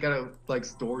don't you gotta like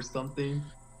store something?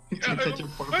 Listen,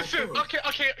 okay.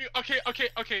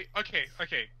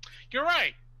 You're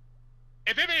right.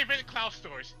 And then they invented cloud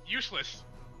stores. Useless.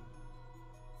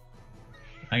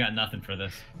 I got nothing for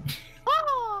this.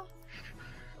 Oh!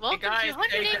 Welcome to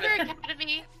 100 hey, Acre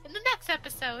Academy in the next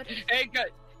episode. Hey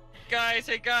guys,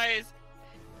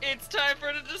 it's time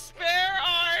for the despair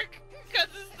arc! Cause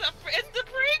it's the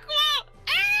prequel!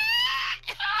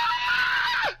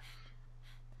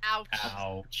 Ouch.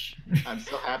 Ouch. I'm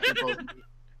so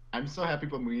happy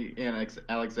both me and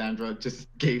Alexandra just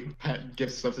gave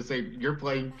stuff to say, you're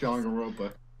playing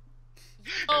Danganronpa.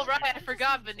 Oh right, I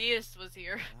forgot Vanitas was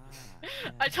here.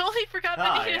 I totally forgot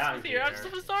Vanitas was here. I'm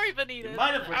so sorry, Vanitas. You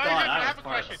might have forgot I was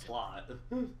part of the plot.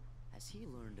 Has he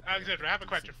learned Alexandra, I have a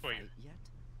question for you. Yet?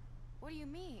 What do you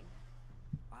mean?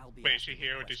 Wait, is she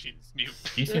here or did she mute?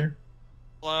 She's here.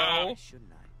 Hello?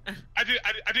 Shouldn't I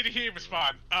didn't hear you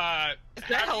respond. Is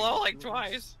that hello like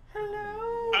twice?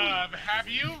 Hello. Have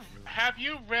you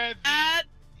read the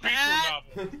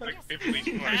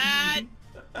prequel novel?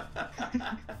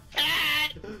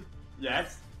 Pat!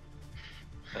 Yes.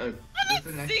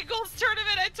 Seagulls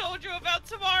tournament I told you about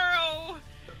tomorrow!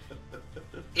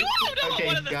 You don't know Okay, what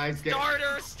one of the guys,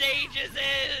 starter stages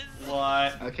is!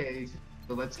 What? Okay,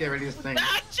 so let's get ready to sing.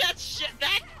 That just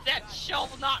that shall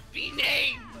not be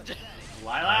named!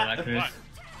 Lilac? Lilac.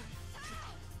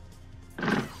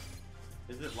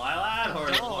 Is it Lilac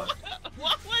or what?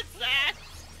 What was that?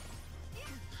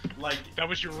 Like, That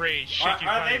was your rage. are, Shaking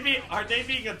are fire. they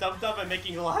being a dum dum and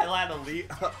making Lilac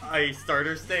a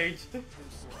starter stage?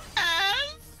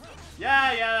 Yes.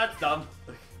 Yeah, that's dumb.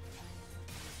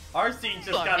 Our scene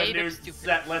just Well, got a made new of stupid.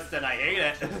 set list and I hate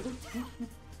it.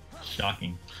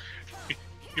 Shocking.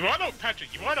 You wanna know,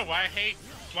 Patrick? You wanna know why I hate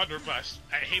Blunderbuss?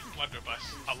 I hate Blunderbuss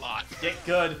a lot. Get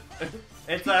good.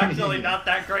 It's actually not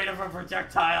that great of a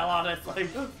projectile, honestly.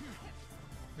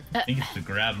 I think it's the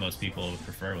grab most people would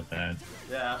prefer with that.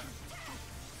 Yeah.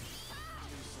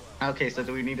 Okay, so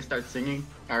do we need to start singing?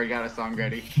 I already got a song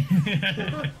ready.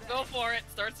 Go for it.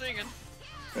 Start singing.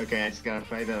 Okay, I just gotta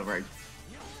find the right.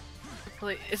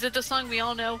 Wait, is it the song we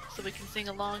all know so we can sing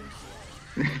along?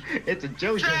 It's a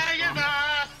JoJo Dragon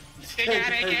song. You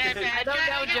gotta get I that don't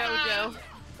know dragon. JoJo.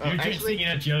 You're just Actually, singing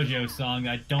a JoJo song.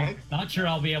 Not sure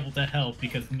I'll be able to help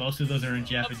because most of those are in Up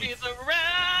Japanese. the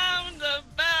roundabout.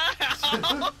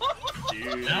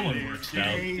 That one works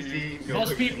out. Crazy,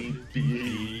 Most people.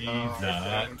 crazy.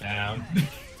 Down.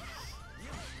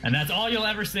 And that's all you'll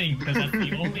ever sing because that's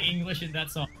the only English in that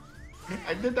song.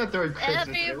 I did that during Christmas.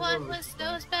 Everyone was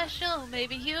so special.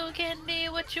 Maybe you can be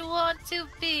what you want to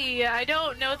be. I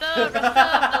don't know the rest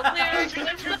of the lyrics.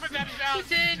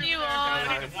 Continue on.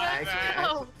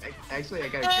 Actually, I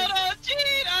gotta.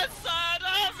 Vegeta, son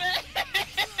of it.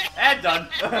 And done.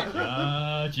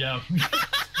 Joe.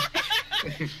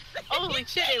 Holy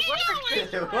shit, it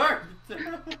worked. It worked.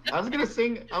 I was gonna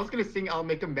sing. I'll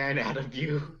make a man out of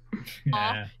you.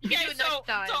 Yeah. You can do it next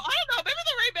time. So I don't know. Maybe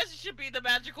the raid message should be the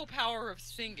magical power of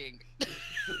singing.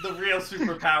 The real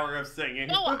superpower of singing.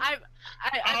 No, I've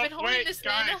been holding Wait, this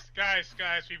guys, in.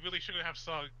 guys, we really shouldn't have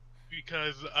sung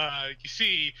because you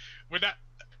see, we're not.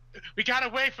 We gotta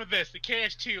wait for this. The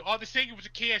KS2. All the singing was the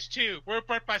KS2. We're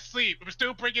burnt by sleep. We're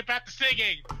still bringing back the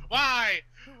singing. Why?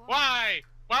 Why?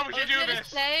 Why would I you was do gonna this?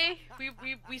 say,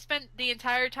 we spent the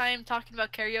entire time talking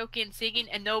about karaoke and singing,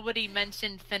 and nobody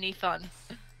mentioned Finny Fun.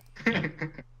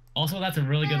 Also, that's a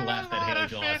really good laugh that Haley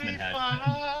Joel Osment had.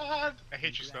 I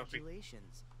hate you, Snuffy.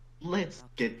 Congratulations. Let's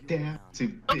get down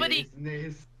to Nobody-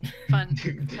 business. Fun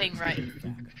thing, right?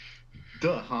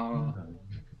 Duh.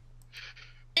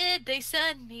 Did they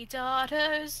send me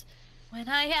daughters when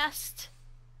I asked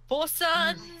for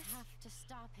sons? I have to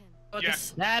stop him. Or Yeah. the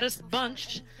saddest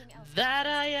bunch that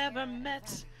I ever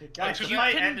met. Guys, You this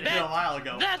might can ended bet a while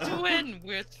ago. That's when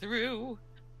we're through.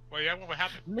 Well, yeah, what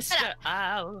happened? Mister,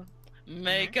 I'll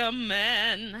make a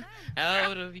man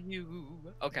out of you.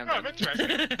 Okay, I'm Oh, I'm done.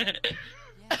 interested.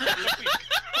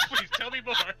 Please tell me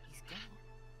more.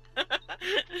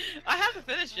 I have to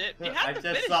finish it. You have I to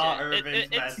just finish saw it. Irvin's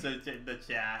It's- message in the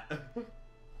chat.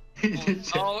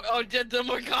 did the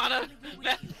Morgana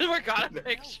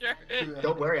picture?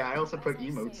 Don't worry, I also put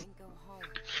emotes.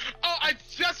 Oh, I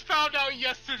just found out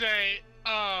yesterday,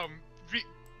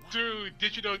 through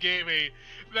digital gaming,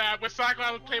 that when Saga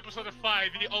would play Persona 5,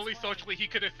 the only socially he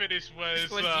couldn't finish was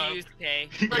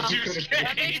Yusuke.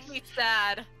 That makes Yusuke. me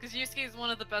sad, because Yusuke is one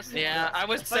of the best. Yeah, I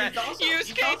was But sad. he's also-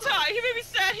 Yusuke he's also- Tai. He made me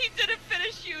sad. He didn't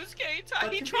finish Yusuke Tai.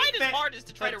 But He to be tried his fair- hardest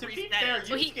to try but to to be reset fair, it.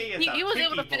 Well, he Yusuke is a was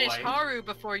able to picky finish boy. Haru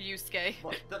before Yusuke.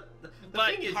 Well, the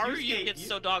But thing is, Haru Yusuke, gets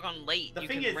so doggone late. The You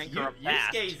thing can is, rank her up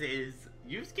fast.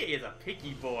 Yusuke is a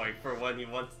picky boy for when he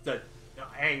wants to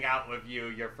hang out with you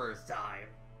your first time.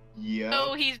 Yeah.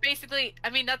 So he's basically, I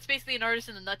mean, that's basically an artist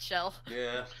in a nutshell.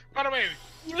 Yeah. By the way,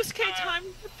 Yusuke time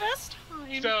is the best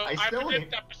time. so I still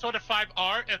predict that Persona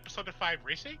 5R and Persona 5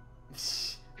 Racing.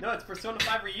 No, it's Persona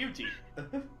 5 Ryuji.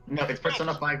 No, it's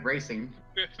Persona 5 Racing.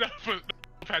 No,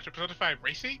 Patrick, Persona 5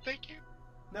 Racing. Thank you.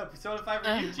 No, Persona 5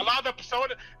 Ryuji. Allow the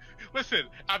Persona. Listen,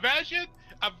 imagine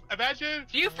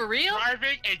You for real?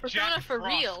 driving a Persona Jack for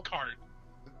Frost real. cart.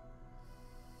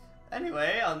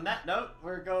 Anyway, on that note,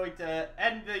 we're going to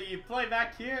end the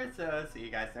playback here, so see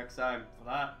you guys next time for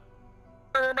that.